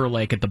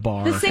Timberlake at the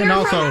bar. the singer And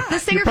also, from, the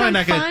singer you're probably from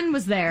not gonna- Fun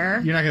was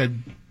there. You're not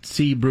going to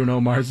see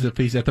Bruno Mars if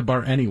he's at the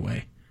bar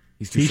anyway.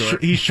 He's too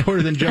short. He's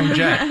shorter than Joan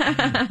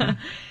Jett.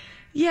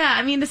 Yeah,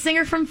 I mean, the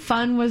singer from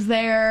Fun was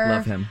there.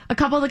 Love him. A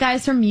couple of the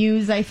guys from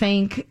Muse, I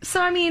think. So,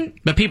 I mean,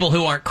 But people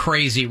who aren't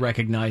crazy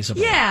recognizable.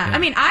 yeah. I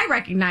mean, I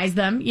recognize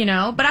them,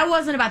 but I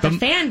wasn't about the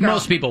fangirl.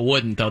 Most people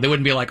wouldn't, though. They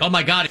wouldn't be like, oh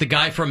my God, it's the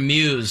guy from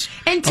Muse.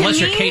 And to Unless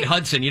you're me- Kate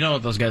Hudson. You don't know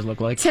what those guys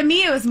look like. To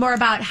me, it was more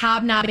about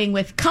hobnobbing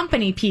with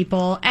company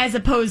people as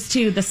opposed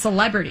to the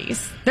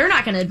celebrities. They're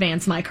not going to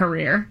advance my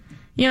career.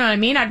 You know what I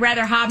mean? I'd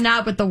rather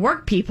hobnob with the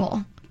work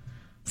people.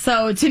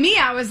 So to me,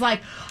 I was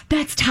like,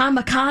 that's Tom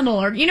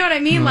McConnell, or you know what I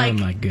mean? Oh, Like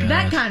my God.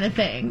 that kind of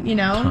thing,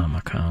 Tom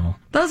McConnell.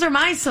 Those are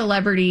my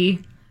celebrity,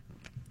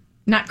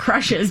 not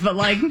crushes, but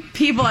like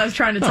people I was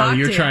trying to talk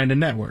you're to. trying to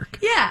network.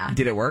 Yeah.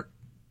 Did it work?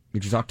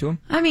 Did you talk to him?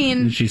 I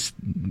mean, She's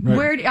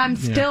I'm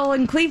still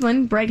in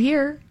Cleveland, right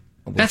here.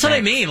 That's what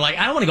I mean. Like,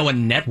 I don't want to go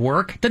and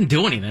network. It doesn't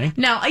do anything.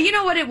 No, you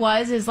know what it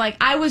was? Is like,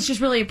 I was just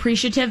really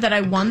appreciative that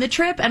I won the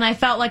trip, and I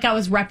felt like I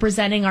was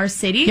representing our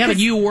city. Yeah, but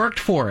 'cause you worked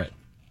for it.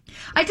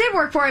 I did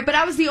work for it, but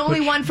I was the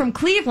only one from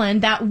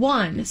Cleveland that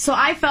won. So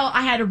I felt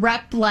I had to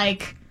rep,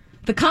 like,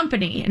 the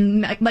company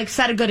and, like,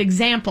 set a good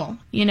example,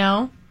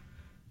 What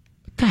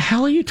the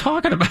hell are you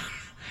talking about?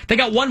 They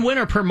got one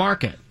winner per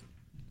market.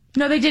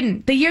 No, they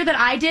didn't. The year that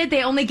I did,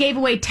 they only gave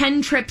away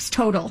 10 trips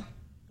total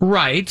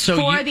Right. So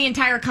for the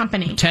entire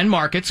company. 10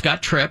 markets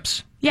got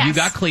trips. Yes. You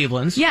got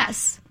Cleveland's.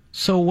 Yes.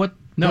 So what?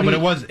 No, what but do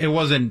you- it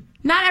wasn't.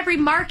 Not every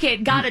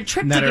market got a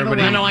trip to give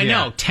away. No, I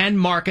know. 10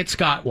 markets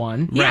got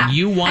one. Yeah. And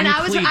you won and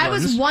I was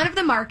Cleveland's. one of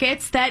the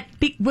markets that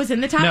was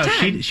in the top No,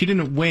 10. she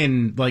didn't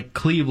win like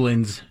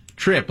Cleveland's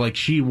trip. Like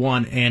she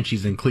won and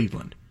she's in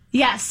Cleveland.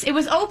 Yes, it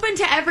was open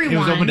to everyone. It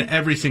was open to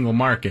every single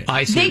market.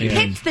 I see. They what you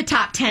mean. picked the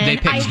top 10. They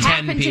picked I 10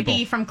 happened to people.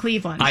 be from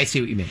Cleveland. I see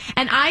what you mean.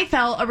 And I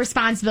felt a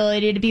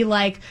responsibility to be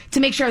like, to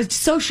make sure I was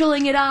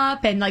socialing it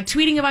up and like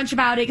tweeting a bunch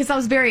about it because I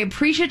was very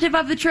appreciative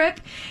of the trip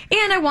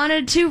and I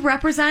wanted to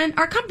represent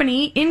our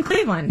company in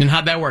Cleveland. And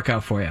how'd that work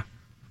out for you?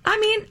 I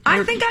mean,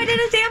 I think I did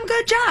a damn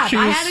good job. She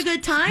I was had a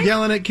good time.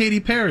 Yelling at Katy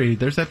Perry.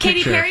 There's that Katy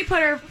picture. Perry put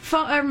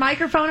her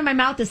microphone in my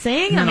mouth to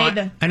sing. No, I no, made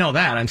the. I know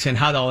that. I'm saying,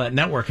 how'd all that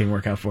networking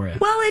work out for you?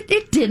 Well,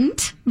 it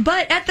didn't.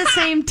 But at the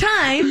same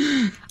time,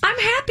 I'm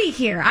happy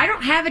here. I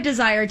don't have a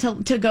desire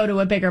to go to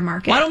a bigger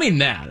market. Well, I don't mean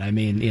that. I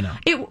mean,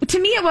 To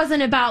me, it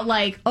wasn't about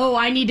like, oh,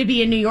 I need to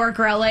be in New York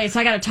or LA, so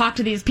I got to talk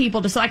to these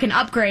people so I can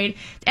upgrade.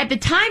 At the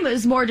time, it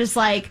was more just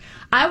like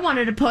I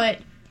wanted to put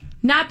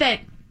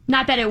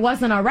not that it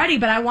wasn't already,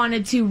 but I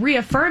wanted to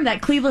reaffirm that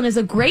Cleveland is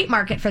a great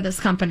market for this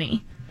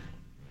company.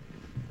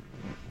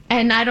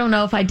 And I don't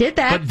know if I did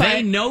that, But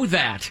they know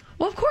that.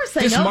 Well, of course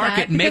they This know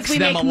market that, because makes we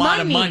them make a lot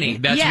of money.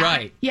 That's Yeah,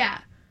 right. Yeah.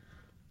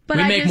 But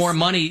We I make just- more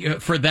money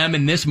for them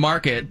in this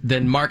market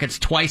than markets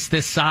twice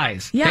this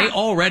size. Yeah. They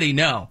already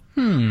know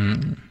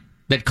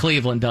that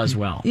Cleveland does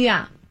well.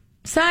 Yeah.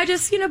 So I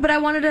just, but I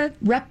wanted to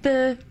rep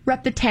the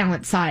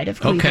talent side of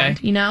Cleveland,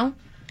 Okay.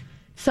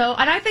 So,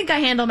 and I think I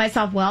handled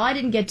myself well. I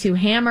didn't get too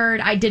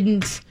hammered. I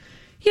didn't,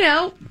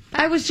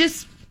 I was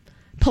just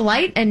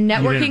polite and You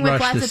networking didn't with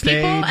rush lots the of people,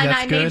 stage, and that's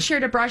I good. made sure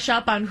to brush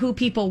up on who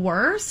people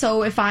were.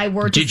 So if I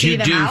were to Did see you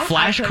them do out,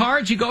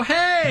 flashcards? You go,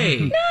 hey.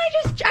 No,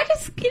 I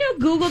just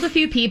Googled a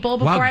few people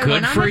before Wow, I good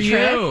went on for the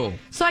trip, you.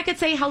 so I could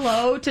say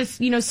hello to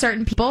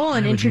certain people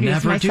and I would introduce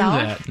never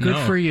myself. do that.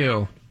 Good for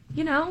you.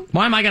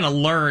 Why am I going to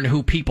learn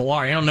who people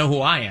are? I don't know who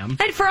I am.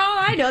 And for all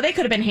I know, they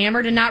could have been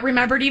hammered and not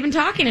remembered even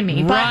talking to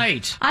me.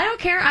 Right. But I don't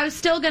care. I was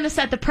still going to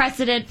set the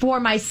precedent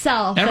for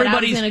myself.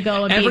 Everybody's that I was going to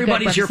go and be a good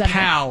everybody's your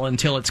representative. pal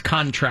until it's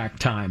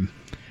contract time.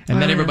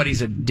 And then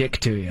everybody's a dick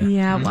to you.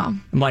 Yeah, well.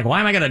 I'm like, why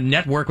am I going to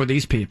network with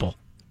these people?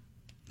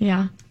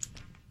 Yeah.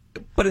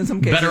 But in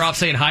some cases, Better off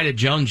saying hi to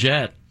Joan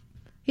Jett.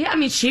 Yeah, I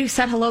mean, she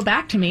said hello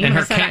back to me. And And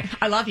her I said,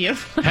 I love you.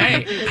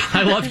 Hey,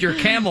 I love your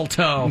camel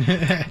toe.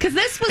 Because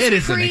this was It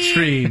is an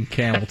extreme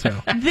camel toe.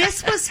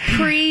 This was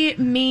pre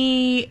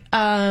me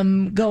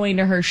going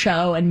to her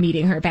show and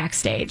meeting her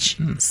backstage.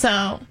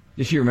 So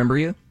Does she remember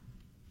you?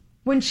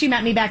 when she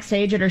met me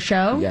backstage at her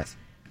show, Yes.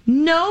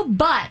 no,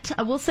 but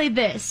I will say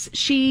this: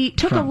 she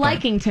took Trump a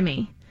liking to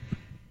me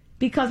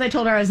because I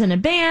told her I was in a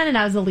band and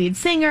I was a lead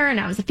singer and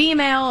I was a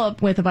female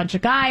with a bunch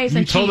of guys. You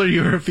and told she, her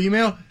you were a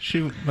female? She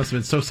must have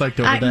been so psyched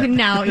over that.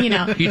 No,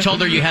 You told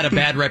her you had a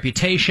bad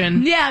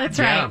reputation. Yeah, that's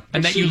right.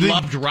 And that you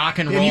loved rock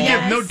and roll. And you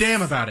give no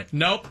damn about it.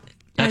 Nope.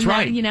 That's and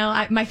right.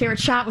 That, my favorite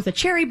shot was a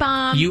cherry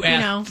bomb. You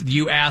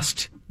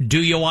asked, do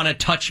you want to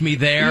touch me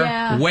there?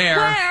 Yeah.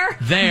 Where?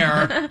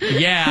 There.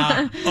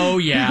 Yeah. Oh,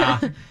 yeah.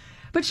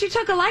 But she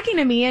took a liking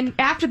to me, and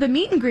after the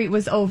meet and greet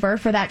was over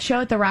for that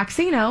show at the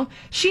Roxino,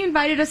 she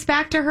invited us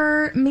back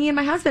to me and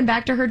my husband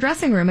back to her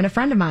dressing room and a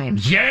friend of mine.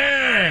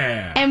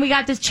 Yeah! And we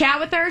got to chat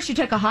with her. She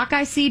took a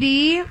Hawkeye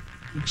CD.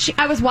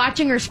 I was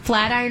watching her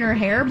flat iron her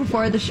hair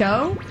before the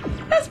show.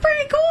 That's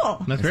pretty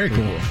cool. That's very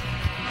cool.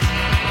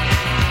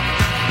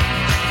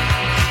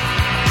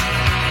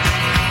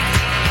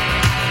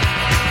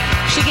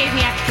 She gave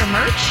me extra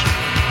merch,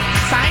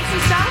 signs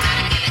and stuff.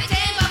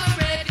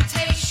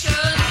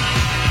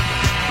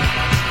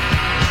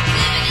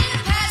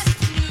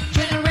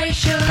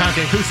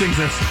 Poundcake, who sings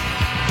this?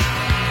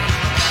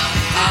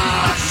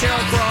 Sheryl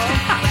Crow.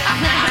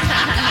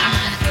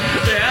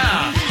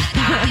 Yeah.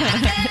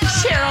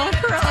 Sheryl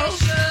Crow.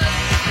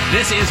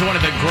 This is one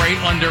of the great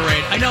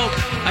underrated. I know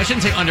I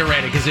shouldn't say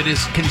underrated because it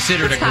is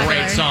considered It's a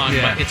great popular. song,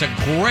 Yeah. but it's a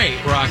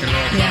great rock and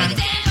roll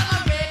song.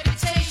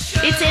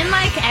 It's in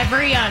like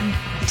every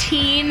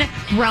teen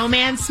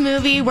romance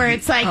movie where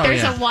it's like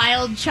there's a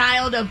wild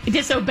child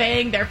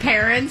disobeying their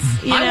parents.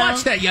 You know? I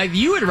watched that. Yeah,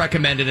 you had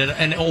recommended it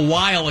a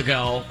while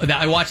ago. That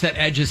I watched that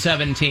Edge of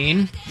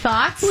 17.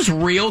 Thoughts? It was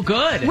real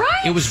good.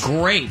 Right? It was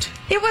great.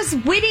 It was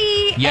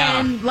witty Yeah.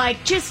 and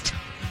like just.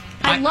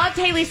 I loved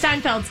Haley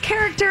Steinfeld's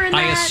character in that.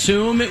 I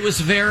assume it was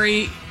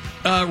very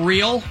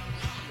real.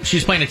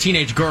 She's playing a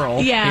teenage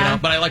girl. Yeah.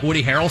 But I like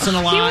Woody Harrelson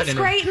a lot. He was and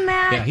great in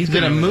that. Yeah, he's Is it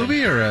good a in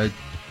movie or a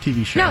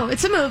TV show? No,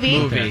 it's a movie.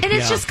 Movie, And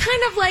it's yeah. just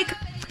kind of like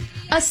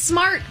a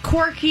smart,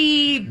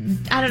 quirky,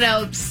 I don't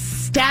know,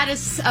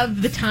 status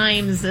of the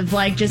times of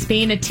like just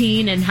being a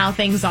teen and how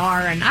things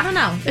are. And I don't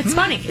know. It's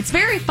funny. It's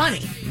very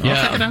funny. Yeah.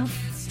 I'll check it out.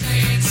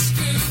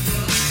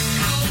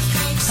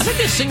 I think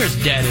this singer's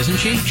dead, isn't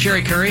she?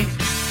 Sherry Curry.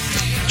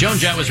 Joan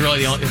Jett was really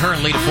the only. Her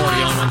and Lita Ford are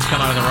the only ones to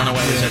come out of the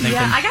Runaways. I think.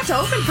 Yeah, I got to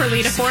open for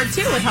Lita Ford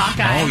too with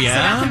Hawkeye. Oh, yeah?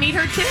 So I got to meet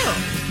her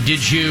too.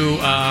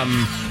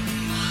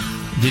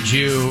 Did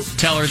you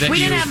tell her that We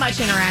you didn't have much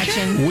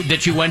interaction.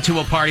 that you went to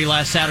a party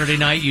last Saturday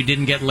night? You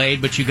didn't get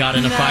laid, but you got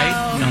in a No.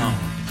 fight. No.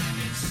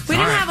 We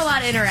didn't All right. have a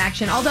lot of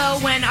interaction. Although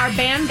when our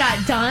band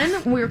got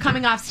done, we were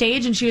coming off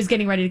stage and she was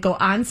getting ready to go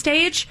on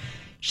stage.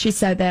 She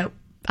said that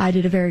I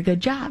did a very good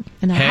job.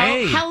 And I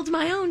Hey. held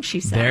my own, she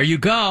said. There you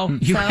go.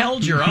 You So-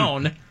 held your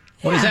own.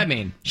 What does Yeah. that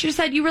mean? She just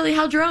said you really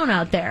held your own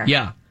out there.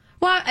 Yeah.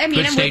 Well, I mean, Good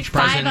I'm with stage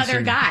 5 presence other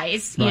and-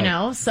 guys, Right. you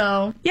know.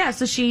 So, yeah,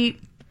 so she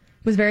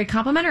was very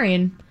complimentary.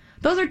 And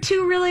those are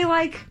 2 really,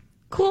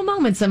 cool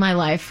moments in my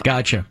life.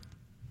 Gotcha.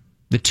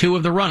 The 2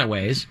 of the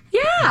Runaways.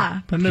 Yeah.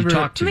 I never You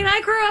talked to. I mean,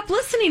 I grew up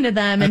listening to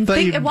them I and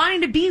thought you-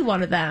 wanting to be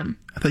one of them.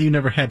 I thought you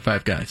never had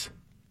 5 guys.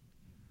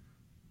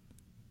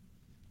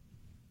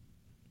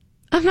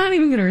 I'm not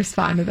even going to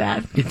respond to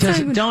that. It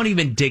doesn't. Don't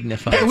even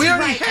dignify. That's it. We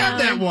already right, had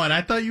Alan. that one.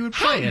 I thought you would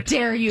play How it.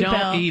 dare you, Don't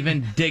Bill?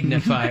 even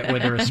dignify it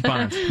with a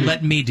response.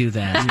 Let me do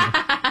that.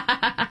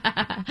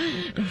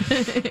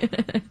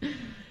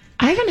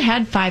 I haven't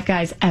had 5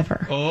 guys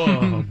ever.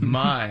 Oh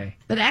my!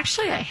 But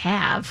actually, I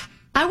have.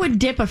 I would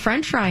dip a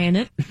French fry in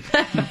it.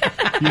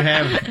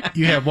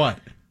 You have what?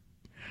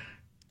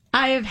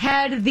 I have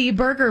had the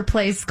burger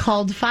place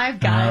called Five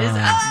Guys.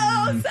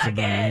 Suck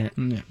it.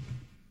 Yeah.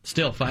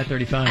 Still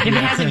 5:35. If it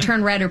hasn't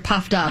turned red or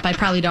puffed up, I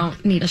probably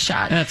don't need a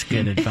shot. That's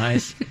good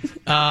advice.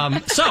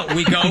 So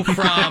we go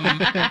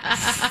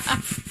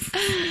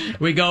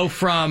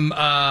from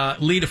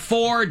Lita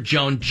Ford,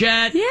 Joan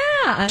Jett,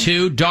 Yeah.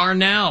 to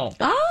Darnell.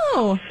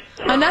 Oh,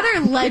 another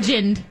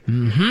legend.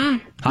 Mm-hmm.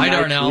 Hi,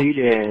 Darnell.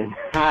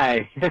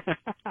 Hi.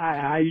 Hi,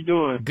 how you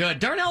doing? Good.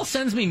 Darnell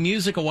sends me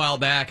music a while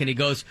back, and he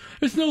goes,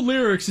 "There's no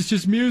lyrics. It's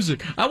just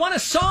music. I want a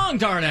song,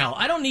 Darnell.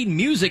 I don't need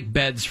music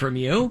beds from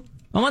you."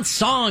 I want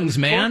songs,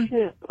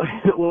 man.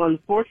 Well,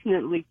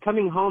 unfortunately,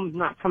 Coming Home's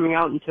not coming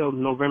out until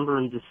November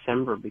and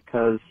December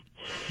because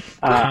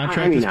What's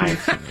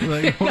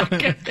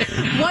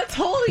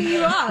holding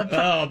you up?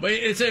 Oh, but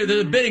there's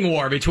a bidding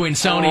war between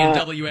Sony and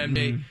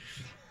WMD.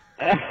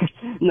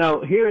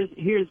 No,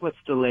 here's what's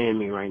delaying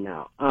me right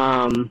now.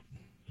 I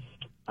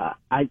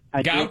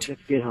did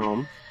just get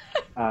home,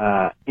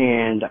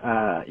 and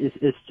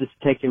it's just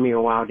taking me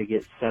a while to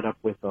get set up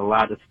with a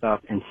lot of stuff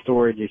and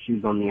storage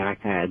issues on the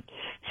iPad.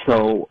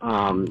 So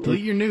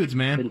delete your nudes,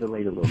 man. Been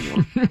delayed a little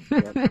more.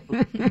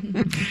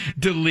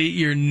 Delete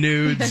your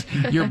nudes,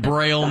 your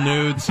Braille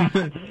nudes.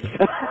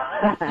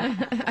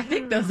 I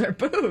think those are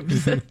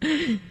boobs.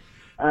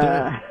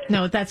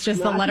 No, that's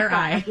just the letter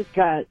I.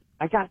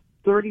 I got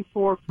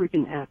 34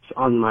 freaking apps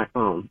on my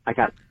phone. I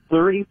got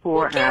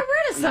 34 apps. Get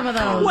rid of some of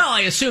those. Well,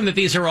 I assume that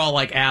these are all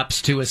like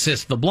apps to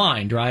assist the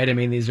blind, right? I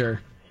mean, these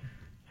are.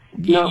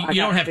 No,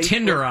 you don't have Facebook,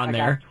 Tinder on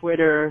there. I got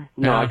Twitter.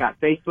 No, I got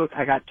Facebook.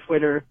 I got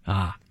Twitter.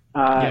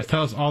 Yes,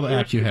 tell us all the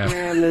apps you have.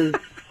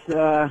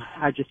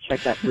 I just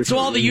checked that. So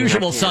all the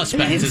usual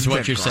suspects is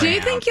what you're saying. Do you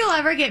think you'll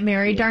ever get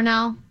married,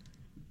 Darnell?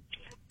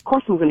 Of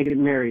course I'm going to get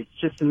married. It's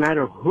just a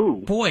matter of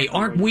who. Boy,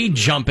 aren't we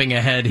jumping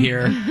ahead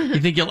here? You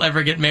think you'll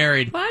ever get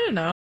married? Well, I don't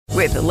know.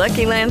 With the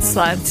Lucky Land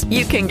Slots,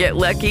 you can get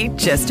lucky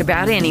just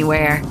about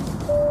anywhere.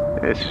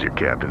 This is your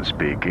captain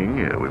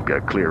speaking. We've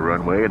got clear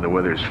runway and the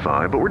weather's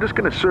fine, but we're just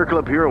going to circle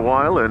up here a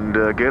while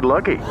and get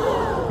lucky.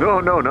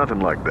 No, nothing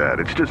like that.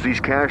 It's just these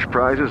cash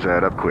prizes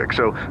add up quick.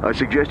 So I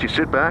suggest you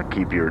sit back,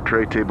 keep your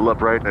tray table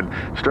upright, and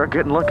start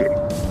getting lucky.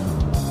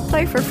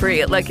 Play for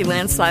free at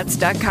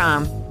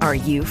LuckyLandSlots.com. Are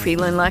you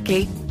feeling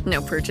lucky? No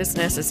purchase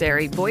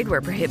necessary. Void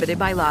where prohibited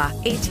by law.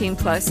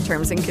 18+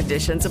 terms and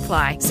conditions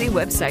apply. See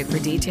website for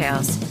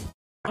details.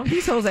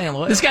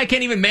 This guy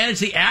can't even manage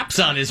the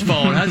apps on his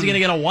phone. How's he going to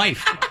get a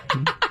wife?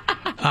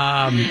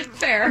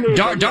 Fair.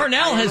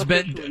 Darnell has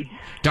been,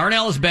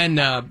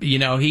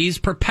 he's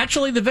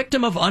perpetually the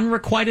victim of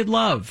unrequited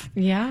love.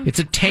 Yeah. It's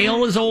a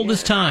tale as old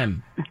as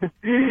time.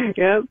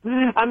 Yep.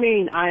 I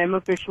mean, I am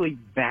officially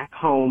back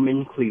home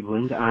in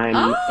Cleveland.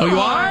 Oh, you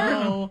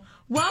are?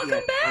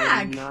 Welcome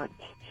back.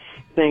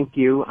 Thank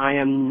you. I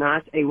am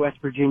not a West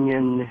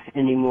Virginian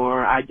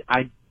anymore. I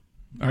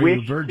Are wish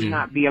you a virgin? to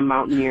not be a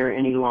mountaineer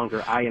any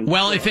longer. I am.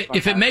 Well, if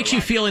it makes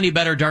you feel any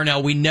better,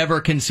 Darnell, we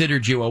never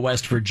considered you a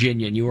West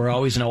Virginian. You were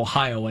always an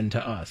Ohioan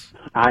to us.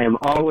 I am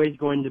always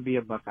going to be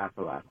a Buckeye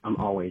for life. I'm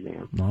always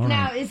am.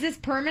 Now, is this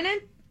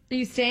permanent? Are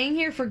you staying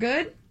here for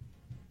good?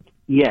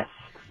 Yes.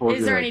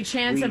 Is there any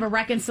chance of a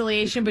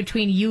reconciliation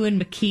between you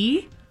and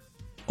McKee?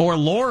 Or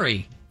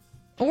Lori?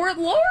 Or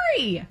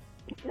Lori?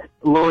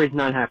 Lori's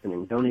not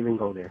happening. Don't even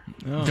go there.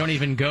 Oh. Don't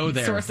even go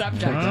there. Sore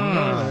subject.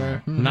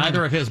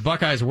 Neither of his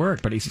Buckeyes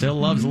work, but he still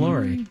loves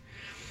Lori.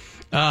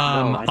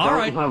 I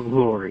don't love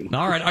Lori.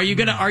 All right. Are you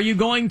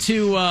going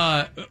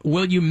to?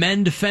 Will you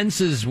mend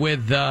fences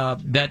with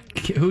that?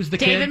 Who's the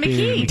David kid?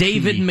 McKee.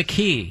 David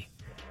McKee.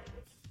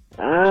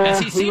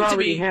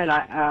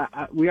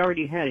 We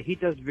already had it. He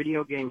does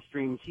video game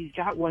streams. He's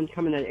got one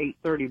coming at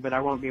 8:30, but I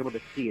won't be able to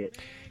see it.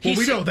 Well,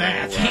 we know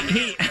that.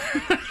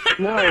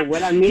 No,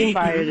 what I mean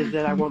by it is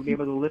that I won't be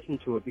able to listen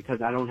to it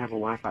because I don't have a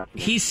Wi-Fi.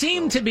 He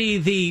seemed to be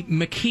the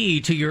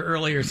McKee to your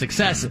earlier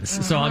successes.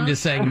 So I'm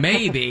just saying,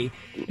 maybe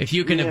if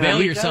you can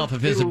avail yourself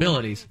of his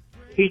abilities.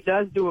 He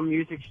does do a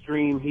music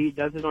stream. He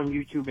does it on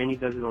YouTube and he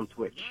does it on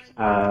Twitch.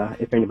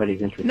 If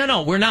anybody's interested.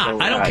 No, we're not.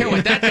 So, I don't care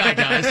what that guy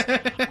does.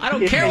 I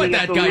don't care what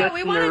that guy does.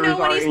 We want to know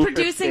when he's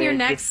producing your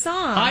next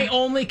song. I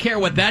only care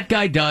what that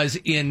guy does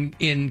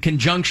in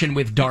conjunction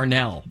with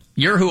Darnell.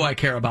 You're who I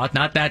care about,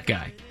 not that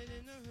guy.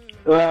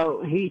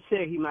 Well, he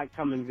said he might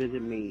come and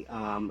visit me.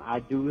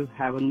 I do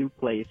have a new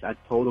place. I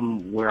told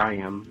him where I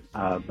am,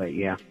 but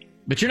yeah.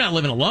 But you're not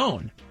living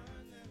alone.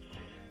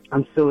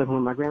 I'm still living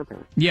with my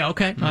grandparents. Yeah,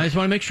 okay. I just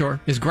want to make sure.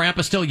 Is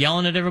Grandpa still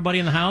yelling at everybody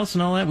in the house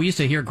and all that? We used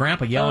to hear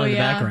Grandpa yelling in the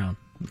background.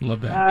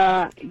 Love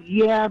that.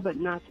 Yeah, but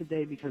not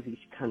today because he's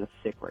kind of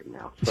sick right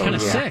now. He's kind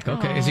of sick.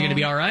 Okay. Aww. Is he going to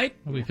be all right?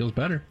 Hope he feels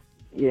better.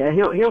 Yeah,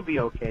 he'll be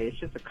okay. It's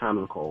just a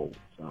common cold.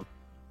 So.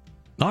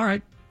 All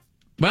right.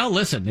 Well,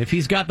 listen, if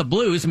he's got the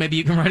blues, maybe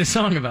you can write a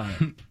song about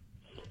it.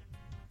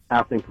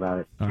 I'll think about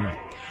it. All right.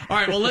 All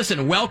right, well,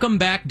 listen, welcome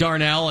back,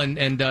 Darnell,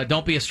 and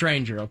don't be a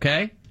stranger,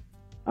 okay?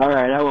 All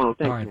right, I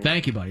won't. All right,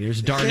 thank you, buddy.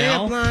 There's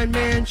Darnell.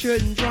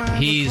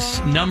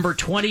 He's number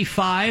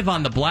 25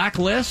 on the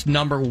blacklist,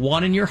 number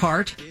 1 in your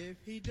heart.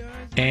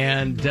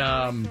 And,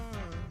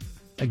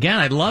 again,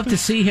 I'd love to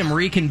see him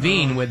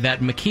reconvene with that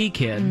McKee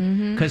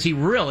kid, because he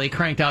really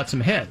cranked out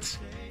some hits.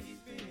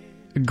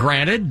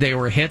 Granted, they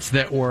were hits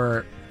that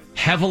were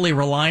heavily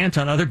reliant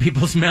on other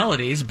people's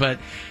melodies, but,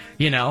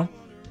 you know,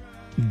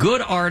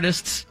 good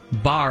artists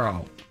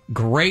borrow.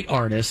 Great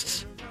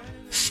artists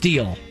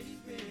steal.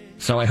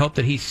 So I hope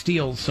that he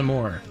steals some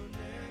more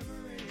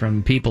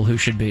from people who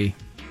should be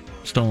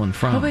stolen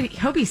from.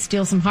 Hope he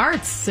steals some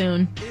hearts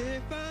soon.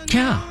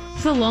 Yeah.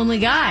 He's a lonely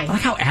guy. I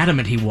like how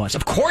adamant he was.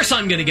 Of course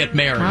I'm going to get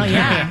married. Oh,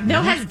 yeah.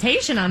 No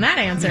hesitation on that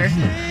answer.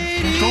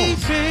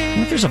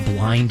 What if there's a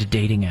blind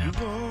dating app?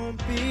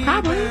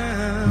 Probably.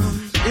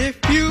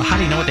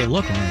 know what they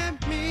look like.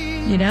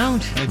 You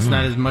don't. It's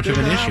not as much of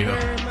an issue.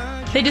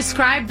 They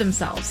describe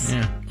themselves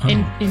Yeah.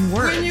 in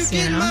words, When you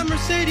get know? my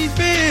Mercedes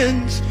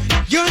Benz,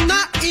 you're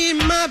not in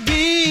my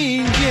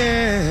being,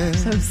 yeah.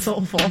 So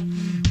soulful.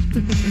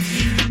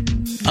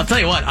 I'll tell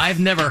you what, I've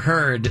never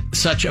heard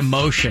such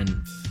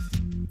emotion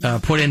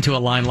put into a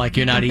line like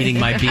 "You're not eating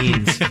my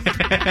beans."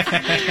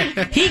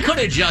 He could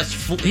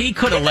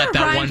have let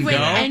that one with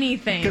go.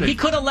 anything. He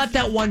could have let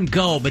that one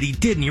go, but he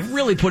didn't. He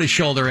really put his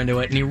shoulder into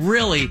it, and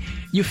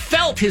you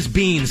felt his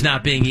beans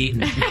not being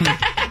eaten.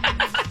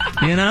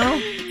 You know?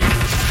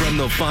 From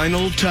the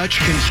Final Touch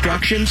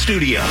Construction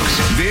Studios,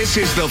 this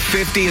is the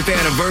 50th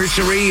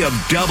anniversary of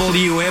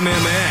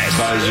WMMS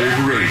Buzzard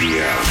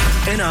Radio,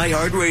 an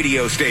iHeart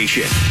radio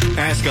station.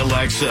 Ask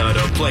Alexa to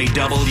play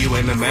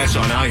WMMS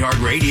on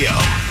iHeart Radio.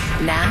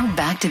 Now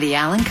back to the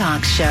Alan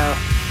Cox Show.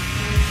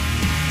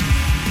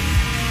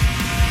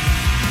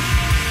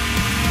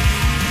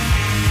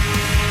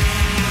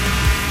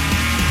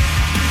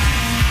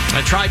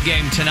 A Tribe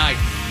game tonight,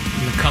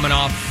 coming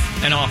off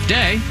an off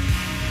day.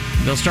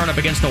 They'll start up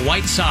against the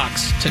White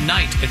Sox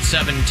tonight at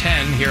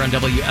 7:10 here on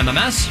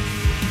WMMS.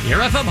 Your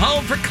FM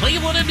home for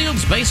Cleveland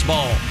Indians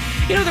baseball.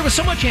 You know, there was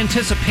so much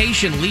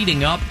anticipation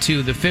leading up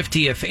to the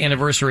 50th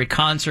anniversary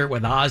concert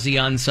with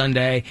Ozzy on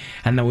Sunday,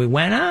 and then we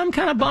went, I'm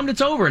kind of bummed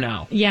it's over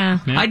now. Yeah.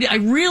 I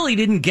really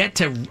didn't get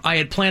to, I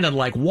had planned on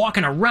like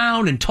walking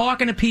around and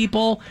talking to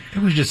people.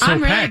 It was just so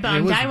I'm really packed.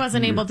 bummed I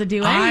wasn't able to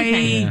do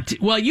anything.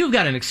 Well, you've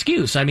got an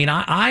excuse. I mean,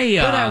 but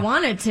I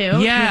wanted to. Yeah,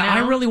 you know? I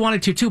really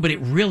wanted to too, but it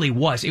really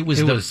was. It was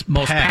the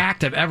most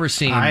packed I've ever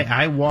seen.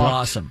 I walked.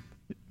 Blossom.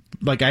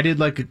 Like, I did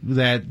like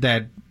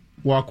that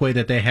walkway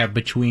that they have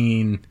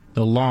between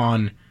the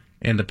lawn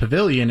and the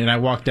pavilion, and I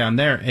walked down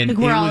there, and Like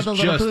where it all was the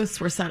little booths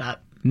were set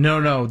up.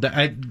 No,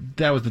 that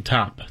was the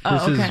top.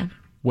 Oh, This okay. is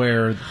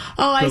where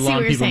I the see what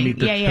lawn you're people saying. meet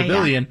the Yeah.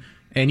 pavilion,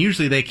 and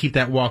usually they keep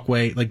that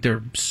walkway, like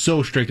they're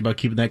so strict about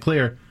keeping that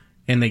clear,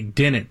 and they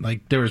didn't.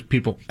 Like, there was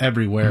people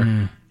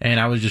everywhere, and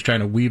I was just trying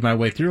to weave my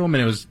way through them,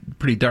 and it was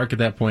pretty dark at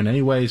that point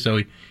anyway, so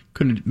you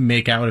couldn't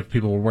make out if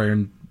people were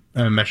wearing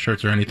mesh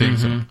shirts or anything,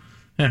 so...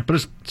 Yeah, but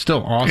it's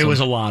still awesome. It was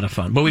a lot of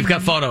fun. But we've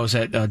got photos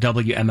at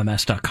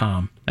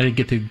WMMS.com. I didn't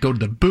get to go to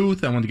the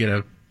booth. I wanted to get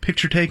a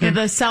picture taken.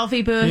 The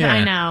selfie booth, Yeah.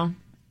 I know.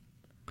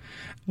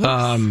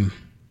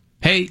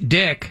 Hey,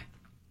 Dick.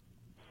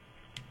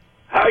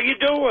 How you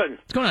doing?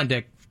 What's going on,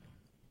 Dick?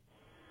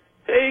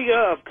 Hey,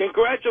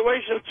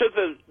 congratulations to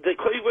the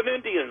Cleveland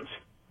Indians.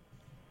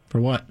 For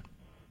what?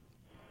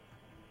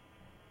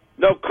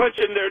 No,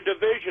 clinching their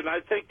division. I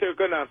think they're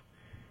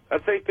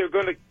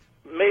gonna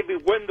maybe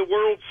win the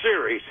World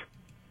Series.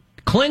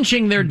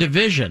 Clinching their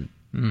division.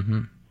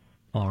 Mm-hmm.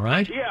 All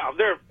right. Yeah,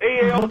 they're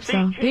I hope ALC.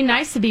 so. It'd be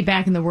nice to be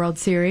back in the World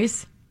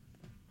Series.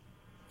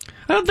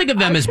 I don't think of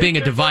them as being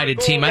a divided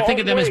gonna go team. I a think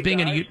of them long as way,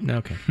 being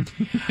Okay.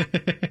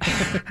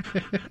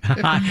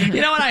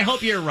 You know what? I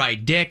hope you're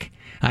right, Dick.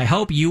 I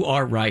hope you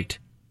are right.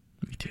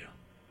 Me too.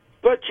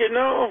 But you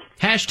know,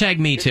 Hashtag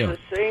me it's too.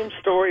 the same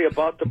story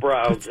about the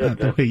Browns. That's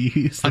not the way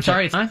you use I'm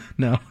sorry, it's not?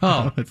 No.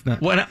 Oh. No, it's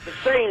not. What? The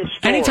same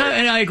story. Anytime,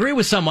 and I agree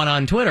with someone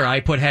on Twitter,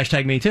 I put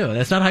hashtag me too.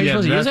 That's not how you're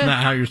supposed to use it? That's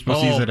not how you're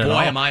supposed to use it at boy, all.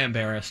 am I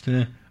embarrassed.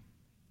 Yeah.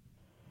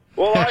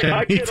 Well,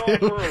 I Me get off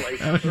too. early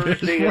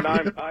Thursday, and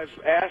I've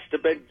asked to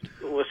be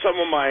with some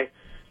of my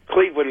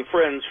Cleveland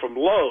friends from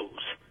Lowe's,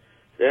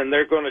 and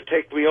they're going to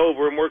take me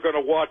over, and we're going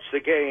to watch the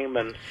game.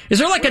 And Is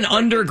there like an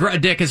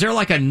underground, Dick? Is there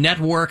like a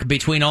network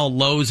between all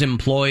Lowe's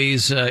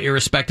employees,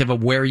 irrespective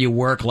of where you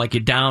work, like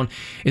you down?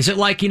 Is it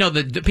like, you know,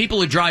 the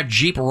people who drive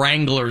Jeep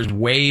Wranglers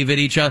wave at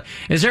each other?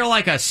 Is there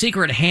like a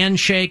secret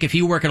handshake if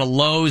you work at a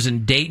Lowe's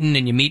in Dayton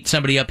and you meet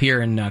somebody up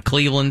here in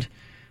Cleveland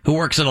who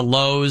works at a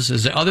Lowe's?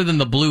 Is there, other than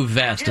the blue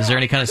vest, is there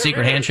any kind of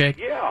secret handshake?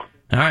 Yeah.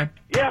 All right.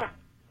 Yeah.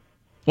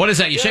 What is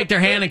that? You shake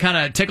their hand and kind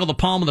of tickle the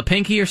palm of the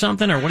pinky or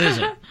something, or what is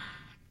it?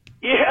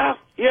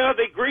 Yeah,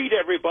 they greet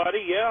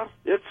everybody. Yeah,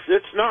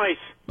 it's nice.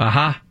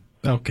 Uh-huh.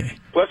 Okay.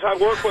 Plus, I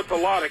work with a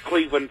lot of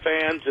Cleveland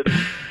fans. And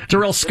It's a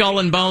real skull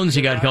and bones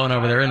you got going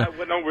over there, isn't I it?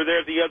 went over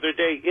there the other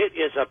day. It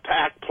is a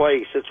packed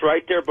place. It's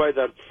right there by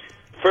the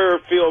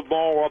Fairfield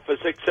Mall off of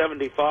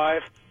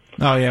 675.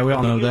 Oh, yeah, we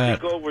all know You that.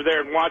 go over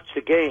there and watch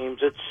the games.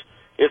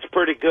 It's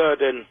pretty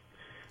good, and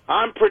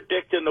I'm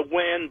predicting a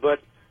win, but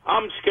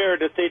I'm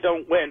scared if they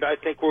don't win, I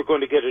think we're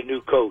going to get a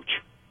new coach.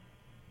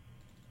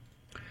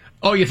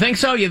 Oh, you think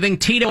so? You think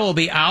Tito will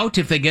be out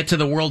if they get to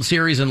the World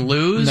Series and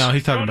lose? No,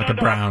 he's talking about the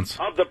Browns.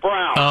 Of the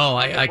Browns. Oh,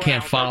 I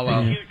can't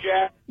follow. Hugh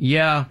Jack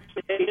Yeah.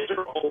 days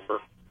are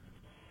over.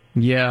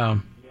 Yeah.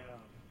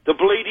 The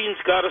bleeding's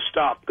got to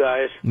stop,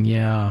 guys.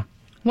 Yeah.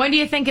 When do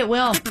you think it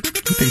will? I think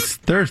it's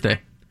Thursday.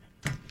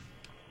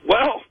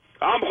 Well,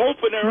 I'm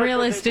hoping Erica,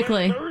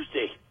 Realistically. they win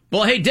Thursday.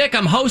 Well, hey, Dick,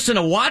 I'm hosting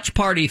a watch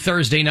party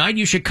Thursday night.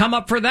 You should come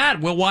up for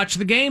that. We'll watch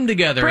the game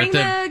together Bring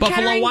at the Buffalo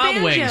Kettering Wild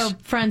Banjo Wings.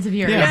 friends of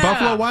yours. Yeah,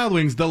 Buffalo Wild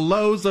Wings, the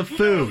Lowe's of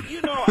food.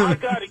 You know, I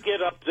got to get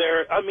up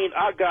there.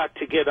 I got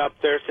to get up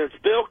there. Since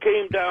Bill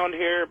came down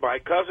here, my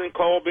cousin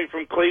called me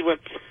from Cleveland.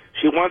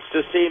 She wants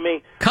to see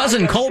me.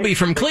 Cousin Colby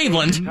from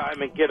Cleveland.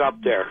 Time and get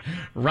up there.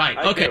 Right.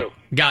 I Okay. do.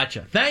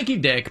 Gotcha. Thank you,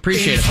 Dick.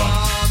 Appreciate it, bud.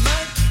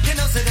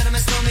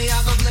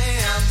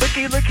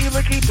 Licky, licky,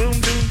 licky, boom,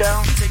 boom,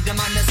 down.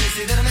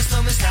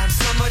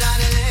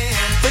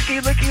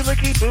 Licky, licky,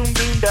 licky, boom,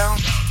 boom, down.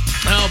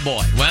 Oh,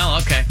 boy. Well,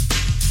 okay.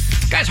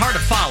 Guy's hard to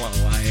follow.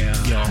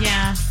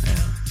 Yeah.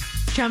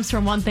 Jumps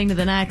from one thing to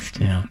the next.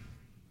 Yeah.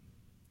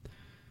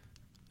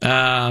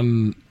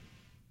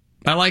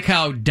 I like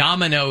how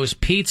Domino's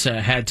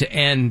Pizza had to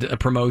end a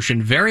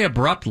promotion very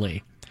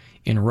abruptly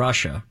in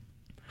Russia.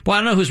 Well, I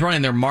don't know who's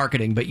running their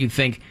marketing, but you'd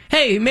think,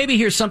 hey, maybe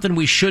here's something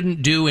we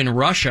shouldn't do in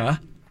Russia.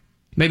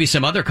 Maybe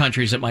some other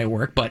countries it might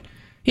work, but,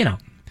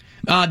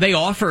 they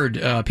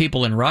offered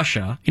people in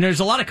Russia. There's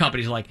a lot of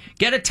companies like,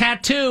 get a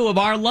tattoo of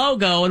our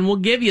logo and we'll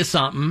give you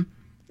something.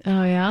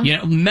 Oh,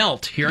 yeah?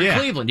 Melt here in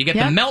Cleveland. You get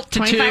the Melt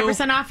tattoo.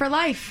 25% off for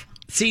life.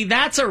 See,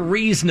 that's a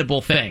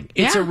reasonable thing.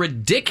 It's a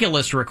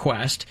ridiculous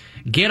request.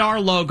 Get our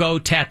logo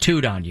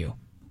tattooed on you.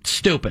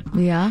 Stupid.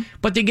 Yeah.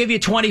 But they give you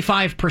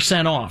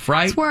 25% off,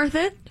 right? It's worth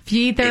it if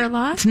you eat there a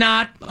lot. It's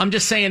not. I'm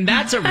just saying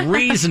that's a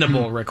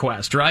reasonable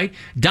request, right?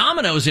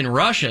 Domino's in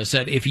Russia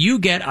said if you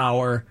get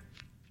our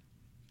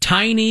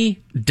tiny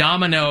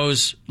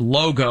Domino's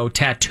logo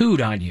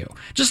tattooed on you,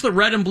 just the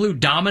red and blue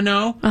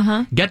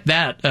domino, get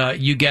that.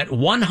 You get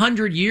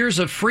 100 years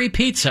of free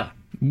pizza.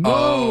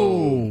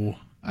 Whoa.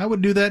 I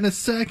would do that in a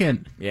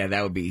second. Yeah,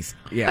 that would be...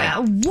 Yeah.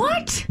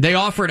 What? They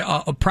offered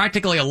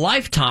practically a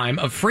lifetime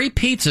of free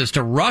pizzas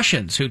to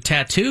Russians who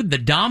tattooed the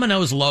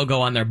Domino's logo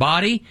on their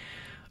body.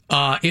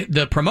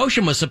 The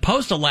promotion was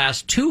supposed to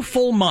last 2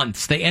 full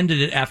months. They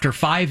ended it after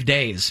 5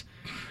 days.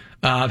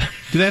 Do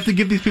they have to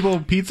give these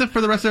people pizza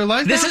for the rest of their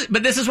lives?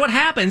 This is what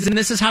happens, and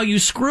this is how you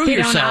screw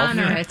yourself. Don't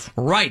honor it.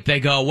 Right? They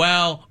go,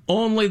 well,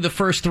 only the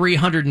first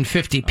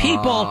 350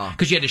 people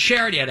because you had to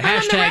share it, you had to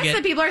hashtag the rest it.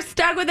 of the people are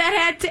stuck with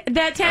that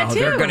tattoo. Oh,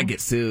 they're gonna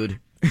get sued.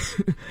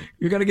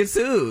 You're gonna get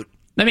sued.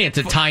 I mean, it's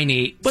a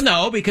tiny... Well,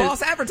 no, because...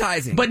 False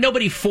advertising. But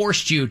nobody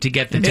forced you to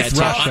get the It's tattoo.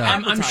 Russia.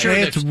 I'm sure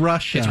it's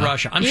Russia. It's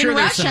Russia. I'm In sure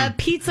there's Russia, some...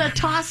 pizza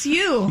toss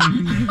you.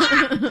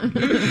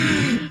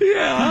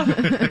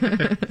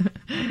 Yeah.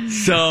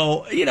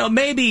 So,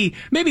 maybe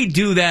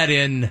do that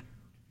in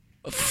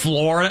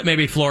Florida.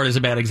 Maybe Florida's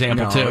a bad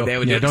example, too. They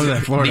would don't do that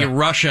in Florida. The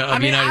Russia of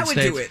the United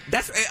States. I would do it.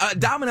 That's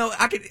Domino.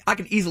 I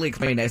could easily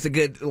explain that. It's a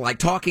good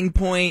talking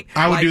point.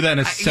 I would do that in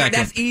a second.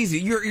 That's easy.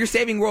 You're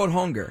saving world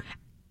hunger.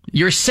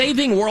 You're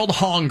saving world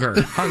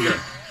hunger.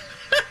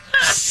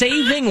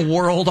 Saving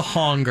world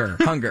hunger.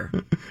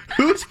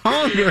 Who's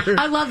Hunger?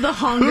 I love the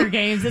Hunger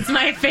Games. It's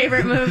my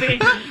favorite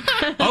movie.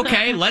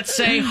 Okay, let's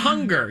say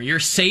hunger. You're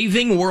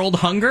saving world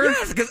hunger?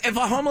 Yes, because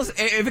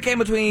if it came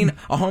between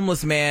a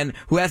homeless man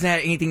who hasn't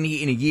had anything to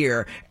eat in a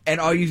year, and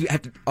all you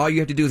have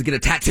to do is get a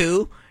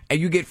tattoo, and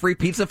you get free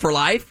pizza for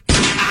life.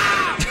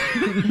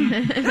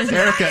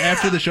 Erica,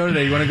 after the show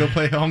today, you want to go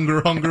play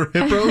Hunger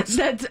Hippos?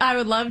 I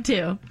would love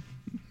to,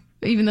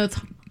 even though it's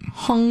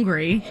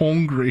hungry.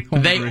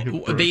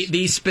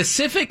 The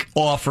specific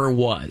offer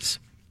was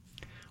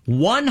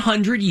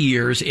 100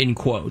 years, in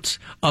quotes,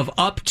 of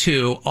up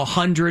to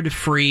 100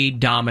 free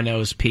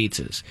Domino's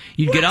pizzas.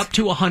 You'd get up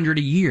to 100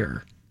 a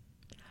year.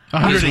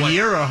 100 a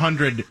year or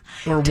 100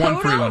 or one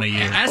free one a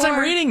year? As I'm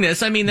reading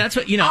this, I mean, that's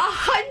what,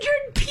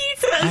 100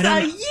 pizzas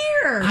a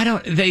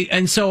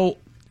year. So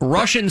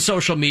Russian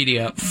social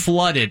media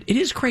flooded. It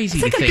is crazy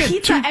It's to like a think.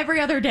 pizza every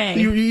other day.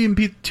 You're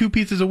eating 2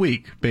 pizzas a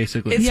week,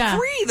 basically. It's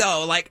free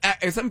though. Like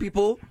some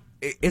people,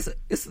 it's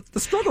the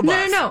struggle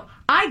bus. No.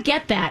 I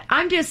get that.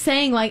 I'm just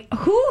saying, who Like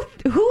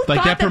thought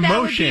that that would be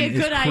promotion a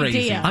is good crazy.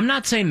 idea? I'm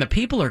not saying the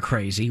people are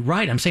crazy,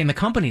 right? I'm saying the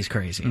company's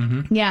crazy.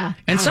 Mm-hmm. Yeah.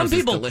 And some Domino's is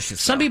people,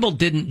 delicious, some people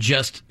didn't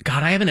just.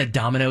 God, I haven't had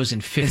Domino's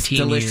in 15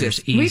 delicious.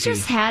 years. Easy. We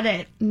just had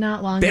it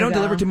not long ago. They don't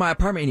deliver to my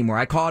apartment anymore.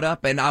 I called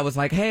up and I was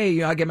like,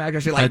 "Hey, I get my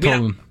address." They're like,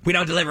 we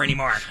don't deliver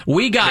anymore.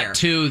 We got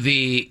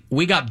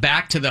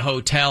back to the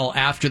hotel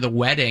after the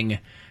wedding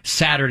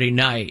Saturday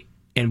night,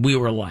 and we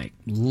were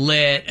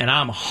lit, and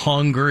I'm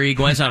hungry.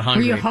 Gwen's not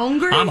hungry. Were you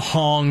hungry? I'm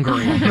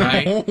hungry,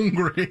 right?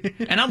 Hungry.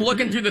 And I'm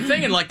looking through the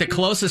thing, and the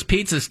closest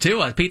pizza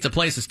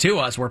places to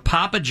us were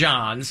Papa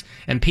John's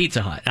and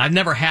Pizza Hut. I've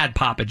never had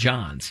Papa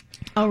John's.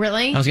 Oh,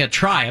 really? I was going to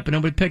try it, but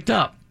nobody picked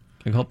up.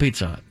 I called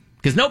Pizza Hut.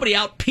 Because nobody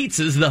out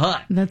pizzas the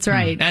Hut. That's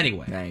right.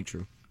 Anyway. That ain't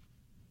true.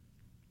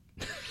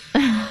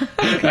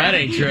 That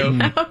ain't true.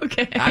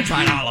 Okay. I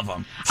tried all of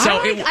them. So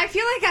I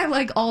feel like I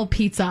like all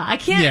pizza. I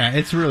can't. Yeah,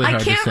 it's really hard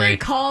to say. I can't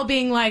recall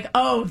being like,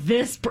 oh,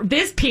 this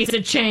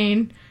pizza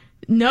chain.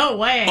 No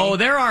way. Oh,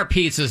 there are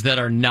pizzas that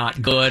are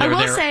not good. I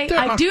will say,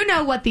 I do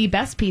know what the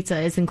best pizza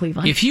is in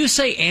Cleveland. If you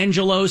say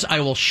Angelo's, I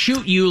will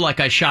shoot you like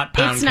I shot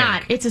Poundcake. It's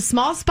not. It's a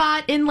small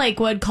spot in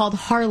Lakewood called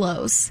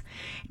Harlow's.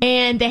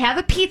 And they have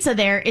a pizza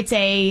there. It's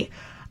a...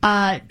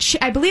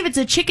 I believe it's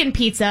a chicken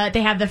pizza.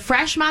 They have the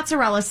fresh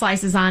mozzarella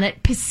slices on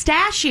it,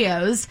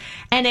 pistachios,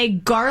 and a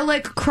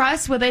garlic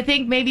crust with, I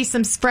think, maybe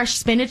some fresh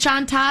spinach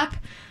on top.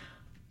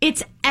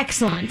 It's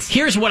excellent.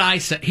 Here's what I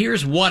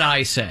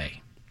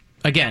say.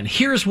 Again,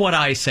 here's what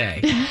I say.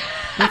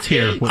 Let's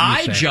hear what you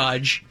I say.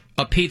 judge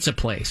a pizza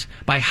place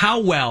by how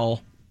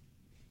well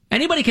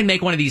anybody can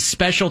make one of these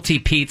specialty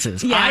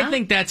pizzas. Yeah. I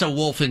think that's a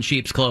wolf in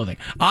sheep's clothing.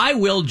 I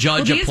will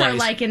judge a these place. are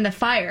like in the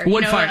fire. Wood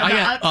you know, fire.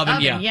 the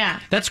Oven, yeah.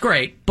 That's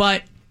great.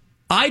 But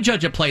I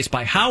judge a place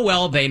by how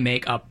well they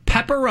make a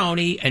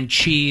pepperoni and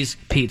cheese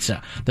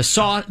pizza. The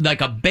sauce,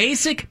 like a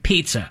basic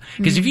pizza.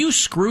 Because if you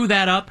screw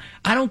that up,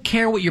 I don't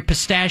care what your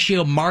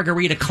pistachio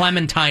margarita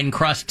clementine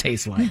crust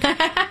tastes like.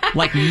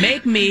 Like,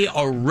 make me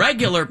a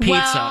regular pizza,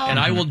 Well, and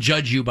I will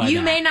judge you by You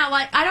that. may not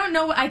like. I don't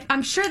know.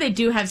 I'm sure they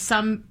do have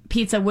some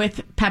pizza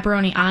with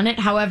pepperoni on it.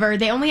 However,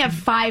 they only have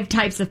 5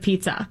 types of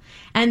pizza,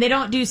 and they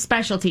don't do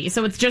specialty.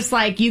 So it's just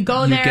like you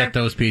go there. You get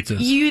those pizzas.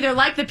 You either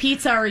like the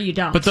pizza or you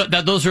don't.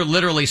 But those are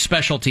literally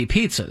specialty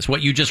pizzas.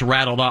 What you just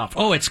rattled off.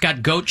 Oh, it's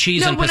got goat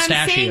cheese and what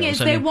pistachios. I'm saying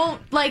is and they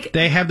won't like.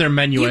 They have their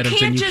menu You items,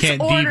 can't and you just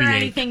can't order deviate.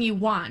 anything you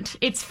want.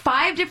 It's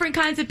 5 different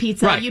kinds of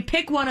pizza. Right. You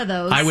pick one of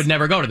those. I would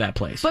never go to that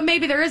place. But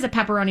maybe there is a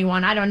pepperoni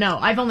one. I don't know.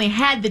 I've only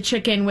had the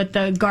chicken with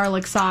the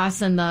garlic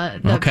sauce and the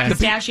Okay.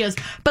 pistachios.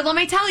 But let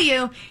me tell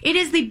you, it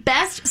is the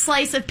best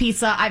slice of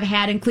pizza I've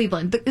had in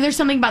Cleveland. There's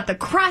something about the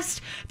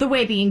crust, the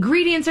way the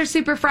ingredients are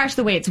super fresh,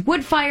 the way it's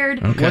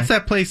wood-fired. Okay. What's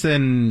that place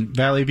in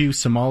Valley View,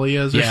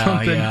 Somalia's or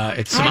something? Yeah,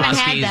 it's I haven't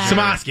had Somaski's. that.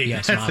 Somaski.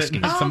 Yeah, That's it.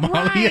 Somaski's.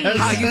 Somalia's. right.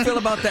 How you feel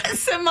about that?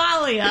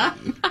 Somalia.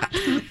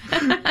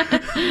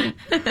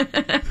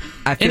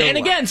 I feel And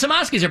again,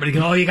 Somaski's, everybody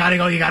goes, oh, you gotta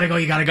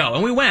go.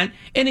 And we went,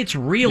 and it's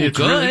real It's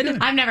good. really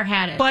good. I've never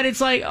had it. But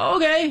it's like,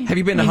 okay. Have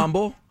you been to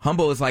Humble?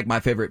 Humble is like my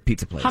favorite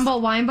pizza place.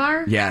 Humboldt Wine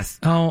Bar? Yes.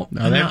 Oh,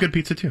 No, they have good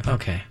pizza too.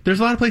 Okay. There's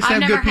a lot of places that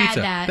I've have good never had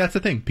pizza. that. That's the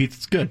thing.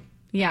 Pizza's good.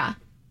 Yeah.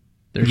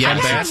 There's some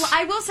Yes. bad.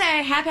 I will say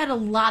I have had a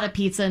lot of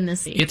pizza in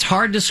this seat. It's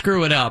hard to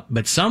screw it up,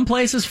 but some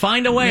places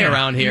find a way Yeah.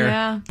 around here.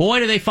 Yeah. Boy,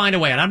 do they find a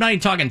way. And I'm not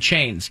even talking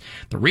chains.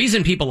 The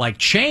reason people like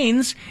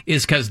chains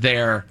is because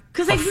they're...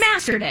 Because they've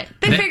mastered it.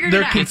 They figured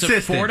they're it out. It's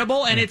consistent.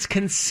 affordable and it's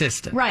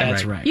consistent. Right.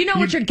 That's right. You know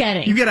what you're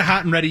getting. You get a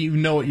hot and ready, you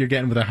know what you're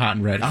getting with a hot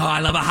and ready. Oh, I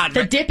love a hot...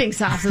 The dipping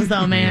sauces,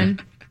 though, man.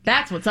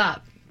 That's what's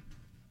up.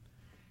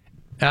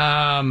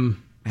 I'm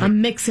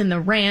mixing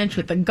the ranch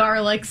with the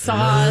garlic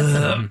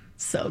sauce.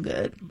 So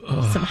good.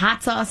 Some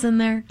hot sauce in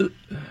there.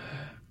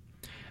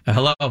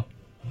 Hello.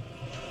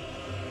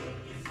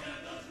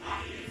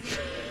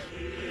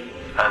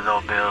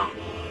 Hello, Bill.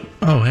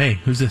 Oh, hey,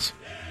 who's this?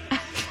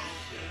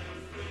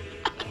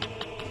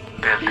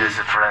 Bill, this is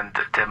a friend,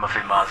 Timothy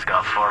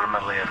Mozgov,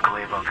 formerly of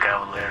Cleveland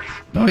Cavaliers.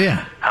 Oh,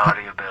 yeah. How are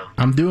you, Bill?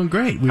 I'm doing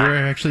great. We were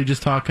actually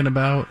just talking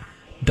about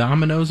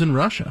Domino's in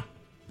Russia.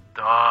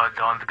 Oh,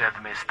 don't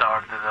get me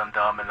started on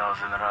Domino's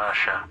in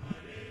Russia.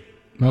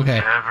 Okay.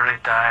 Every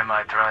time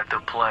I tried to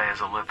play as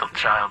a little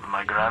child,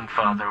 my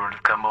grandfather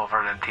would come over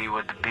and he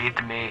would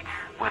beat me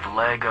with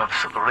leg of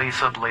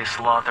recently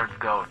slaughtered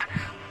goat.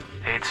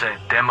 He'd say,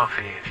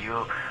 Timothy,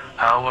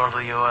 how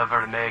will you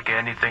ever make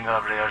anything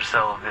of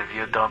yourself if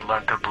you don't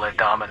learn to play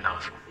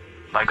dominoes?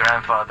 My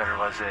grandfather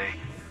was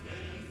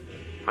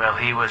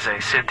he was a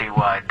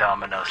citywide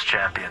dominoes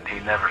champion. He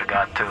never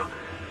got to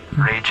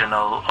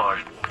regional or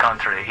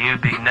country. He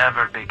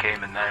never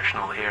became a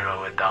national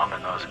hero at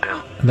dominoes,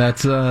 Bill.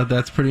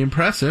 That's pretty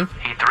impressive.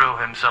 He threw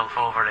himself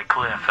over a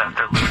cliff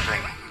after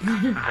losing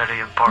a very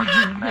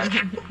important match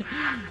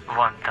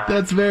one time.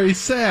 That's very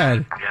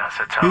sad. Yes,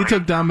 that's how He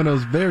took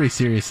Domino's very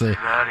seriously.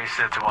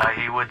 That's why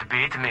he would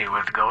beat me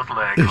with goat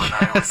leg when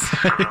I would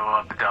screw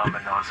up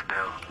dominoes,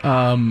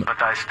 Bill.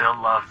 But I still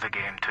love the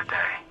game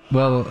today.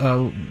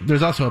 Well,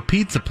 there's also a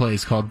pizza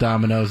place called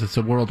Domino's. It's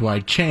a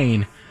worldwide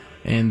chain,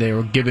 and they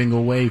were giving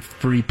away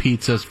free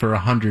pizzas for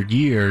 100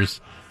 years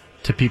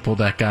to people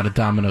that got a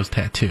Domino's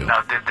tattoo.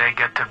 Now, did they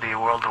get to be a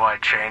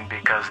worldwide chain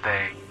because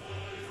they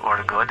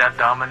were good at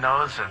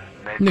dominoes and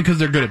maybe Because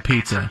they're good at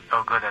pizza.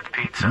 oh, good at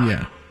pizza?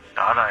 Yeah.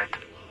 All right.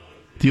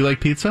 Do you like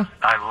pizza?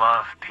 I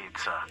love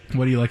pizza.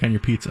 What do you like on your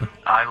pizza?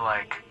 I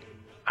like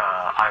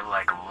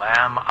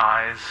lamb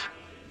eyes.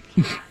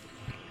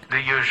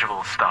 The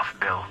usual stuff,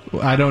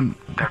 Bill. I don't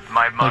That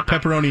my mother,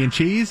 like pepperoni and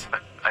cheese.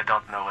 I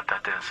don't know what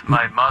that is.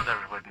 My mother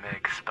would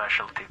make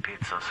specialty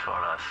pizzas for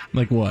us.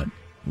 Like what?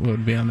 What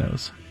would be on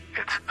those?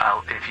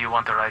 If you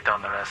want to write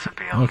down the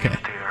recipe, I'll Okay. give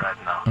it to you right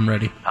now. I'm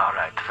ready. All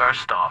right.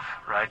 First off,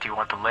 right, you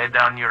want to lay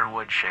down your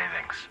wood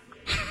shavings.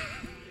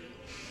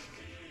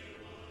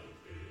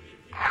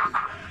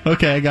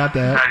 Okay, I got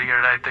that. Are you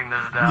writing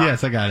this down?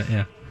 Yes, I got it.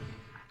 Yeah.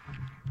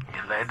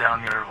 You lay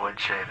down your wood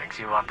shavings.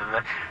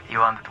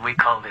 We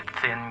call it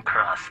thin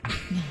crust.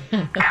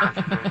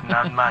 There's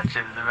not much. It's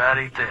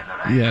very thin,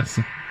 right? Yes.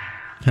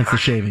 That's the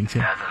shavings.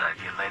 Yeah. That's right.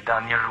 You lay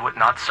down your wood,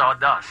 not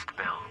sawdust,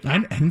 Bill. I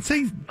didn't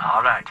say.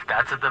 All right,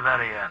 that's at the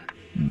very end.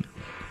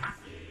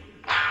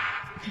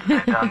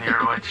 Lay down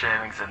your wood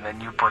shavings, and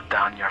then you put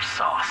down your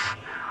sauce.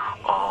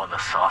 Oh, the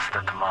sauce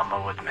that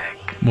Mama would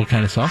make. What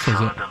kind of sauce was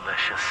So it?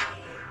 delicious.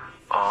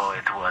 Oh,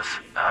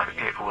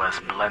 it was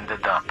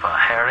blended up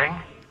herring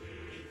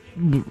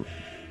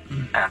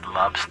and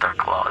lobster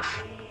claws.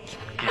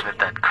 Give it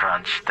that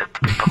crunch that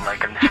people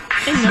like in In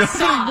the Nobody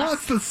sauce.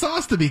 wants the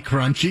sauce to be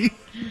crunchy.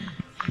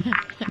 Bill,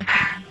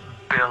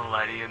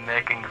 I you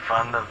making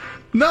fun of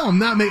No, I'm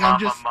not making.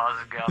 I'm Mama just.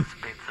 Mozgov's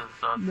pizza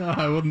sauce? No,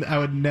 I wouldn't. I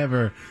would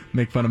never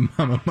make fun of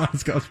Mama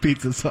Mozgov's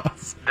pizza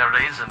sauce. The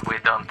reason we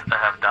don't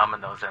have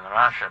Domino's in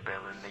Russia,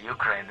 Bill, in the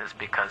Ukraine, is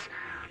because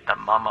the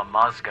Mama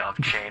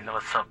Mozgov chain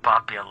was so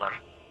popular.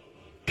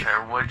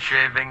 Their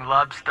wood-shaving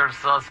lobster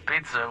sauce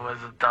pizza was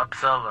a top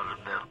seller,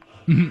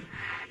 Bill.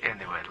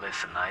 Anyway,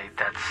 listen,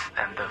 that's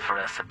end of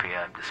recipe.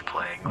 I'm just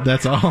playing with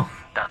That's you. all.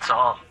 That's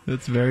all.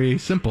 That's very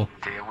simple.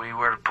 We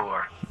were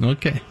poor.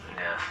 Okay.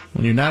 Yes.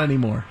 Well, you're not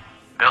anymore.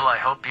 Bill,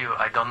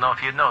 I don't know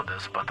if you know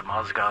this, but the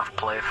Mozgov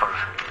play for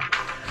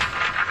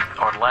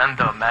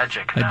Orlando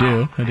Magic now. I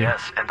do.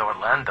 Yes, and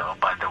Orlando,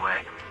 by the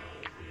way,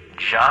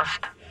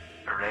 just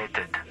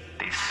rated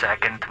the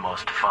second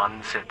most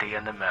fun city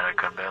in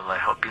America, Bill. I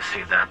hope you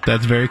see that.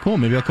 That's very cool.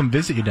 Maybe I'll come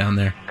visit you down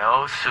there.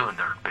 No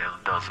sooner, Bill,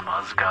 does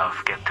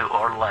Mozgov get to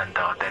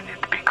Orlando than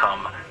it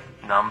become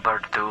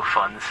number 2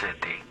 fun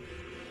city.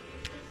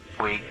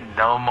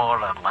 No more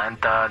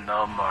Atlanta,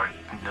 no more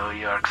New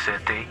York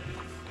City,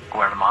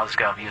 where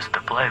Mozgov used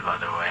to play, by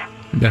the way.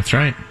 That's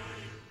right.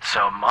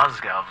 So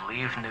Mozgov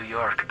leave New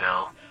York,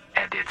 Bill,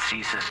 and it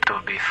ceases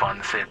to be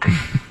fun city.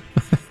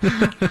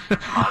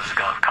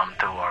 Mozgov come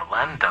to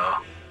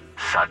Orlando,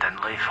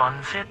 suddenly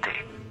fun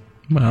city.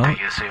 Well, do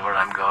you see where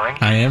I'm going?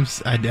 I am.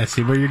 I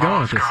see where you're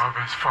going with this.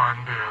 Mozgov is fun,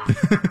 Bill.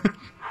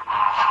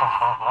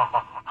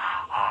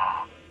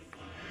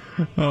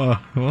 Oh,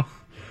 well,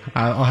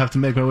 I'll have to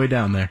make my way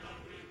down there.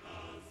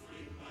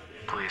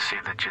 Please see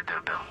that you do,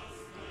 Bill.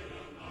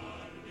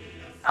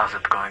 How's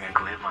it going in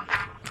Cleveland?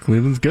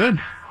 Cleveland's good.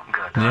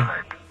 Good. Yeah. All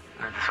right.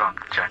 I just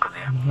wanted to check with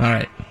you. All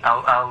right.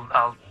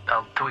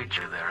 I'll tweet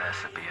you the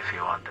recipe if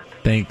you want it.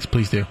 Thanks.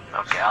 Please do.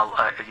 Okay.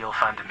 You'll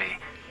find me.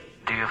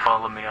 Do you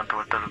follow me on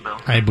Twitter, Bill?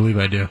 I believe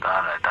I do.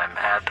 All right. I'm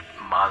at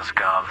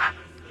Mozgov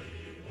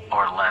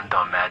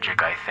Orlando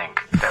Magic. I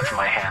think that's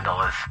my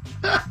handle is.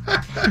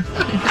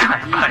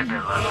 Bye,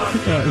 Bill.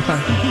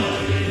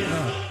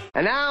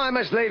 And now I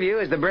must leave you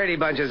as the Brady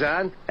Bunch is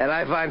on, and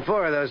I find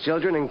 4 of those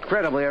children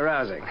incredibly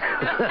arousing.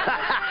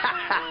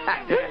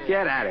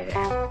 Get out of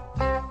here.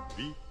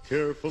 Be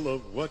careful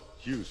of what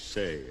you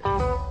say.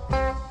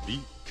 Be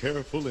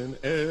careful in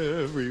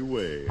every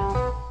way.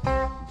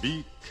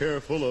 Be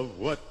careful of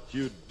what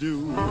you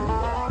do.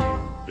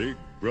 Big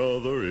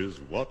Brother is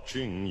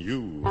watching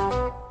you.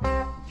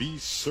 Be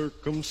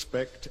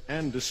circumspect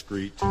and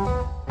discreet.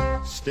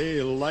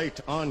 Stay light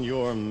on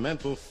your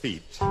mental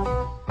feet.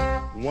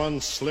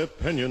 One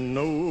slip and you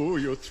know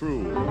you're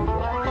through.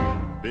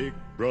 Big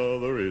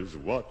Brother is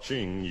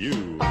watching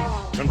you.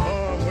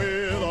 Conform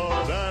with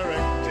all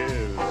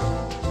directives.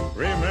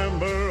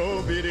 Remember,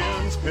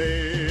 obedience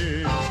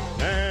pays.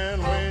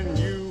 And when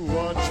you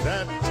watch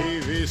that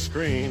TV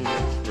screen,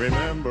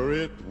 remember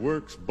it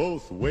works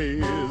both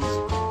ways.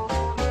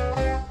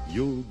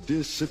 You'll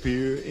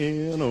disappear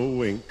in a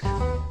wink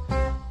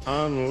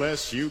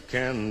unless you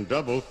can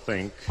double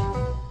think.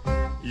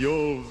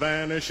 You'll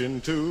vanish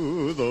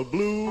into the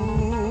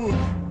blue.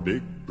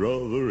 Big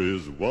Brother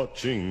is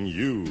watching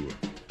you.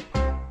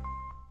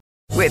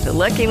 With the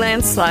Lucky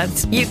Land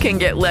Slots, you can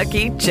get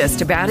lucky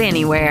just about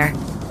anywhere.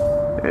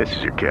 This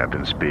is your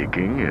captain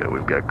speaking.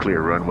 We've got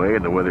clear runway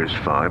and the weather's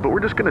fine, but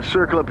we're just going to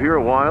circle up here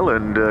a while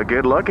and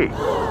get lucky.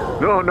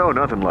 No,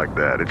 nothing like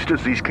that. It's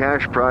just these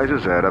cash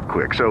prizes add up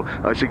quick. So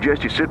I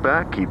suggest you sit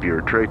back, keep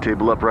your tray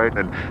table upright,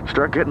 and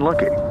start getting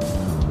lucky.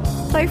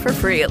 Play for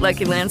free at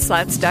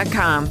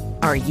LuckyLandSlots.com.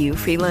 Are you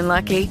feeling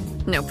lucky?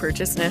 No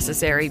purchase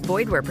necessary.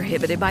 Void where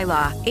prohibited by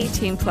law.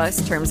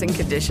 18+ terms and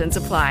conditions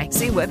apply.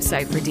 See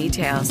website for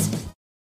details.